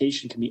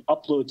presentation can be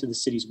uploaded to the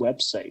city's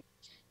website.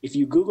 If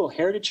you Google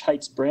Heritage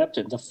Heights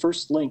Brampton, the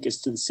first link is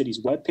to the city's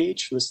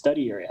webpage for the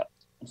study area.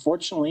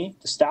 Unfortunately,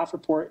 the staff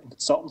report and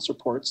consultants'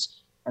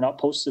 reports are not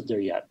posted there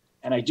yet.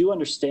 And I do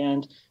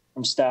understand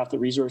from staff that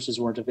resources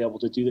weren't available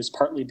to do this,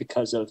 partly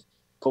because of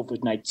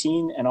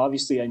COVID-19. And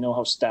obviously, I know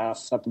how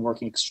staff have been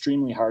working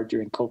extremely hard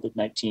during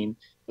COVID-19,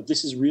 but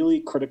this is really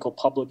critical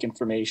public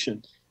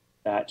information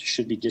that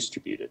should be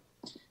distributed.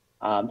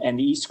 And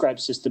the eScribe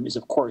system is,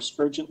 of course,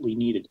 urgently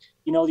needed.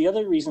 You know, the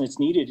other reason it's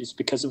needed is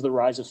because of the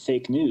rise of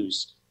fake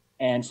news.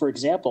 And for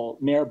example,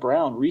 Mayor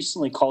Brown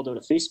recently called out a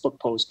Facebook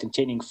post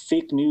containing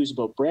fake news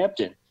about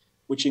Brampton,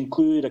 which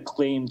included a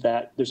claim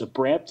that there's a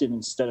Brampton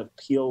instead of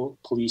Peel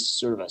Police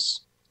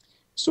Service.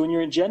 So in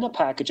your agenda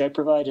package, I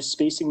provide a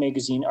Spacing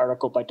Magazine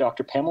article by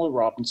Dr. Pamela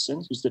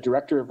Robinson, who's the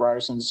director of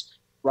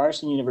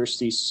Ryerson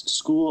University's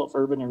School of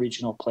Urban and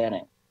Regional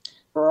Planning.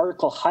 Her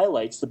article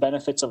highlights the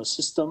benefits of a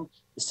system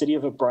the city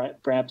of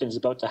Brampton is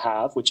about to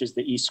have, which is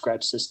the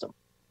eScribe system.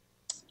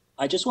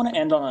 I just want to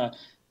end on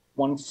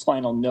one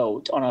final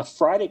note. On a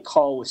Friday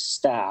call with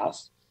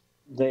staff,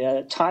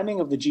 the timing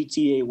of the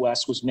GTA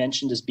West was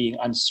mentioned as being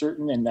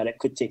uncertain and that it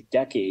could take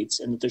decades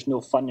and that there's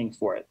no funding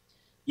for it.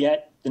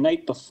 Yet the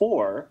night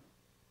before,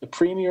 the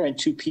Premier and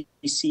two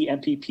PC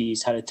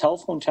MPPs had a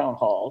telephone town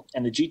hall,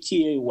 and the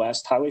GTA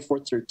West Highway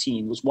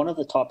 413 was one of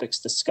the topics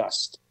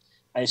discussed.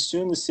 I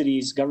assume the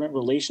city's government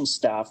relations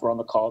staff were on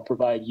the call to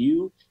provide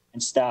you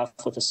and staff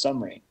with a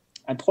summary.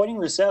 I'm pointing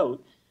this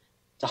out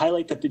to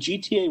highlight that the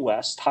GTA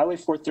West Highway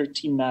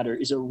 413 matter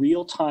is a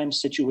real-time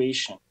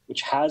situation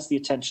which has the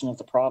attention of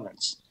the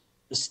province.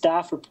 The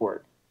staff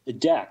report, the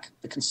deck,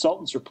 the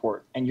consultant's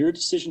report, and your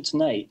decision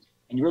tonight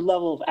and your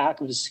level of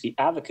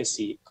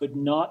advocacy could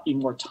not be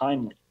more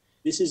timely.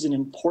 This is an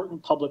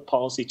important public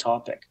policy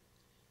topic.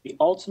 The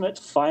ultimate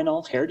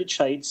final Heritage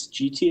Heights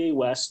GTA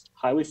West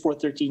Highway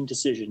 413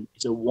 decision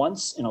is a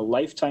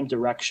once-in-a-lifetime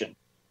direction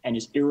and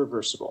is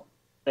irreversible.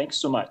 Thanks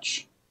so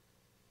much.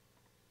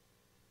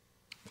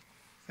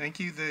 Thank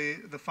you.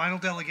 The final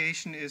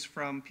delegation is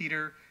from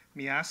Peter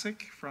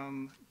Miasek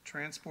from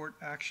Transport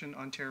Action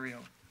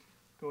Ontario.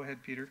 Go ahead,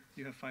 Peter.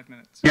 You have 5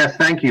 minutes. Yes,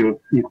 thank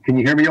you. Can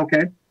you hear me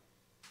okay?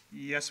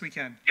 Yes, we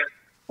can.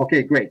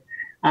 Okay, great.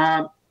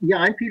 Yeah,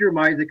 I'm Peter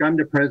Miasek. I'm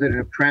the president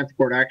of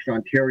Transport Action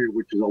Ontario,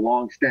 which is a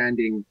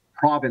long-standing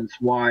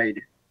province-wide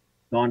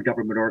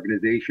non-government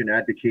organization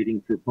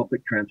advocating for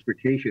public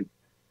transportation.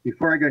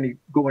 Before I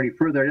go any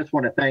further, I just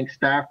want to thank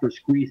staff for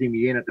squeezing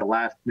me in at the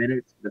last minute.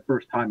 It's the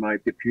first time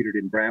I've deputed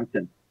in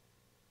Brampton.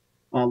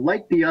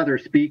 Like the other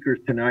speakers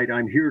tonight,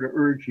 I'm here to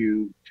urge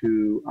you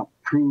to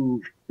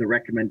approve the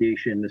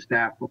recommendation in the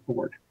staff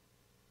report.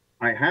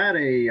 I had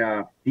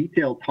a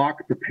detailed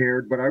talk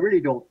prepared, but I really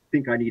don't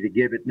think I need to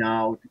give it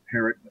now to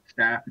parrot what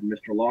staff and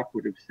Mr.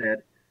 Lockwood have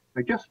said.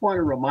 I just want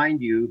to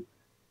remind you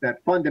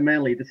that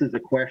fundamentally this is a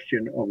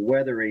question of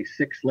whether a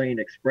 6-lane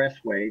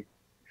expressway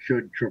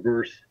should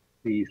traverse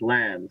these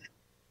lands.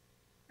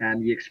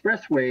 And the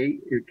expressway,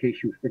 in case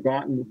you've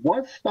forgotten,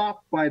 was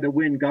stopped by the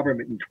Wynne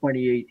government in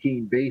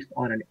 2018 based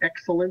on an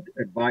excellent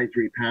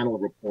advisory panel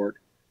report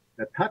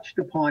that touched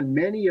upon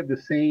many of the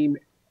same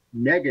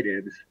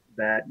negatives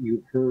that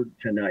you've heard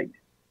tonight.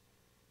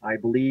 I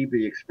believe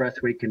the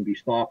expressway can be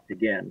stopped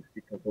again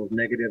because those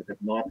negatives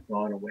have not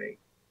gone away.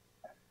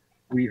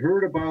 We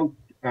heard about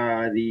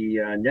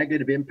the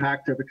negative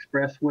impact of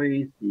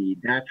expressways, the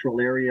natural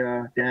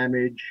area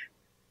damage,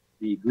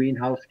 the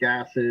greenhouse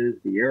gases,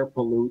 the air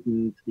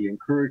pollutants, the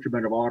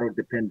encouragement of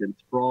auto-dependent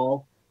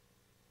sprawl.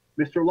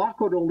 Mr.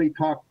 Lockwood only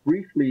talked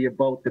briefly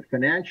about the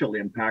financial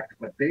impact,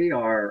 but they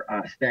are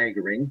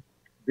staggering.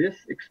 This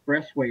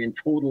expressway in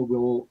total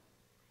will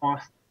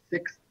cost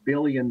 $6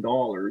 billion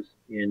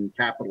in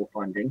capital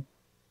funding.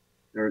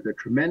 There's a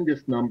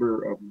tremendous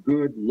number of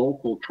good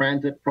local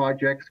transit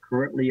projects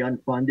currently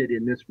unfunded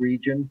in this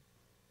region,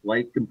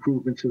 like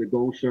improvements to the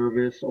GO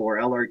service or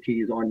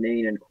LRTs on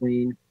Main and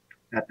Queen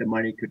that the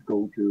money could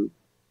go to.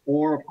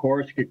 Or, of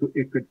course,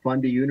 it could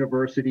fund a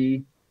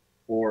university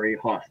or a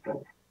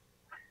hospital.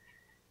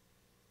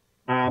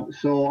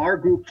 So our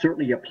group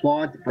certainly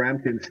applauds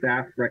Brampton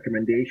staff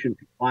recommendation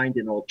to find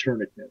an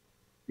alternative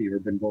to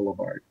Urban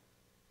Boulevard.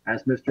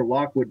 As Mr.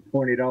 Lockwood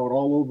pointed out,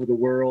 all over the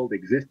world,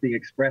 existing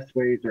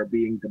expressways are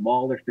being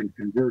demolished and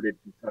converted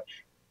to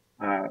such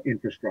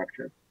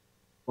infrastructure.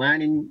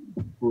 Planning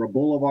for a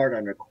boulevard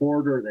on a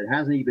corridor that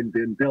hasn't even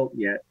been built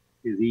yet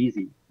is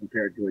easy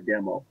compared to a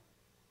demo.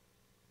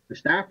 The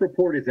staff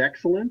report is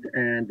excellent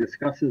and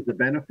discusses the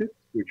benefits,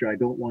 which I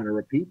don't want to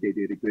repeat. They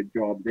did a good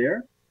job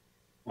there.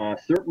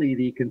 Certainly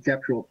the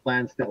conceptual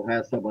plan still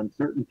has some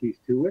uncertainties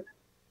to it.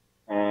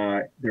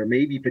 There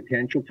may be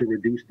potential to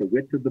reduce the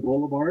width of the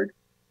boulevard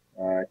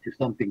to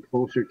something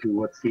closer to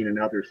what's seen in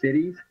other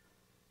cities.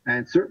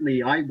 And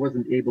certainly I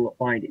wasn't able to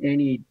find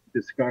any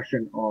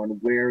discussion on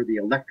where the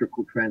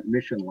electrical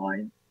transmission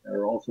lines that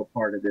are also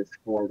part of this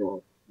corridor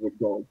would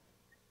go.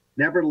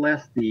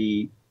 Nevertheless,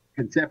 the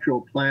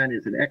conceptual plan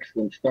is an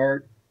excellent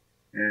start,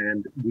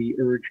 and we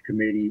urge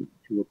committee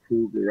to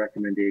approve the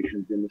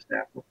recommendations in the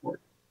staff report.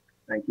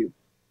 Thank you.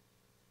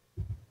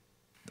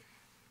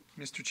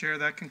 Mr. Chair,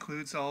 that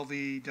concludes all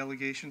the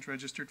delegations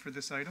registered for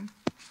this item.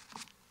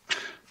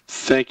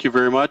 Thank you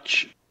very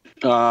much.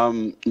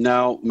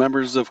 Now,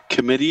 members of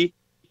committee,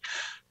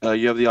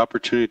 you have the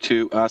opportunity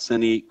to ask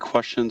any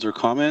questions or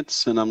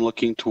comments, and I'm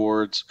looking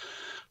towards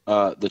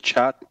the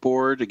chat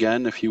board.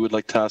 Again, if you would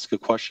like to ask a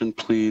question,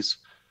 please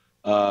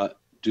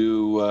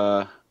do,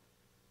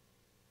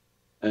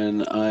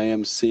 and I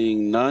am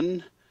seeing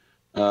none.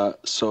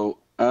 So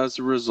as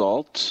a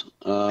result,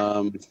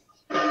 hello,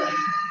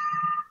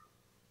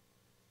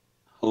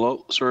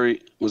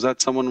 sorry, was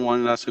that someone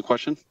wanting to ask a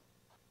question?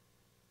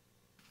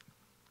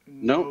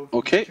 No?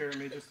 Okay. Chair, it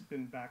may just have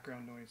been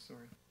background noise,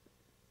 sorry.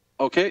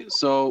 Okay,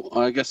 so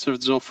I guess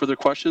there's no further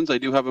questions. I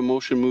do have a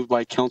motion moved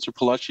by Councillor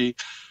Palashi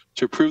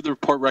to approve the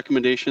report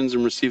recommendations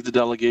and receive the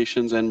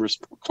delegations and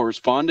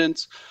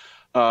correspondence.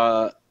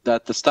 That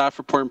the staff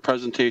report and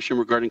presentation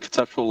regarding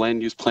conceptual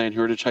land use plan,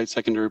 Heritage Heights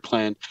Secondary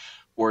Plan,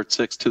 Ward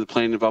 6 to the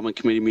Planning Development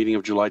Committee meeting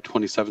of July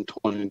 27,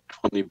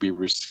 2020 be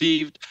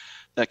received.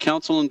 That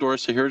Council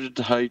endorse the Heritage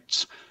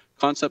Heights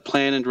concept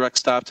plan and direct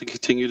staff to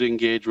continue to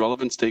engage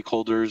relevant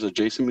stakeholders,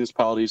 adjacent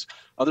municipalities,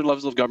 other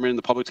levels of government, and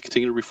the public to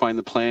continue to refine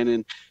the plan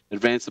and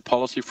advance the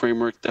policy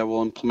framework that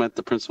will implement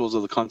the principles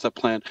of the concept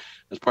plan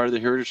as part of the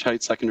Heritage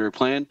Heights Secondary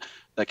Plan.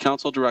 That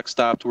Council directs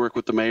staff to work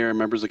with the Mayor and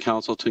members of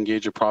Council to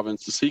engage the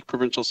province to seek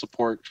provincial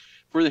support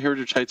for the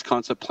Heritage Heights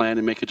concept plan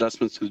and make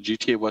adjustments to the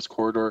GTA West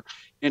Corridor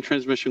and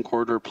Transmission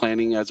Corridor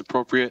planning as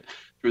appropriate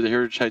through the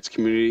Heritage Heights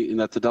community, and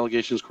that the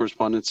delegation's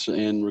correspondence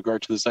in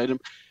regard to this item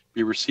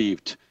be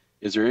received.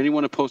 Is there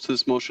anyone opposed to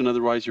this motion?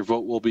 Otherwise, your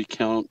vote will be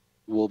counted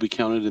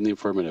in the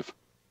affirmative.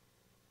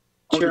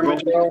 Chairman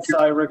Jones,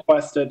 I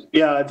requested.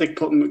 Yeah, I think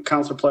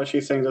Councillor Palashi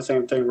is saying the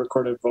same thing.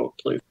 Recorded vote,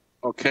 please.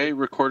 Okay,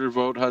 recorded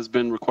vote has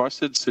been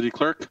requested. City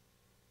Clerk.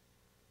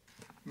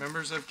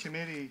 Members of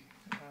committee,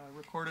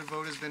 recorded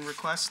vote has been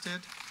requested.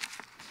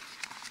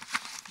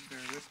 Bear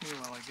with me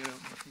while I get out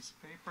a piece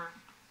of paper.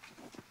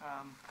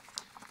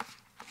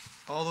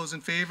 All those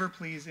in favor,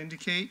 please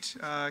indicate.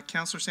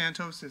 Councillor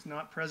Santos is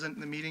not present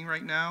in the meeting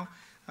right now.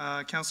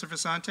 Councillor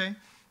Vicente?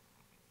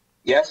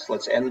 Yes,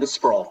 let's end the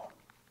sprawl.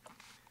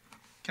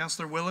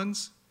 Councillor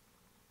Willens?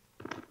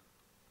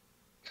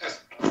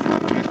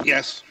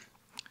 Yes.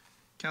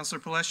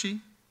 Councillor Palashi?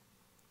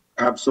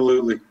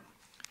 Absolutely.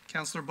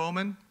 Councillor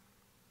Bowman?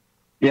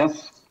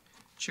 Yes.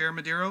 Chair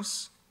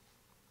Medeiros?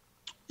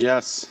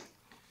 Yes.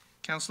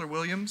 Councillor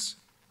Williams?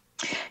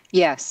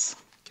 Yes.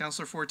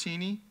 Councillor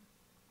Fortini?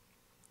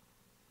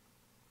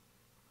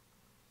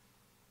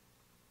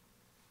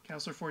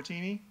 Councillor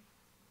Fortini?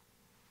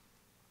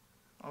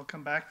 I'll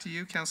come back to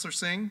you. Councillor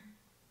Singh?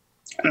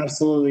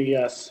 Absolutely,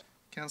 yes.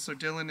 Councillor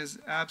Dillon is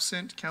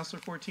absent.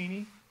 Councillor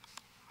Fortini?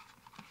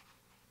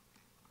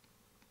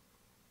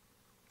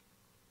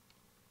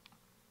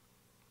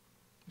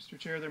 Mr.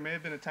 Chair, there may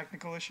have been a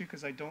technical issue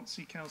because I don't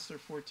see Councillor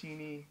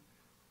Fortini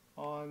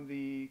on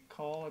the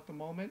call at the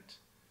moment,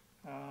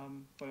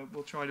 but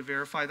we'll try to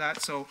verify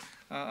that. So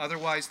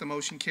otherwise, the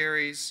motion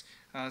carries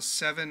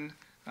 7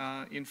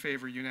 in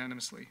favor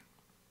unanimously.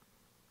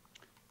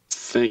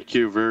 Thank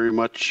you very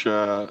much,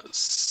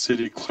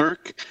 City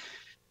Clerk.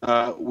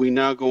 We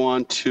now go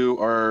on to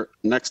our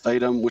next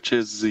item, which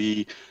is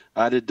the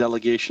added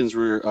delegations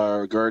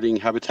regarding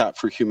Habitat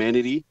for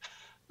Humanity.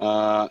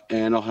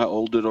 And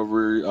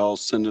I'll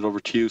send it over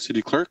to you,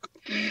 City Clerk.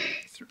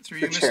 Through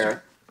you,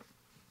 Chair.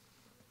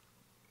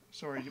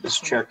 Sorry.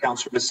 Mr. Chair,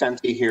 Councillor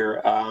Vicente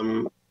here.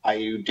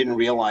 I didn't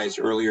realize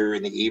earlier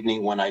in the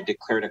evening when I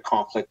declared a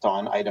conflict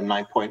on item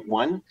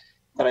 9.1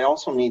 that I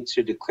also need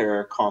to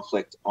declare a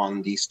conflict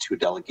on these two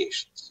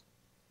delegations.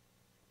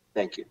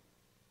 Thank you.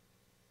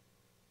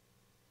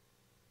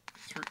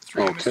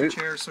 Through you, Mr.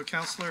 Chair. So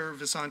Councillor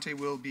Vicente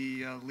will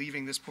be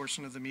leaving this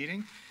portion of the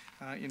meeting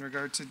in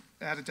regard to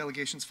added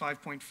delegations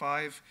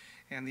 5.5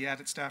 and the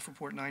added staff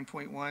report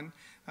 9.1.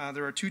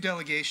 There are two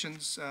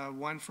delegations,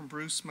 one from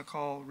Bruce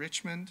McCall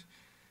Richmond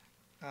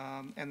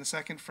and the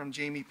second from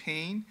Jamie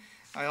Payne.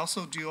 I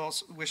also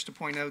wish to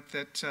point out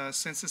that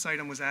since this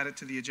item was added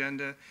to the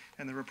agenda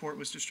and the report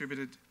was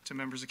distributed to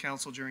members of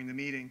council during the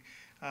meeting,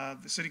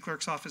 the City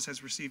Clerk's office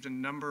has received a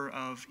number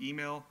of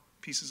email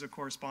pieces of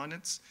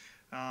correspondence.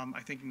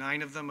 I think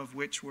 9 of them of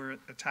which were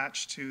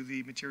attached to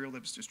the material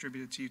that was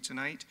distributed to you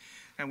tonight.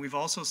 And we've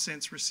also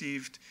since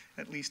received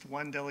at least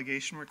 1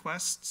 delegation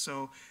request.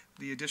 So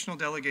the additional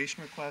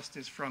delegation request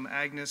is from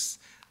Agnes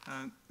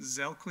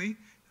Zelkley.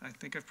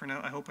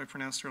 I hope I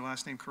pronounced her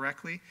last name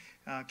correctly.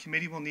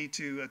 Committee will need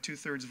to a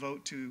 2/3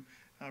 vote to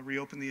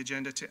reopen the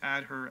agenda to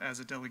add her as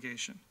a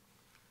delegation.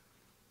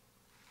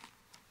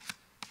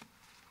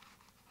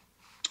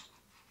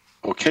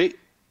 Okay,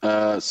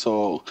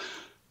 so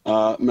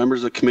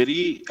members of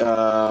committee,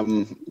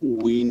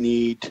 we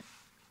need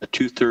a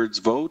 2/3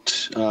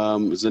 vote.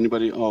 Is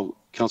anybody,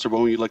 Councillor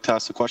Bowman, you'd like to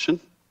ask the question?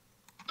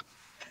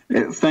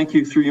 Thank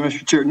you, through you,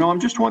 Mr. Chair. No, I'm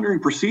just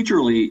wondering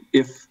procedurally,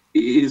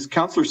 is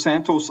Councillor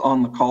Santos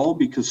on the call,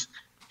 because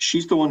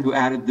she's the one who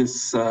added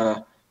this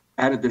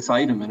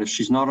item, and if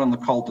she's not on the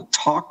call to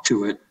talk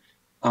to it,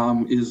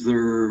 is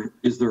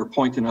there a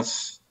point in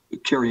us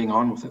carrying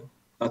on with it?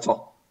 That's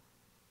all.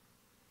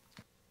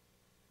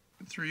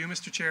 Through you,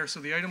 Mr. Chair. So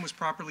the item was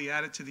properly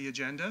added to the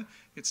agenda.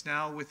 It's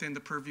now within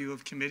the purview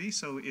of committee,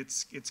 so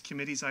it's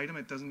committee's item.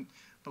 It doesn't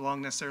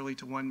belong necessarily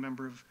to one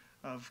member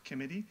of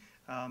committee.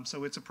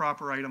 So it's a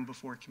proper item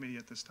before committee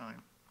at this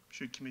time,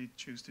 should committee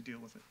choose to deal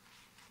with it.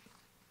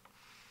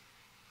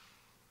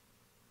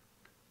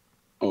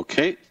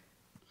 Okay.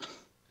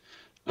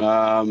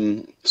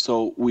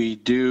 So we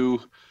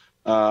do,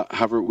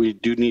 however, we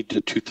do need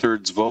a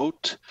 2/3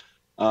 vote.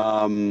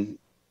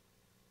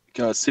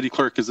 City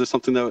Clerk, is this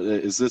something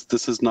that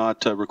this is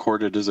not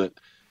recorded, is it?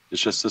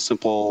 It's just a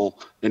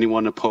simple,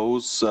 anyone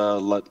oppose,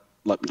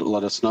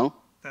 let us know?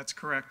 That's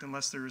correct,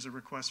 unless there is a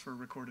request for a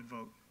recorded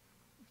vote.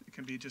 It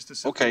can be just a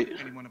simple,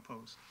 anyone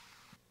oppose.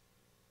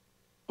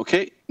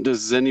 Okay,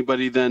 does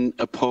anybody then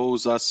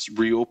oppose us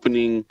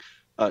reopening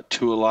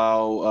to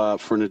allow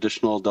for an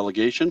additional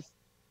delegation?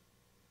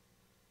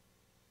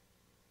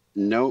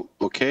 No.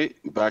 Okay,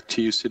 back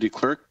to you, City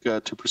Clerk,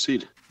 to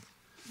proceed.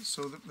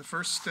 So the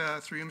first,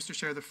 through you, Mr.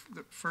 Chair, the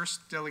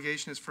first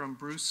delegation is from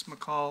Bruce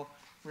McCall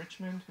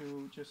Richmond,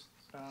 who just,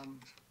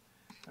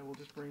 I will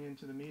just bring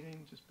into the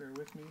meeting, just bear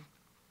with me.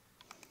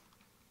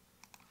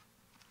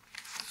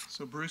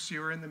 So Bruce,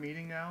 you're in the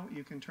meeting now.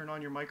 You can turn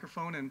on your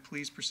microphone and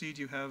please proceed.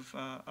 You have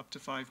up to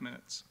 5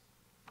 minutes.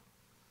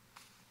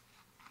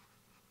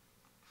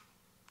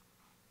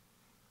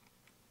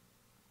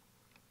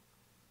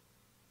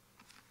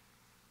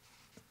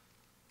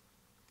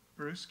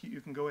 Bruce, you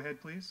can go ahead,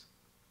 please.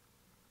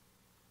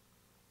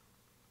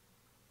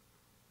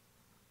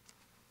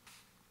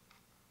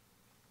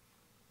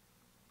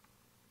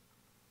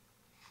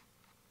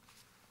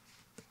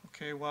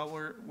 Okay, while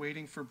we're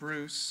waiting for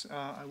Bruce,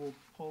 I will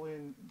pull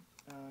in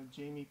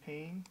Jamie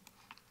Payne.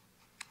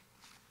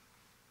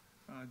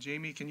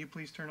 Jamie, can you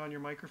please turn on your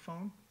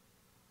microphone?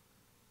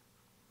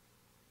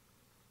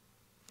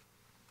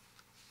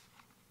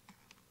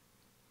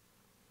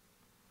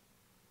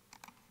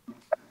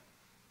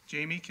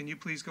 Jamie, can you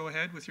please go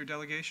ahead with your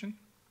delegation?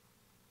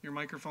 Your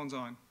microphone's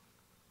on.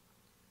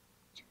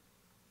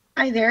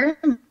 Hi there,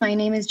 my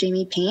name is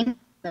Jamie Payne,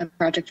 I'm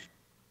Project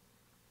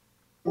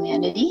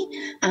Humanity.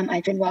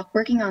 I've been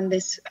working on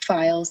this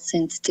file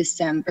since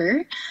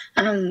December.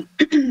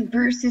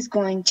 Bruce is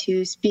going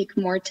to speak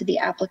more to the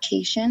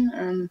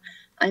application.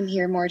 I'm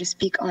here more to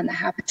speak on the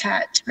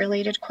habitat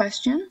related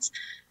questions.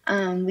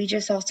 We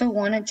just also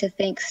wanted to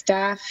thank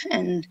staff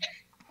and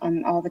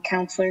all the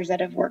counselors that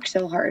have worked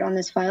so hard on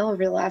this file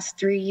over the last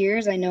 3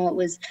 years. I know it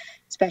was,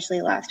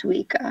 especially last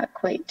week,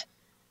 quite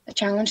a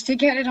challenge to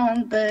get it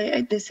on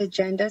this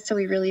agenda. So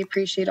we really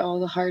appreciate all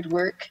the hard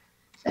work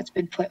that's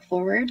been put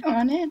forward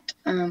on it.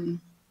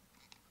 And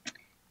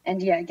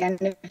yeah, again,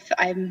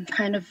 I'm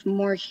kind of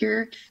more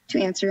here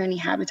to answer any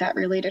habitat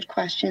related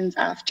questions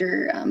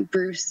after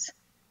Bruce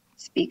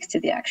speaks to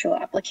the actual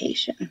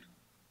application.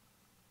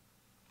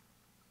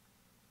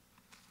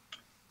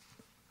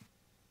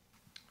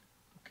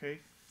 Okay,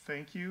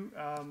 thank you.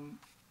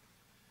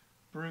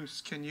 Bruce,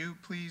 can you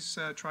please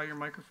try your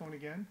microphone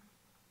again?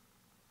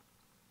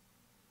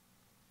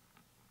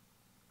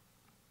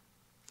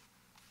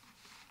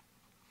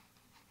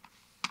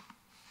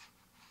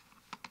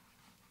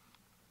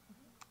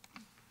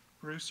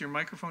 Bruce, your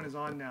microphone is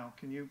on now.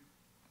 Can you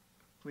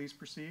please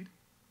proceed?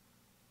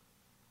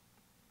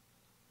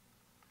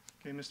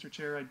 Okay, Mr.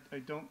 Chair, I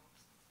don't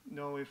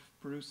know if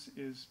Bruce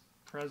is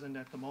present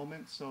at the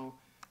moment, so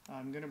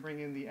I'm going to bring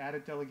in the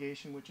added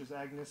delegation, which is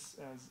Agnes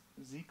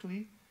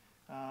Zeekli.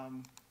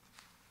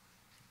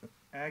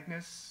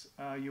 Agnes,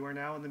 you are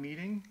now in the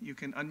meeting. You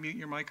can unmute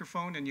your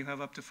microphone and you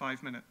have up to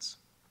 5 minutes.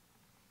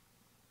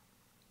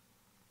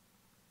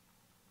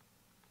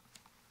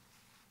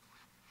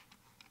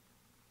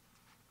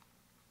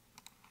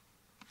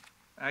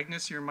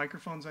 Agnes, your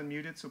microphone's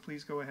unmuted, so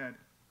please go ahead.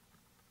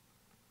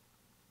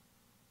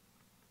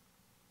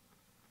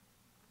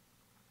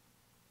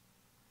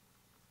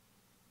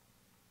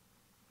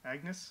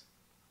 Agnes?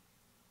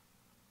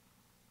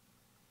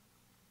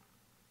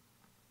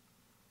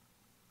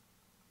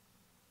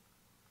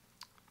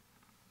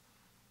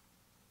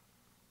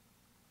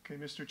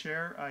 Okay, Mr.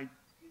 Chair,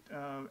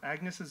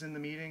 Agnes is in the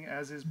meeting,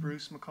 as is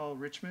Bruce McCall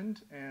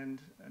Richmond,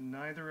 and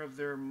neither of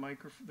their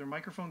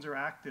microphones are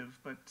active,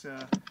 but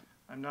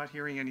I'm not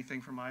hearing anything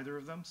from either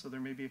of them, so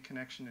there may be a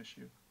connection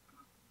issue.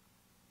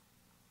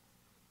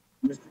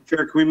 Mr.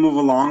 Chair, can we move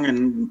along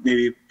and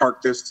maybe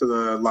park this to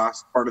the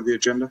last part of the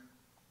agenda?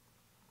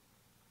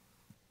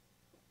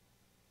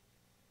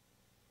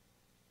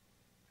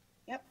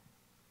 Yep.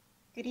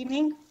 Good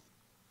evening.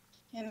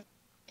 Can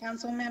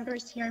council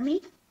members hear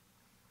me?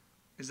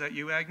 Is that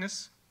you,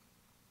 Agnes?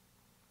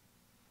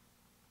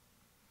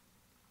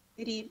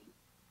 Good evening.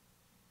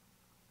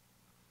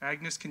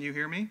 Agnes, can you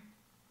hear me?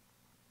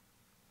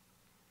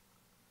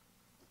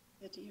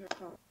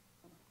 So,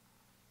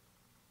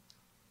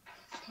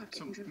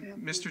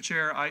 Mr.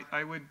 Chair,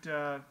 I would,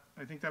 I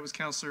think that was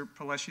Councillor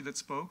Paleshi that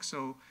spoke,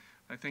 so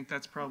I think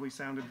that's probably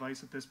sound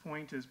advice at this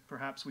point, is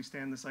perhaps we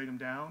stand this item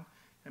down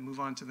and move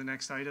on to the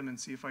next item and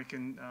see if I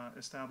can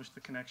establish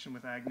the connection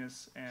with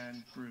Agnes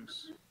and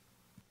Bruce.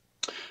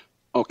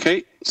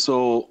 Okay,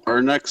 so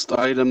our next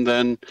item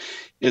then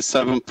is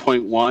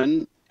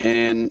 7.1,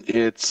 and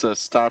it's a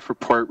staff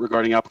report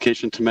regarding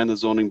application to amend the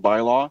zoning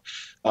bylaw.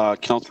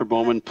 Councillor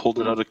Bowman pulled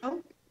it out of...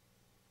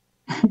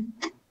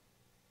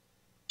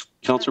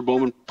 Councillor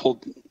Bowman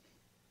pulled...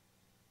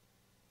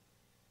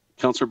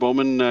 Councillor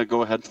Bowman,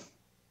 go ahead.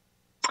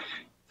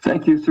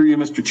 Thank you, through you,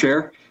 Mr.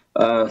 Chair.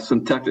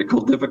 Some technical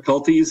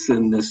difficulties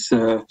in this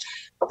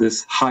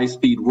this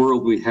high-speed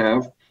world we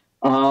have.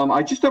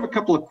 I just have a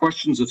couple of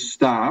questions of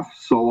staff.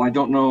 So I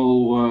don't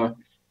know,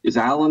 is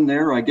Alan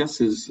there? I guess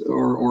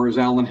or is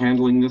Alan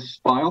handling this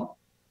file?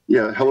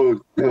 Yeah. Hello,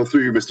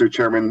 through you, Mr.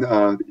 Chairman.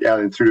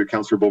 And through to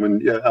Councillor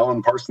Bowman. Yeah,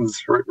 Alan Parsons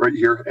right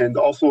here, and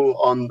also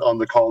on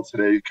the call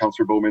today,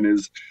 Councillor Bowman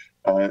is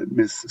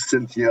Miss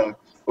Cynthia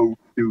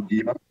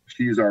O'Dugima.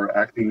 She's our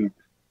acting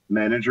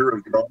manager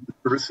of development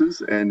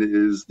services and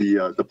is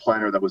the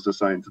planner that was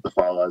assigned to the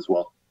file as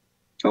well.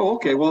 Oh,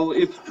 okay. Well,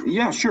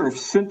 yeah, sure. If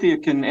Cynthia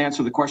can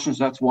answer the questions,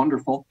 that's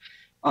wonderful.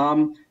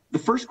 The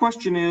first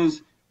question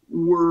is,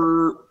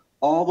 were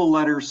all the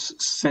letters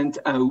sent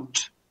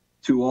out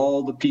to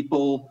all the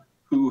people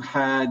who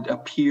had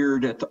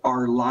appeared at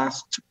our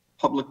last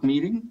public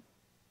meeting?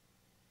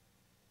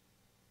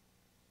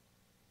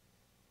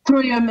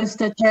 Through you,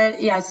 Mr. Chair,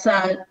 yes,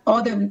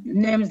 all the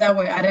names that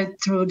were added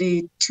through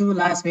the two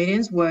last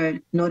meetings were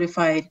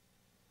notified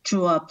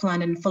through a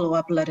plan and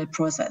follow-up letter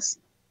process.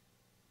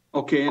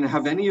 Okay, and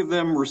have any of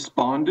them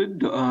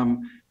responded?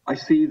 I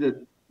see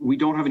that we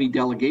don't have any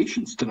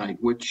delegations tonight,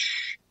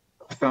 which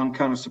I found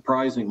kind of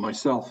surprising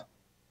myself.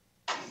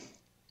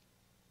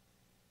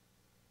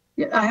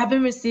 Yeah, I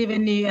haven't received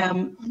any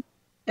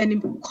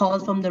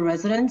calls from the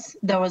residents.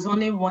 There was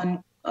only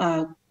one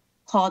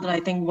call that I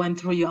think went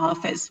through your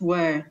office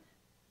where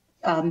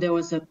there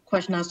was a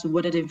question as to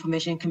whether the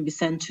information can be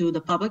sent to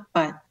the public,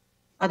 but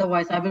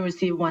otherwise I haven't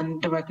received one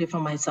directly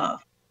from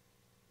myself.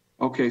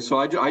 Okay, so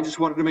I just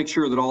wanted to make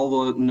sure that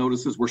all the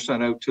notices were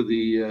sent out to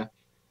the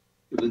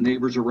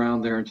neighbors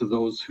around there and to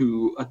those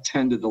who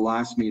attended the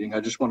last meeting. I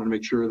just wanted to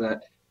make sure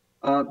that.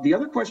 The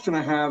other question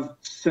I have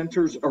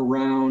centers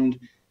around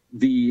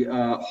the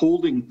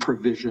holding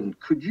provision.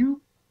 Could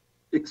you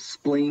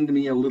explain to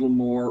me a little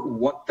more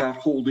what that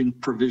holding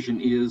provision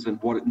is and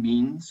what it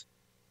means?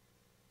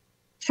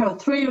 Sure,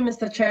 through you,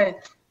 Mr. Chair.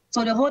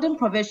 So the holding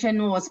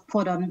provision was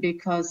put on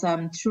because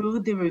through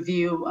the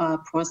review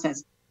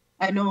process,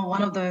 I know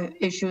one of the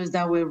issues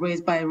that were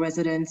raised by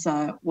residents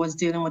was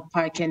dealing with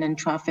parking and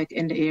traffic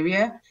in the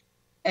area.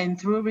 And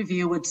through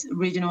review with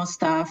regional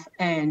staff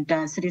and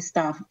city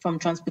staff from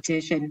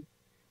transportation,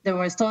 there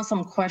were still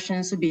some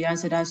questions to be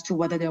answered as to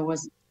whether there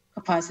was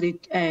capacity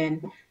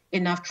and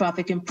enough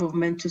traffic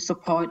improvement to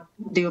support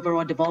the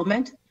overall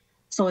development.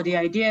 So the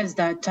idea is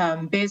that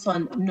based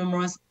on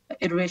numerous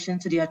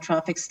iterations to their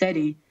traffic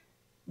study,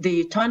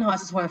 the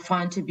townhouses were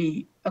found to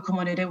be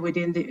accommodated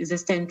within the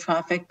existing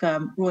traffic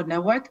road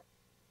network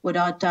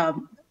without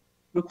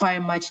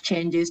requiring much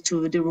changes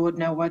to the road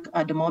network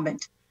at the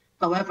moment.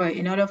 However,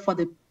 in order for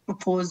the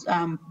proposed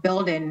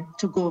building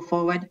to go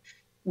forward,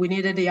 we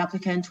needed the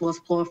applicant to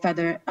explore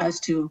further as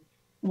to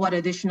what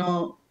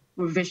additional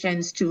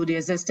revisions to the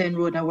existing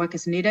road network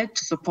is needed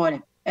to support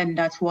it. And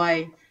that's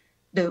why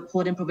the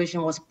holding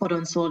provision was put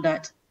on so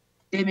that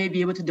they may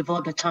be able to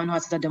develop the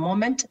townhouses at the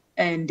moment,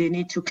 and they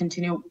need to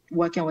continue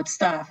working with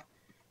staff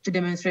to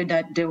demonstrate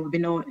that there will be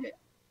no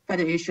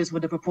further issues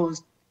with the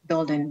proposed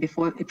building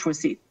before it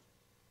proceeds.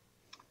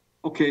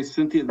 Okay,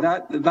 Cynthia,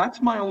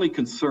 that's my only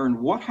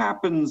concern. What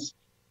happens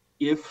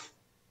if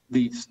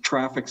these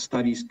traffic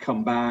studies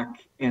come back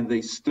and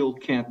they still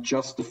can't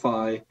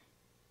justify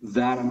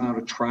that amount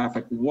of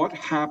traffic? What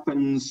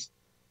happens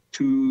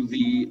to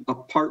the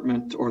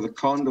apartment or the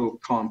condo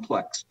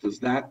complex? Does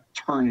that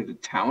turn into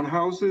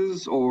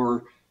townhouses,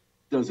 or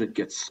does it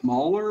get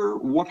smaller?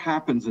 What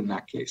happens in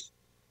that case?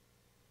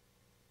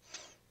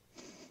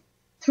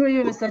 Through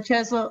you, Mr.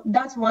 Chair, so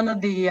that's one of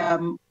the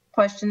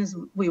questions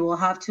we will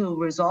have to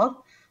resolve.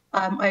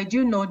 I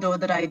do know, though,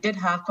 that I did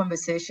have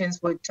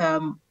conversations with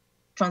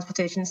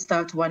transportation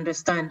staff to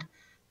understand,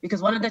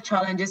 because one of the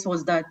challenges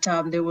was that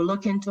they were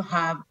looking to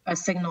have a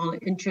signal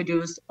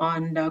introduced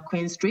on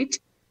Queen Street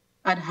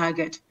at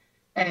Haggett.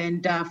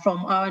 And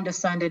from our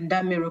understanding,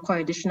 that may require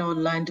additional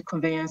land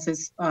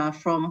conveyances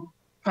from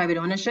private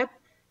ownership.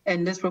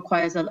 And this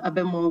requires a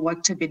bit more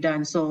work to be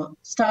done. So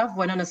staff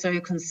were not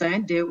necessarily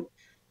concerned. They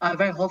are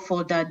very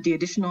hopeful that the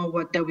additional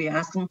work that we're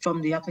asking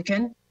from the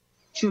applicant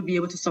should be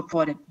able to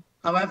support it.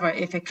 However,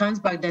 if it comes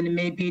back, then it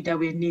may be that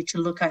we need to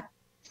look at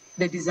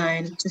the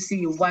design to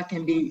see what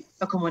can be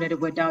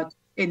accommodated without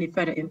any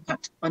further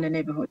impact on the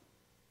neighborhood.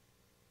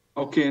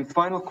 Okay, and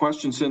final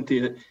question,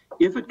 Cynthia.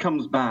 If it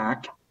comes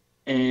back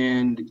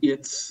and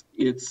it's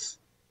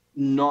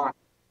not,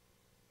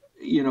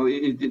 you know,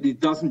 it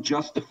doesn't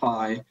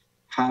justify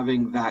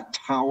having that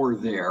tower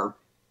there,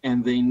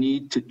 and they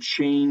need to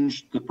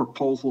change the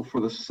proposal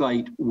for the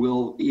site,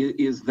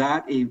 is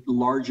that a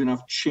large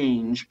enough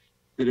change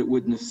that it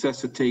would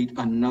necessitate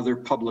another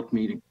public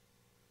meeting?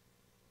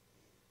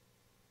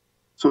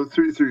 So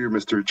through you,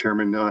 Mr.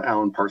 Chairman,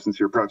 Alan Parsons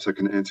here. Perhaps I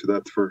can answer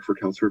that for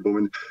Councillor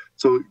Bowman.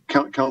 So,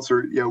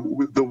 Councillor, yeah,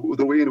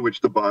 the way in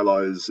which the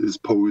bylaw is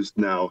posed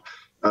now,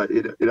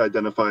 it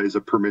identifies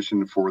a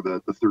permission for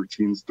the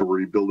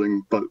 13-story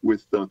building, but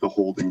with the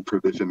holding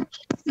provision.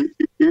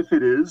 If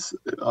it is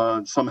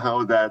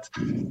somehow that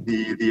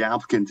the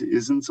applicant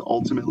isn't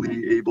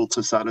ultimately able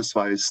to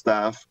satisfy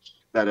staff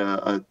that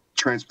a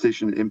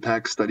transportation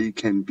impact study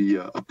can be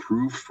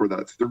approved for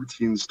that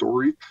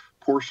 13-story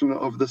portion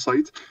of the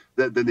site,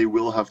 then they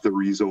will have to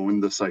rezone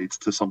the site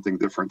to something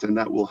different, and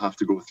that will have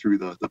to go through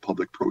the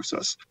public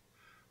process.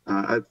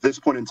 At this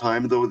point in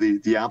time, though,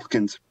 the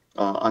applicant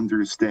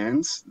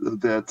understands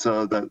that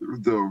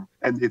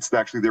and it's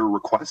actually their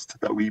request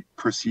that we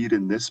proceed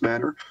in this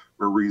manner,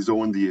 or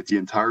rezone the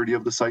entirety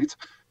of the site.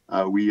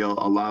 We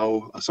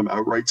allow some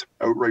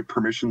outright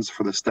permissions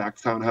for the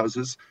stacked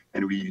townhouses,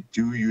 and we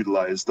do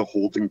utilize the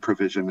holding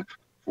provision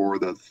for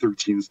the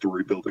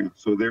 13-story building.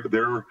 So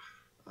they're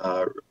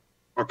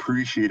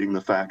appreciating the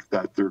fact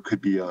that there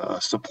could be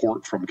a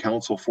support from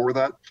council for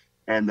that,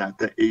 and that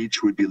the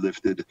H would be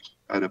lifted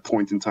at a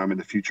point in time in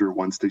the future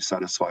once they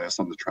satisfy us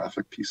on the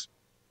traffic piece.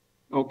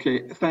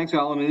 Okay, thanks,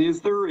 Alan. And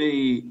is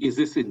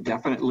this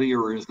indefinitely,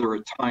 or is there a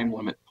time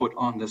limit put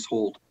on this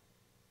hold?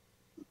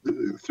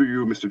 Through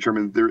you, Mr.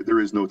 Chairman, there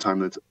is no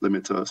time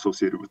limit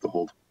associated with the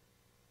hold.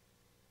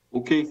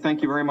 Okay,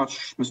 thank you very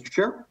much, Mr.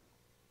 Chair.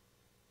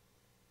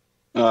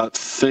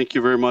 Thank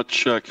you very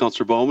much,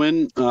 Councillor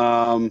Bowman.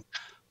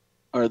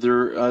 Are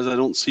there, as I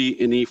don't see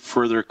any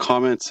further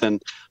comments,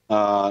 and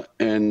I'm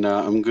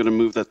going to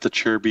move that the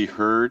chair be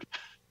heard.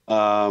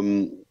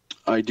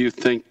 I do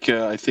think,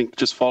 I think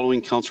just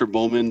following Councillor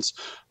Bowman's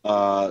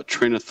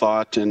train of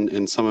thought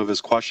and some of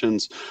his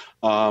questions,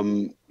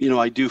 you know,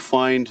 I do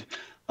find,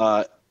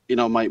 you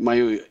know,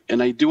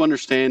 and I do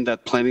understand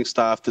that planning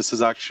staff, this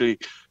is actually,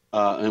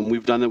 and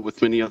we've done it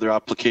with many other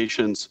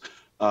applications.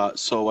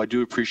 So I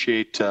do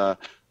appreciate the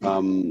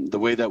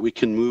way that we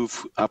can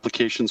move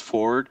applications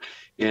forward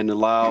and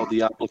allow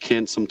the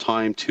applicant some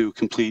time to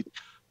complete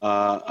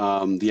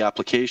the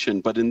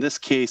application. But in this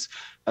case,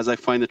 as I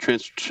find the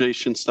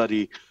transportation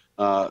study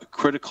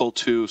critical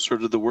to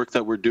sort of the work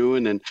that we're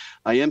doing, and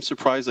I am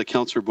surprised that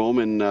Councillor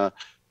Bowman,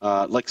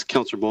 like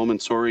Councillor Bowman,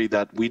 sorry,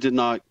 that we did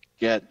not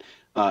get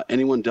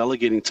anyone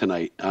delegating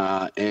tonight.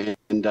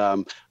 And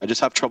I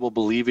just have trouble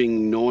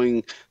believing,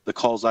 knowing the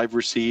calls I've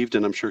received,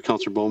 and I'm sure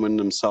Councillor Bowman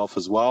himself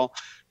as well.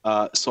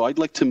 So I'd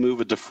like to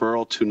move a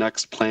deferral to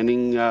next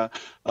planning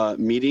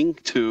meeting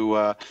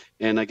to,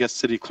 and I guess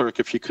City Clerk,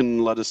 if you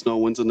can let us know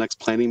when's the next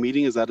planning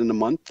meeting, is that in a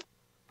month?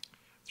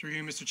 Through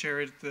you, Mr.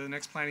 Chair, the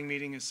next planning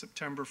meeting is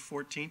September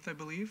 14th, I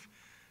believe.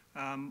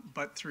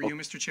 But through you,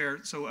 Mr. Chair,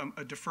 so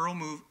a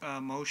deferral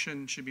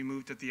motion should be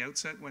moved at the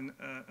outset when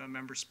a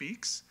member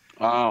speaks.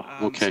 Oh,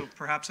 okay. So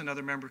perhaps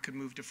another member could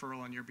move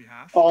deferral on your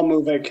behalf. I'll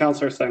move it,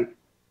 Councillor Singh.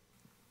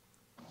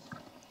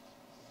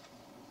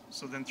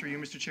 So then through you,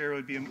 Mr. Chair, it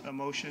would be a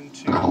motion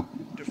to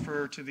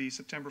defer to the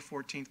September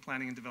 14th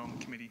Planning and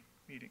Development Committee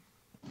meeting.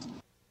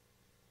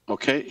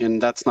 Okay,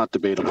 and that's not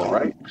debatable,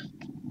 right?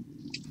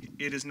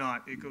 It is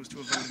not. It goes to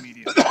a vote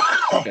immediately.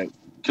 Okay.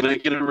 Can I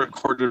get a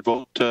recorded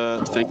vote?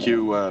 Thank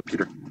you,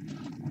 Peter.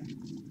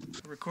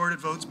 Recorded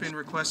vote's been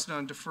requested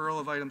on deferral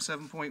of item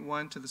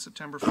 7.1 to the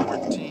September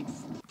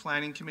 14th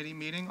Planning Committee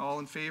meeting. All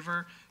in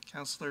favor?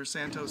 Councillor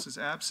Santos is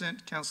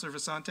absent. Councillor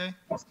Vicente?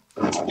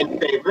 In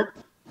favor.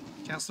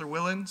 Councillor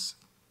Willens?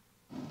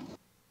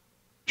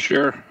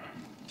 Sure.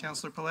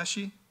 Councillor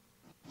Paleshi?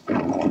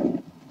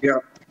 Yeah.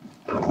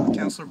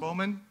 Councillor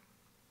Bowman?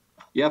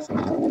 Yes.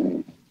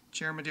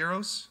 Chair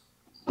Medeiros?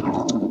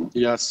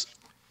 Yes.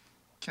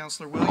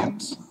 Councillor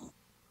Williams?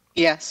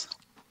 Yes.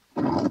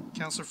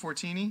 Councillor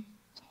Fortini?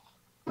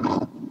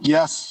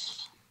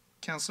 Yes.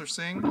 Councillor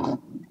Singh?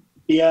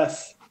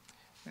 Yes.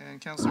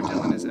 And Councillor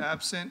Dillon is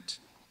absent.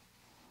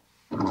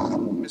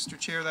 Mr.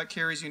 Chair, that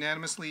carries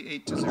unanimously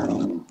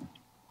 8-0.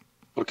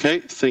 Okay,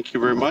 thank you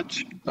very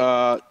much.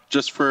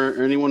 Just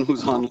for anyone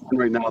who's online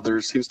right now, there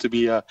seems to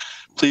be a,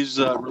 please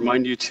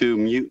remind you to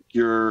mute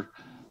your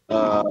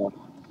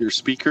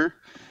speaker.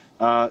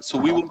 So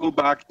we will go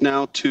back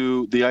now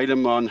to the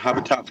item on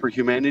Habitat for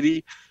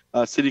Humanity.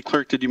 City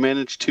Clerk, did you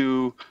manage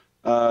to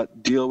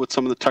deal with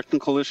some of the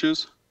technical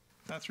issues?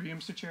 Through you,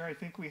 Mr. Chair, I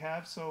think we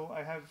have. So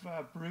I have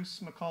Bruce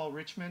McCall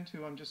Richmond,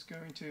 who I'm just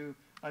going to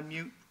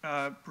unmute.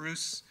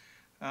 Bruce,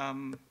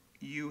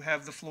 you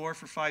have the floor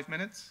for 5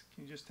 minutes.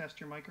 Can you just test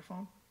your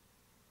microphone?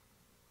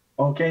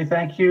 Okay,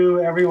 thank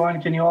you,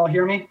 everyone. Can you all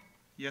hear me?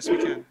 Yes, we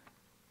can.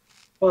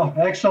 Well,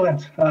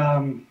 excellent.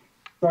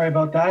 Sorry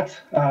about that.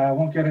 I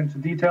won't get into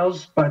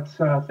details, but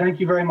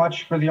thank you very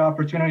much for the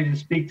opportunity to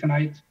speak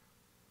tonight.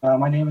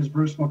 My name is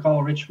Bruce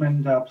McCall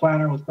Richmond,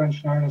 planner with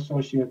French Narn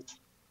Associates,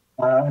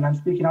 and I'm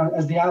speaking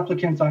as the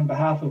applicant on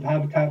behalf of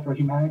Habitat for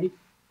Humanity.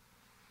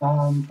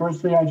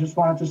 Firstly, I just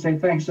wanted to say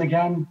thanks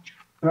again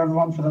to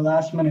everyone for the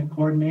last minute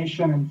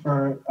coordination and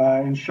for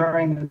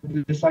ensuring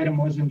that this item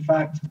was in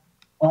fact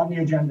on the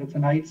agenda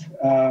tonight,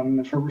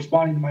 and for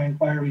responding to my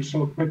inquiry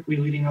so quickly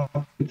leading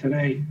up to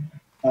today.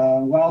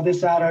 While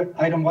this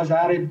item was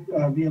added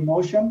via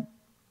motion,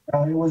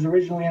 it was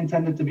originally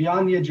intended to be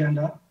on the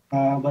agenda,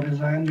 but as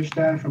I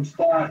understand from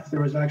staff,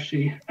 there was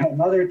actually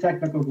another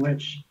technical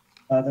glitch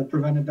that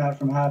prevented that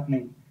from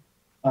happening.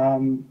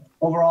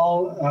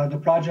 Overall, the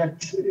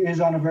project is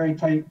on a very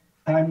tight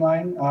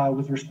timeline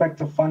with respect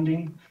to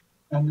funding,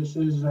 and this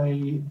is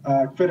a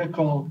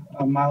critical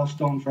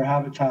milestone for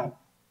Habitat.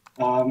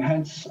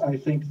 Hence, I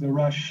think the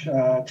rush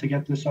to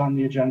get this on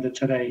the agenda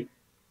today.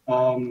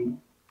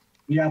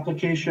 The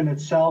application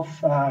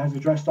itself has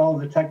addressed all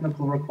of the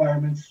technical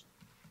requirements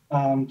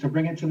to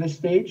bring it to this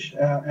stage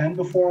and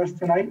before us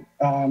tonight,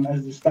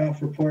 as the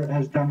staff report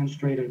has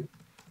demonstrated.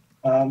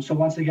 So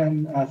once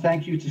again,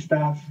 thank you to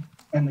staff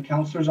and the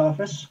Councillor's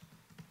Office.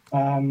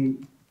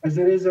 As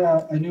it is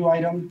a new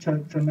item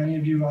to many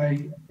of you,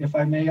 if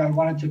I may, I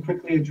wanted to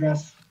quickly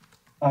address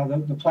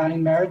the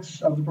planning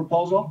merits of the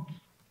proposal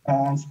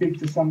and speak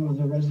to some of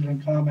the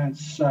resident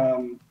comments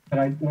that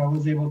I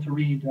was able to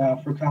read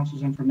for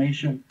Council's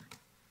information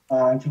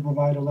and to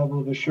provide a level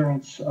of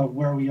assurance of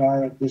where we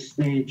are at this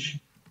stage.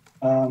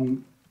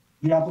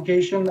 The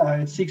application,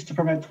 it seeks to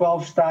permit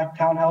 12 stacked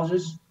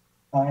townhouses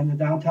in the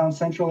downtown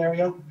central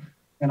area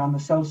and on the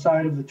south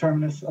side of the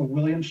terminus of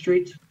William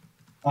Street.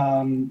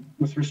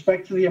 With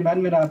respect to the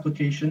amendment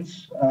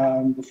applications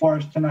before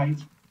us tonight,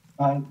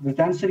 the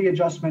density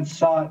adjustments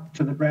sought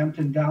to the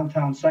Brampton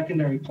Downtown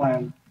Secondary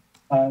Plan,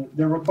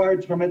 they're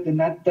required to permit the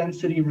net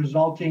density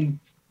resulting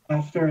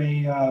after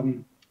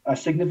a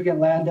significant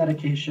land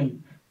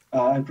dedication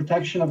and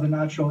protection of the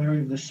natural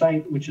area of the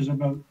site, which is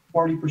about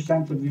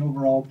 40% of the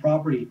overall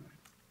property.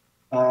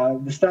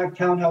 The stacked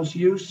townhouse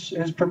use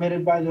is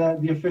permitted by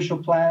the official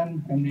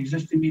plan and the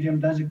existing medium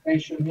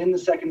designation in the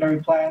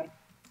secondary plan.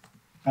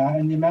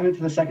 And the amendment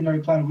to the secondary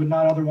plan would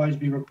not otherwise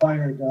be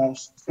required,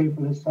 save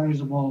for the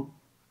sizable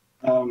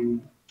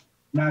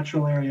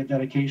natural area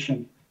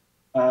dedication.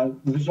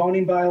 The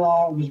zoning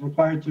bylaw was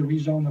required to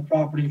rezone the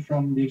property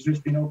from the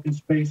existing open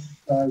space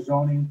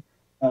zoning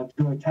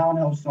to a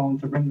townhouse zone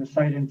to bring the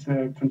site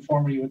into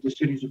conformity with the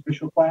city's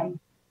official plan.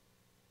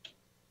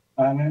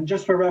 And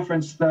just for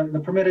reference,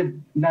 the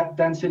permitted net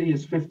density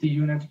is 50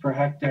 units per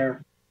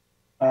hectare,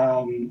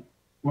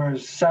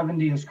 whereas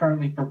 70 is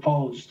currently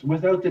proposed.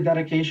 Without the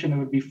dedication, it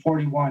would be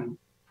 41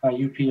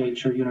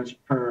 UPH or units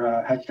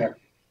per hectare.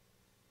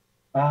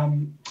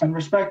 And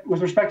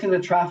with respect to the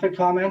traffic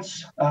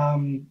comments,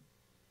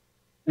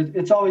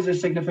 it's always a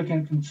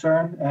significant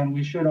concern, and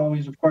we should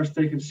always, of course,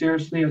 take it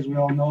seriously. As we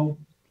all know,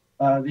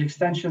 the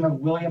extension of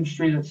William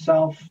Street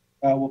itself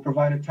will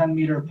provide a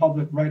 10-meter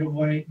public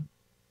right-of-way,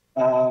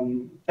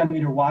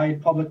 10-meter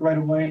wide public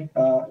right-of-way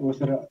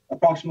with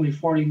approximately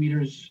 40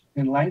 meters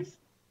in length.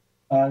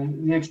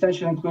 The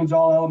extension includes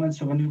all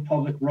elements of a new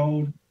public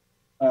road,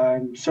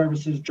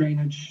 services,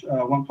 drainage,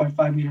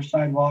 1.5-meter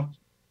sidewalk,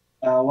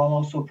 while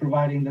also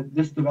providing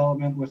this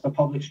development with a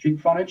public street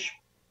frontage,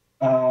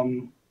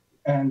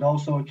 and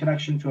also a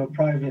connection to a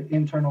private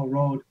internal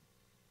road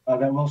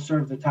that will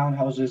serve the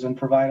townhouses and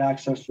provide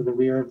access to the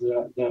rear of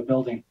the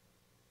building.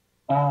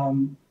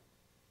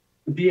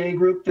 The BA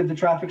group did the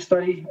traffic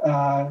study.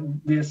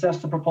 They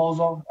assessed the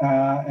proposal,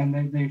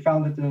 and they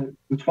found that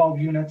the 12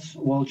 units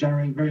will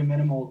generate very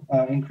minimal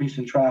increase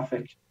in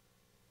traffic.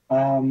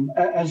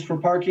 As for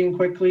parking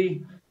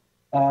quickly,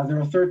 there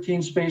are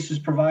 13 spaces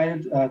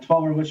provided,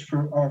 12 of which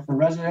are for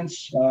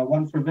residents,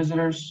 1 for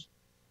visitors.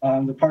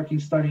 The parking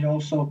study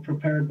also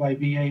prepared by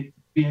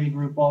BA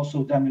Group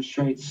also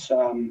demonstrates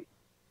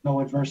no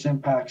adverse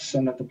impacts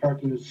and that the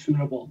parking is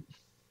suitable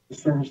to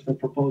service the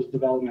proposed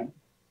development.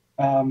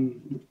 A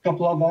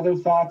couple of other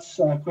thoughts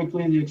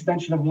quickly. The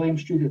extension of William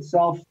Street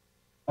itself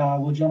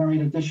will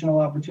generate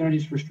additional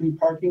opportunities for street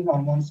parking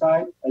on one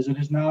side, as it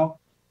is now.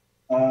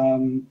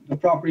 The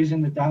property is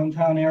in the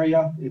downtown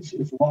area. It's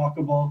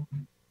walkable.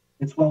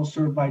 It's well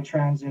served by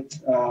transit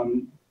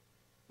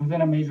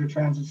within a major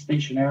transit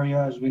station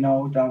area, as we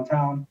know,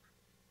 downtown.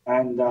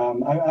 And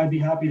I'd be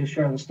happy to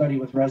share the study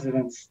with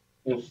residents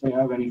if they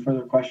have any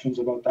further questions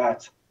about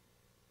that.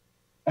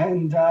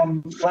 And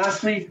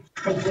lastly,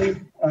 quickly,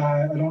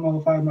 I don't know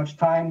if I have much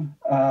time.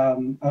 I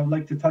would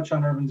like to touch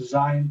on urban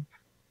design.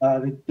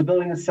 The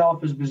building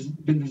itself has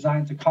been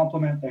designed to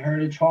complement the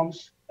heritage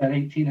homes at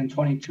 18 and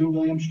 22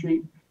 William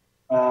Street.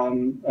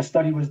 A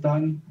study was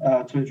done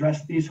to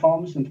address these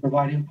homes and to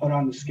provide input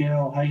on the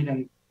scale, height,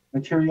 and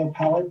material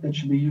palette that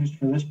should be used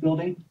for this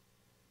building,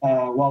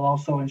 while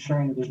also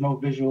ensuring that there's no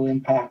visual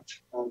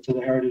impact to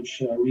the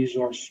heritage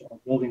resource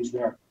buildings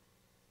there.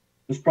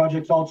 This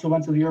project also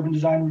went to the Urban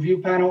Design Review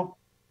Panel.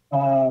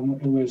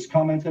 It was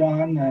commented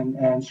on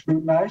and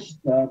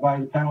scrutinized by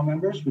the panel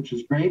members, which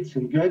is great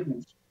and good.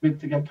 It's good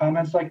to get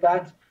comments like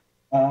that.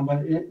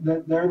 But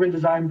the urban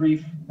design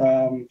brief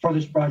for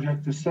this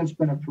project has since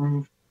been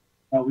approved.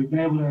 We've been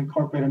able to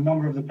incorporate a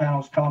number of the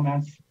panel's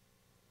comments,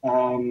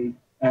 and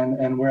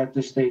we're at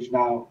this stage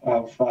now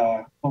of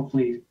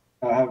hopefully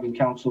having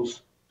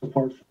council's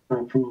support for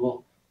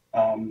approval.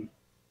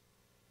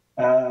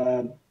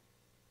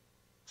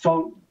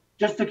 So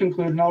just to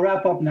conclude, and I'll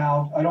wrap up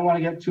now, I don't want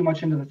to get too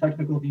much into the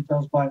technical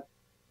details, but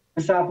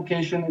this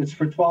application is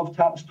for 12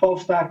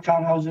 stacked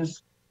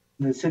townhouses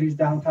in the city's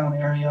downtown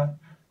area.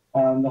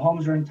 The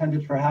homes are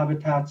intended for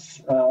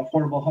Habitat's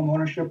affordable home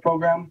ownership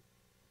program.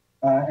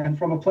 And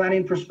from a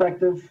planning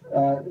perspective,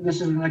 this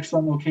is an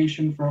excellent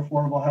location for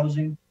affordable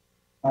housing.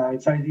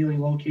 It's ideally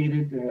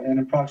located and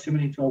in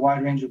proximity to a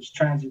wide range of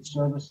transit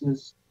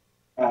services,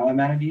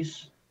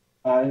 amenities.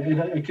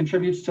 It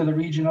contributes to the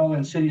regional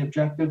and city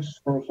objectives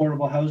for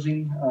affordable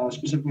housing,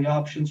 specifically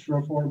options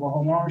for affordable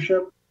home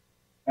ownership.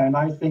 And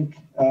I think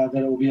that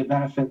it will be a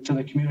benefit to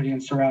the community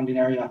and surrounding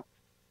area.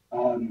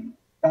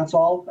 That's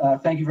all.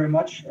 Thank you very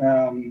much.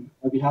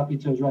 I'd be happy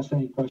to address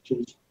any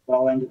questions, but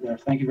I'll end it there.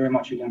 Thank you very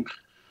much again.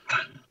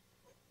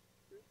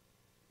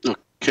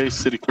 Okay,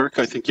 City Clerk,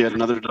 I think you had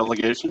another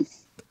delegation.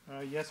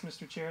 Yes,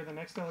 Mr. Chair. The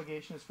next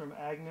delegation is from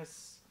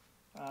Agnes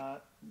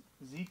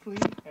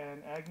Zeekley.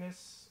 And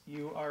Agnes,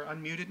 you are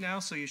unmuted now,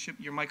 so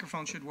your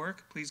microphone should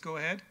work. Please go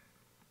ahead.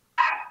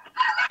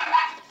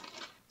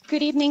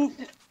 Good evening,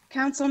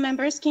 council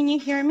members. Can you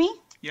hear me?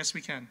 Yes,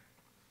 we can.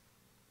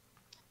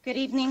 Good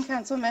evening,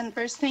 council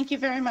members. Thank you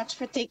very much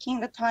for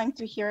taking the time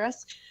to hear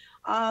us.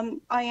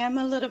 I am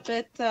a little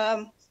bit,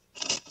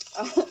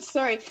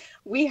 sorry.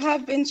 We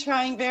have been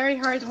trying very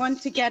hard,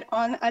 to get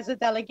on as a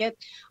delegate.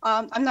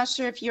 I'm not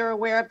sure if you're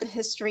aware of the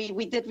history.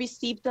 We did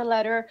receive the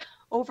letter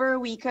over a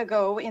week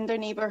ago in their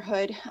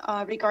neighborhood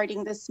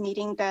regarding this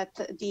meeting that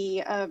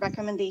the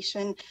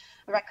recommendation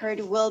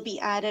record will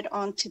be added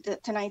onto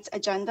tonight's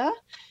agenda.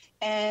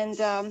 And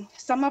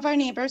some of our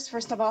neighbors,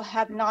 first of all,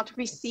 have not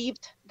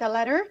received the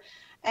letter.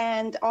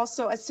 And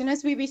also, as soon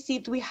as we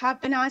received, we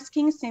have been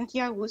asking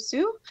Cynthia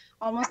Wusu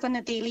almost on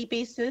a daily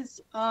basis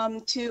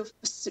to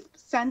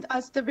send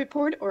us the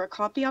report or a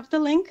copy of the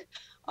link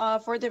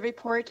for the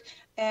report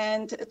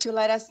and to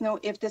let us know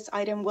if this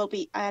item will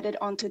be added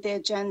onto the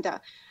agenda.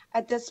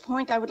 At this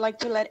point, I would like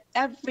to let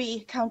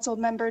every council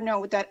member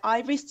know that I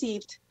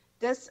received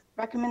this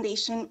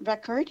recommendation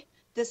record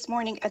this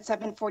morning at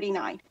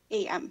 7:49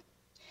 a.m.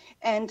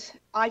 And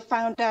I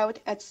found out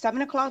at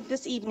 7 o'clock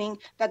this evening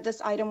that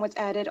this item was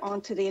added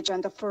onto the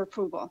agenda for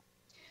approval.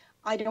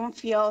 I don't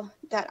feel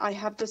that I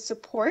have the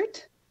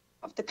support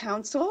of the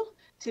council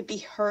to be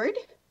heard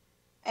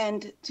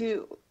and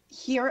to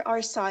hear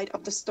our side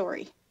of the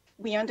story.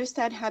 We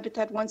understand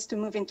Habitat wants to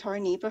move into our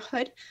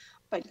neighborhood,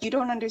 but you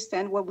don't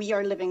understand what we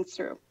are living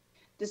through.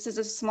 This is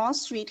a small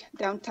street,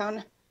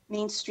 downtown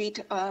Main Street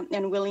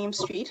and William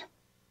Street.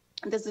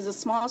 This is a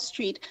small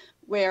street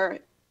where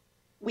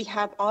we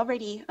have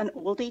already an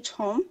old age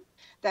home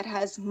that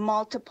has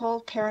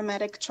multiple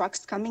paramedic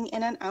trucks coming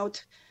in and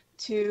out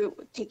to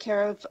take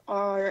care of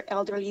our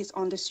elderlies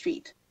on the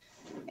street.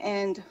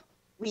 And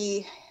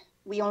we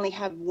only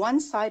have one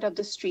side of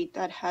the street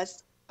that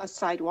has a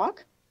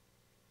sidewalk.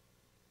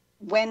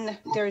 When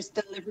there's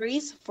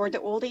deliveries for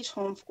the old age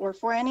home or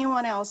for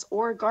anyone else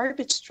or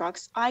garbage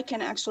trucks, I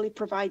can actually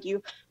provide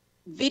you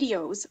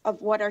videos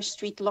of what our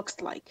street looks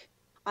like.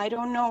 I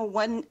don't know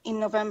when in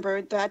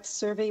November that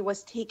survey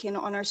was taken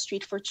on our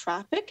street for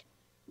traffic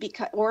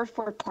or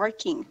for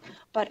parking,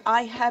 but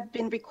I have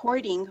been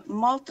recording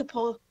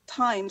multiple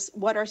times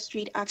what our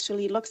street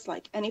actually looks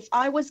like. And if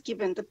I was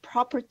given the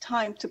proper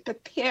time to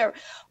prepare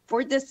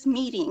for this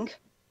meeting,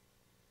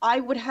 I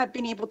would have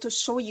been able to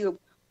show you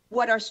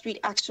what our street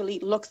actually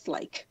looks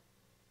like.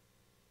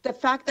 The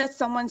fact that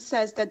someone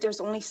says that there's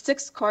only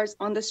 6 cars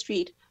on the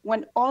street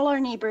when all our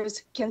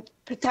neighbors can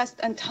protest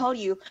and tell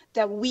you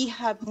that we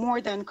have more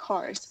than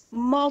cars.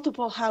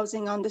 Multiple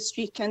housing on the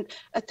street can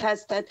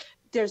attest that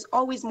there's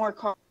always more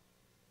cars.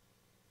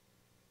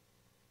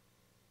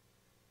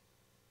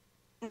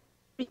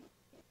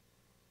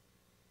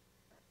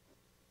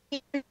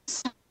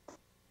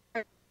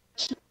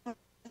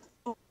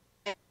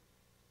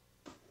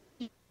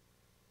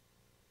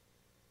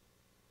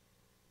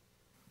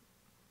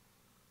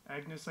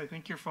 Agnes, I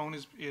think your phone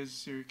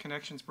your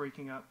connection's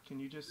breaking up. Can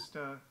you just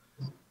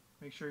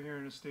make sure you're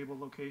in a stable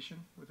location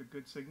with a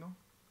good signal?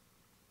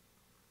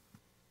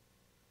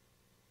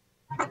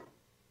 So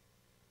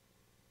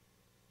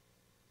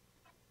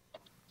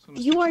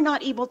You are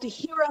not able to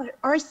hear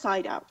our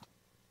side out.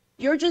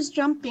 You're just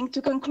jumping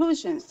to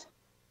conclusions.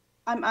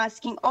 I'm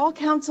asking all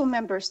council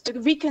members to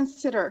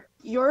reconsider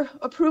your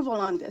approval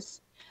on this.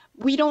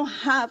 We don't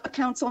have a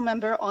council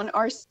member on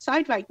our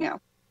side right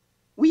now.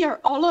 We are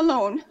all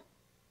alone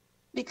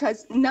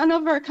because none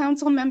of our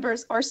council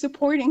members are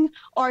supporting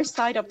our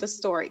side of the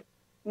story.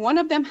 One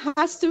of them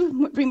has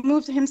to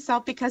remove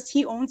himself because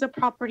he owns a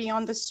property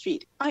on the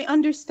street. I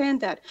understand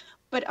that,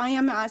 but I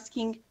am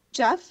asking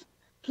Jeff,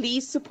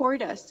 please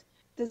support us.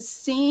 The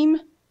same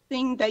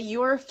thing that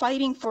you're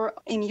fighting for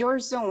in your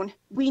zone,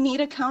 we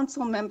need a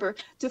council member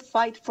to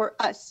fight for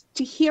us,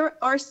 to hear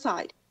our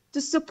side,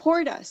 to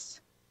support us.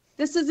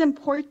 This is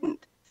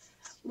important.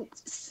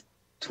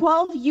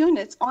 12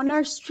 units on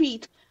our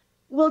street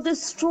will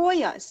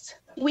destroy us.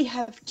 We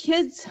have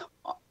kids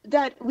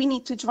that we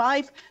need to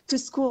drive to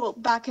school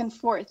back and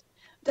forth.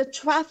 The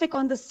traffic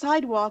on the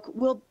sidewalk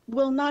will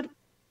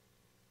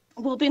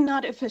be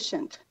not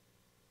efficient.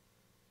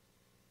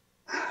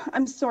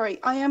 I'm sorry,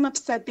 I am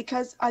upset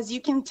because as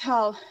you can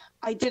tell,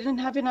 I didn't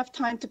have enough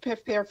time to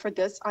prepare for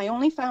this. I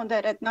only found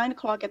out at 9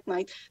 o'clock at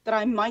night that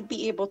I might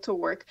be able to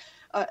work,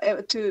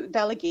 to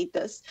delegate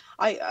this.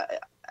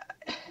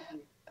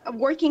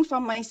 Working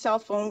from my cell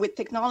phone with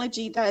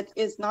technology that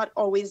is not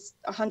always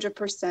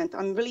 100%.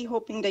 I'm really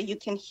hoping that you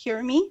can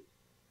hear me.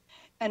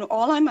 And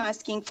all I'm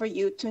asking for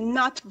you to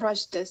not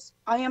rush this.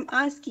 I am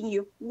asking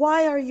you,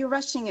 why are you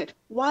rushing it?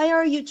 Why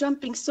are you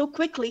jumping so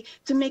quickly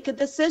to make a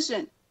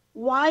decision?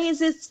 Why is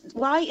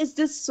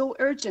this so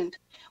urgent?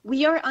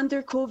 We are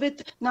under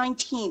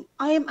COVID-19.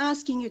 I am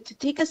asking you to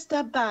take a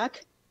step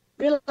back,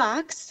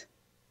 relax,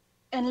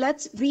 and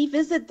let's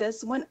revisit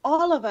this when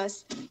all of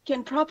us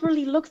can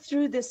properly look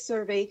through this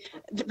survey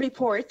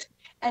report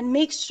and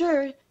make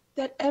sure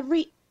that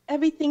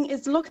everything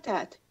is looked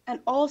at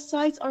and all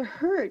sides are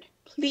heard.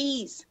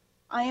 Please,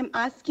 I am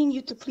asking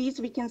you to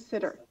please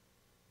reconsider.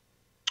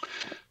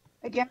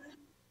 Again,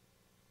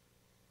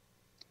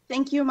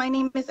 thank you. My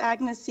name is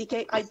Agnes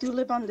CK. I do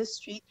live on this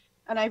street,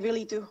 and I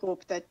really do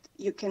hope that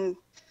you can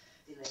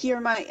hear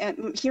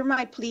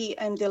my plea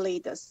and delay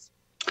this.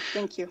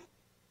 Thank you.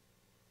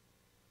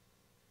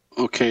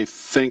 Okay,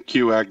 thank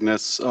you,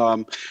 Agnes.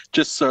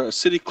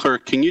 City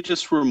Clerk, can you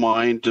just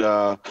remind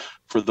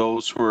for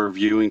those who are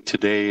viewing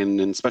today,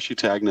 and especially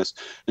to Agnes,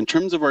 in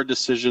terms of our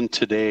decision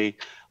today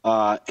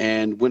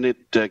and when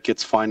it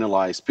gets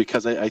finalized,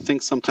 because I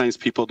think sometimes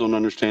people don't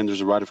understand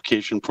there's a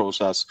ratification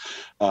process.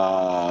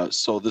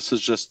 So this is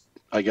just,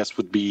 I guess,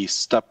 would be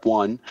step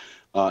 1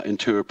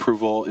 into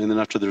approval, and then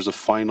after there's a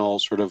final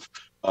sort of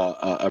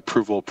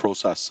approval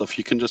process. So if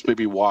you can just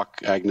maybe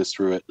walk Agnes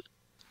through it.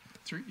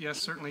 Yes,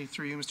 certainly,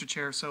 through you, Mr.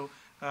 Chair. So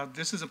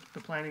this is the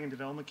Planning and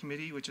Development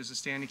Committee, which is a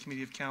standing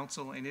committee of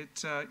council, and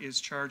it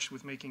is charged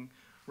with making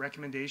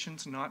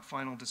recommendations, not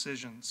final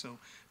decisions. So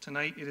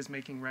tonight it is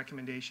making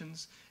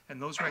recommendations,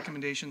 and those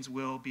recommendations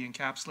will be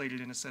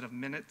encapsulated in a set of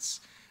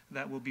minutes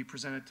that will be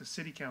presented to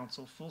City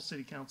Council, full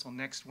City Council,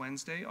 next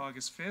Wednesday,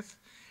 August 5th.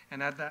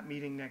 And at that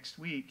meeting next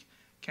week,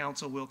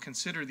 Council will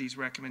consider these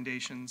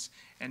recommendations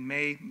and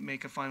may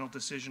make a final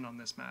decision on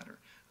this matter.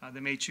 They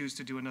may choose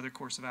to do another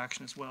course of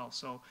action as well.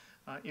 So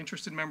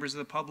interested members of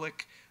the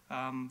public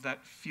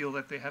that feel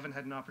that they haven't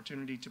had an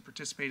opportunity to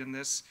participate in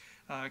this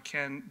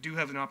do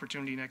have an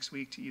opportunity next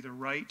week to either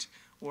write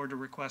or to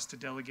request to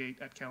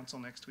delegate at council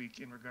next week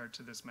in regard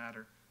to this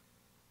matter.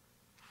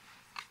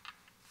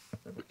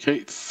 Okay,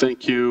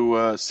 thank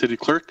you, City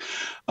Clerk.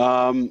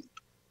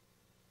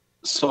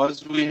 So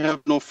as we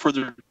have no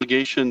further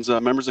delegations,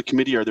 members of the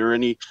committee, are there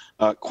any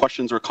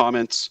questions or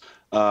comments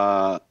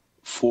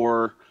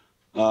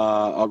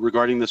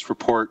regarding this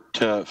report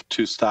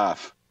to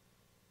staff?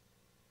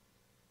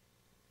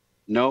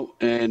 No,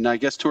 and I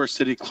guess to our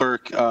City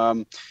Clerk,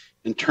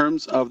 in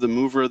terms of the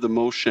mover of the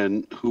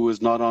motion who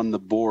is not on the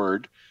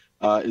board,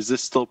 is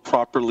this still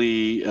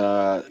properly,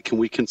 can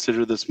we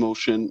consider this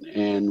motion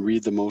and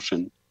read the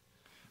motion?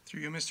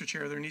 Through you, Mr.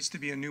 Chair, there needs to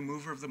be a new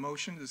mover of the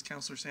motion as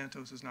Councillor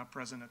Santos is not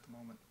present at the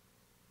moment.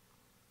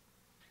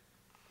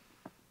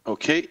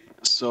 Okay,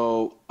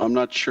 so I'm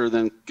not sure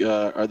then,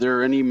 are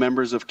there any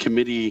members of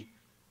committee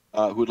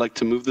who would like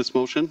to move this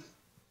motion?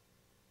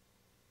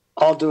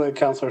 I'll do it,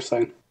 Councillor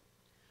Singh.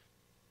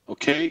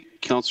 Okay,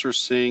 Councillor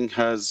Singh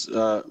has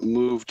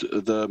moved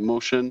the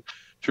motion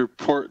to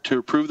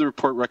approve the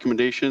report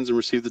recommendations and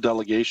receive the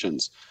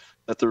delegations.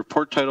 That the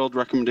report titled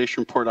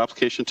Recommendation Report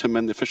Application to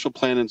amend the official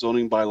plan and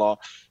zoning bylaw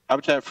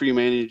Habitat for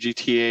Humanity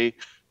GTA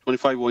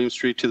 25 William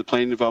Street to the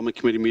Planning and Development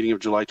Committee meeting of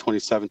July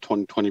 27,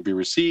 2020 be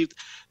received.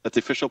 That the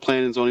official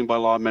plan and zoning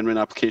bylaw amendment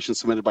application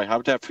submitted by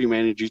Habitat for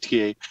Humanity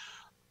GTA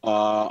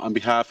on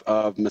behalf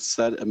of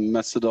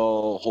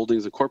Macedal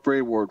Holdings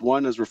Incorporated, Ward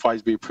 1, as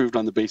revised, be approved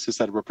on the basis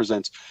that it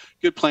represents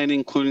good planning,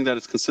 including that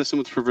it's consistent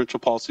with the provincial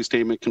policy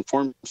statement,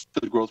 conforms to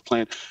the growth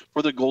plan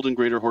for the Golden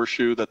Greater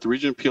Horseshoe, that the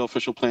Region Appeal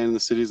official plan and the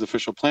city's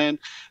official plan,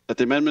 that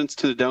the amendments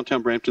to the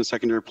Downtown Brampton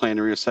Secondary Plan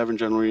Area 7,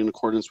 generally in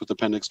accordance with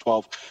Appendix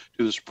 12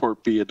 to this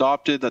report, be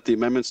adopted, that the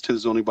amendments to the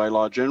zoning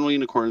bylaw, generally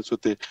in accordance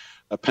with the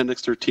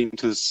Appendix 13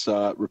 to this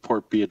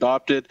report, be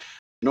adopted.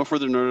 No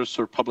further notice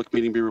or public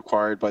meeting be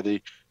required by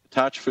the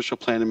attached official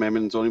plan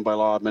amendment and zoning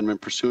bylaw amendment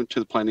pursuant to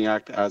the Planning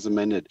Act as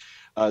amended.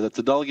 That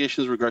the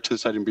delegations with regard to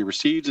this item be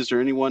received. Is there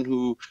anyone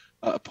who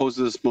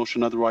opposes this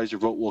motion? Otherwise, your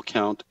vote will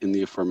count in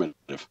the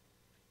affirmative.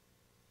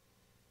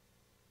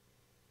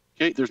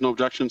 Okay, there's no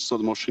objections, so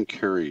the motion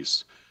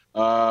carries.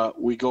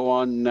 We go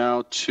on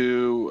now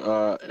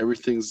to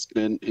everything's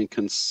been in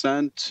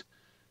consent.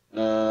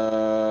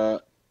 And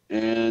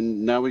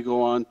now we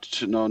go on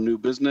to new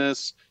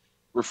business,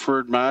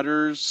 referred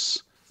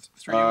matters.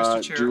 Through you,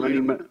 Mr. Chair.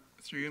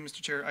 Through you,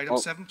 Mr. Chair. Item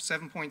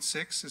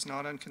 7.6 is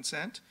not on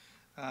consent.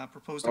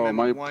 Proposed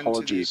amendment 1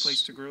 to the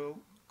Place to Grow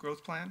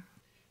growth plan.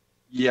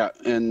 Yeah,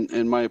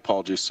 and my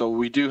apologies. So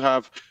we do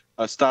have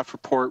a staff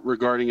report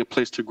regarding a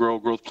Place to Grow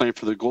growth plan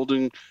for the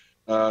Golden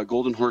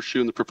Horseshoe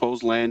and the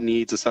proposed land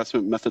needs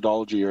assessment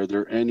methodology. Are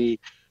there any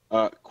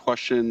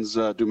questions?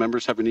 Do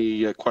members have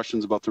any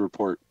questions about the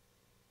report?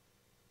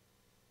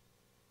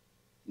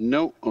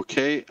 No.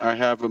 Okay. I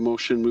have a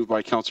motion moved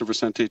by Councillor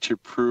Vicente to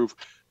approve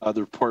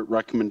the report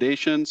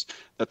recommendations.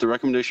 That the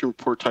recommendation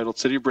report titled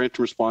City of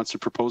Brampton Response to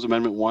Proposed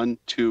Amendment 1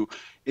 to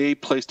a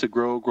Place to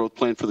Grow growth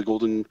plan for the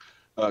Golden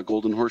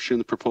Horseshoe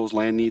and the proposed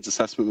land needs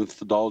assessment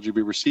methodology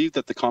be received.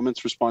 That the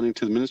comments responding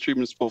to the Ministry of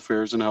Municipal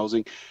Affairs and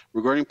Housing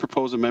regarding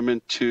proposed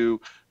amendment to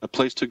a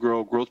Place to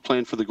Grow growth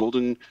plan for the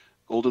Golden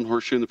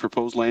Horseshoe and the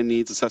proposed land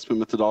needs assessment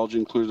methodology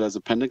included as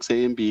Appendix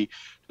A and B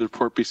to the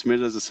report be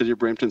submitted as the City of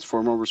Brampton's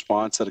formal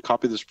response. That a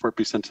copy of this report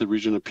be sent to the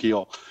Region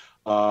Appeal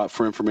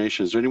for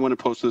information. Is there anyone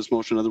opposed to this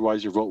motion?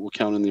 Otherwise, your vote will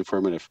count in the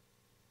affirmative.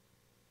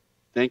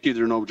 Thank you.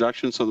 There are no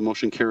objections, so the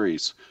motion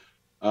carries.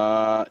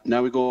 Now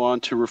we go on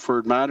to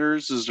referred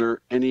matters. Is there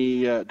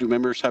any, do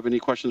members have any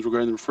questions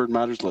regarding the referred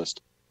matters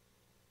list?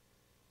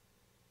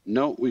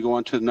 No, we go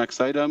on to the next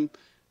item.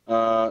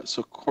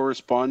 So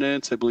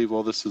correspondence, I believe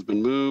all this has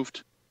been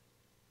moved.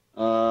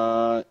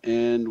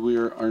 And we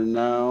are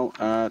now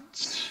at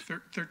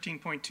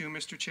 13.2,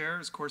 Mr. Chair,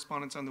 is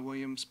correspondence on the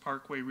Williams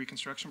Parkway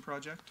reconstruction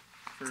project.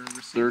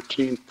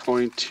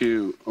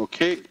 13.2.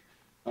 Okay.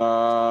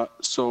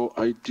 So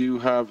I do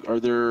have, are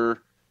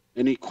there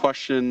any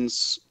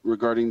questions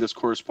regarding this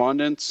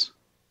correspondence?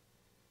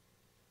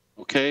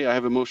 Okay, I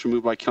have a motion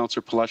moved by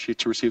Councillor Palashi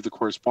to receive the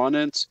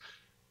correspondence.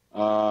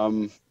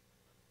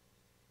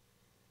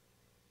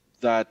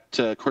 That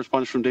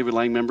correspondence from David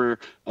Lang, member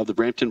of the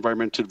Brampton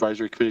Environmental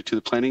Advisory Committee to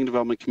the Planning and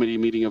Development Committee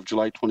meeting of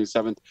July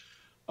 27th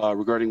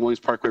regarding Williams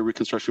Parkway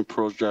reconstruction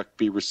project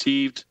be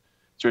received. Is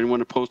there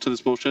anyone opposed to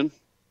this motion?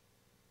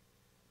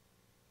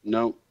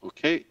 No.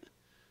 Okay.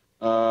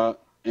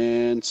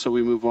 And so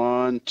we move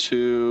on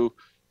to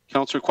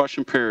Councillor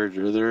question period.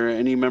 Are there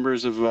any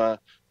members of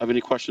have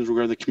any questions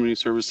regarding the community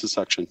services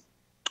section?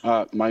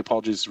 My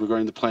apologies,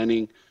 regarding the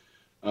planning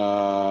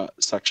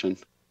section.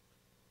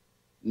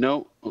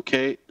 No.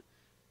 Okay.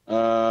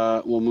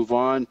 We'll move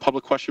on.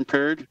 Public question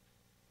period.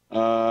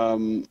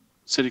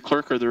 City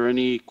Clerk, are there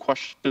any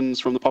questions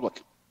from the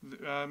public?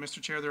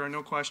 Mr. Chair, there are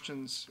no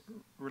questions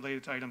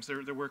related to items.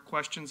 There were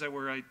questions that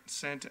were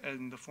sent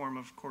in the form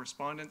of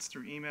correspondence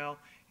through email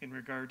in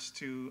regards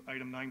to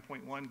item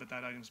 9.1, but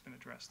that item's been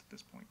addressed at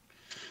this point.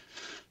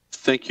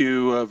 Thank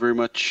you very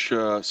much,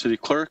 City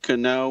Clerk.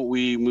 And now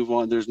we move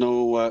on. There's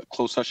no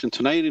closed session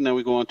tonight, and now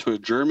we go on to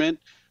adjournment.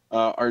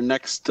 Our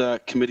next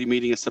committee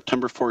meeting is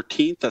September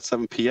 14th at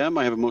 7 p.m.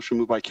 I have a motion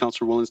moved by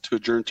Councillor Willens to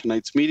adjourn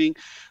tonight's meeting.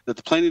 That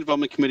the Planning and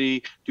Development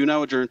Committee do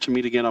now adjourn to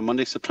meet again on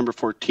Monday, September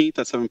 14th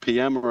at 7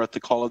 p.m. or at the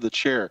call of the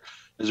chair.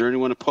 Is there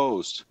anyone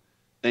opposed?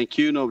 Thank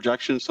you. No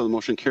objections. So the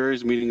motion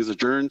carries. Meeting is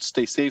adjourned.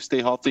 Stay safe,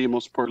 stay healthy, and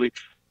most importantly,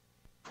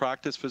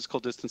 practice physical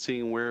distancing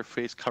and wear a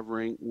face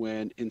covering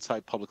when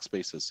inside public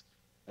spaces.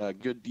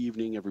 Good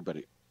evening,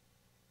 everybody.